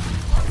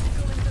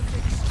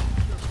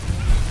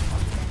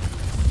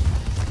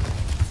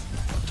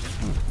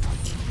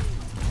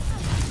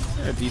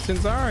 A decent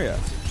Zarya.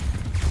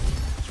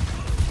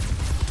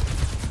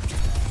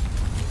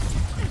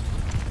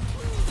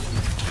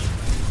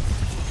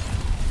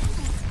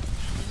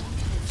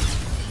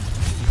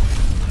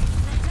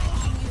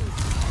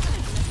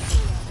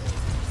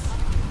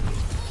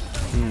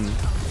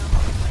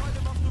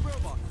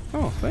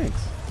 Oh,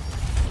 thanks.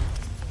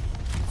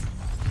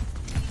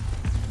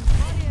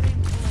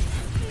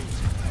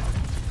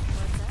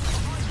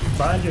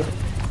 Behind you.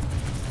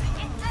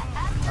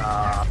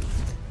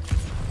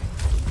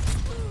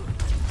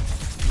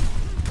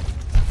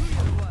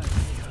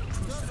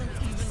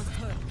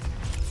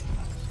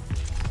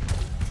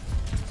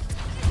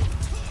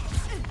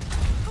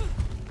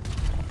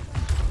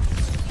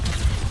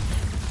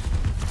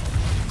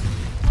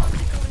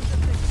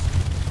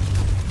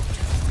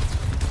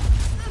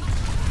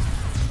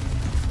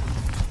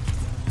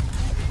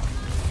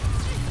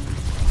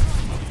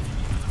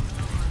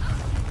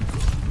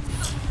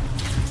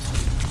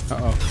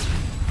 Uh-oh.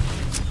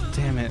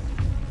 Damn it.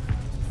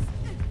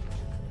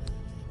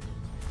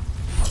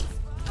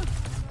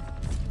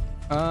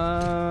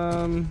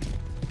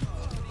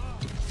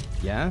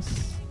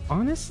 Yes.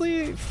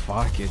 Honestly,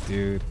 fuck it,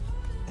 dude.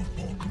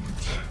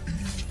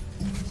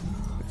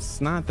 It's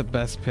not the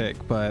best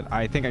pick, but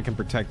I think I can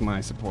protect my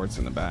supports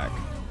in the back.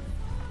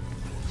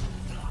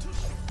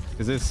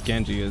 Because this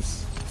Genji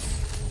is,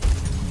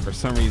 for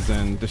some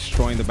reason,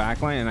 destroying the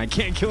backline, and I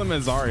can't kill him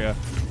as Zarya.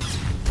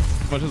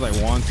 As much as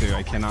I want to,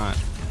 I cannot.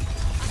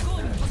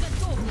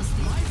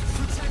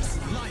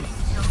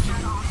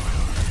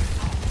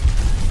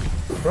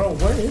 Bro,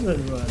 where is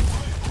everyone?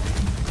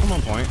 I'm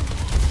on point.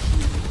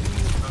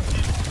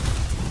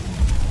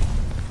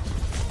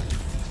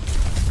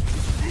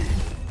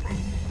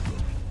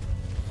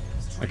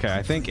 Okay,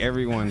 I think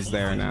everyone's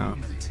there now.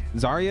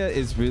 Zarya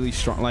is really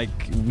strong. Like,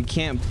 we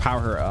can't power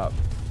her up.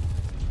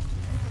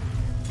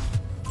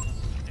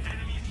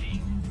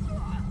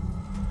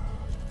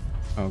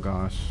 Oh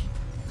gosh.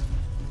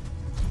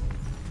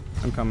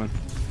 I'm coming.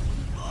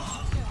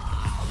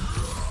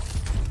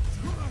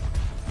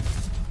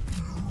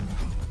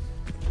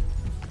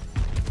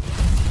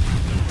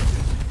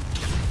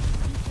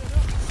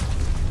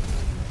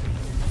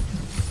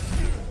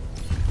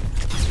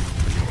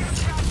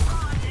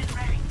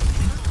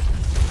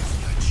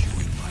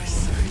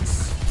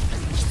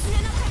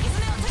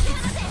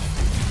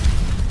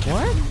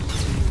 What?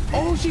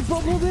 Oh, she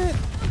bubbled it.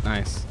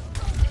 Nice.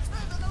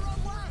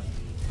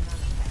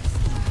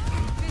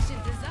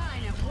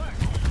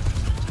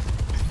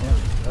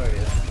 Oh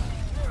yeah.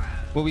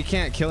 Well, we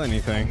can't kill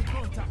anything.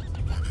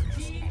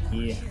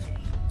 Yeah.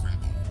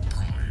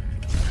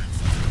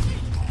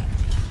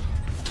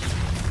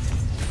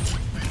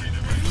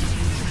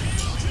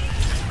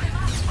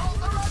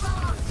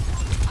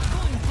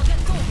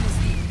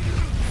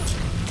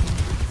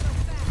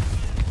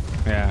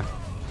 Yeah.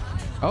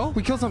 Oh,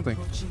 we killed something.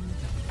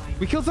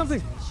 We killed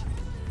something.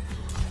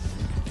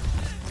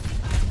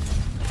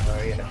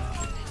 Oh yeah.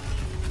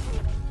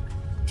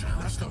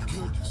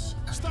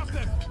 Stop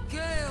them!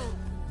 Gale!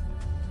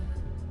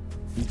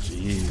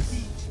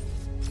 Jeez.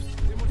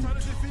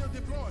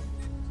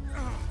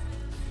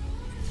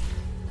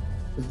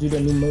 Let's do the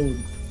new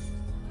mode.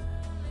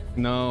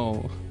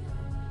 No.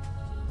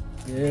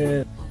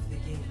 Yeah.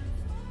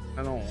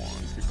 I don't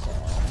want to,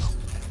 Carl.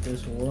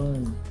 There's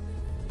one.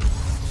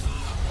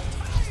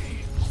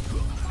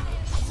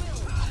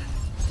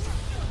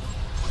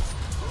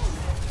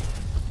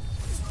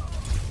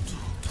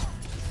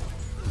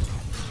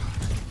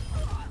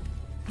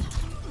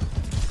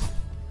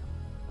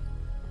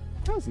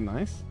 was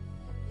nice.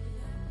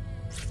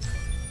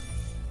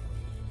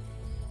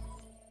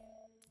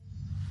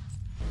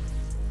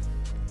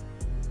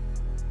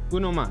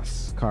 Uno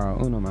más,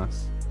 Karl. Uno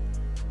más.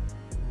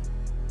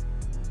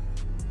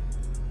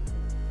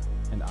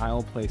 And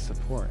I'll play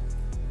support.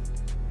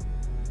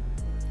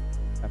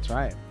 That's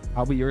right.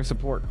 I'll be your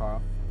support,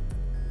 Karl.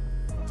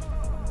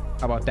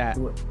 How about that?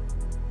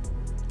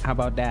 How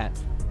about that?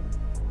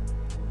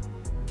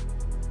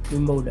 We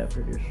mode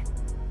after this.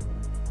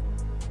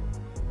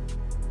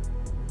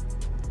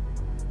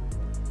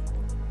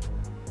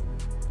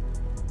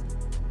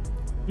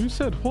 You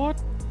said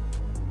what?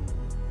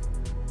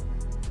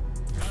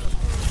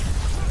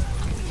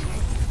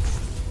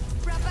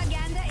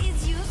 Propaganda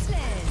is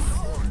useless.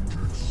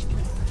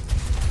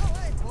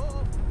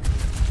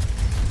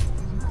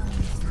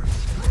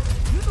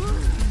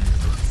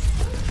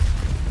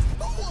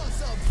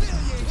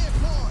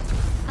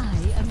 I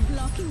am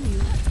blocking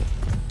you.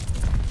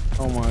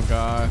 Oh my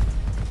god.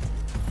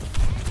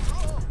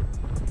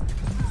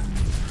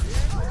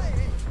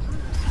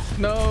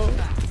 No.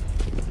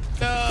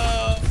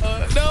 No.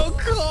 No,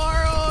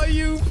 Karl,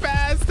 you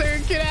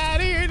bastard. Get out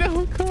of here.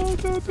 No, Karl,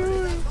 don't do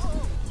it.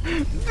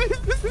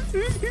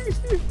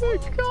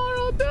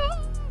 Karl,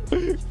 no.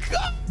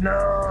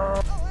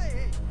 No.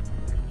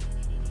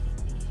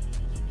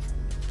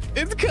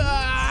 It's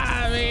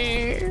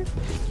coming.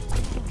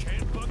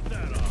 Can't fuck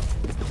that up.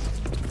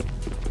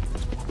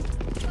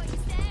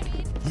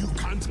 You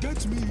can't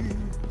get me.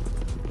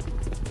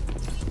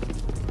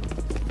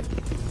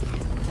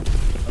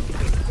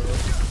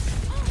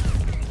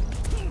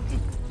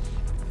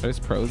 There's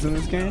pros in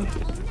this game?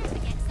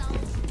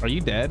 Are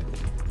you dead?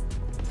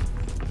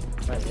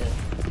 Not yet.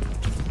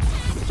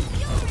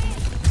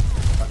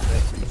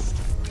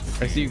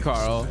 I see you,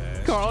 Karl.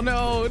 Karl,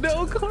 no.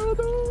 No, Karl,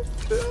 no.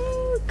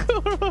 No,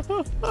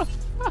 Karl.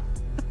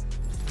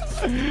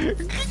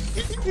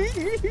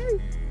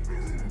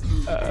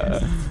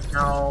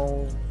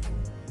 No.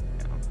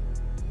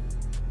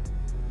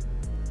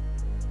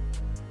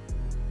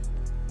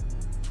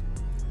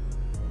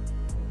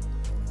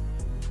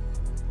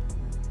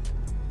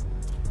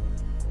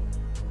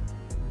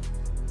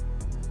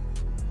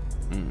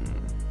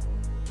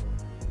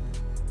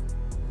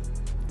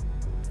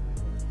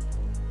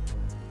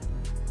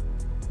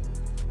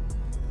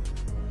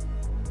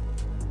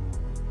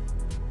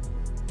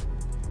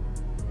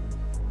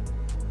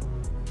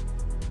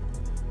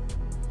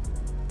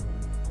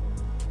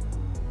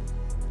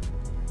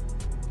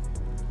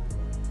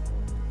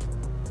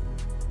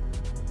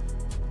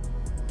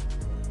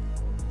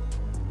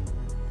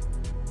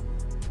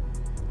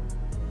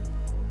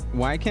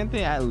 Why can't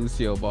they add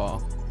Lucio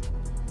Ball?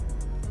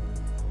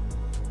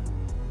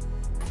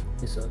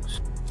 He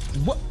sucks.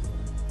 What?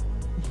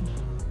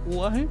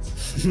 What?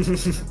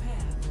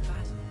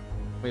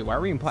 Wait, why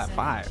are we in plat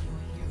 5?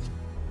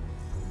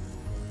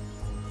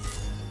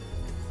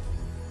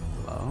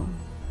 Hello?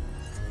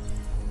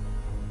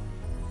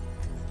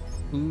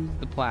 Who's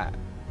the plat?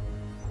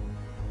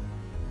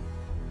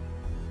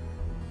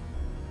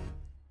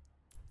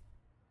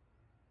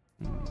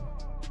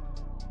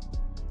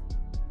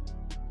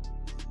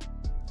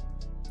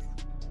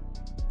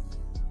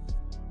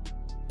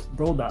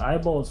 Bro, the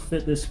eyeballs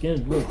fit this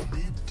skin. Look.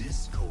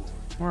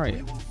 All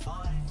right.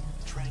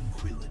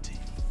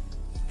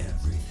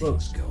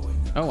 Everything's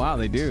going. Oh wow,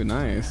 they do.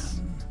 Nice.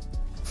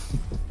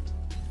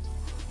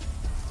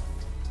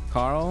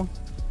 Karl,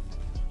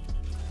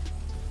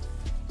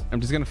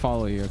 I'm just gonna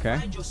follow you, okay?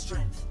 Find your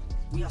strength.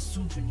 We are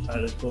soon to need.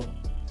 Alright, let's go.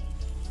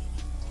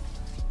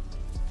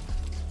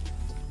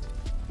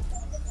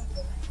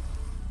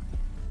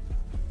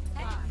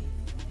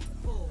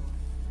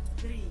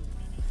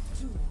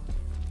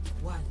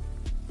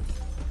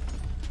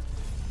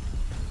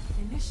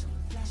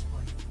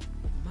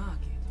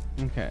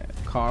 Okay,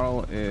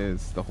 Karl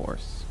is the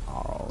horse.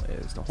 Karl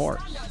is the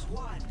horse.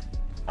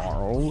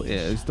 Karl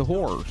is the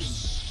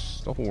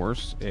horse. The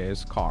horse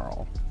is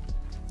Karl.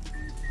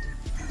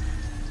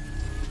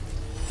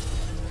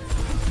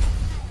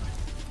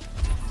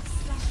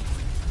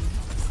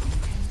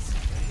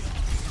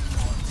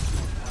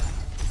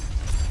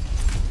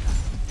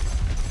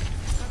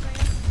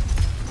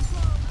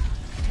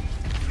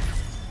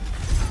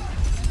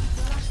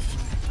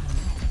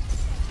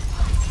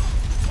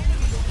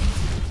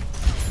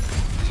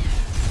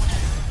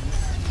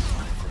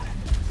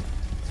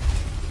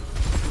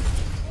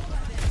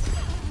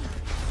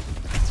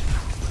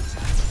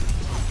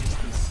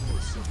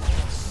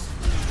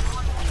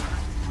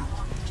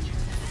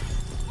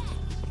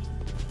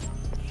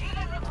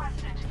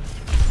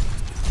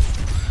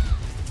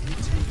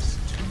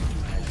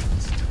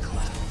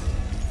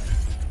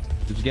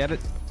 Get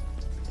it?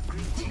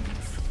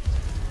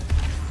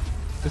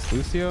 This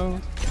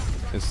Lucio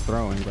is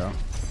throwing, bro.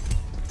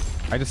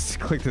 I just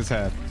clicked his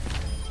head.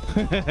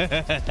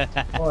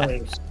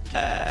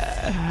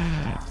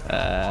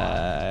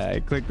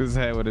 I clicked his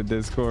head with a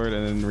Discord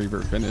and then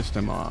Reaper finished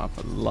him off.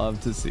 I'd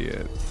love to see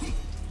it.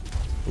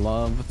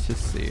 Love to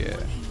see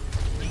it.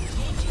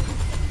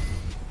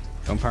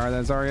 Don't power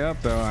that Zarya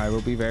up though. I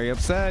will be very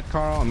upset,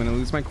 Karl. I'm gonna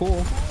lose my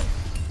cool.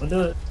 I'll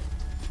do it.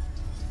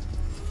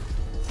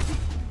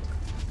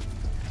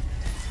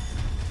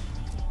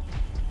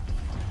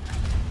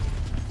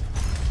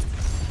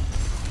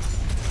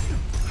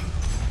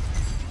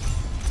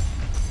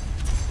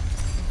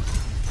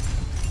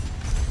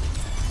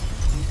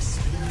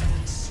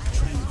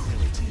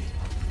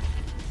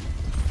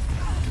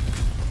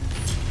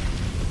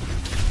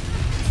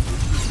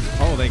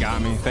 Oh, they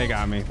got me. They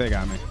got me. They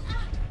got me.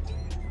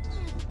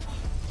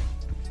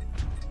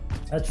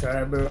 I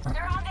tried, bro.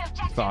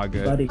 It's all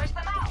good. Buddy.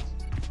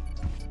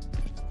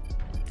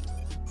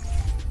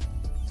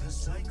 The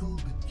cycle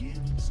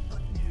begins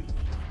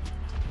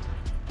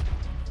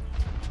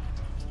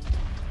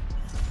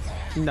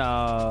anew.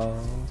 No.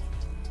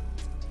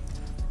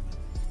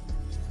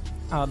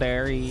 How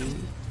dare you?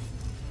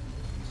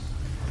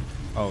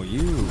 Oh,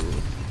 you.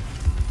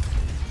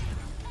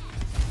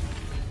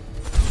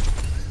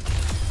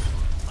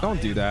 Don't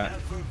do that.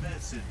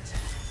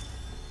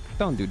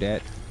 Don't do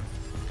that.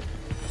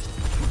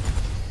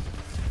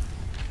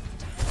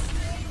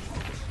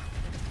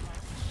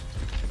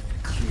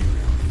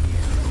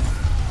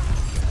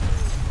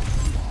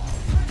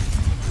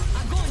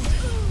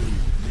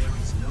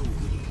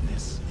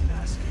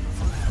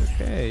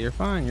 Okay, you're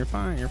fine. You're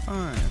fine. You're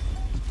fine.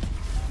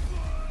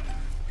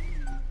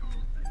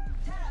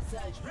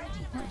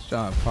 Nice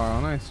job,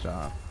 Karl. Nice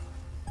job.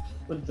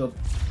 Good job.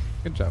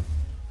 Good job.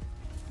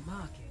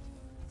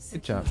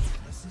 Good job.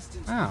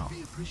 Ow.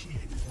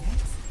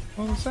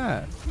 What was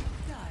that?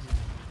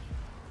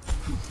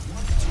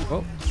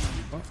 Oh,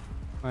 oh,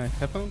 my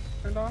headphones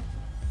turned off?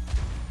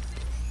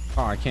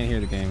 Oh, I can't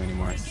hear the game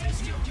anymore. I can't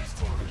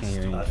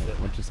hear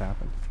anything. What just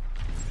happened?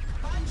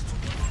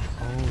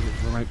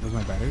 Oh, was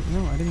my battery?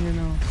 No, I didn't hear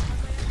no.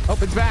 Oh,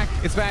 it's back.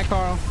 It's back,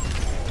 Karl.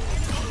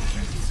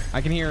 I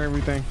can hear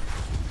everything.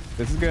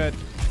 This is good.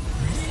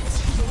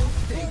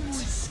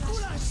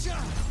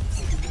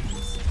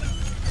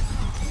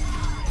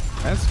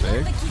 That's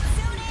big.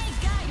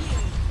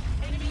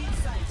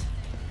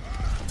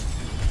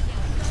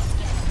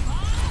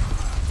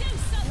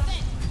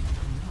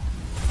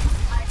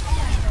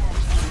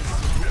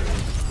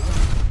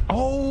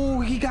 Oh,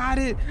 he got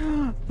it.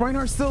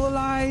 Reinhardt's still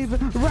alive.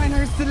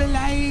 Reinhardt's still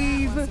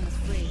alive.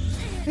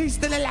 He's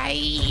still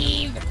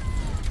alive.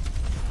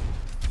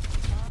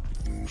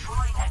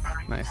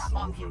 Nice.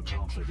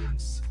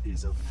 Confidence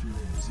is a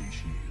flimsy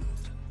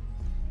shield.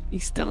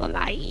 He's still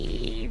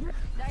alive.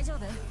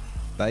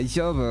 大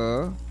丈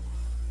夫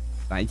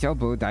大丈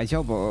夫大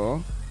丈夫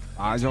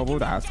大丈夫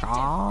です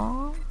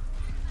か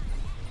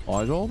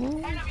大丈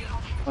夫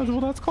大丈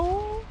夫ですか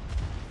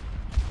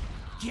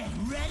Get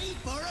ready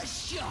for a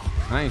shot.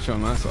 I ain't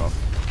showing myself.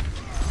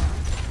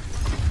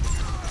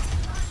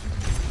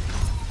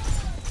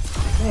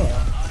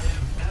 Yeah.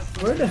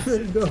 Where did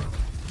it go?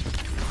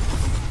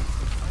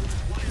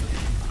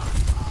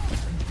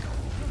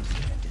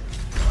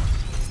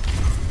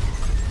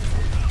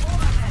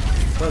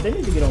 Well, they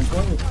need to get on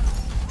point.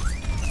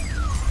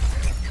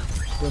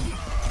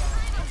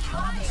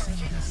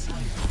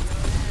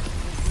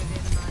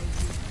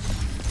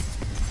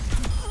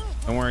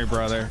 Don't worry,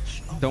 brother.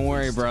 Don't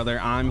worry, brother.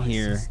 I'm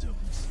here.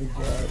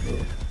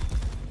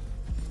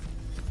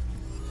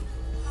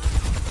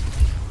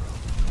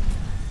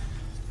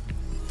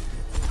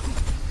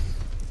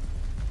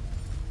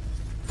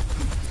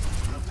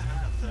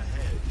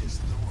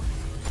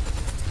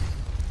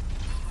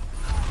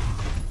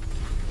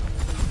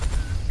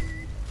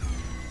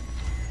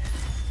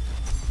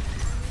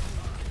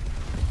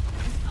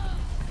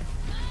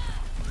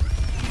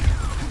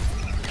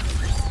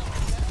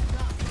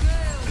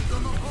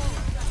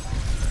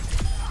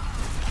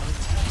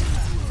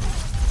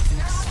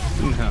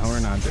 No, we're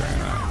not doing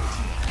that.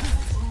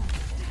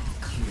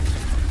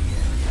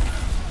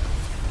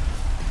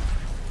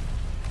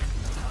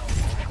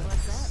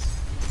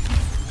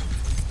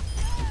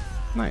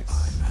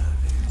 Nice.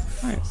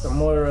 Nice. Some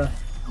more.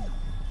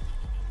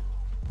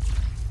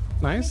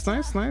 Nice,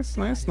 nice, nice,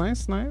 nice,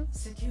 nice,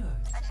 nice.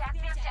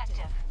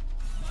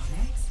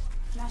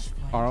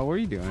 Karl, what are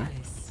you doing?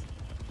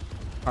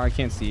 Oh, I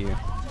can't see you.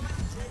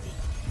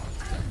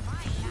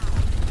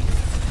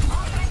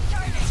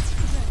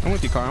 I'm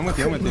with you, Karl. I'm with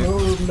you. I'm with you.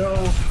 No,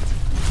 no.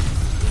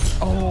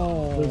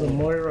 Oh. There's a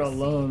Moira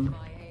alone.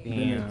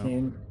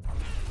 Damn.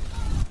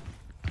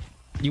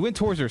 You went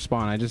towards her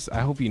spawn. I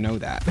hope you know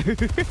that.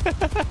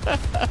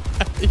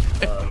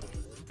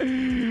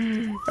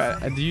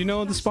 Do you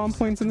know the spawn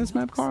points in this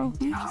map, Karl?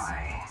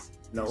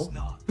 No.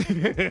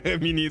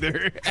 Me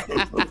neither.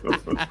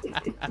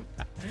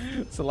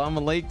 Salam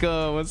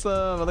alaikum. What's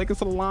up? Alaikum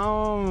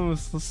salam.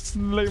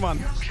 Suleiman.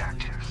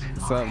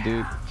 What's up,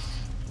 dude?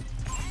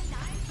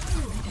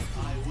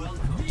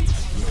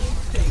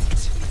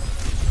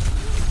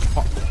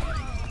 Oh.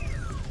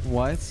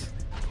 What?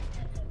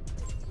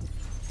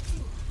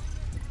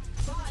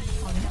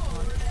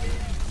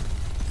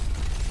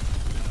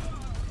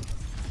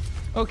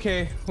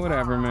 Okay,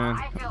 whatever, man.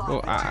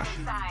 Well,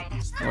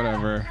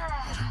 whatever.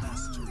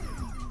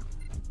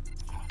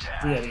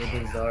 Yeah, get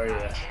this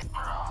Zarya.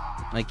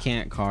 I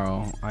can't,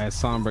 Carl. I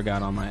Sombra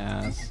got on my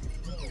ass.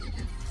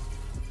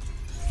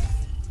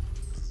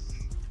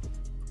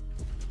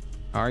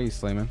 How are you,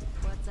 Slayman?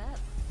 What's up?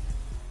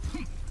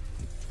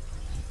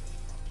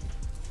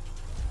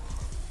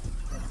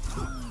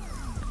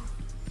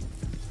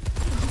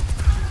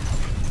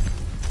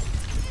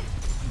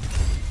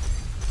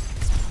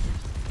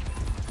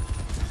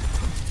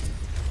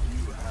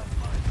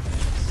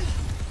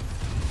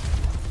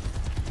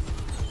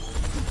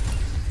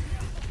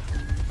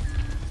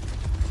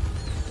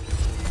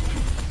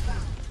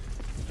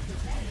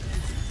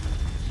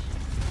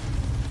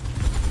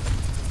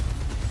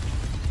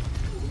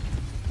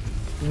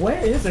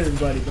 Where is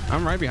everybody?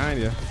 I'm right behind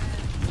you.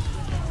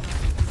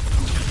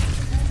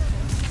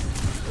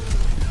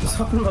 I'm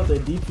talking about the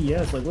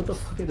DPS. Like, what the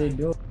fuck are they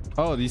doing?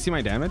 Oh, do you see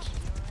my damage?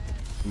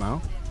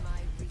 Wow.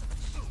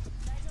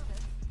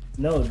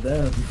 No,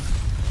 them.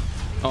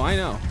 Oh, I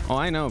know. Oh,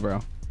 I know,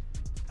 bro.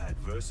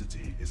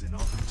 Adversity is an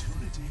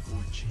opportunity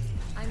for change.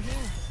 I'm here.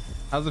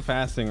 How's the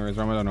fasting, or is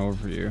Ramadan over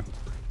for you?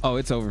 Oh,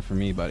 it's over for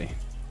me, buddy.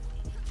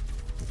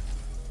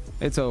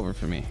 It's over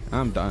for me.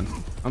 I'm done.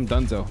 I'm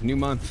donezo. New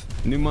month.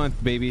 New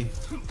month, baby.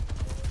 Got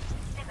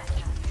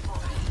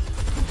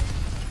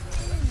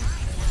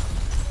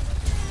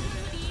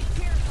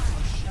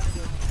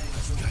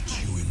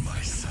you in my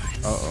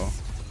sights. Uh-oh.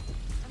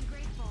 I'm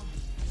grateful.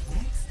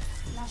 Next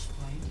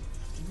flashpoint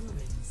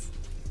ruins.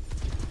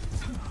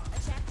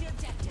 Attack the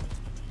objective.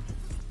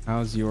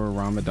 How's your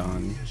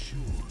Ramadan?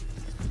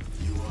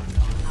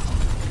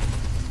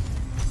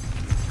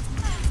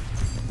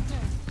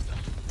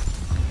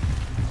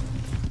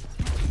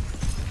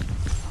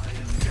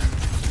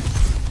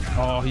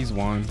 Oh, he's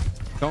won.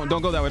 Don't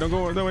go that way. Don't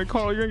go that way,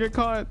 Carl. You're gonna get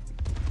caught.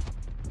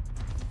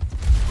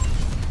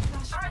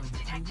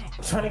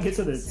 I'm trying to get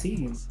to the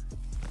team.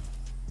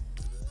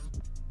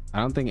 I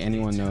don't think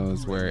anyone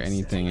knows where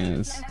anything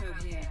is.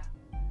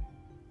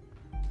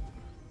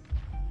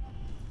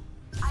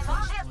 I'm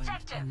on the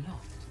objective.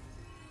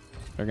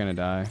 They're gonna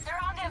die. They're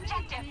on the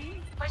objective.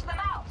 Push them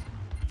out.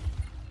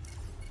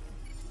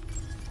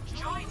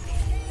 Join me.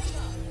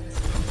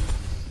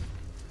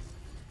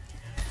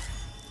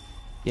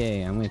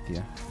 Yay, I'm with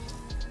you.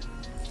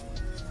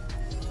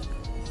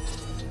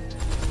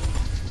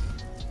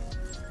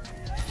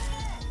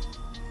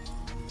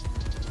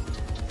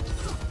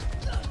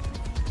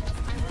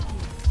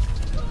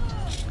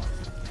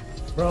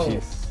 Bro.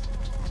 Jeez.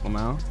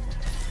 Lamau?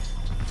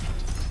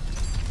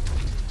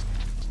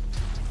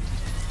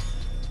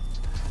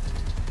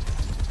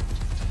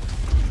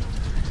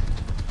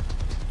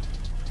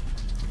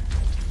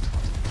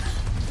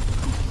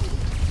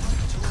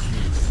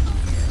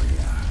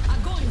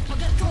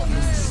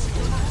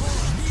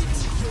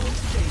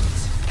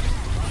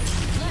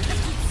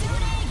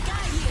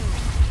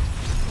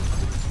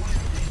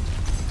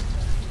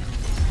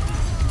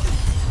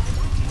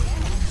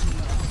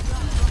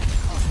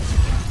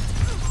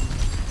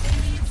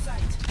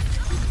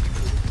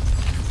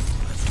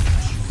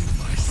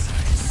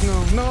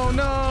 No,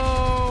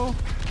 no!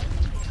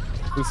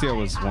 Lucio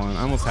was one.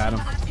 I almost had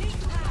him.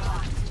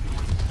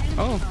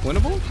 Oh,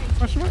 winnable?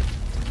 Question mark?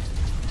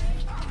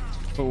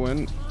 But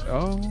when?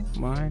 Oh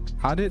my!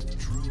 How did?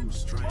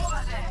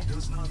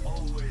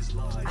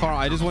 Carl,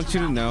 I just want you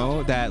to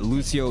know that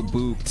Lucio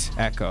booped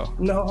Echo.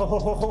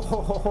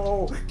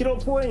 No, get on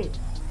point.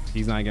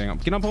 He's not getting on.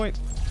 Get on point.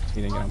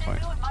 He didn't get on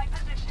point.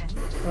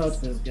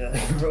 How's this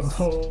guy,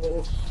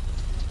 bro?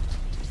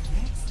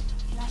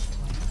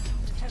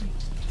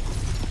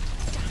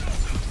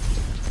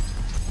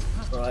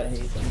 Bro, I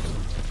hate them.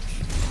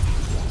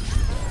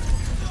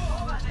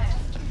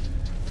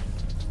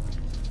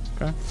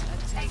 Okay.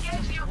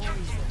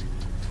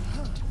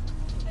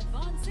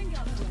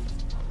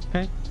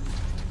 Okay.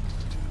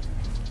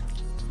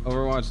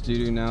 Overwatch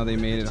doo-doo, now they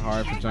made it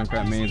hard for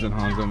Junkrat mains and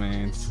Hanzo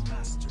mains.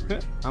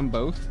 I'm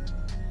both.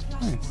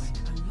 Nice.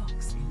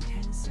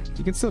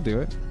 You can still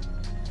do it.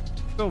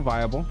 Still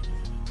viable.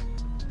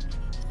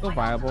 Still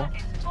viable.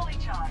 Fully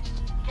charged.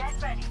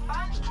 Get ready.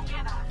 Bunch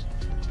together.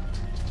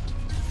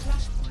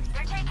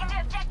 They're taking the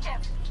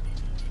objective.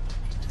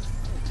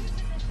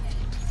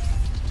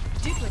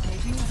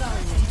 Duplicating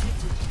zone.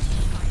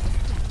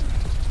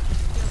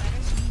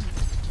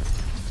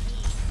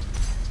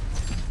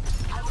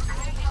 I will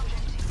create the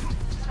objective.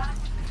 Stop.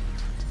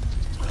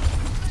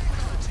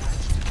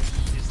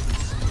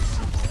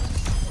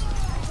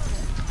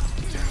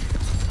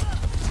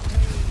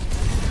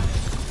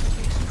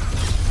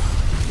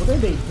 What are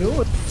they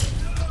doing?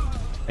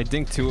 I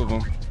dinked two of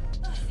them.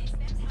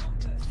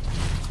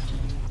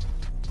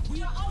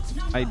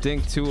 I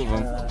dinked two of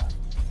them.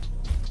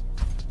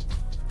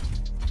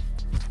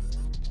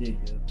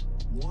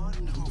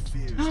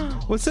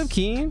 What's up,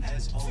 Keen?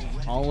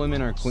 All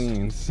women are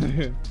queens.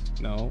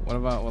 No, what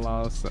about what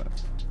Lalo said?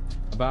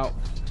 About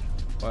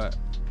what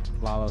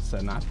Lalo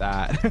said, not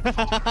that.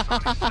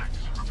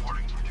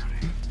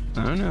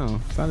 I don't know.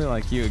 Sounded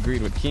like you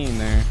agreed with Keen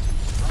there.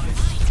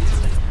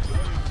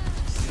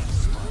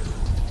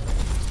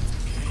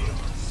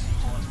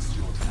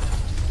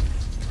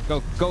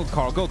 Go,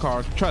 Carl. Go,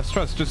 Carl.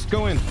 Trust. Just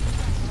go in.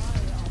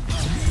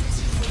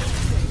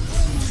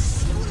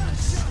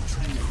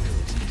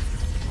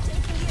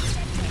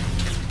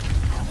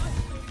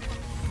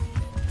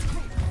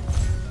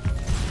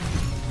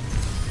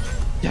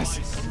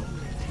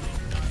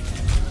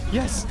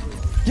 Yes.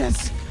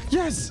 Yes.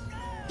 Yes.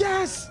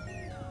 Yes.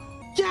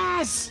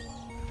 Yes.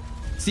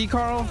 See,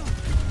 Carl?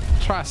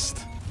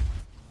 Trust.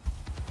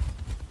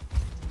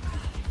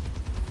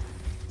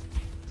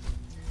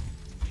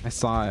 I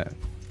saw it.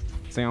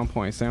 Stay on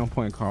point. Stay on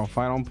point, Carl.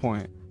 Fight on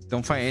point.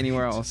 Don't fight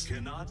anywhere else.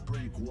 Cannot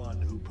break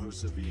one who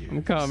perseveres.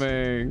 I'm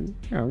coming.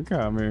 I'm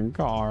coming,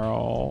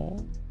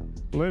 Carl.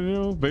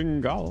 Little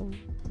bingo.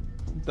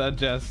 The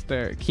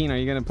jester. Keen, are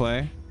you gonna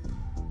play?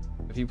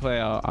 If you play,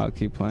 I'll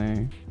keep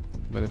playing.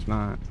 But if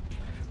not,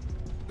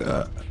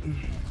 I'm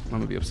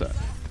gonna be upset.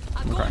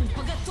 I'm gonna cry.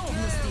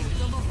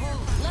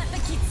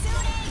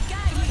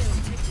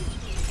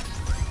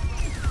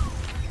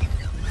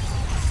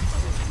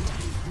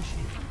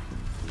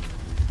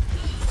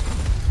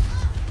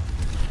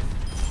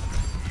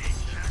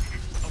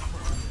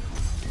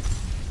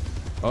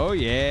 Oh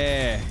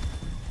yeah.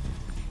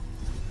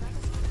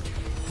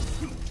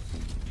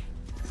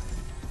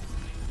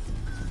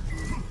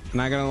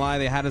 Not gonna lie,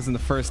 they had us in the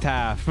first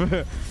half.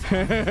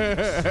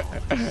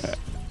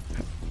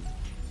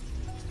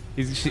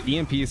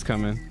 EMP is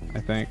coming, I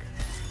think.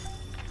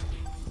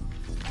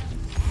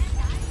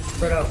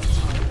 Spread out.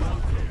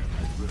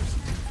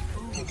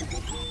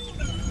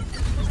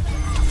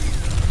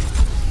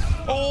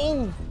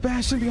 Oh,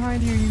 Bastion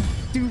behind you, you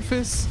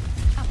doofus.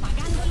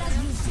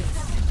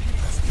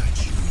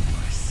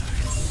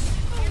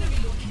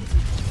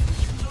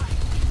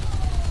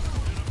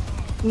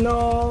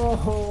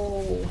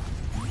 No.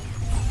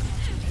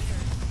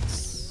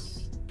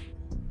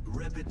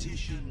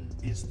 Repetition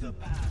is the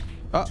path.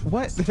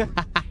 What?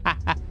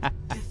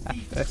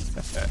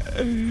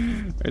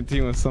 Our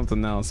team was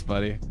something else,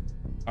 buddy.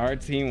 Our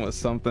team was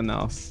something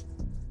else.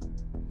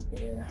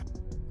 Yeah.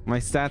 My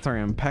stats are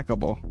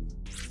impeccable.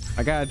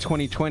 I got a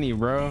 2020,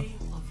 bro.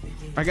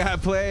 I gotta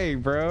play,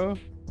 bro.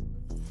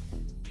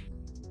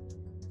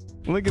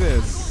 Look at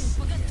this.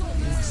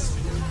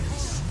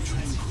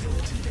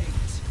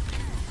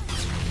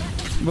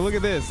 But look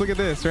at this. Look at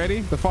this. Ready?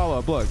 The follow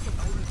up. Look.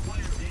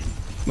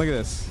 Look at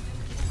this.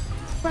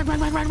 Bang, bang,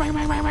 bang, bang, bang,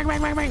 bang, bang,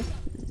 bang, bang, bang.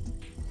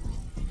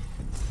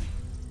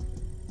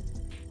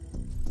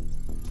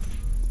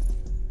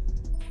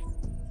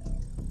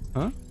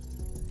 Huh?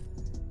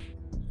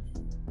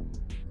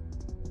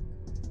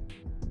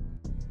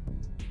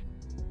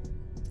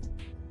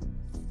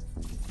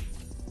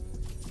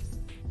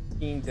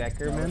 King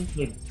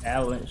Deckerman?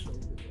 Balance.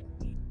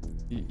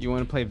 You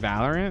want to play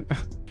Valorant?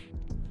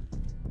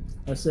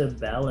 I said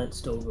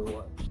balanced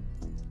Overwatch.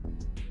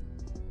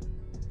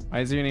 Why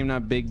is your name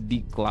not Big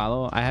Deek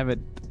Lalo? I have it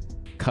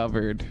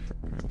covered.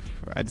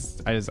 I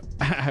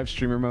have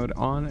streamer mode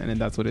on, and then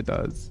that's what it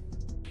does.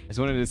 I just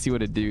wanted to see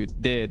what it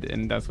did,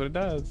 and that's what it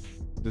does.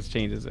 Just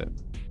changes it.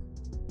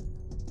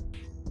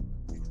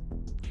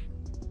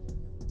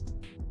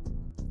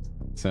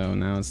 So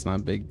now it's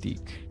not Big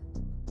Deek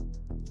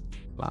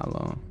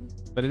Lalo,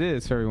 but it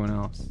is for everyone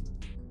else.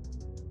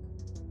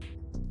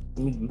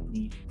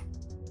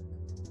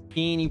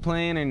 Keen, you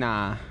playing or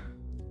nah?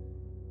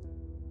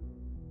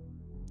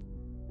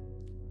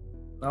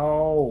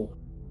 No.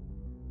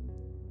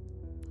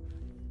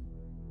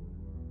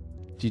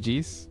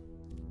 GG's.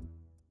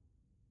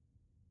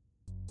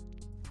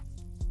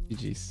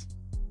 GG's.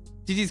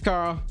 GG's,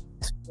 Carl.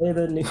 Play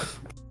the new.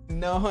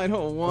 No, I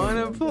don't want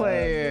to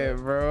play it,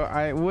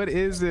 bro. What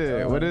is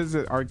it? What is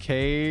it?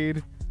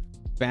 Arcade?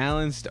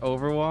 Balanced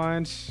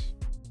Overwatch?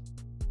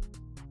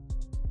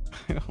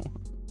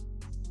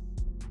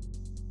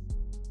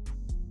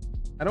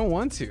 I don't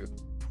want to.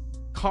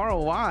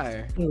 Carl,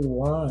 why?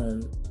 Why?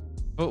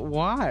 But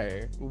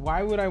why?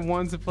 Why would I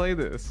want to play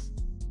this?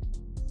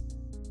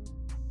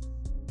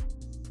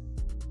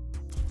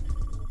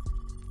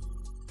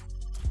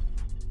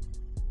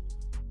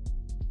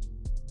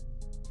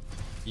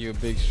 You a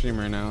big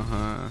streamer now,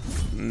 huh?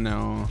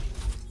 No.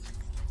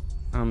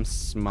 I'm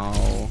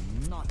small.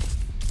 Not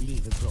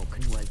leave a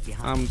broken world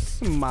behind. I'm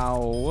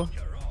small.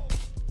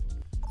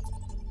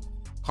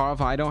 Carl, if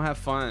I don't have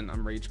fun,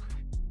 I'm rage quitting.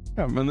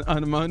 I'm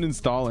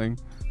uninstalling.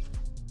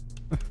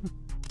 Prepare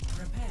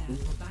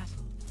for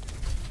battle.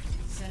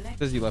 Select.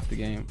 Says you left the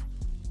game.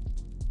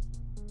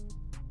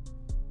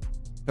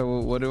 So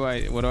what do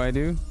I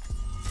do?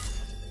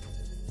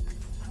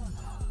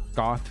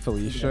 Goth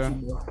Felicia.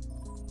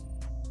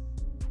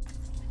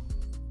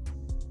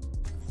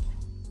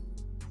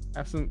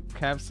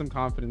 Have some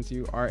confidence.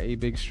 You are a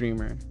big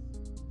streamer.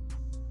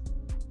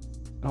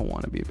 I don't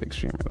want to be a big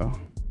streamer though.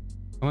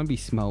 I want to be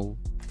small.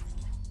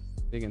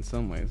 Big in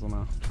some ways, well,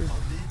 no. True.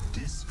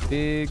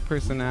 Big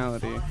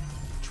personality.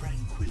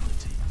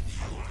 Tranquility.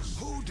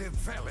 Who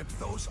developed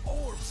those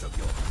orbs of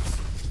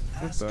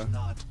yours? Ask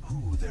not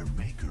who their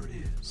maker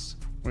is.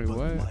 Wait, but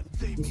what?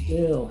 they mean.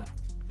 Still.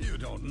 You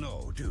don't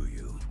know, do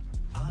you?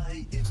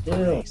 I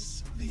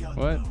embrace the unknown.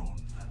 What?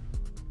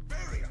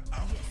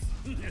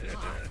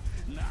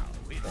 Now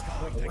it's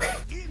going to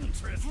get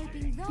interesting.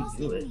 Helping those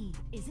in need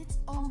is its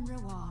own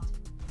reward.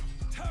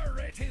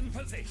 Turret in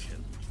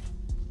position.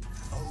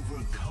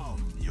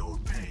 Overcome your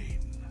pain.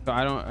 So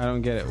I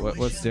don't get it.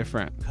 What's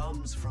different?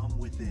 Comes from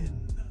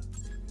within,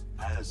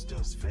 as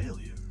does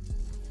failure.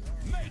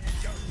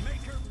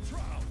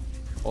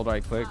 Hold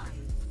right click.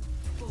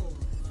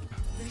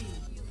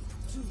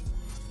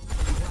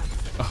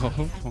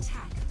 Oh,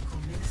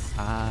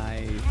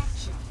 I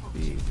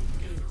see.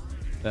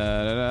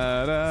 Da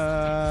da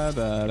da da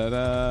da da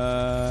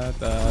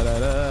da da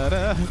da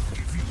da.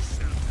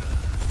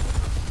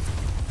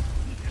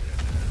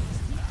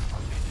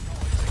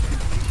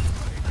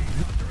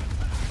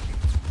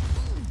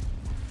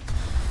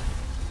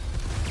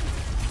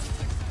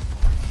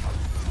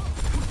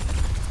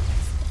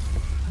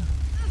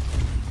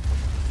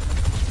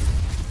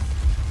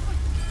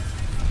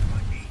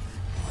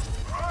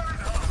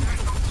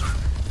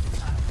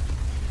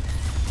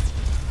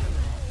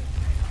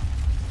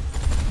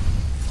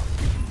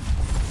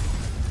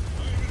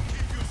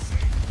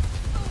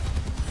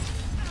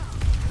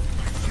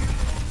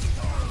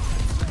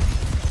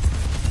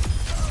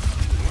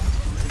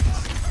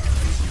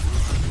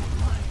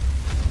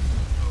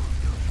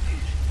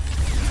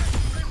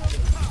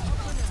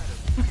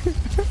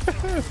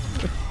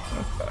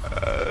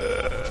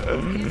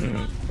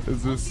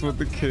 Is this what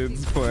the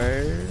kids play?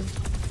 Is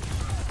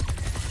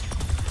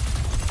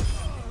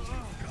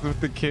this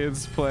what the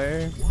kids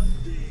play?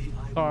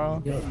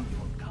 Karl?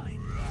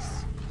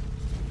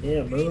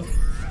 Yeah, bro.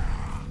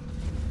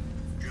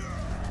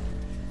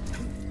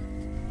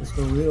 It's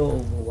the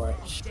real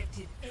Overwatch.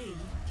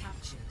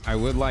 I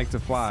would like to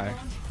fly.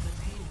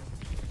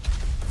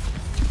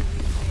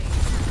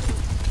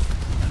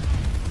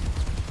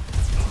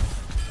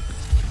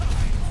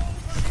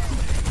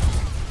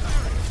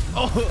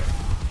 Oh!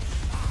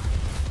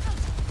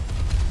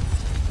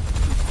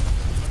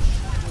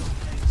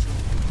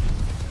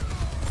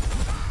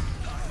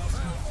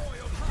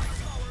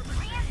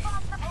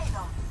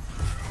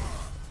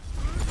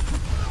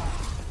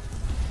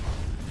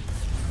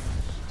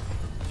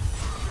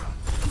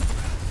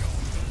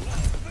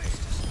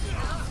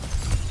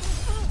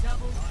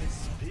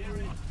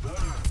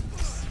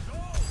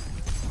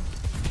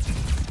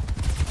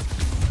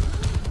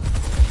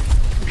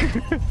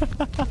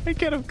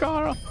 Get him,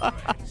 Karl.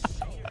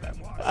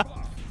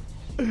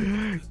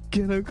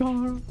 Get him,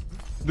 Karl.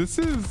 This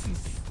is...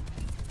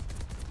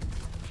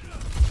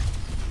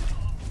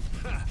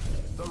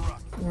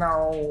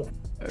 No.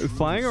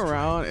 Flying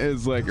around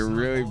is like a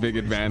really big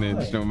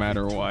advantage no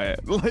matter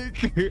what.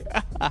 Like,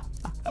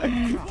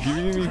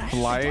 giving me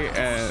flight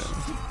and...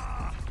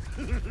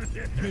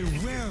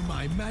 Beware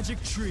my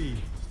magic tree.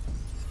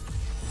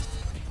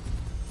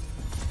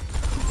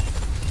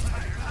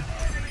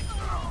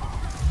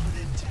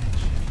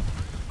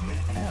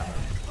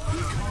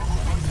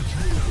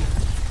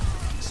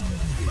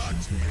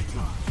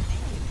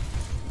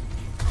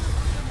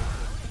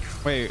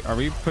 Wait, are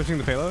we pushing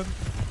the payload?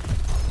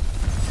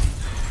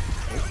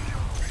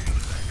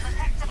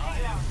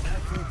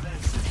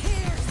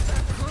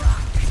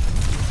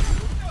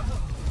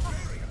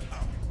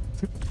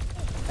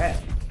 Hey.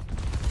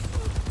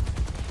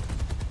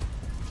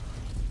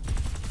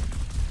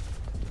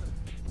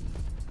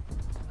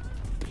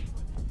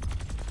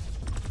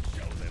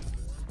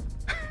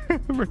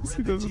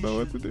 Mercy doesn't know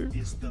what to do.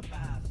 Is the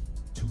path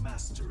to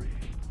mastery.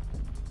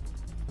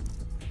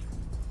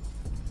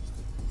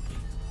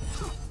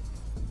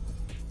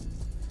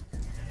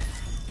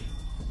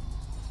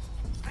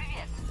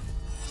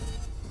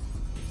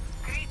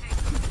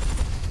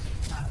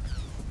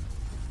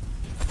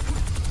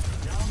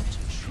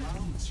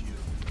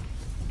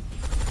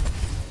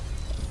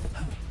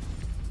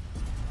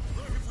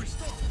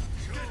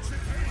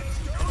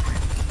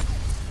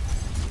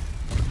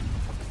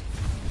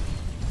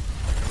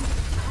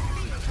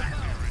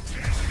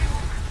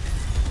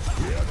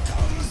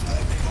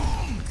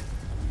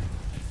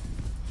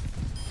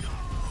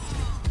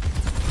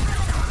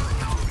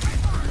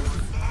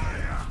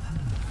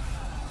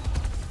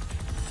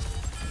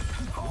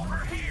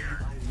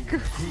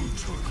 Who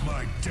took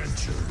my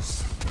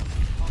dentures?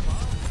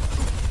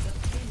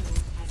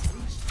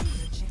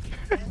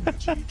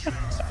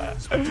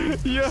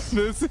 Yeah,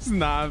 this is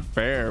not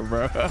fair,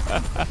 bro.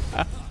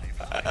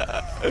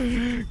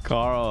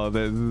 Karl,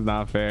 this is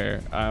not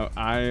fair.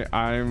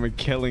 I'm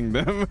killing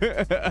them.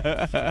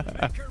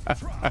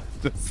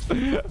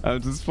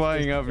 I'm just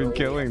flying up and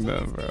killing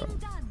them, bro.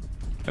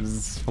 I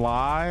just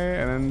fly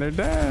and then they're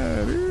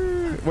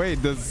dead.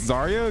 Wait, does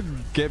Zarya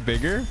get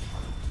bigger?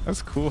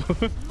 That's cool.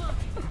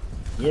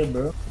 Yeah,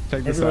 bro.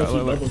 Check this out.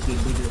 Look, look.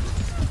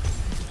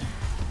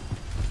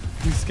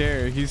 He's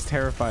scared. He's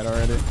terrified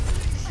already.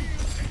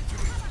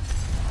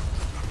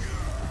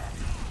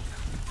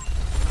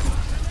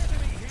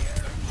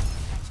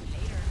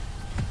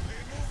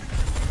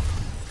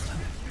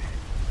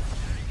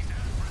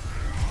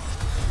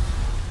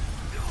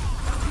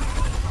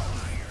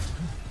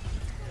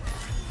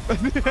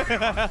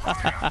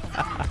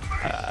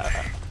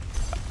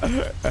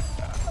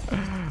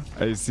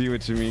 I see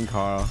what you mean,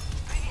 Karl.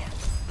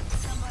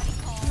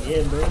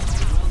 Yeah, bro.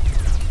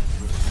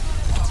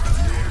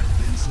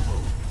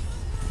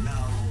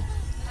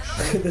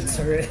 The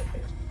turret.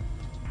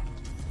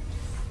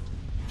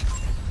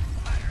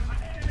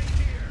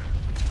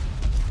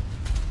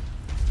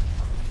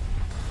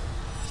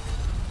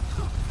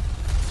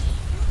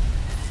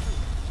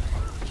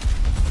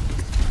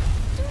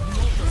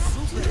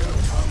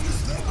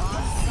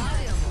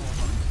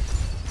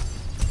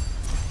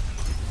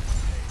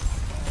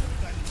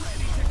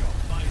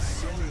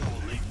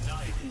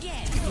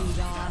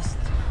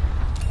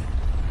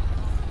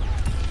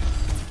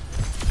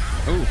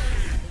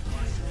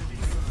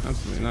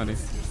 nutty.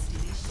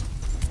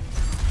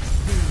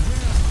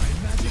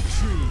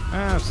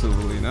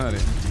 Absolutely nutty.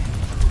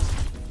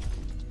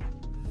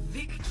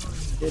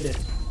 Did it.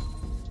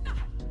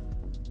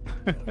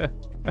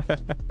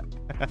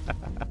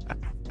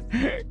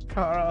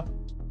 Karl.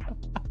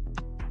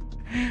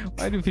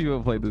 Why do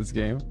people play this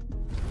game?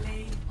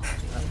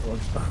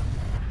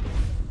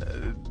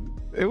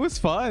 It was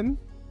fun,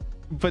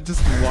 but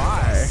just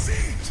why?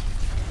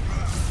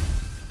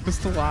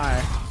 Just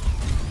why?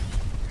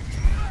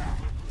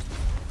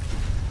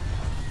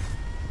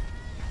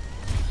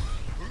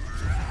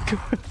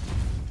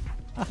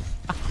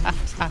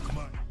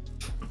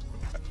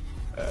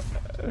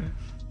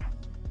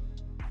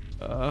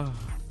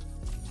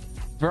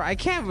 Bro, I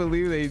can't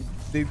believe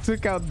they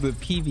took out the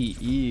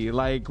PvE.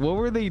 Like, what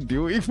were they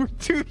doing for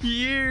 2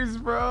 years,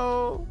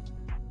 bro?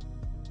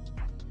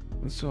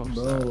 I'm so upset.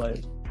 Bro,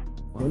 like,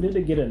 when did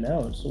it get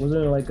announced?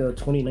 Wasn't it like a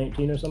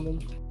 2019 or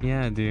something?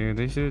 Yeah, dude,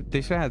 they should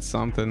have had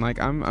something. Like,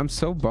 I'm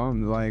so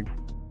bummed, like,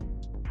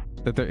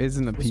 that there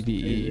isn't a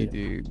PvE,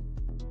 dude.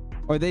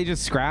 Or they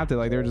just scrapped it.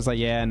 Like, they were just like,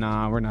 yeah,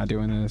 nah, we're not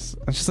doing this.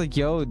 I'm just like,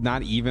 yo,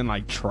 not even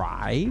like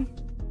try.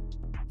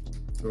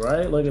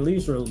 Right? Like, at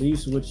least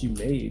release what you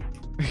made.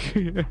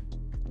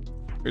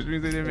 Which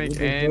means they didn't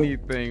make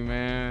anything,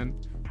 man.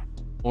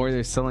 Or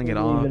they're selling it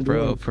off,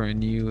 bro, for a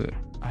new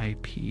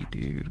IP,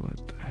 dude.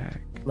 What the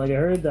heck? Like, I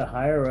heard the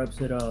higher ups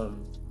had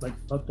like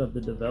fucked up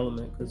the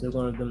development because they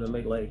wanted them to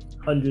make like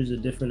hundreds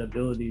of different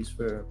abilities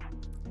for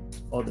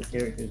all the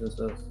characters and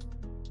stuff.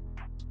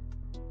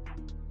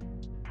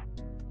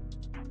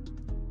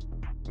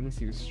 Let me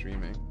see who's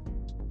streaming.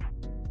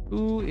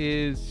 Who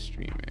is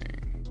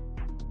streaming?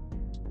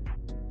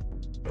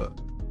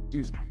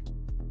 Excuse me.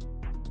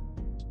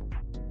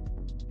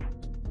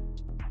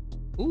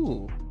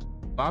 Ooh,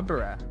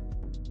 Barbara.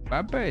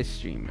 Barbara is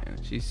streaming.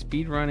 She's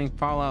speedrunning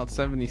Fallout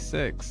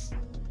 76.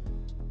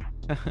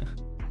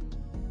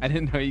 I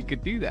didn't know you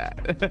could do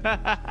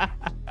that.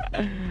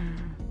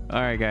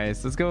 All right,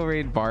 guys, let's go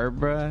raid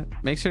Barbara.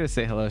 Make sure to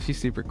say hello. She's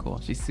super cool.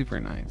 She's super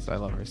nice. I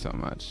love her so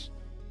much.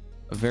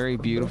 A very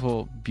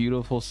beautiful,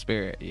 beautiful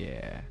spirit.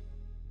 Yeah.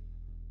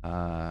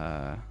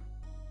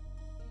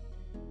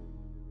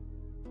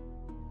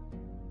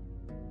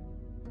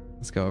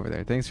 Let's go over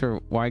there. Thanks for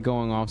why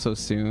going off so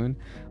soon.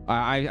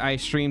 I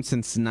streamed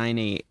since 9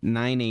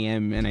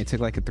 a.m. and I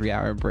took like a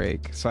 3-hour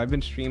break. So I've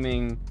been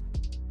streaming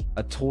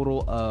a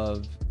total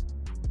of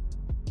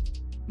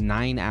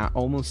 9 hours,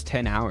 almost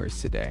 10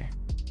 hours today.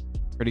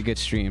 Pretty good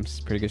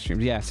streams. Pretty good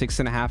streams. Yeah,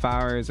 6.5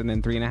 hours and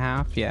then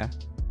 3.5. Yeah.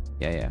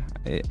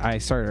 I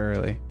started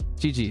early.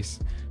 GG's.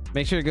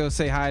 Make sure to go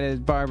say hi to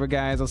Barbara,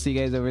 guys. I'll see you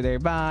guys over there.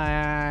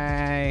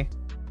 Bye.